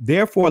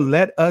 Therefore,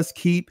 let us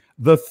keep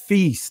the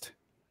feast.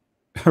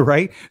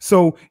 Right.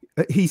 So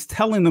he's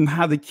telling them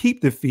how to keep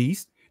the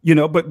feast, you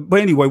know, but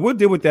anyway, we'll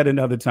deal with that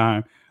another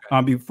time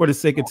for the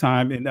sake of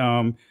time.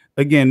 And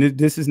again,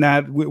 this is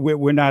not,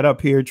 we're not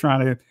up here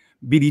trying to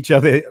beat each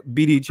other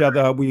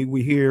up.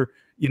 We here,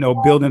 you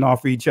know, building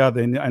off of each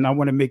other. And I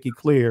want to make it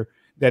clear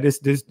that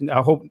this,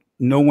 I hope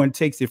no one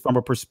takes it from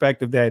a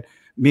perspective that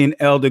me and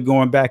Elder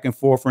going back and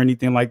forth or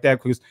anything like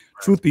that, because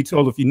truth be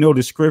told, if you know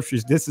the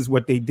scriptures, this is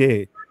what they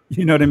did.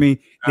 You know what I mean?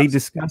 They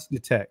discussed the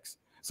text.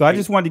 So I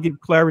just wanted to give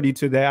clarity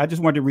to that. I just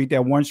wanted to read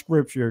that one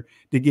scripture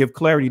to give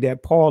clarity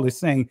that Paul is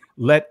saying,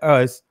 let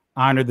us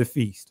honor the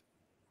feast,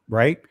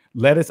 right?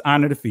 Let us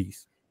honor the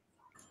feast.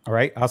 All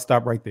right. I'll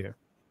stop right there.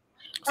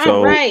 So,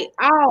 all right.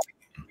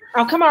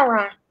 Oh, come on,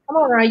 Ron. Come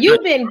on, Ron.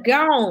 You've been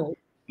gone.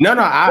 No,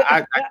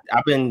 I've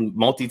been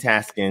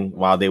multitasking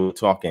while they were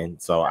talking.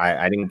 So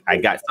I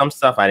got some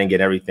stuff. I didn't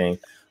get everything.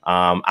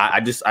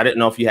 I didn't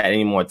know if you had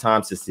any more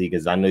time to see,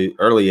 because I knew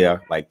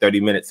earlier, like 30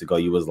 minutes ago,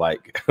 you was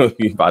like,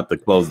 you about to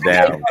close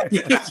down.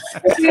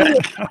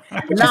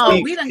 No,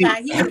 we done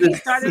got here. We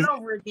started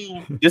over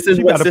again. This is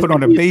you what got to put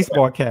on a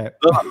baseball cap.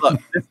 Look,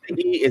 Sister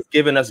E is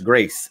giving us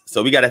grace.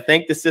 So we got to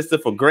thank the sister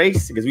for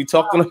grace, because we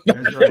talked on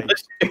the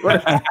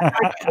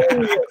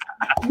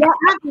Yeah,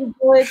 I can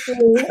do it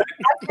too.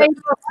 I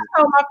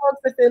told my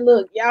folks, I said,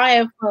 look, y'all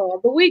have fun,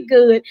 but we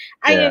good.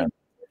 I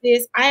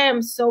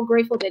am so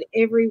grateful that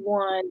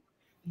everyone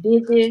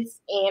did this,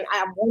 and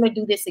I want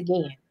to do this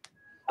again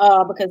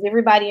because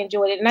everybody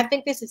enjoyed it. And I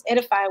think this is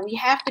edifying. We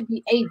have to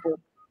be able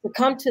to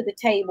come to the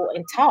table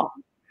and talk,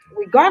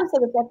 regardless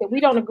of the fact that we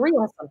don't agree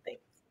on something.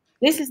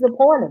 This is the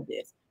point of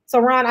this. So,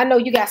 Ron, I know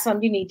you got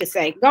something you need to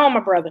say. Go on, my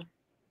brother.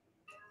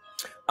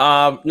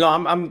 No,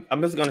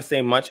 I'm just gonna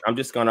say much. I'm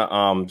just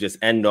gonna just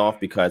end off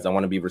because I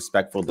want to be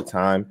respectful of the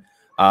time.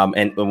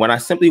 And what I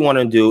simply want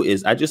to do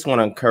is I just want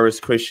to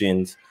encourage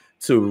Christians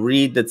to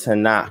read the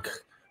Tanakh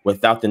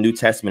without the New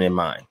Testament in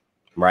mind,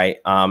 right?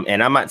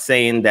 And I'm not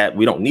saying that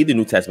we don't need the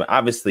New Testament.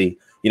 Obviously,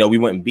 you know, we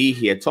wouldn't be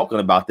here talking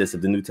about this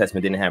if the New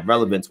Testament didn't have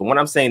relevance. But what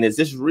I'm saying is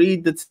just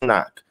read the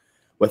Tanakh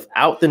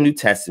without the New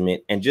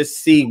Testament and just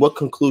see what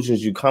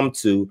conclusions you come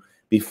to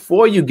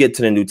before you get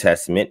to the New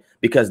Testament,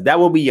 because that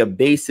will be your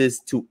basis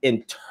to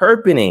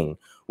interpreting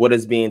what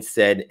is being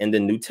said in the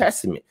New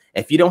Testament.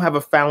 If you don't have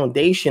a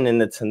foundation in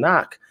the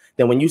Tanakh,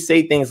 then when you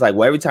say things like,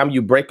 well, every time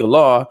you break a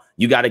law,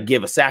 you got to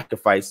give a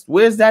sacrifice.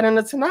 Where's that in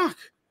the Tanakh?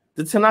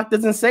 The Tanakh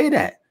doesn't say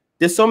that.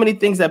 There's so many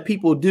things that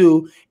people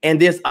do,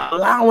 and there's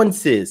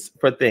allowances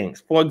for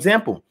things. For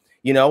example,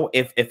 you know,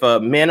 if a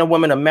man or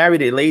woman are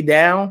married, they lay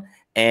down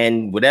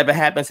and whatever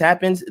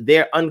happens,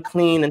 they're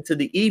unclean until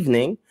the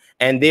evening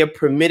and they're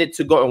permitted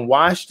to go and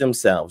wash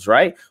themselves,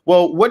 right?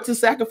 Well, what's the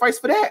sacrifice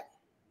for that?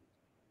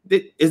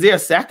 Is there a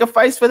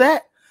sacrifice for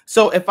that?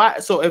 So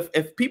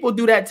if people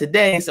do that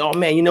today and say, oh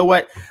man, you know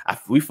what?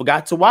 We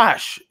forgot to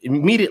wash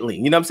immediately.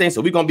 You know what I'm saying?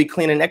 So we're going to be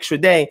clean an extra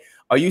day.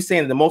 Are you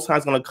saying that the Most High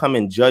is going to come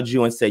and judge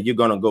you and say you're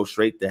going to go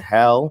straight to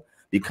hell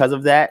because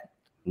of that?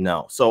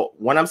 No. So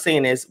what I'm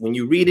saying is when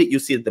you read it, you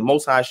see that the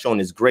Most High is showing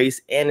his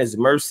grace and his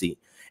mercy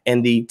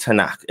in the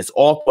Tanakh. It's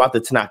all throughout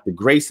the Tanakh. The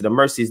grace and the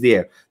mercy is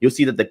there. You'll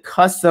see that the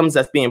customs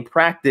that's being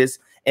practiced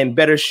in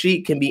better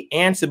sheet can be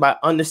answered by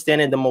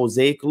understanding the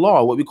Mosaic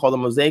law, what we call the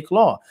Mosaic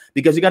law,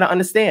 because you got to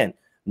understand,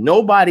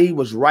 nobody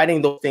was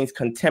writing those things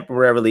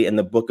contemporarily in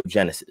the book of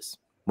Genesis,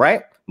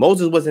 right?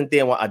 Moses wasn't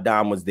there when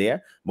Adam was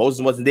there.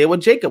 Moses wasn't there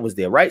when Jacob was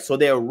there, right? So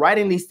they're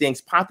writing these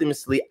things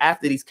posthumously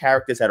after these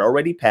characters had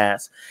already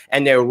passed,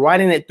 and they're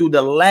writing it through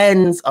the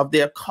lens of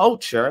their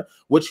culture,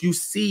 which you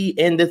see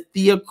in the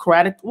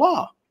theocratic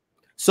law.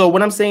 So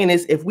what I'm saying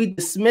is, if we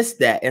dismiss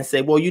that and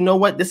say, well, you know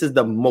what, this is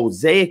the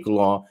Mosaic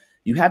law,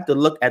 you have to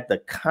look at the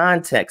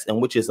context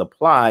in which it's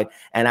applied.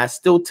 And I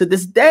still, to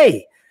this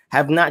day,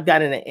 have not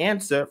gotten an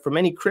answer from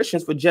many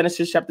Christians for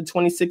Genesis chapter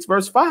 26,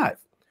 verse 5.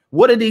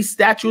 What are these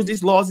statutes,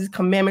 these laws, these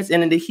commandments,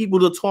 and in the Hebrew,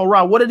 the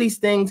Torah? What are these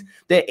things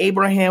that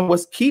Abraham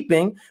was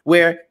keeping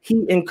where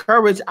he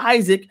encouraged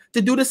Isaac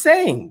to do the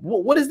same?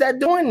 What is that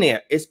doing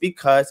there? It's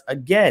because,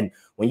 again,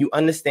 when you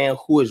understand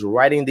who is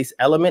writing this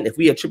element, if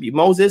we attribute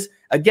Moses,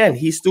 again,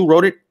 he still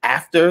wrote it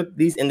after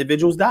these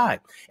individuals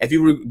died. If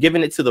you were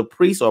giving it to the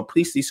priests or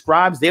priestly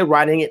scribes, they're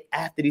writing it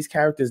after these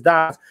characters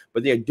died,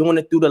 but they're doing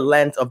it through the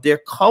lens of their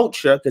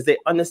culture because they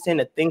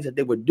understand the things that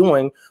they were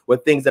doing were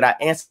things that our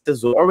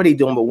ancestors were already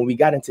doing. But when we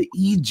got into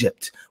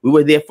Egypt, we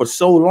were there for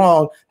so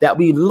long that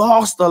we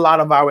lost a lot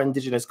of our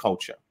indigenous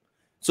culture.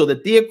 So the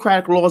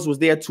theocratic laws was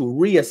there to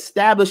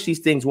reestablish these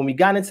things when we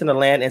got into the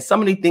land, and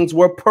some of these things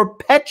were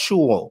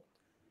perpetual.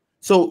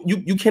 So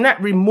you cannot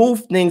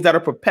remove things that are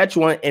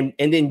perpetual and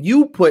then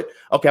you put,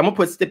 okay, I'm gonna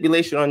put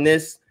stipulation on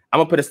this, I'm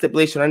gonna put a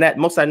stipulation on that.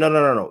 Most I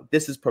no.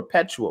 This is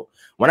perpetual.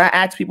 When I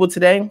ask people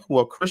today who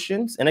are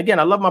Christians, and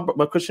again, I love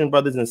my Christian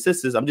brothers and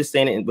sisters, I'm just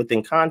saying it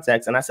within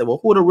context. And I said, well,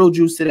 who are the real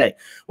Jews today?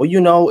 Well, you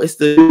know, it's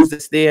the Jews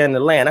that's there in the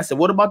land. I said,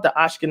 what about the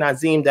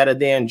Ashkenazim that are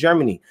there in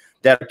Germany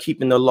that are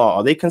keeping the law?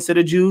 Are they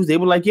considered Jews? They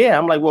were like, yeah.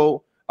 I'm like,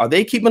 well, are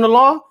they keeping the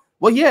law?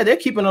 Well, yeah, they're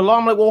keeping the law.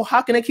 I'm like, well,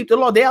 how can they keep the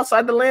law? They're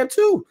outside the land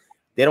too.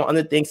 They don't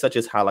understand things such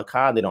as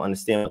halakha. They don't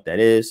understand what that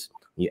is.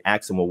 When you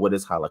ask them, well, what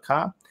is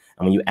halakha?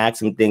 And when you ask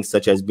them things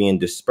such as being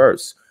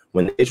dispersed,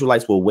 when the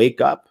Israelites will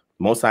wake up,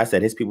 Most High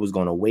said his people is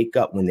going to wake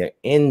up when they're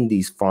in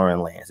these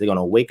foreign lands. They're going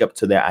to wake up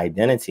to their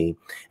identity.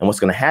 And what's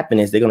going to happen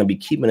is they're going to be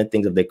keeping the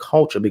things of their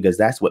culture because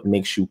that's what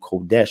makes you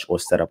Kodesh or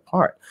set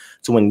apart.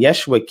 So when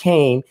Yeshua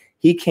came,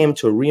 he came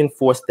to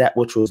reinforce that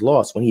which was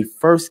lost. When he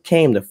first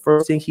came, the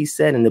first thing he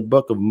said in the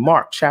book of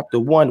Mark, chapter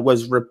 1,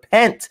 was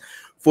repent,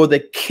 for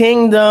the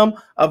kingdom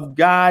of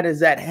God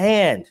is at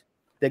hand.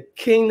 The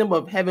kingdom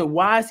of heaven.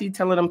 Why is he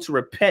telling them to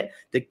repent?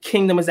 The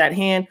kingdom is at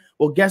hand.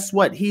 Well, guess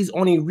what? He's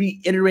only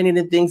reiterating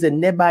the things that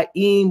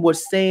Nebaim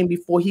was saying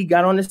before he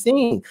got on the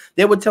scene.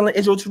 They were telling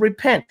Israel to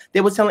repent.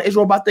 They were telling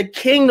Israel about the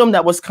kingdom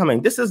that was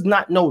coming. This is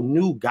not no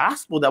new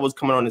gospel that was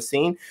coming on the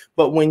scene.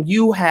 But when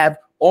you have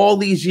all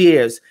these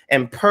years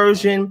in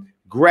Persian,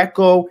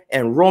 Greco,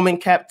 and Roman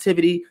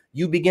captivity,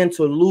 you begin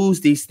to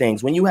lose these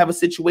things. When you have a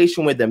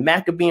situation where the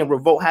Maccabean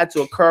revolt had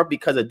to occur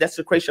because of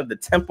desecration of the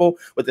temple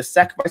with the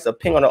sacrifice of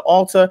pig on the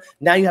altar,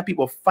 now you have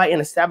people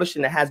fighting,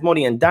 establishing the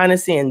Hasmonean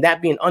dynasty, and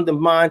that being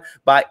undermined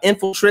by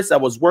infiltrates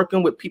that was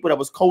working with people that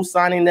was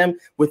co-signing them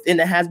within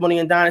the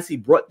Hasmonean dynasty,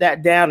 brought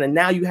that down. And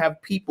now you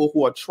have people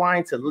who are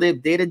trying to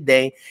live day to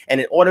day. And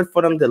in order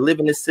for them to live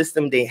in this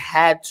system, they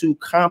had to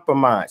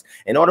compromise.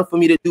 In order for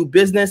me to do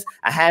business,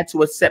 I had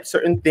to accept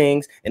certain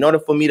things. In order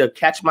for me to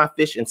catch my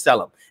fish and sell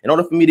them. In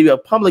order for me to be a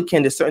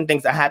publican, there's certain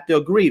things I have to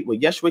agree.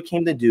 What Yeshua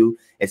came to do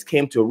is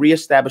came to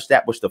reestablish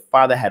that which the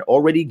Father had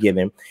already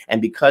given.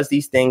 And because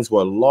these things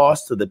were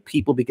lost to the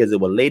people because they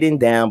were laden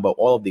down by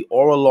all of the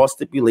oral law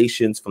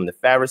stipulations from the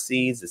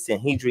Pharisees, the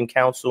Sanhedrin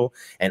Council,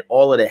 and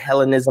all of the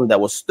Hellenism that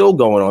was still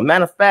going on.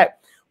 Matter of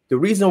fact, the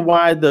reason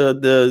why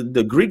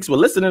the Greeks were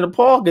listening to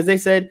Paul, because they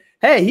said,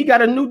 hey, he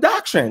got a new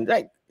doctrine.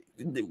 Like,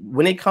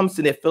 when it comes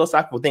to their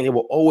philosophical thing, they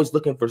were always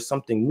looking for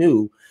something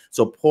new.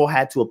 So Paul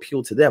had to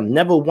appeal to them.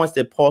 Never once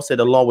did Paul say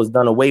the law was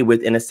done away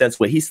with in a sense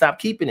where he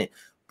stopped keeping it.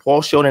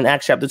 Paul showed in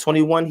Acts chapter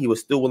 21, he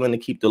was still willing to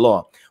keep the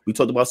law. We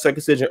talked about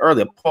circumcision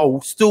earlier.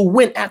 Paul still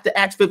went after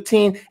Acts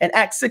 15 and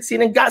Acts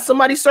 16 and got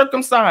somebody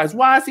circumcised.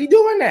 Why is he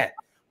doing that?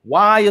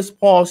 Why is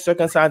Paul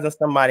circumcising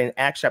somebody in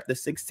Acts chapter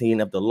 16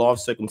 if the law of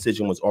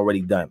circumcision was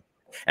already done?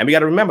 And we got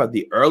to remember,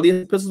 the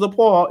earliest epistles of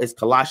Paul is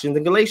Colossians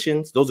and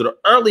Galatians. Those are the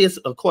earliest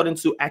according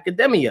to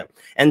academia.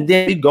 And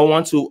then we go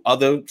on to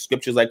other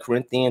scriptures like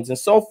Corinthians and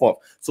so forth.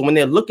 So when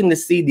they're looking to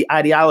see the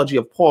ideology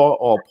of Paul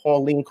or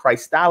Pauline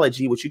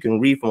Christology, which you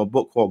can read from a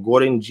book called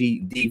Gordon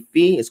G. D.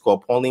 Fee, it's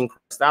called Pauline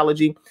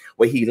Christology,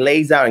 where he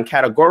lays out and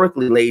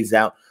categorically lays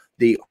out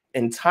the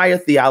entire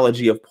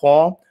theology of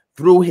Paul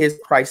through his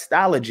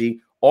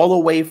Christology, all the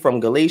way from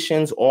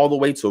Galatians, all the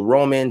way to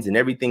Romans and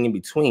everything in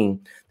between.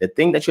 The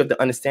thing that you have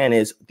to understand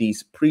is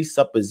these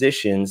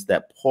presuppositions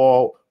that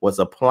Paul was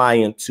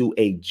applying to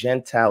a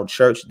Gentile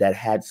church that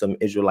had some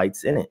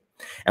Israelites in it.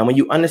 And when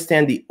you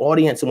understand the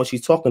audience and what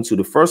she's talking to,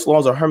 the first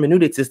laws of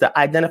hermeneutics is to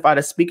identify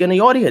the speaker in the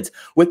audience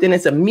within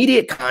its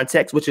immediate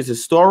context, which is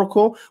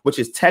historical, which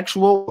is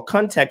textual or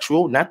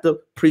contextual, not the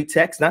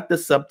pretext, not the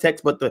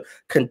subtext, but the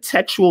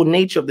contextual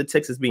nature of the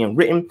text is being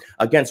written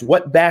against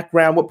what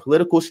background, what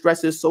political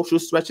stresses, social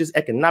stresses,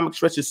 economic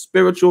stresses,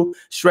 spiritual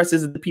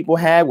stresses that the people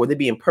had. Were they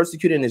being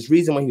persecuted in his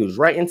reason when he was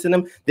writing to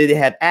them? Did they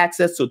have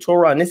access to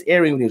Torah in this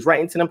area when he was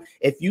writing to them?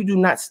 If you do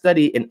not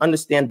study and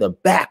understand the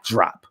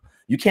backdrop,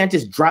 You can't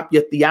just drop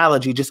your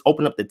theology, just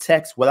open up the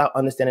text without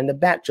understanding the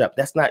backdrop.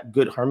 That's not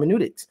good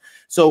hermeneutics.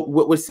 So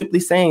what we're simply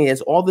saying is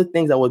all the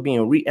things that were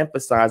being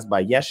re-emphasized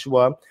by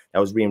Yeshua, that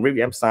was being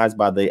re-emphasized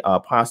by the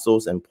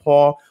apostles and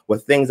Paul, were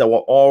things that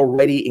were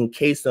already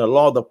encased in the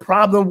law. The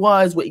problem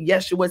was what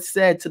Yeshua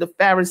said to the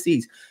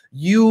Pharisees: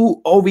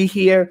 you over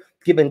here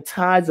giving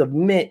tithes of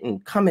mint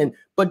and coming,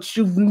 but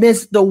you've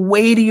missed the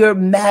weightier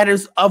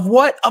matters of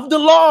what? Of the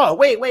law.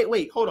 Wait.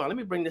 Hold on. Let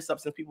me bring this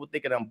up since people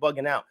thinking I'm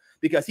bugging out,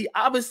 because he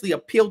obviously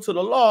appealed to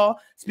the law,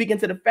 speaking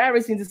to the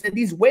Pharisees, and said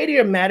these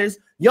weightier matters,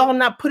 y'all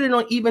not putting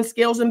on even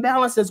scales and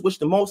balances, which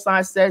the Most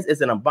High says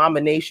is an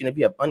abomination if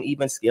you have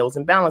uneven scales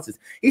and balances.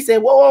 He said,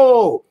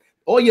 whoa,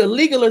 all your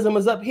legalism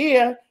is up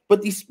here,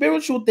 but these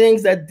spiritual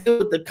things that deal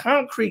with the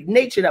concrete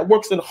nature that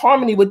works in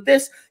harmony with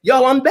this,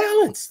 y'all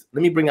unbalanced.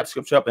 Let me bring up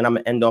scripture up, and I'm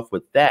going to end off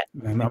with that.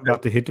 And I'm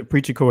about to hit the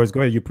preacher chorus.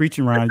 Go ahead. You're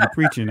preaching, Ryan. You're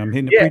preaching. I'm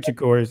hitting the preacher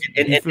chorus.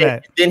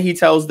 And then he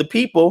tells the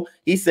people,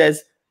 he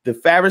says, the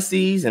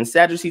Pharisees and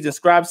Sadducees and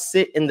scribes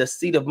sit in the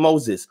seat of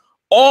Moses.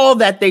 All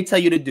that they tell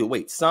you to do.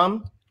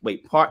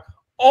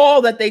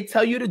 All that they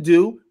tell you to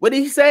do. What did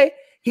he say?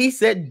 He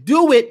said,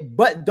 do it,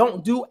 but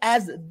don't do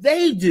as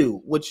they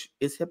do, which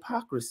is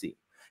hypocrisy.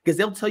 Because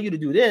they'll tell you to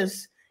do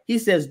this. He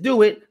says,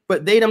 do it,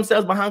 but they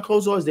themselves behind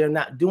closed doors, they're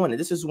not doing it.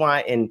 This is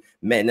why in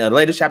the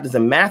later chapters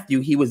of Matthew,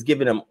 he was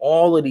giving them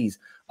all of these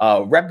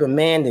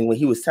reprimanding when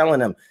he was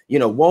telling them,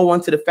 woe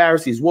unto the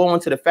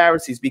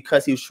Pharisees,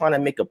 because he was trying to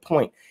make a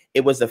point.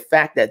 It was the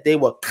fact that they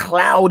were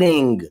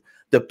clouding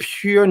the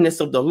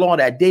pureness of the law,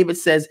 that David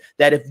says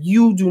that if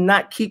you do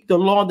not keep the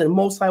law, then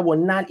Most High will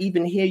not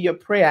even hear your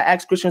prayer. I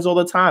ask Christians all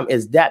the time,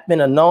 has that been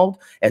annulled?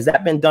 Has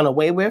that been done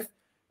away with?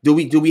 Do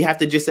we have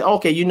to just say,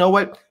 okay, you know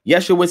what?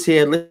 Yeshua was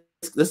here.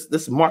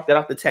 Let's mark that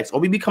off the text. Are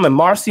we becoming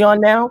Marcion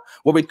now,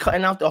 where we're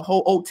cutting out the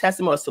whole Old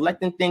Testament or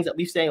selecting things that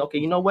we're saying, okay,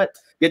 you know what?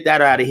 Get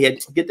that out of here.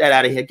 Get that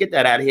out of here. Get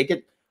that out of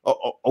here.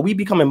 Are we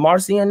becoming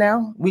Marcion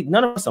now?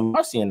 None of us are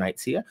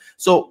Marcionites here.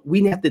 So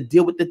we have to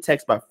deal with the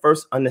text by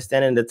first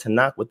understanding the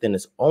Tanakh within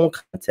its own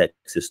context,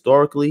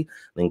 historically,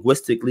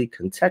 linguistically,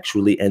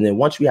 contextually. And then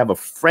once we have a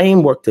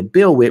framework to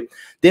build with,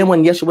 then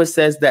when Yeshua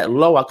says that,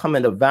 lo, I come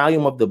in the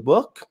volume of the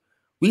book,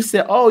 we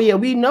said, oh, yeah,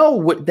 we know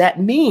what that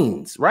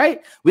means,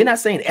 right? We're not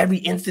saying every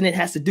incident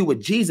has to do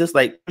with Jesus.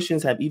 Like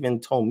Christians have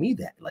even told me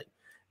that. Like,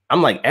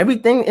 I'm like,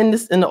 everything in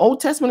the Old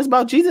Testament is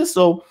about Jesus.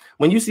 So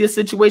when you see a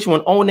situation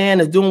when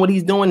Onan is doing what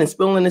he's doing and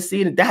spilling the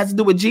seed, that has to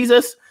do with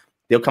Jesus,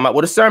 they'll come out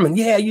with a sermon.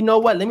 Yeah, you know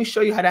what? Let me show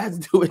you how that has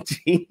to do with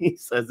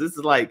Jesus. This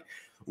is like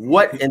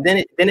what, and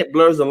then it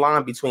blurs the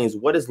line between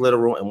what is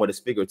literal and what is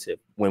figurative.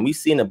 When we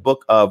see in the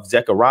book of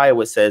Zechariah,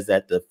 where it says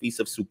that the Feast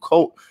of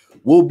Sukkot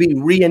will be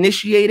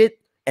reinitiated,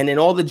 and then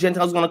all the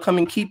Gentiles are going to come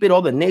and keep it,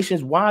 all the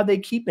nations. Why are they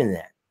keeping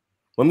that?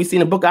 When we see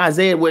in the book of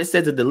Isaiah where it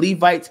says that the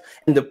Levites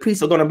and the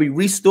priests are going to be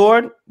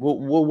restored,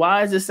 well,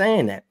 why is it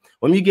saying that?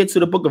 When you get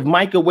to the book of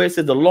Micah where it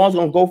says the law is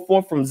going to go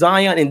forth from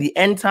Zion in the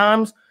end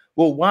times,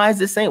 well, why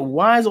is it saying?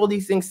 Why is all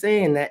these things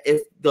saying that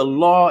if the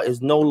law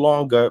is no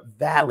longer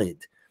valid?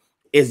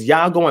 Is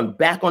Yah going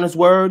back on his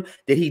word?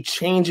 Did he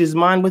change his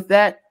mind with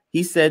that?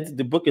 He said,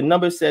 the book of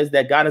Numbers says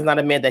that God is not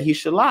a man that he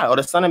should lie, or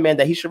the son of man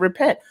that he should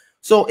repent.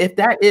 So if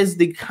that is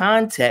the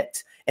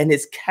context and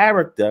his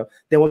character,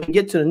 then when we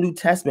get to the New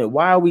Testament,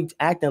 why are we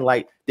acting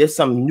like there's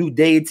some new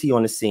deity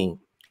on the scene,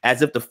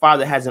 as if the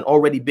Father hasn't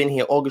already been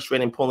here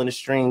orchestrating, pulling the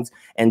strings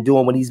and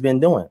doing what he's been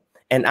doing?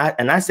 And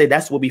I say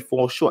that's where we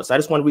fall short. So I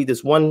just want to read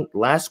this one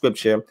last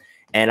scripture.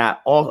 And I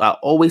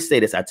always say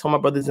this. I tell my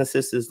brothers and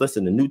sisters,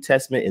 listen, the New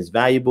Testament is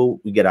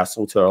valuable. We get our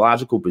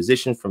soteriological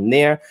position from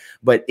there,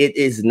 but it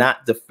is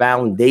not the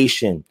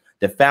foundation.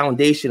 The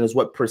foundation is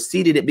what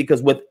preceded it,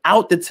 because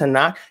without the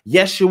Tanakh,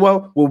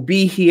 Yeshua will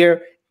be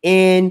here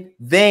in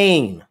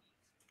vain.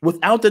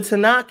 Without the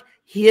Tanakh,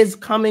 his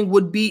coming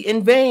would be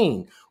in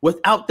vain.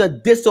 Without the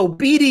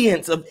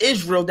disobedience of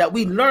Israel that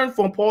we learned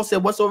from, Paul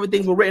said, whatsoever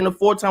things were written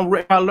aforetime were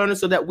written by learners,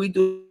 so that we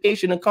do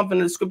patience and comfort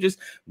in the scriptures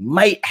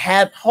might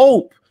have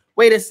hope.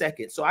 Wait a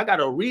second. So I got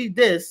to read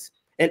this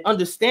and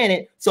understand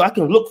it so I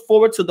can look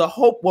forward to the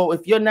hope. Well,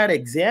 if you're not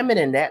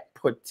examining that,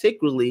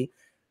 particularly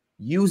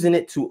using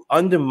it to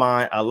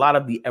undermine a lot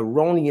of the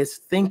erroneous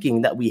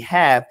thinking that we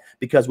have,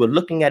 because we're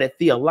looking at it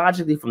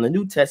theologically from the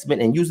New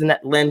Testament and using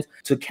that lens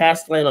to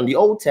cast land on the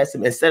Old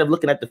Testament, instead of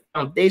looking at the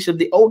foundation of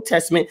the Old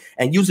Testament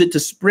and use it to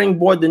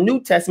springboard the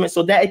New Testament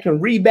so that it can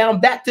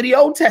rebound back to the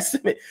Old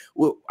Testament.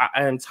 Well,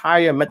 our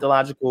entire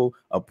methodological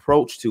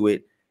approach to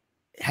it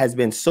has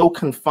been so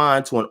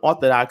confined to an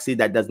orthodoxy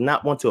that does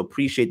not want to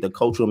appreciate the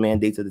cultural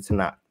mandates of the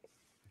Tanakh.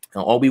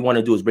 And all we want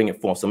to do is bring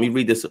it forth. So let me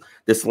read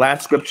this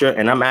last scripture,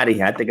 and I'm out of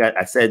here. I think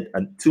I said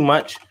too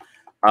much,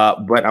 but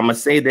I'm going to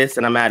say this,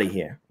 and I'm out of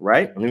here,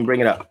 right? Let me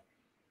bring it up.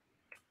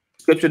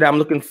 Scripture that I'm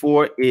looking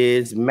for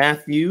is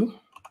Matthew.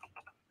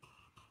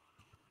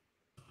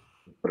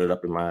 Put it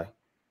up in my...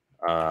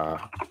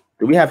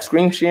 do we have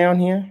screen share on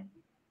here?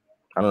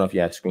 I don't know if you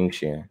have screen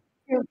share.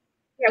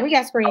 Yeah, we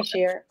got screen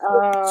share.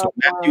 So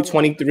Matthew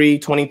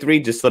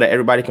 23, just so that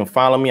everybody can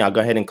follow me, I'll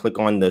go ahead and click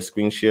on the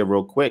screen share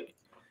real quick,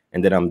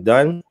 and then I'm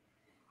done.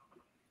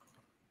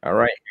 All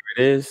right,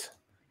 here it is.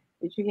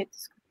 Did you hit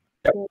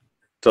the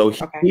So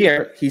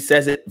here he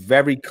says it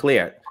very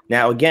clear.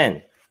 Now,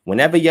 again,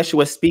 whenever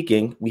Yeshua is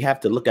speaking, we have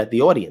to look at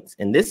the audience.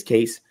 In this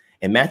case,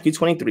 in Matthew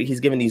 23, he's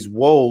giving these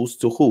woes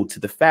to who? To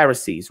the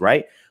Pharisees,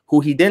 right?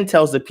 Who he then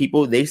tells the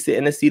people, they sit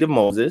in the seat of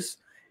Moses.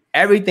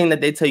 Everything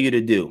that they tell you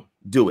to do,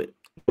 do it.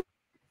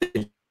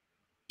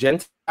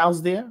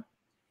 Gentiles there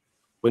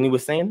when he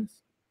was saying this?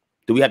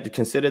 Do we have to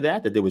consider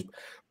that there was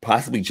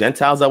possibly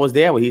Gentiles that was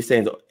there where he's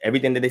saying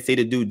everything that they say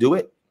to do, do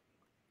it?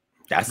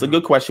 That's a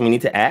good question we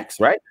need to ask,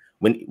 right?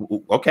 When he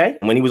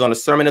was on the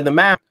Sermon of the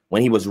Mount,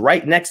 when he was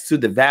right next to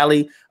the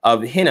Valley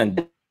of Hinnom,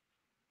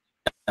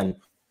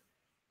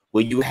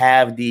 where you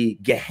have the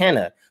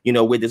Gehenna,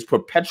 where there's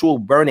perpetual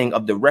burning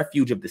of the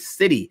refuge of the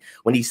city,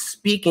 when he's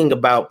speaking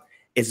about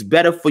it's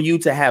better for you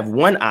to have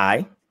one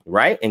eye,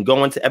 right, and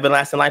go into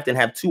everlasting life than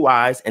have two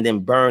eyes and then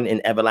burn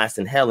in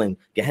everlasting hell. And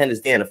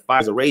Gehenna's there and the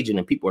fires are raging,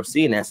 and people are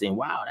seeing that saying,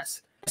 wow,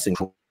 that's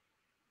incredible.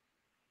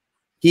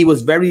 He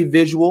was very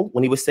visual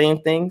when he was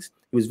saying things.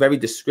 He was very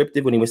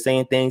descriptive when he was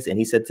saying things. And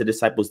he said to the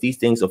disciples, these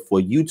things are for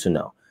you to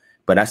know.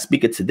 But I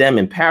speak it to them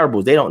in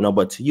parables. They don't know,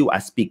 but to you, I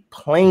speak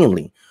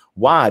plainly.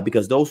 Why?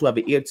 Because those who have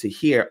an ear to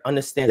hear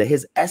understand that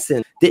his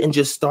essence didn't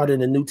just start in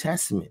the New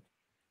Testament.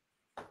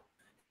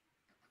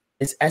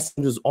 His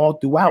essence was all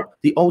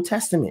throughout the Old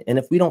Testament. And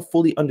if we don't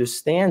fully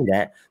understand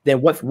that,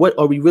 then what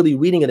are we really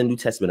reading in the New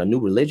Testament? A new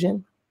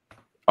religion?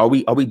 Are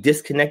we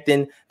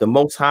disconnecting the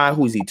Most High,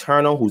 who's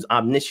eternal, who's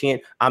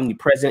omniscient,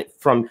 omnipresent,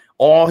 from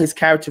all his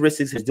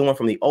characteristics he's doing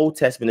from the Old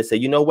Testament, and say,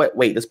 you know what?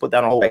 Wait, let's put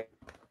that on hold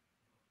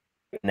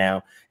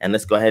now, and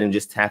let's go ahead and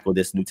just tackle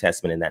this New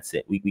Testament, and that's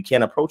it. We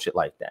can't approach it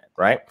like that,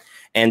 right?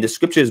 And the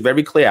scripture is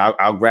very clear.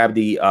 I'll grab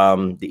the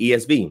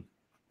ESV.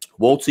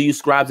 Woe to you,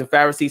 scribes and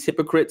Pharisees,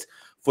 hypocrites,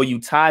 for you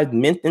tithe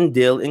mint and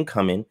dill in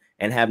coming,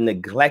 and have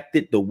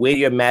neglected the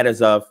weightier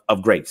matters of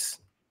grace.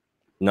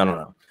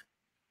 No.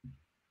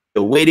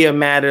 The weightier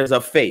matters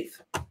of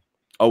faith.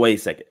 Oh, wait a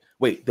second.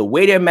 Wait, the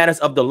weightier matters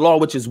of the law,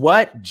 which is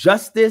what?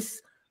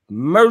 Justice,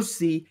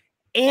 mercy,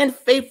 and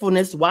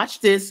faithfulness.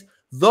 Watch this.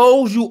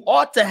 Those you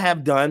ought to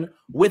have done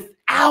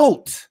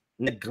without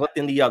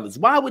neglecting the others.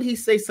 Why would he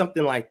say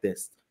something like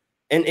this?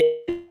 And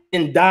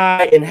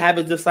die and have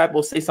his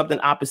disciples say something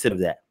opposite of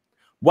that?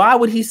 Why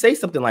would he say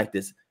something like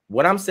this?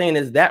 What I'm saying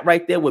is that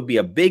right there would be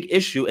a big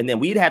issue. And then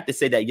we'd have to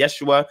say that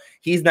Yeshua,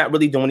 he's not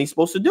really doing what he's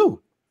supposed to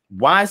do.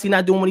 Why is he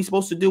not doing what he's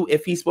supposed to do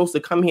if he's supposed to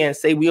come here and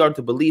say we are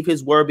to believe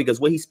his word, because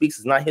what he speaks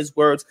is not his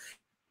words,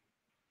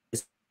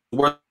 it's the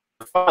word of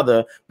the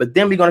Father. But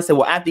then we're going to say,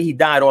 well, after he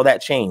died, all that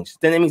changed.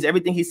 Then that means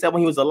everything he said when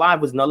he was alive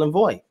was null and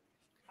void.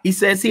 He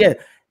says here,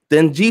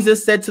 then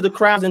Jesus said to the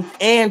crowds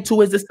and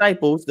to his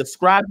disciples, the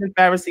scribes and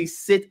Pharisees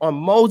sit on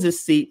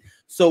Moses' seat.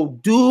 So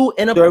do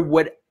and observe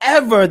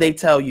whatever they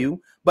tell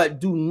you,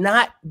 but do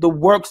not the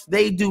works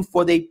they do,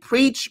 for they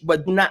preach,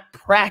 but do not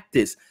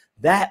practice.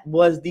 That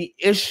was the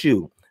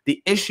issue. The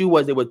issue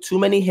was there were too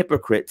many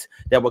hypocrites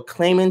that were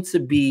claiming to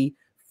be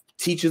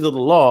teachers of the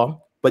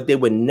law, but they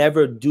would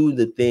never do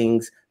the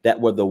things that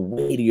were the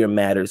weightier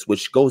matters,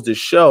 which goes to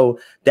show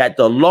that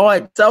the law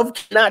itself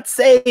cannot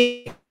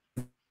save.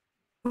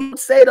 Don't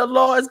say the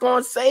law is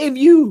going to save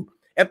you.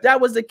 If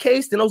that was the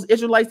case, then those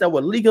Israelites that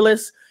were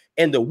legalists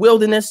in the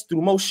wilderness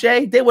through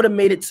Moshe, they would have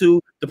made it to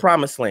the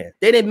promised land.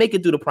 They didn't make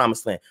it through the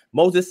promised land.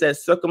 Moses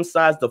says,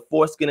 circumcise the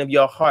foreskin of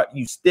your heart,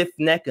 you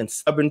stiff-necked and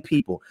stubborn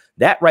people.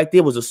 That right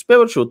there was a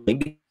spiritual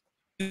thing.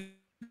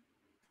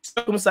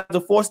 Circumcise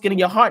the foreskin of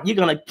your heart. You're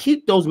going to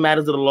keep those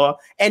matters of the law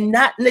and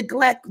not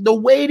neglect the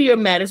weightier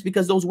matters,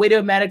 because those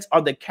weightier matters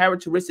are the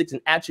characteristics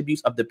and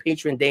attributes of the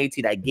patron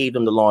deity that gave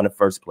them the law in the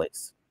first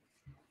place.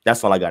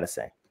 That's all I got to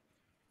say.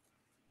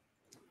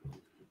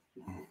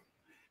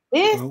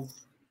 This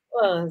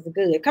was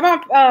good. Come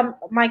on,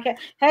 Mike.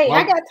 Hey, well,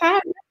 I got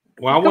time.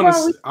 Well,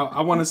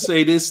 I want to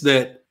say this,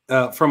 that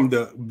from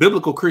the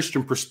biblical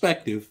Christian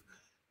perspective,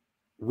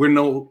 we're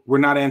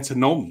not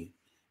antinomian.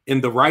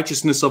 And the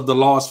righteousness of the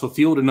law is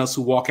fulfilled in us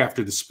who walk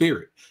after the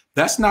Spirit.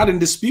 That's not in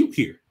dispute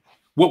here.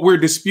 What we're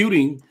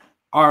disputing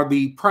are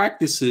the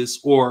practices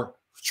or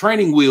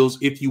training wheels,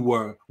 if you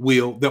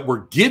will, that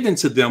were given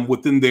to them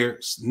within their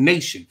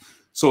nation.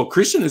 So a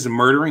Christian isn't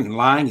murdering and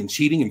lying and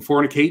cheating and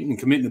fornicating and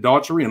committing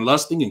adultery and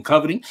lusting and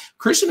coveting.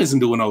 Christian isn't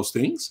doing those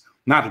things.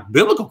 Not a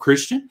biblical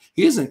Christian.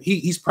 He isn't.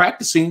 He's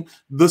practicing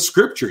the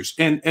scriptures,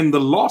 and the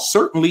law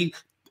certainly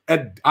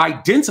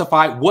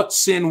identified what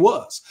sin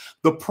was.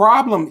 The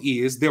problem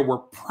is there were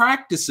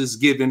practices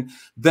given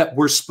that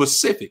were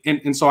specific.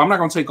 And so I'm not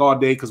going to take all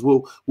day because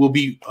we'll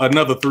be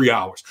another 3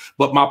 hours.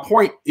 But my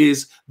point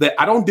is that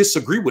I don't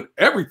disagree with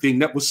everything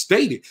that was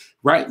stated,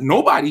 right?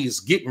 Nobody is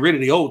getting rid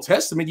of the Old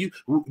Testament.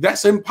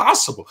 That's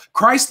impossible.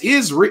 Christ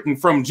is written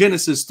from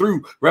Genesis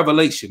through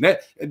Revelation.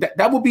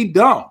 That would be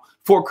dumb.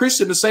 for a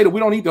Christian to say that we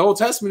don't need the Old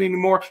Testament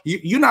anymore,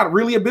 you're not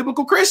really a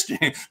biblical Christian,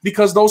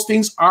 because those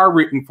things are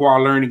written for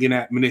our learning and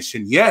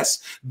admonition.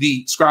 Yes,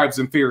 the scribes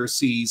and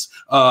Pharisees,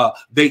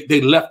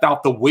 they left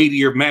out the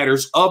weightier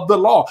matters of the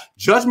law.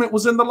 Judgment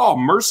was in the law.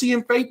 Mercy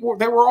and faith,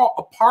 they were all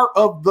a part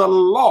of the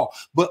law.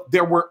 But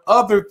there were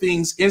other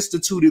things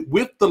instituted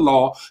with the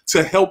law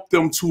to help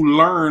them to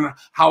learn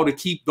how to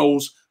keep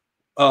those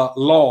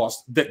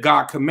laws that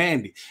God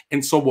commanded.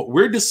 And so what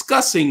we're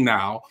discussing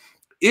now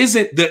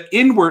isn't the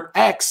inward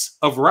acts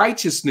of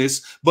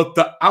righteousness, but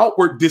the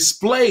outward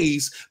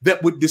displays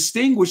that would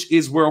distinguish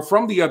Israel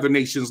from the other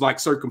nations, like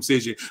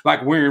circumcision,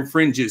 like wearing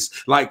fringes,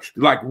 like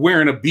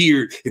wearing a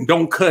beard and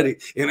don't cut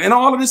it, and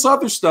all of this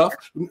other stuff.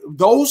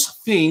 Those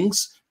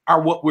things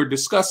are what we're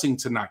discussing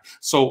tonight.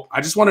 So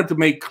I just wanted to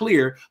make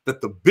clear that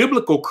the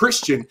biblical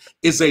Christian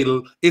is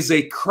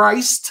a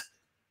Christ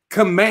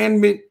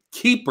commandment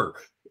keeper.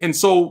 And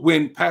so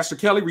when Pastor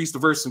Kelly reads the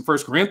verse in 1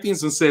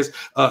 Corinthians and says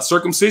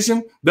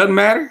circumcision doesn't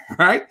matter,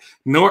 right?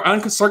 Nor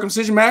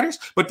uncircumcision matters,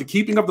 but the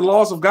keeping of the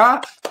laws of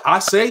God, I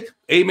say,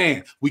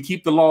 amen. We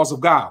keep the laws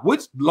of God.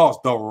 Which laws?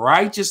 The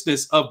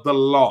righteousness of the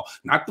law,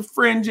 not the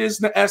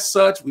fringes as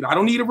such. I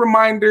don't need a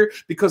reminder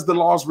because the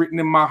law is written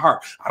in my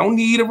heart. I don't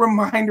need a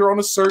reminder on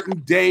a certain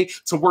day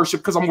to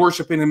worship because I'm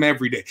worshiping him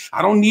every day.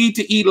 I don't need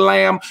to eat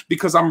lamb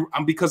because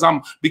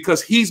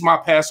he's my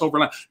Passover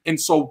lamb. And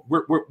so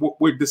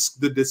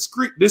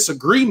the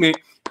disagreement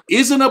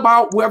isn't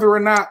about whether or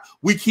not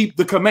we keep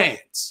the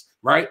commands,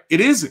 right? It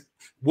isn't.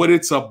 What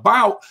it's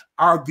about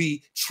are the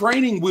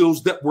training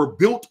wheels that were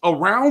built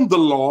around the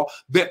law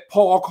that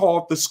Paul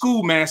called the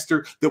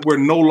schoolmaster that we're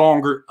no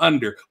longer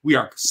under. We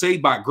are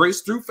saved by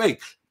grace through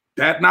faith,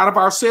 that not of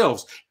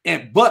ourselves.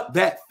 But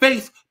that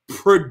faith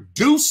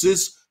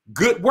produces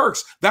good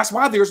works. That's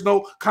why there's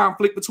no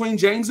conflict between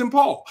James and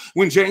Paul.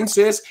 When James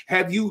says,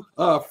 have you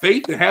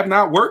faith and have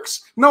not works?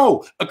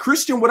 No, a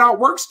Christian without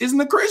works isn't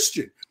a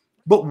Christian.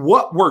 But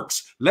what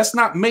works? Let's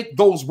not make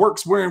those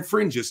works wearing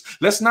fringes.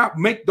 Let's not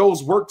make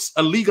those works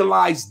a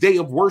legalized day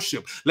of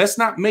worship. Let's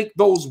not make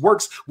those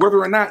works whether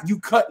or not you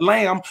cut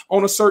lamb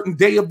on a certain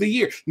day of the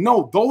year.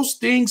 No, those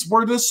things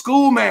were the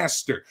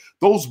schoolmaster.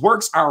 Those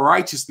works are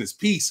righteousness,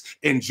 peace,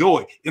 and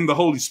joy in the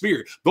Holy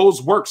Spirit.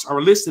 Those works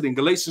are listed in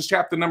Galatians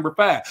chapter number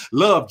 5.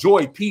 Love,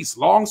 joy, peace,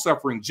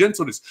 long-suffering,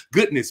 gentleness,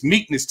 goodness,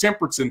 meekness,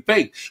 temperance, and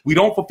faith. We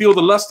don't fulfill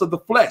the lust of the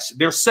flesh.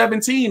 There's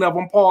 17 of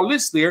them Paul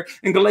lists there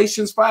in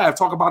Galatians 5.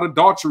 Talk about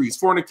adulteries,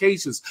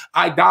 fornications,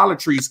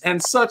 idolatries,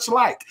 and such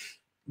like.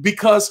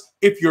 Because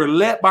if you're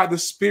led by the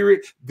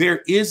Spirit,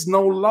 there is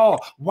no law.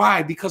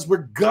 Why? Because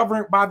we're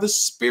governed by the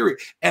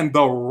Spirit, and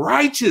the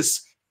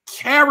righteous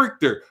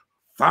character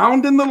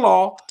found in the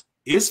law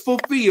is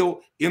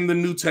fulfilled in the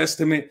New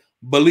Testament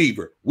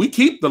believer. We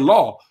keep the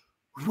law,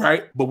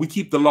 right? But we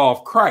keep the law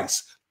of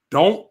Christ.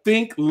 Don't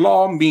think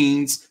law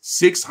means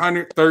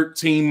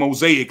 613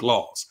 Mosaic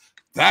laws.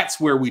 That's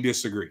where we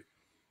disagree.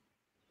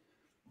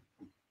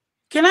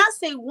 Can I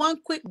say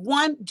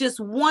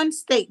just one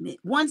statement,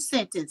 one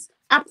sentence?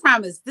 I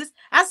promise this.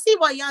 I see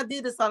why y'all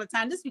did this all the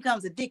time. This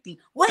becomes addicting.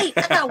 Wait,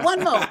 I got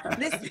one more.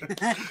 Listen.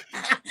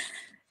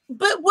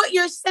 But what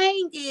you're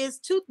saying is,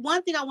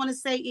 one thing I want to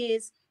say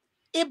is,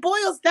 it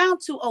boils down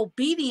to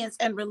obedience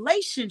and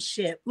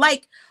relationship.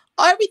 Like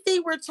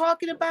everything we're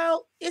talking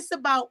about, it's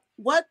about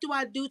what do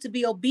I do to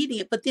be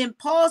obedient? But then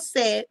Paul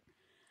said,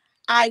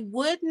 I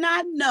would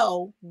not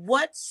know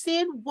what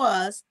sin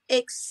was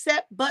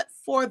except but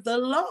for the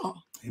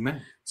law.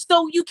 Amen.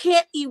 So you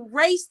can't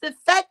erase the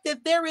fact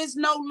that there is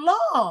no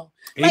law.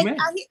 Amen.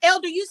 Like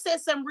Elder, you said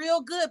something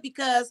real good,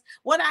 because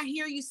what I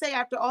hear you say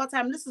after all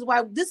time, this is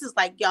why this is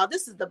like, y'all,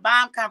 this is the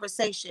bomb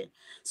conversation.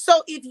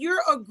 So if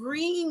you're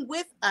agreeing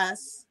with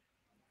us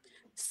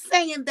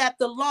saying that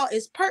the law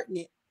is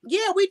pertinent,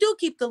 yeah, we do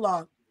keep the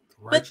law,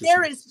 but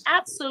there is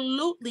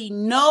absolutely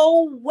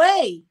no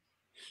way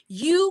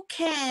you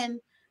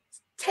can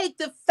take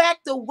the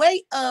fact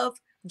away of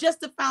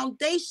just the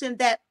foundation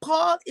that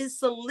Paul is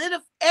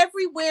solidified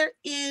everywhere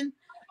in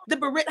the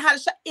Berit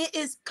Hadashah. It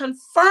is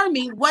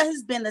confirming what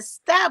has been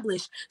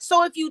established.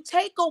 So if you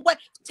take away,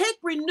 take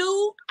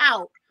renew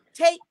out,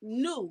 take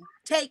new,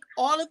 take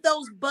all of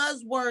those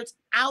buzzwords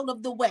out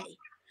of the way.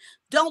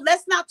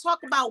 Let's not talk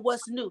about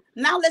what's new.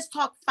 Now let's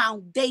talk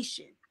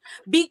foundation,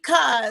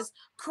 because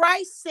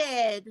Christ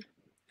said,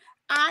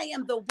 I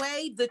am the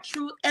way, the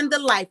truth, and the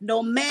life.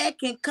 No man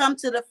can come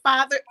to the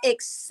Father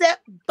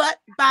except but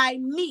by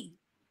me.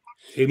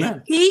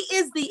 Amen. He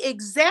is the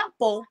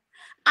example.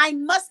 I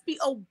must be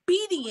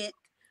obedient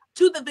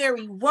to the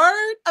very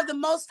word of the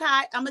Most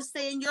High. I'm going to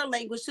say in your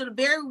language, to the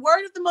very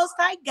word of the Most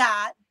High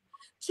God,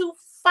 to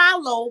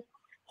follow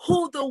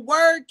who the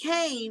word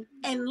came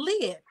and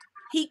lived.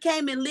 He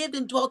came and lived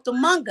and dwelt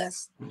among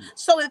us.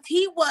 So if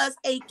he was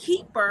a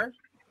keeper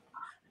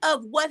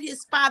of what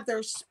his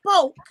Father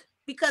spoke,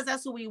 because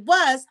that's who he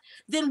was,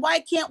 then why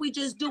can't we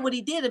just do what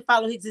he did and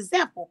follow his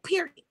example,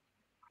 period?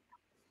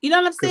 You know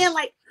what I'm saying?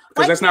 Like,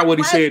 because that's not what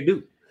he said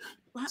do.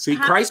 See,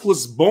 Christ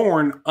was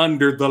born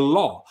under the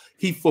law.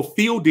 He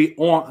fulfilled it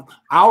on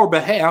our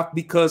behalf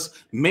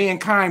because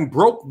mankind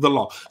broke the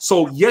law.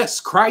 So yes,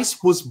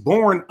 Christ was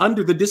born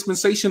under the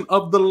dispensation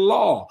of the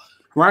law,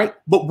 right?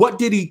 But what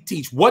did he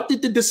teach? What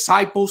did the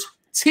disciples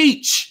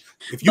teach?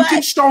 If you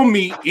can show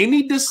me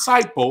any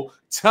disciple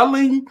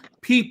telling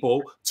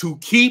people to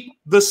keep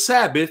the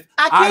Sabbath,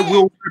 I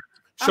will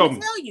show me.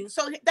 Tell you.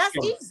 So that's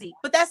easy,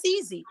 but that's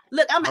easy.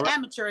 Look, I'm an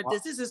amateur at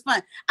this. This is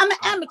fun. I'm an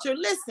amateur.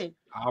 Listen.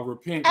 I'll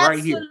repent right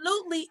here.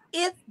 Absolutely.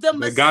 If the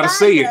Messiah gotta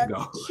say it,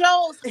 though.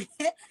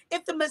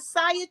 if the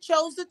Messiah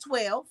chose the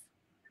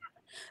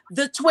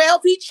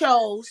 12 he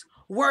chose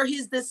were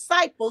his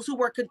disciples who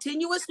were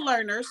continuous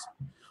learners,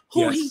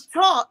 who he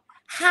taught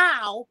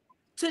how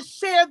to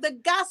share the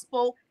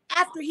gospel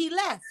after he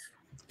left.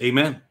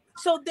 Amen.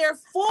 So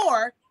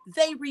therefore,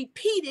 they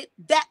repeated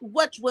that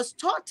which was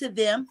taught to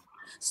them,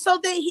 so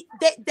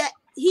that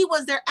he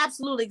was their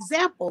absolute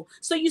example.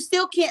 So you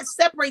still can't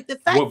separate the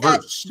fact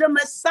that the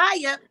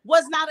Messiah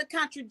was not a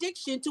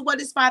contradiction to what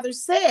his father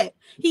said.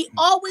 He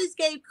always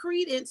gave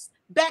credence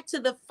back to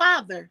the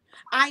Father.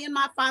 I and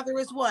my Father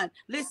is one.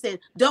 Listen,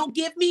 don't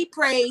give me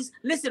praise.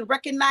 Listen,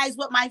 recognize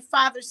what my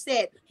Father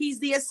said. He's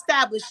the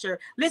establisher.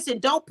 Listen,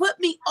 don't put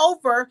me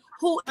over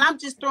who, and I'm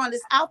just throwing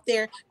this out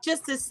there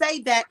just to say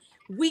that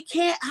we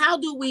can't, how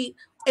do we,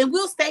 and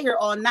we'll stay here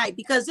all night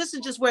because this is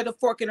just where the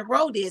fork in the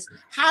road is.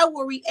 How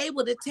were we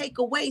able to take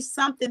away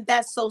something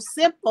that's so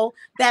simple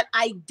that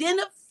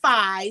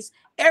identifies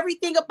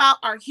everything about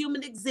our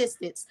human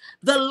existence?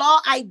 The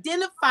law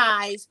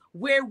identifies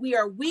where we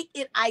are weak.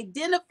 It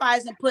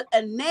identifies and put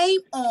a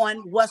name on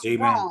what's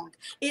wrong.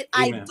 It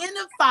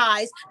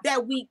identifies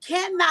that we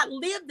cannot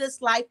live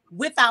this life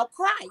without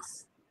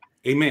Christ.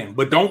 Amen.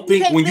 But don't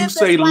think when you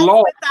say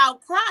law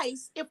without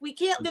Christ, if we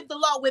can't live the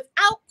law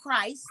without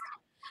Christ,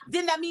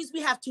 then that means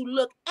we have to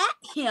look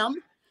at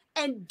him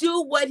and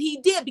do what he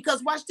did.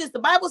 Because watch this, the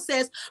Bible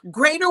says,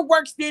 greater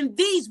works than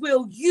these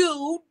will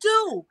you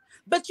do.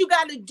 But you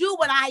got to do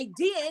what I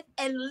did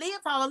and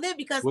live how I live,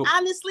 because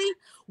honestly,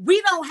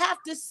 we don't have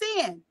to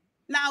sin.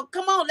 Now,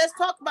 come on, let's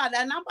talk about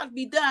that. And I'm about to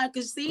be done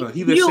because see,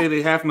 he that say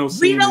they have no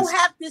sin. We don't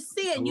have to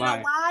sin. You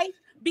know why?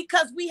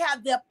 Because we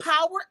have the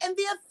power and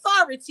the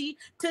authority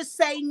to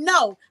say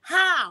no.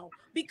 How?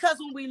 Because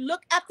when we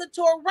look at the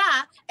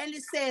Torah and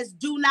it says,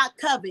 do not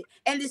covet,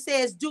 and it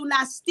says, do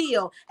not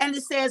steal, and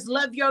it says,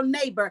 love your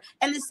neighbor,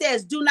 and it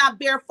says, do not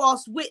bear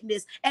false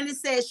witness, and it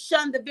says,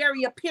 shun the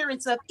very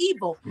appearance of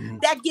evil.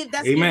 That's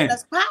giving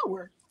us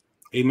power.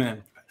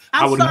 Amen.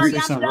 I'm sorry,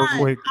 I'm done.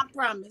 I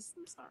promise.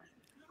 I'm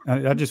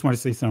sorry. I just want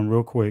to say something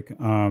real quick.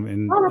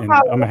 And I'm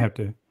gonna have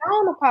to. I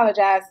don't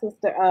apologize,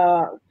 Sister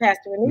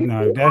Pastor Raniece.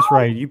 No, that's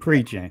right. You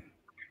preaching.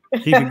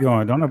 Keep it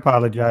going. Don't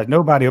apologize.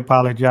 Nobody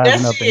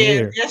apologizing up in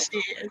here. Yes, she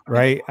is.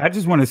 Right. I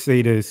just want to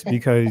say this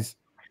because,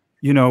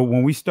 you know,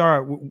 when we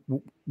start,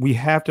 we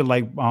have to,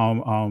 like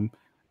Brother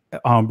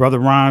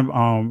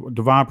Ron,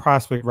 Divine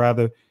Prospect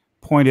rather,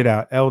 pointed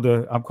out,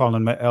 Elder, I'm calling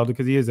him Elder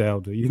because he is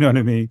Elder. You know what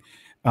I mean?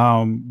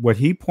 What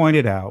he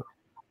pointed out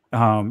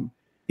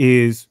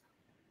is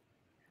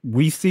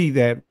we see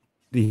that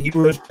the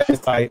Hebrew is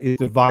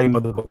the volume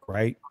of the book,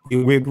 right?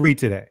 We agree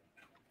to that,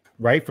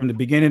 right? From the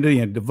beginning to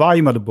the end, the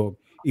volume of the book.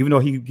 Even though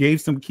he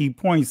gave some key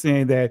points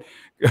saying that,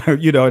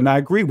 you know, and I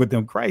agree with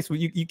them. Christ,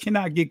 you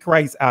cannot get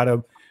Christ out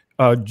of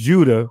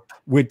Judah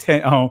with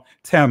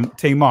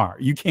Tamar.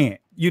 You can't.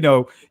 You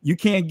know, you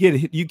can't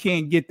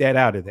get that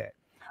out of that.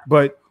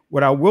 But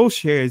what I will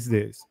share is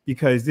this,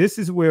 because this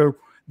is where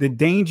the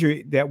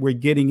danger that we're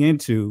getting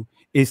into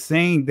is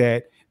saying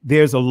that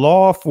there's a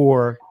law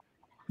for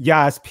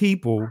Yah's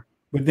people,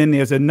 but then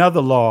there's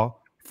another law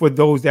for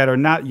those that are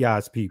not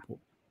Yah's people.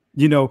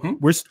 You know,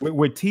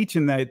 we're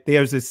teaching that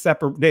there's a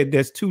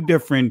there's two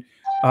different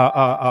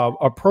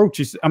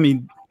approaches. I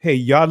mean, hey,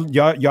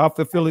 y'all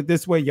fulfill it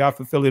this way, y'all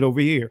fulfill it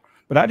over here.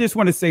 But I just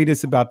want to say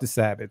this about the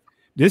Sabbath.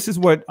 This is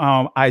what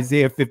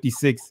Isaiah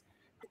 56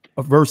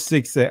 verse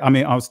 6 said. I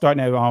mean, I'm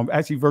starting at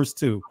actually verse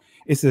 2.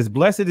 It says,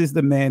 "Blessed is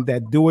the man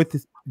that doeth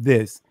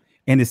this,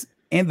 and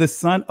the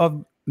Son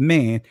of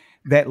Man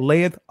that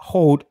layeth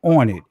hold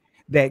on it,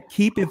 that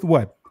keepeth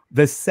what?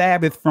 The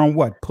Sabbath from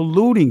what?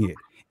 Polluting it,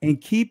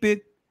 and keepeth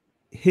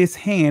his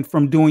hand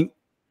from doing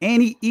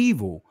any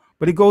evil."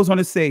 But it goes on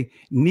to say,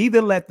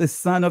 "Neither let the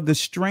son of the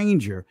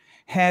stranger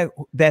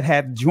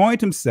have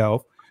joined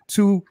himself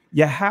to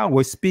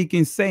Yahweh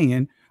speaking,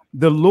 saying,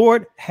 the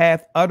Lord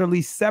hath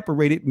utterly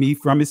separated me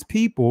from his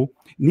people.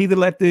 Neither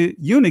let the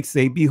eunuch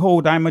say,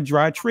 behold, I'm a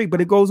dry tree."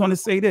 But it goes on to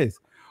say this,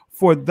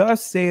 "For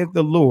thus saith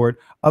the Lord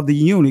of the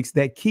eunuchs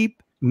that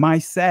keep my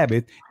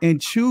Sabbath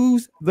and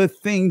choose the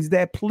things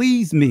that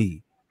please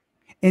me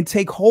and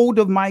take hold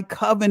of my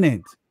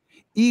covenant.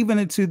 Even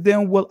unto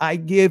them will I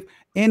give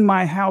in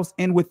my house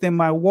and within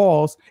my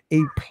walls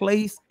a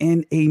place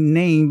and a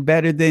name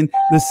better than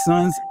the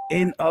sons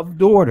and of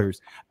daughters.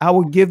 I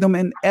will give them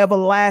an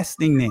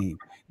everlasting name,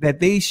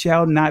 that they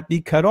shall not be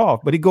cut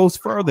off." But it goes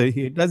further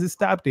here. It doesn't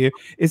stop there.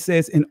 It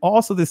says, "And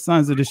also the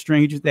sons of the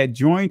strangers that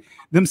join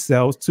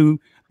themselves to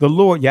the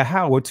Lord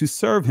Yahweh, to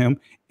serve him,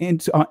 and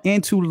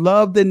to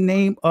love the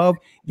name of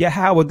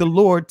Yahweh, the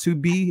Lord, to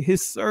be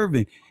his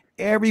servant.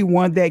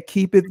 Everyone that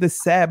keepeth the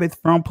Sabbath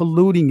from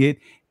polluting it,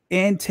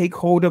 and take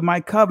hold of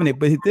my covenant.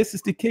 But this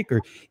is the kicker.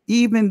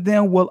 Even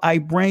then will I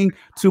bring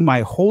to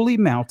my holy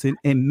mountain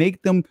and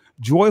make them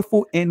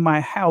joyful in my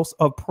house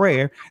of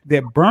prayer.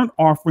 Their burnt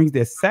offerings,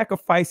 their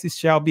sacrifices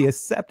shall be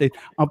accepted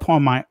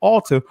upon my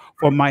altar,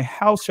 for my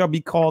house shall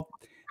be called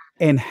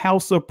an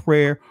house of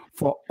prayer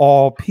for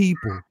all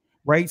people.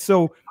 Right.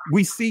 So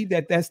we see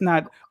that that's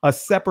not a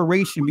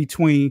separation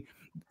between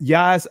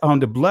Yah's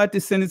the blood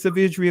descendants of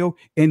Israel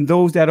and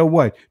those that are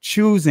what?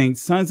 Choosing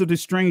sons of the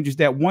strangers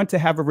that want to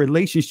have a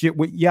relationship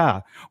with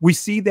Yah. We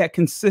see that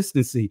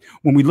consistency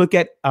when we look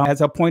at,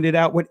 as I pointed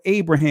out, with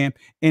Abraham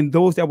and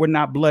those that were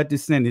not blood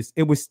descendants.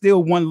 It was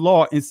still one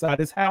law inside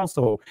his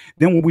household.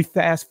 Then when we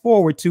fast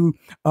forward to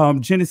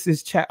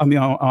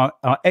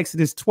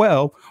Exodus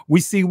 12,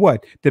 we see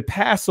what? The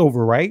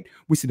Passover, right?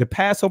 We see the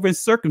Passover and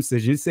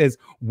circumcision. It says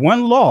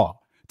one law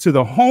to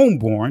the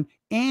homeborn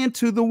and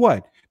to the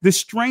what? The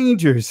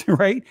strangers,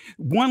 right?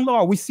 One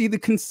law. We see the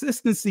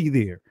consistency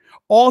there.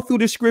 All through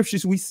the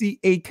scriptures, we see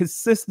a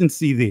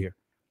consistency there,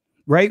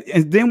 right?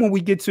 And then when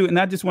we get to, and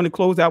I just want to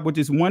close out with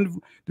this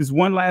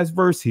one last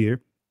verse here,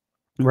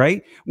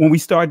 right? When we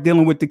start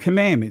dealing with the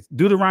commandments,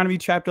 Deuteronomy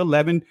chapter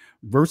 11,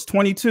 verse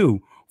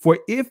 22. For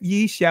if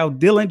ye shall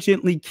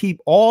diligently keep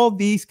all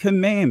these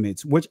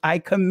commandments, which I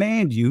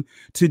command you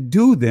to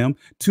do them,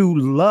 to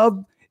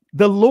love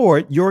the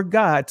Lord your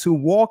God, to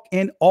walk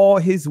in all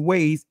his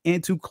ways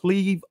and to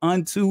cleave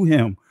unto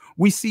him.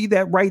 We see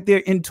that right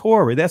there in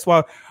Torah. That's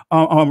why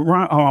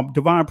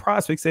Divine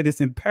Prospect said it's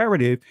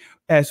imperative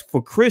as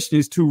for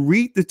Christians to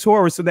read the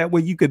Torah so that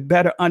way you could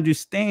better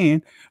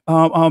understand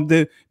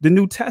the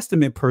New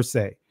Testament per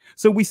se.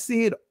 So we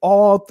see it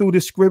all through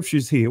the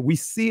scriptures here. We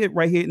see it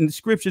right here in the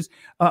scriptures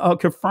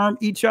confirm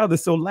each other.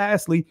 So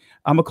lastly,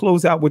 I'm going to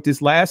close out with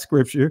this last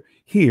scripture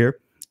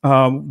here.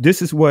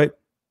 This is what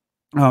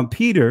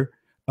Peter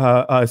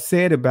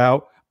said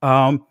about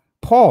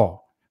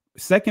Paul.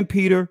 2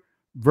 Peter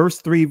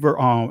verse 3,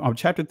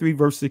 chapter 3,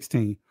 verse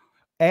 16.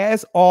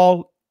 As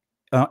also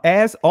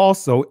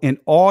in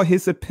all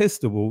his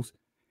epistles,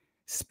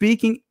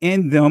 speaking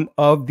in them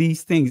of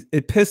these things,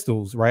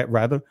 epistles, right?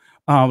 Rather,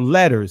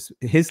 letters,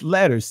 his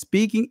letters,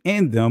 speaking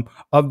in them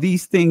of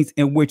these things,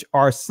 in which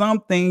are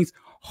some things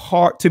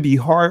hard to be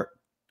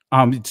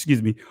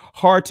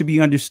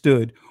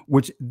understood,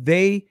 which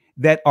they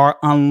that are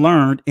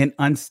unlearned and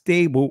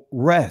unstable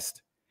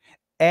rest,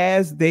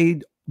 as they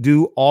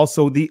do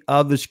also the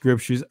other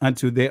scriptures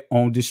unto their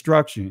own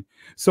destruction.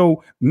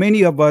 So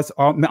many of us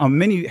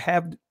many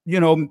have,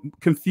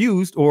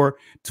 confused or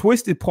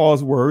twisted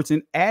Paul's words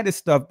and added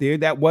stuff there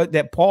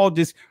that Paul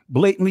just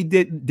blatantly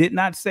did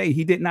not say.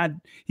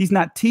 He's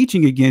not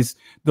teaching against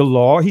the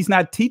law. He's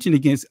not teaching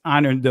against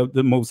honoring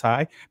the Most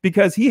High,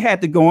 because he had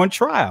to go on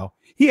trial.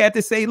 He had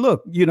to say,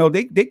 look,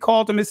 they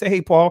called him and say,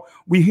 hey, Paul,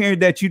 we hear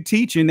that you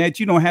teaching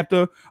that you don't have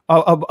to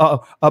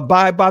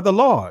abide by the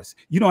laws.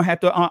 You don't have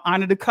to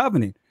honor the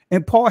covenant.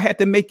 And Paul had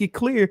to make it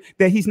clear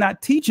that he's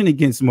not teaching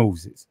against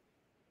Moses.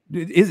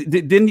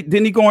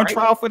 Didn't he go on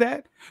trial for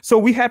that? So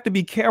we have to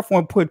be careful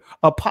and put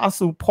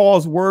Apostle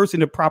Paul's words in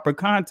the proper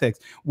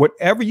context.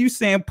 Whatever you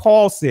saying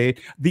Paul said,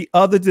 the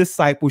other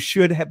disciples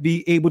should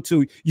be able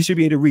to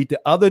read the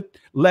other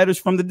letters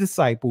from the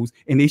disciples,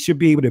 and they should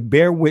be able to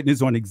bear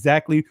witness on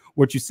exactly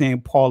what you're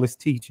saying Paul is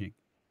teaching.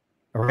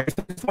 All right.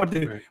 So I just wanted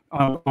to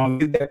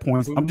get that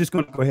point. So I'm just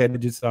going to go ahead and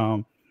just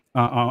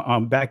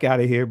back out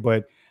of here,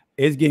 but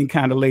it's getting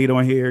kind of late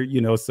on here,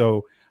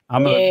 so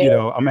I'm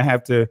gonna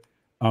have to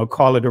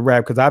call it a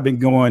wrap, because I've been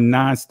going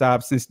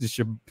nonstop since the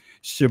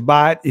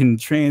Shabbat in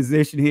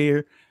transition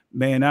here,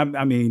 man.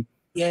 I mean,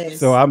 yes.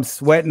 So I'm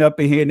sweating up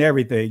in here and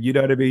everything, you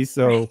know what I mean?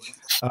 So,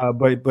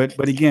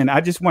 but again, I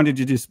just wanted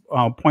to just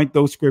point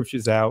those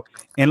scriptures out,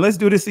 and let's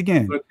do this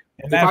again.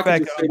 Matter of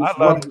fact, I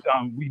love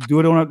we do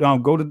it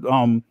on go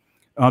to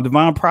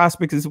Divine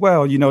Prospects as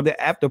well, the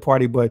after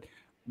party, but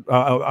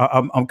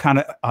I'm kind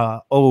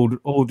of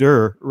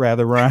older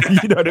rather, Ryan.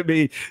 You know what I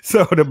mean?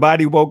 So the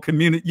body won't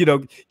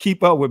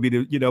keep up with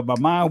me. My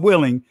mind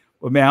willing,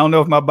 but man, I don't know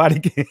if my body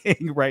can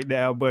hang right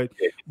now. But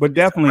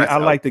definitely, I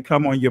like to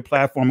come on your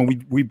platform,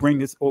 and we bring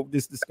this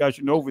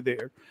discussion over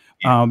there,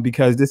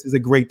 because this is a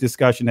great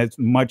discussion that's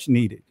much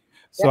needed.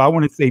 So I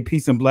want to say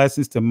peace and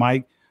blessings to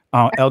Mike,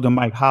 Elder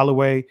Mike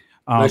Holloway.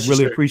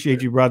 Really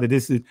appreciate you, brother.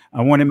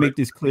 I want to make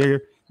this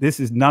clear. This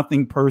is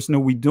nothing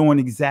personal. We're doing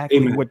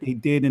exactly what they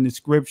did in the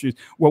scriptures,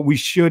 what we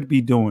should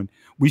be doing.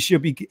 We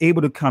should be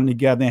able to come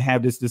together and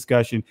have this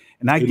discussion.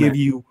 And I give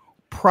you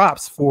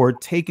props for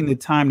taking the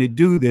time to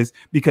do this,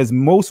 because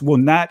most will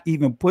not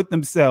even put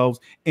themselves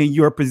in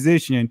your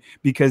position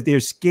because they're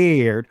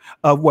scared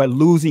of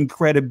losing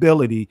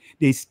credibility.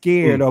 They're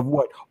scared of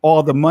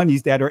all the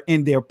monies that are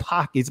in their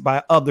pockets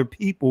by other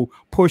people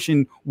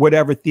pushing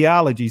whatever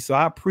theology. So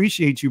I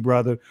appreciate you,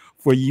 brother,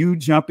 for you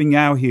jumping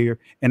out here.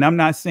 And I'm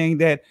not saying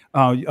that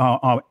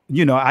I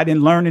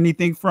didn't learn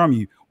anything from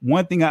you.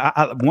 One thing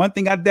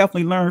I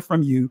definitely learned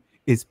from you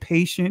is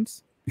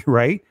patience,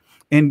 right?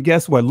 And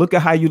guess what? Look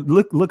at how you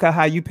look at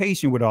how you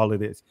patient with all of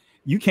this.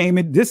 You came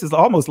in. This is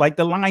almost like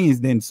the lion's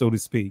den, so to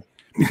speak,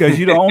 because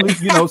you the only,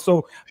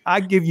 so I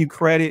give you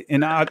credit.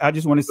 And I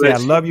just want to say, I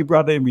love you,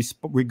 brother. And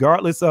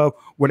regardless of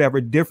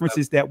whatever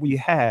differences that we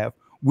have,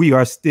 we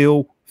are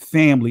still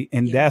family.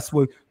 And that's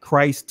what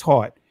Christ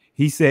taught.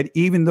 He said,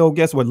 even though,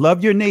 guess what?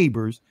 Love your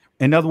neighbors.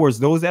 In other words,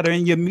 those that are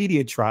in your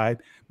immediate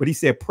tribe. But he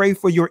said, pray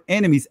for your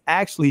enemies.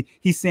 Actually,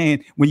 he's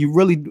saying, when you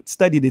really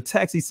study the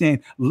text, he's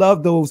saying,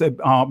 love those that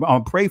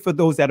pray for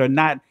those that are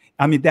not,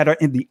 that are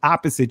in the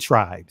opposite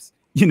tribes.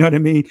 You know what I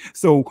mean?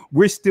 So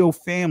we're still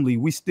family.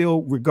 We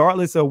still,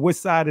 regardless of what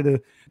side of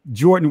the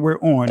Jordan we're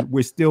on,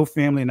 we're still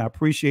family. And I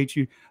appreciate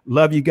you.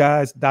 Love you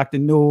guys. Dr.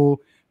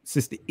 Nowell,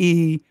 Sister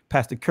E,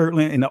 Pastor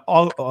Kirklin, and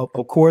all,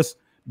 of course,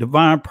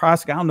 Divine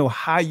Prosecutor. I don't know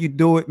how you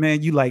do it,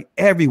 man. You like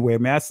everywhere,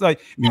 man. I saw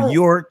New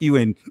York, you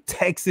in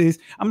Texas.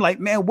 I'm like,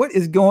 man, what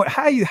is going?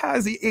 How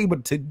is he able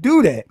to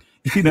do that?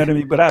 You know what I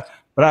mean? But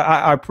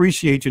I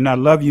appreciate you and I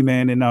love you,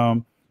 man. And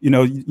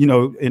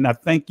and I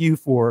thank you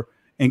for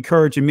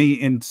encouraging me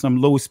in some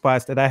low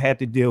spots that I had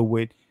to deal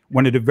with.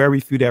 One of the very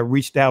few that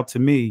reached out to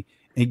me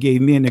and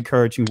gave me an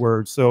encouraging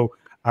word. So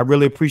I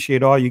really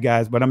appreciate all you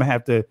guys. But I'm gonna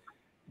have to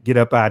get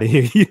up out of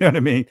here. You know what I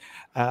mean?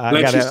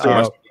 I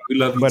gotta. We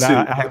love you but too.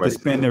 I have to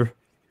spend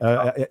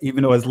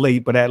even though it's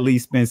late, but at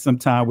least spend some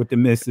time with the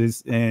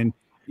missus and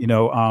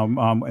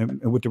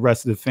and with the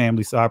rest of the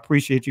family. So I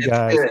appreciate you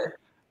guys.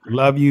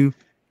 Love you.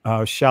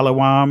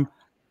 Shalom.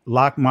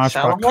 Lock march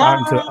to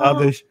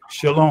others.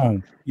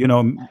 Shalom.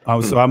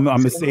 So I'm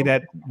gonna say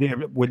that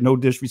there with no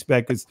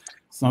disrespect, because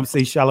some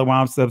say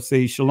shalom, some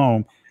say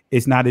shalom.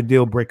 It's not a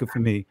deal breaker for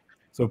me.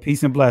 So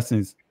peace and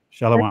blessings.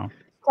 Shalom.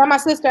 Tell my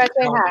sister I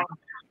say hi.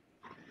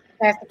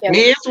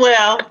 Me as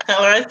well.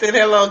 Tell her I said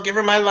hello. Give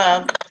her my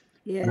love.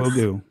 Yes.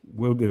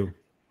 Will do.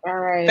 All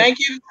right. Thank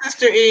you,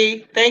 Sister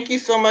E. Thank you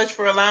so much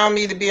for allowing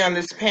me to be on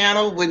this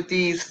panel with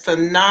these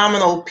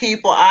phenomenal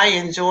people. I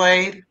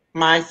enjoyed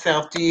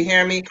myself. Do you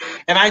hear me?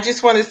 And I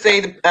just want to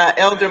say to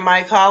Elder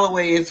Mike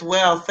Holloway as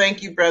well,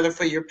 thank you, brother,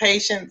 for your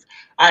patience.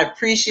 I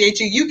appreciate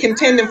you. You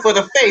contending for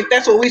the faith.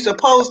 That's what we're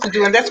supposed to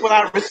do, and that's what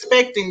I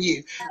respect in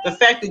you. The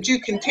fact that you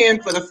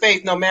contend for the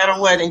faith no matter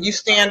what, and you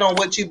stand on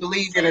what you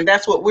believe in, and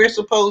that's what we're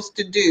supposed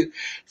to do.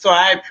 So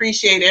I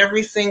appreciate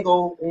every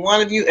single one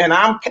of you, and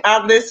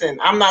listen,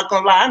 I'm not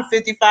going to lie, I'm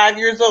 55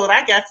 years old.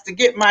 I got to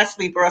get my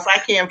sleep or else I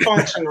can't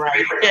function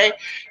right, okay?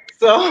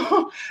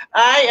 So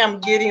I am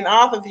getting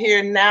off of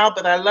here now,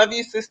 but I love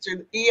you,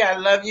 Sister E. I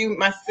love you,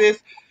 my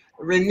sis,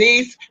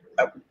 Raniece.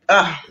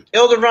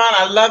 Elder Ron,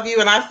 I love you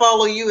and I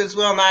follow you as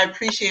well, and I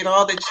appreciate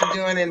all that you're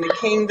doing in the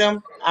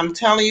kingdom. I'm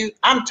telling you,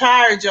 I'm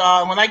tired,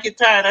 y'all. And when I get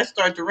tired, I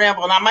start to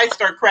ramble, and I might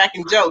start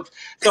cracking jokes.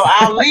 So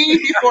I'll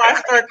leave before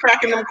I start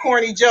cracking them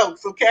corny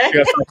jokes, okay?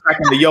 Yes, I'm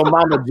cracking the Yo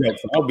Mama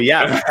jokes. I'll be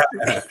out.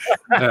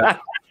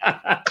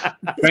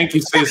 Thank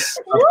you, sis.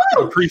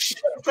 I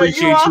appreciate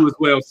you as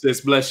well,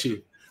 sis. Bless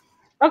you.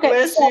 Okay.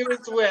 Bless you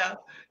as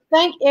well.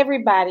 Thank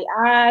everybody.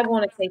 I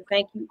want to say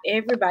thank you,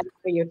 everybody,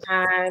 for your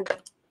time,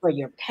 for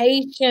your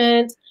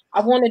patience.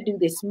 I want to do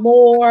this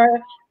more.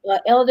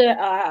 Elder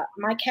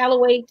Mike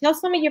Holloway, tell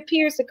some of your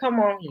peers to come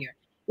on here.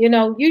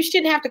 You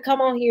shouldn't have to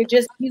come on here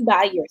just you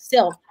by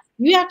yourself.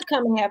 You have to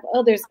come and have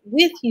others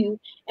with you.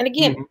 And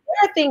again, there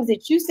are things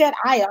that you said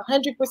I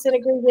 100%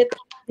 agree with.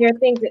 There are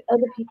things that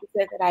other people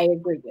said that I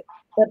agree with.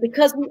 But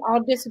because we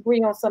all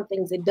disagree on some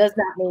things, it does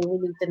not mean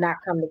we need to not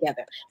come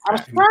together. I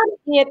was trying to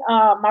get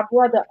my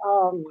brother,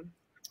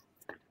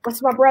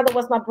 what's my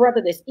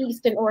brother that's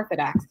Eastern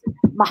Orthodox?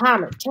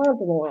 Muhammad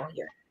Townsend on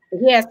here.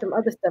 But he has some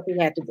other stuff he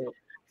had to do.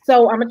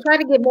 So I'm gonna try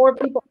to get more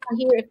people on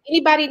here. If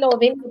anybody know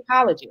of any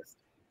apologists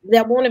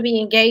that want to be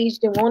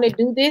engaged and want to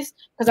do this,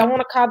 because I want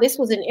to call this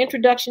was an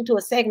introduction to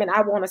a segment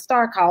I want to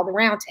start called the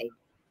Round Table.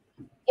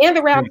 In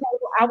the Round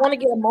Table, I want to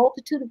get a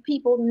multitude of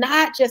people,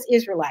 not just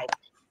Israelites,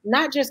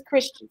 not just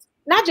Christians,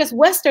 not just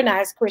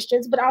Westernized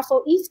Christians, but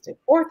also Eastern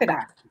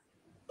Orthodox,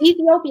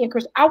 Ethiopian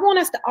Christians. I want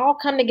us to all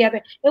come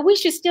together, and we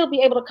should still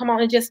be able to come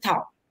on and just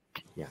talk.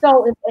 Yeah.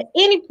 So if at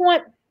any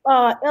point,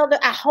 Elder,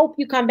 I hope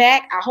you come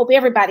back. I hope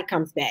everybody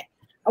comes back.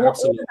 I want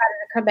everybody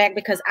to come back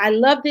because I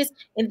love this,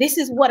 and this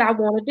is what I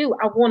want to do.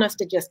 I want us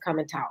to just come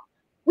and talk.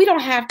 We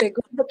don't have to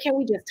agree, but can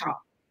we just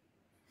talk?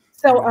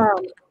 So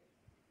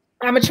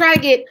I'm gonna try to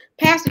get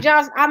Pastor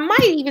Johnson. I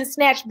might even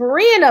snatch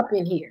Beran up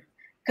in here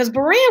because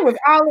Beran was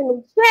all in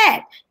the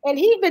chat, and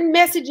he's been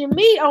messaging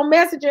me on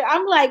Messenger.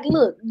 I'm like,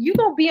 look, you're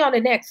gonna be on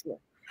the next one.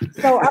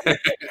 So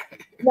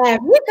now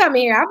if you come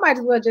here, I might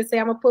as well just say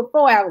I'm gonna put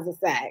 4 hours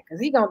aside because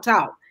he's gonna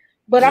talk.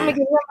 But I'm gonna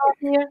get him on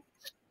here.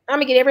 I'm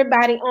gonna get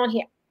everybody on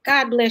here.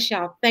 God bless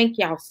y'all. Thank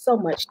y'all so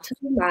much.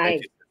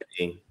 Tonight,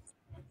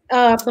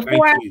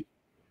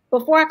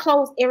 before I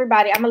close,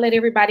 everybody, I'm gonna let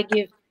everybody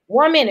give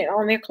 1 minute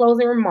on their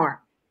closing remark.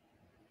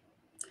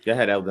 Go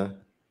ahead, Elder.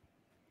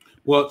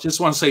 Well, just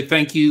want to say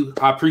thank you.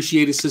 I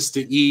appreciate it,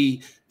 Sister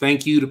E.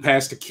 Thank you to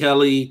Pastor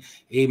Kelly,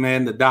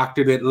 amen, the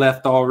doctor that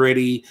left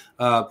already,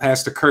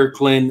 Pastor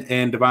Kirklin,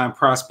 and Divine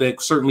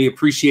Prospect. Certainly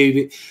appreciate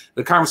it.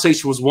 The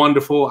conversation was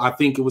wonderful. I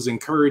think it was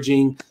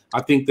encouraging.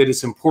 I think that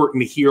it's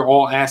important to hear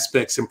all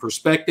aspects and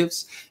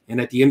perspectives.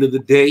 And at the end of the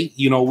day,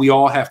 you know, we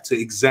all have to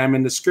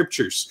examine the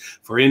scriptures,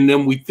 for in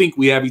them we think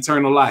we have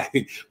eternal life,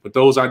 but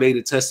those are they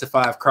that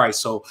testify of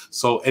Christ.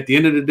 So at the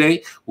end of the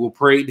day, we'll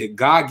pray that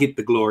God get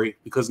the glory,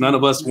 because none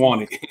of us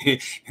want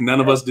it and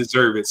none of us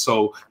deserve it.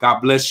 So God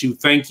bless you.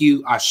 Thank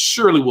you. I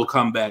surely will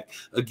come back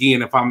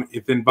again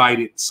if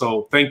invited.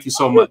 So thank you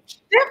so much.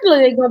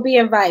 Definitely gonna be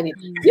invited.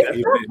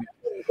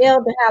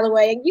 Elder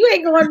Holloway, you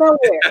ain't going nowhere.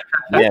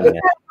 Yeah,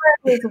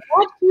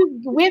 Once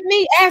you with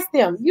me, ask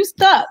them. You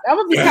stuck. I'm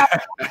gonna be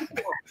talking.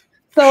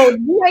 So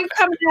you ain't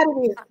coming out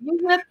of this. You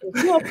with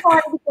us. You're a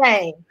part of the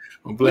game.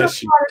 Well,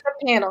 bless You're you. part of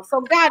the panel.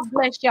 So God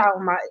bless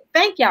y'all.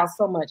 Thank y'all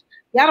so much.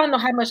 Y'all don't know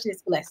how much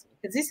this blessed me,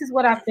 because this is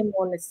what I've been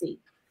wanting to see.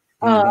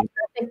 I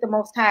think the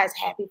Most High is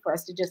happy for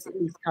us to just at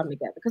least come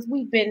together, because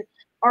we've been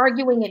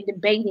arguing and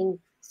debating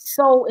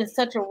in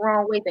such a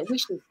wrong way that we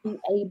should be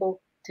able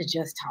to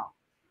just talk.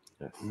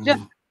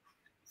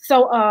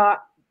 So go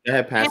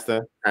ahead,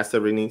 Pastor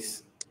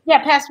Raniece.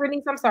 Yeah, Pastor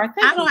Raniece, I'm sorry.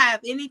 I don't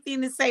have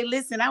anything to say.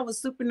 Listen, I was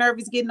super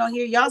nervous getting on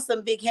here. Y'all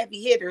some big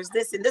heavy hitters.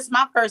 Listen, this is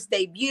my first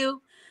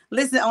debut.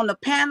 Listen, on the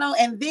panel,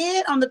 and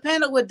then on the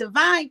panel with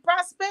Divine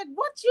Prospect.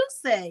 What you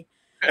say?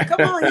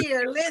 Come on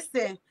here.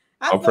 Listen,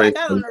 I feel like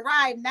I'm on the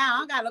ride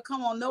now. I gotta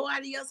come on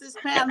nobody else's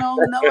panel,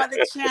 no other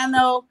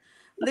channel.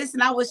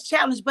 Listen, I was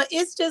challenged, but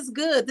it's just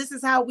good. This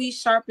is how we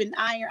sharpen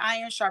iron,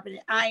 iron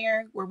sharpening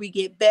iron, where we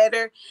get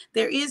better.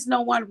 There is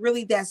no one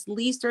really that's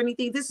least or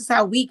anything. This is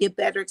how we get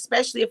better,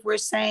 especially if we're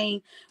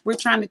saying we're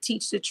trying to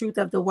teach the truth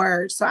of the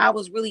word. So I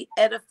was really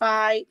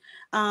edified.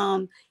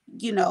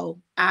 You know,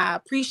 I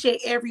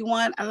appreciate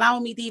everyone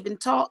allowing me to even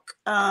talk.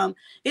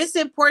 It's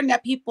important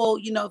that people,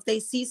 you know, if they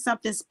see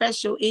something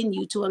special in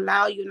you, to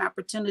allow you an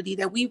opportunity,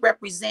 that we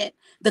represent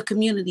the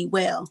community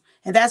well.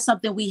 And that's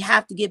something we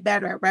have to get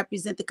better at,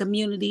 represent the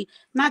community,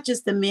 not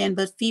just the men,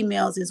 but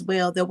females as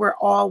well, that we're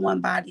all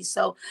one body.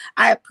 So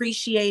I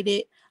appreciate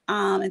it.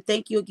 And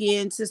thank you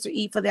again, Sister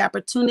E, for the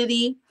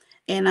opportunity.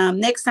 And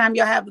next time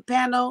y'all have a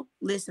panel,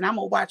 listen, I'm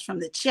going to watch from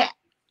the chat.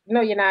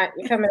 No, you're not.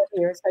 You're coming up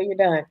here, so you're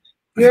done.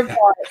 You're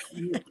part of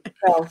it.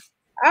 So,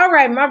 all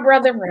right, my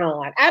brother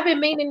Ron. I've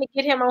been meaning to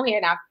get him on here,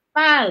 and I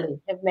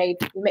finally have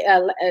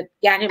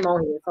got him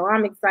on here. So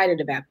I'm excited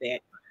about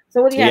that.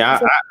 So what do you have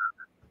to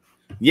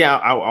say?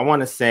 I want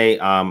to say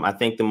I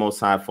thank the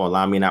Most High for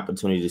allowing me an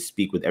opportunity to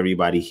speak with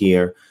everybody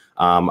here.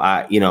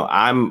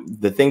 I'm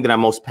the thing that I'm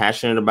most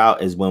passionate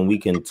about is when we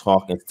can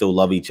talk and still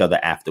love each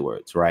other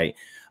afterwards, right?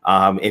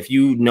 If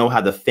you know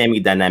how the family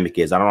dynamic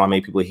is, I don't know how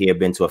many people here have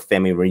been to a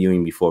family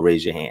reunion before.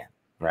 Raise your hand.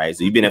 Right.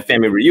 So you've been at a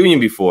family reunion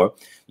before,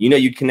 you know,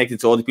 you connected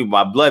to all the people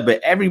by blood, but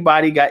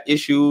everybody got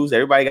issues.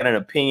 Everybody got an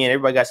opinion.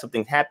 Everybody got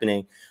something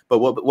happening. But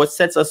what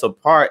sets us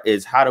apart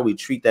is, how do we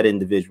treat that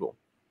individual?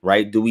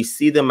 Right. Do we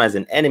see them as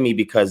an enemy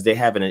because they're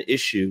having an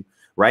issue?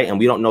 Right. And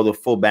we don't know the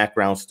full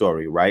background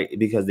story. Right.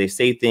 Because they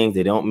say things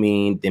they don't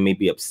mean. They may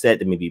be upset.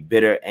 They may be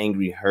bitter,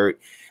 angry,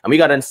 hurt. And we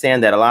got to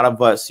understand that a lot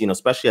of us, you know,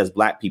 especially as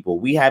Black people,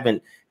 we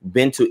haven't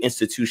been to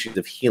institutions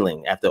of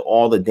healing after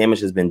all the damage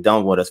has been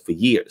done with us for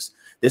years.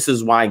 This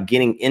is why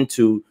getting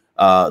into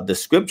the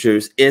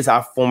scriptures is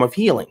our form of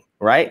healing,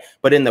 right?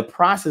 But in the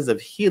process of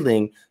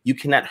healing, you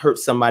cannot hurt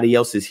somebody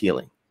else's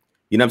healing.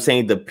 You know what I'm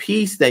saying? The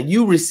peace that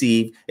you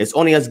receive is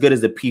only as good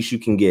as the peace you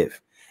can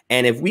give.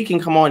 And if we can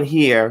come on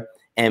here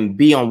and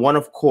be on one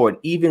accord,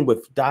 even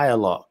with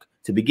dialogue,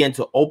 to begin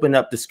to open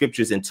up the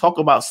scriptures and talk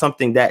about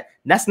something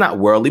that's not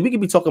worldly. We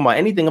could be talking about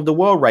anything of the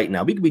world right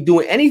now. We could be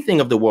doing anything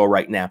of the world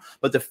right now.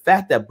 But the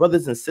fact that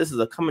brothers and sisters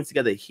are coming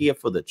together here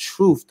for the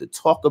truth, to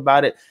talk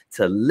about it,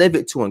 to live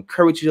it, to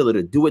encourage each other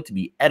to do it, to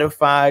be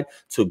edified,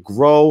 to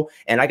grow.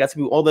 And I got to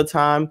be all the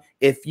time,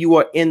 if you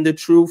are in the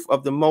truth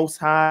of the Most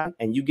High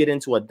and you get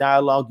into a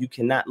dialogue, you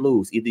cannot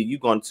lose. Either you're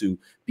going to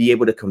be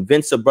able to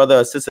convince a brother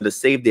or sister to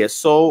save their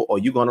soul, or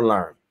you're going to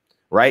learn.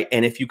 Right.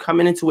 And if you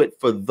coming into it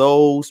for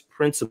those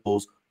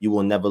principles, you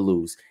will never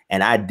lose.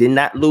 And I did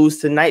not lose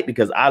tonight,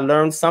 because I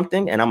learned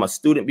something, and I'm a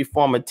student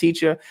before I'm a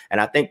teacher. And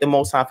I thank the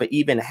Most High for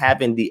even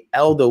having the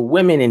elder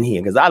women in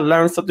here, because I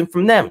learned something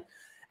from them.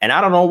 And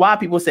I don't know why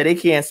people say they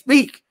can't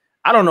speak.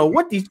 I don't know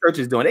what these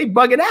churches doing. They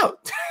bugging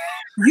out.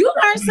 You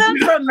learned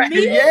something from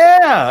me?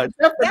 Yeah,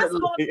 definitely. That's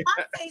on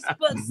my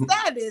Facebook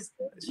status.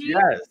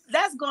 Yes.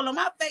 That's going on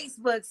my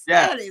Facebook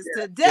status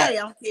today.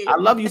 Yes. I'm kidding. I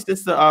love you,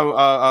 Sister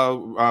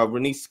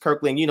Raniece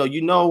Kirklin.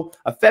 You know,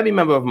 a family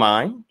member of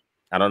mine.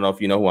 I don't know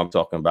if you know who I'm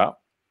talking about.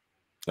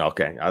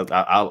 Okay,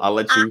 I'll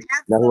let you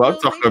know who I'm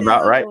talking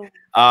about, right?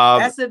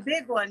 That's a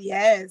big one,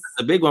 yes. That's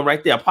a big one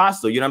right there,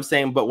 Apostle. You know what I'm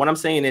saying? But what I'm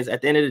saying is,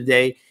 at the end of the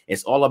day,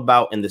 it's all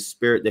about in the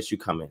spirit that you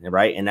come in,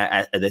 right? And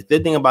the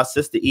good thing about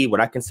Sister E, what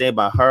I can say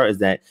about her is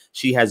that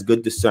she has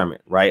good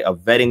discernment, right,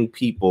 of vetting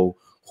people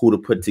who to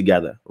put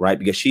together, right?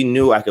 Because she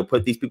knew I could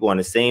put these people on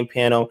the same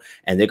panel,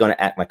 and they're going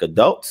to act like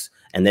adults,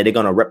 and then they're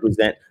going to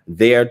represent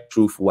their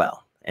truth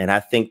well. And I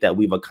think that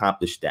we've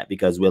accomplished that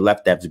because we're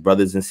left as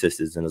brothers and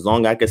sisters. And as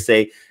long as I can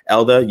say,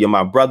 Elder, you're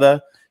my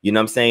brother, you know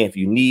what I'm saying? If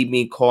you need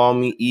me, call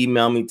me,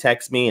 email me,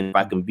 text me. And if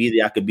I can be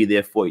there, I could be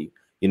there for you.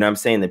 You know what I'm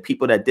saying? The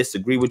people that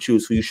disagree with you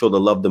is who you show the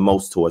love the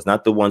most towards,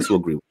 not the ones who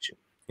agree with you.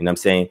 You know what I'm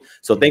saying?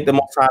 So thank the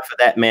Most High for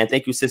that, man.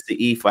 Thank you, Sister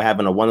E, for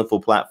having a wonderful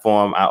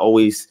platform. I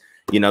always,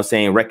 you know,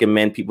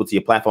 recommend people to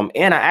your platform.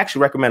 And I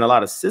actually recommend a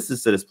lot of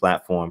sisters to this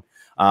platform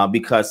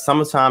because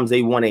sometimes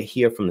they want to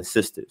hear from the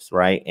sisters,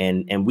 right?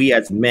 And we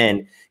as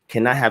men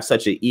cannot have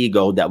such an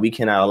ego that we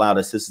cannot allow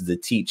the sisters to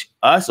teach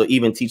us or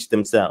even teach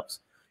themselves.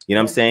 You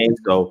know what I'm saying?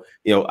 So,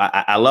 you know,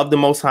 I love the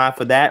Most High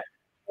for that.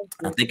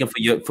 I'm thanking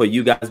for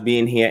you guys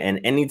being here. And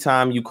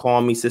anytime you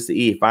call me, Sister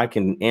E, if I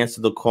can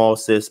answer the call,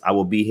 sis, I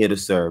will be here to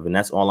serve. And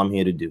that's all I'm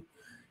here to do. You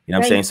know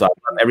what I'm saying? So I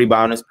love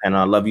everybody on this panel.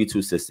 I love you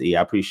too, Sister E.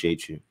 I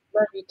appreciate you.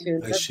 Love you too.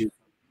 Love you.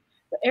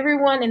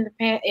 Everyone in the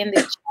chat,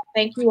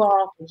 thank you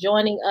all for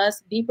joining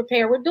us. Be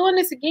prepared. We're doing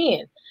this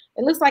again.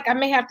 It looks like I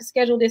may have to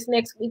schedule this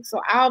next week, so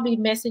I'll be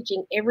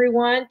messaging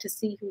everyone to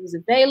see who's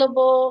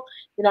available.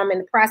 You know, I'm in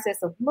the process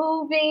of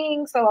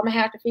moving, so I'm gonna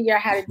have to figure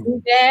out how to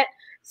do that.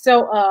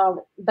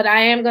 So, but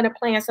I am gonna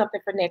plan something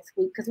for next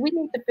week because we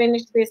need to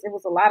finish this. It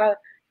was a lot of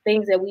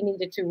things that we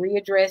needed to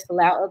readdress,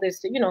 allow others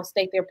to, you know,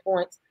 state their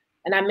points,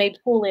 and I may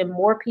pull in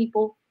more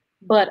people.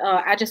 But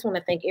I just want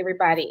to thank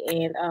everybody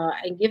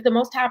and give the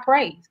Most High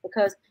praise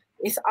because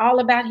it's all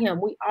about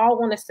Him. We all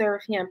want to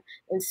serve Him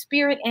in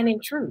spirit and in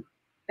truth.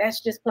 That's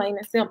just plain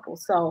and simple.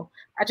 So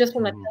I just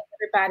want to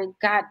thank everybody.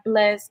 God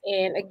bless.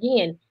 And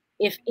again,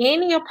 if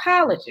any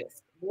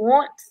apologist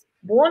want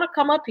to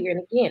come up here,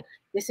 and again,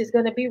 this is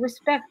going to be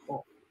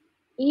respectful,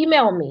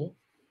 email me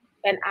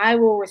and I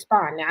will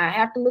respond. Now I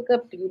have to look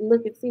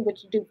and see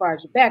what you do as far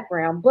as your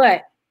background,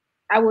 but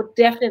I will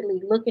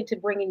definitely look into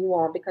bringing you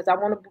on because I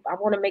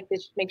want to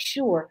make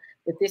sure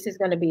that this is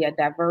going to be a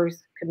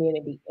diverse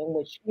community in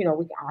which, you know,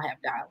 we can all have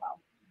dialogue.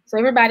 So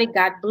everybody,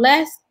 God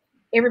bless.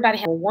 Everybody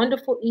have a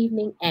wonderful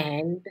evening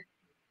and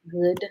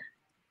good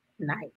night.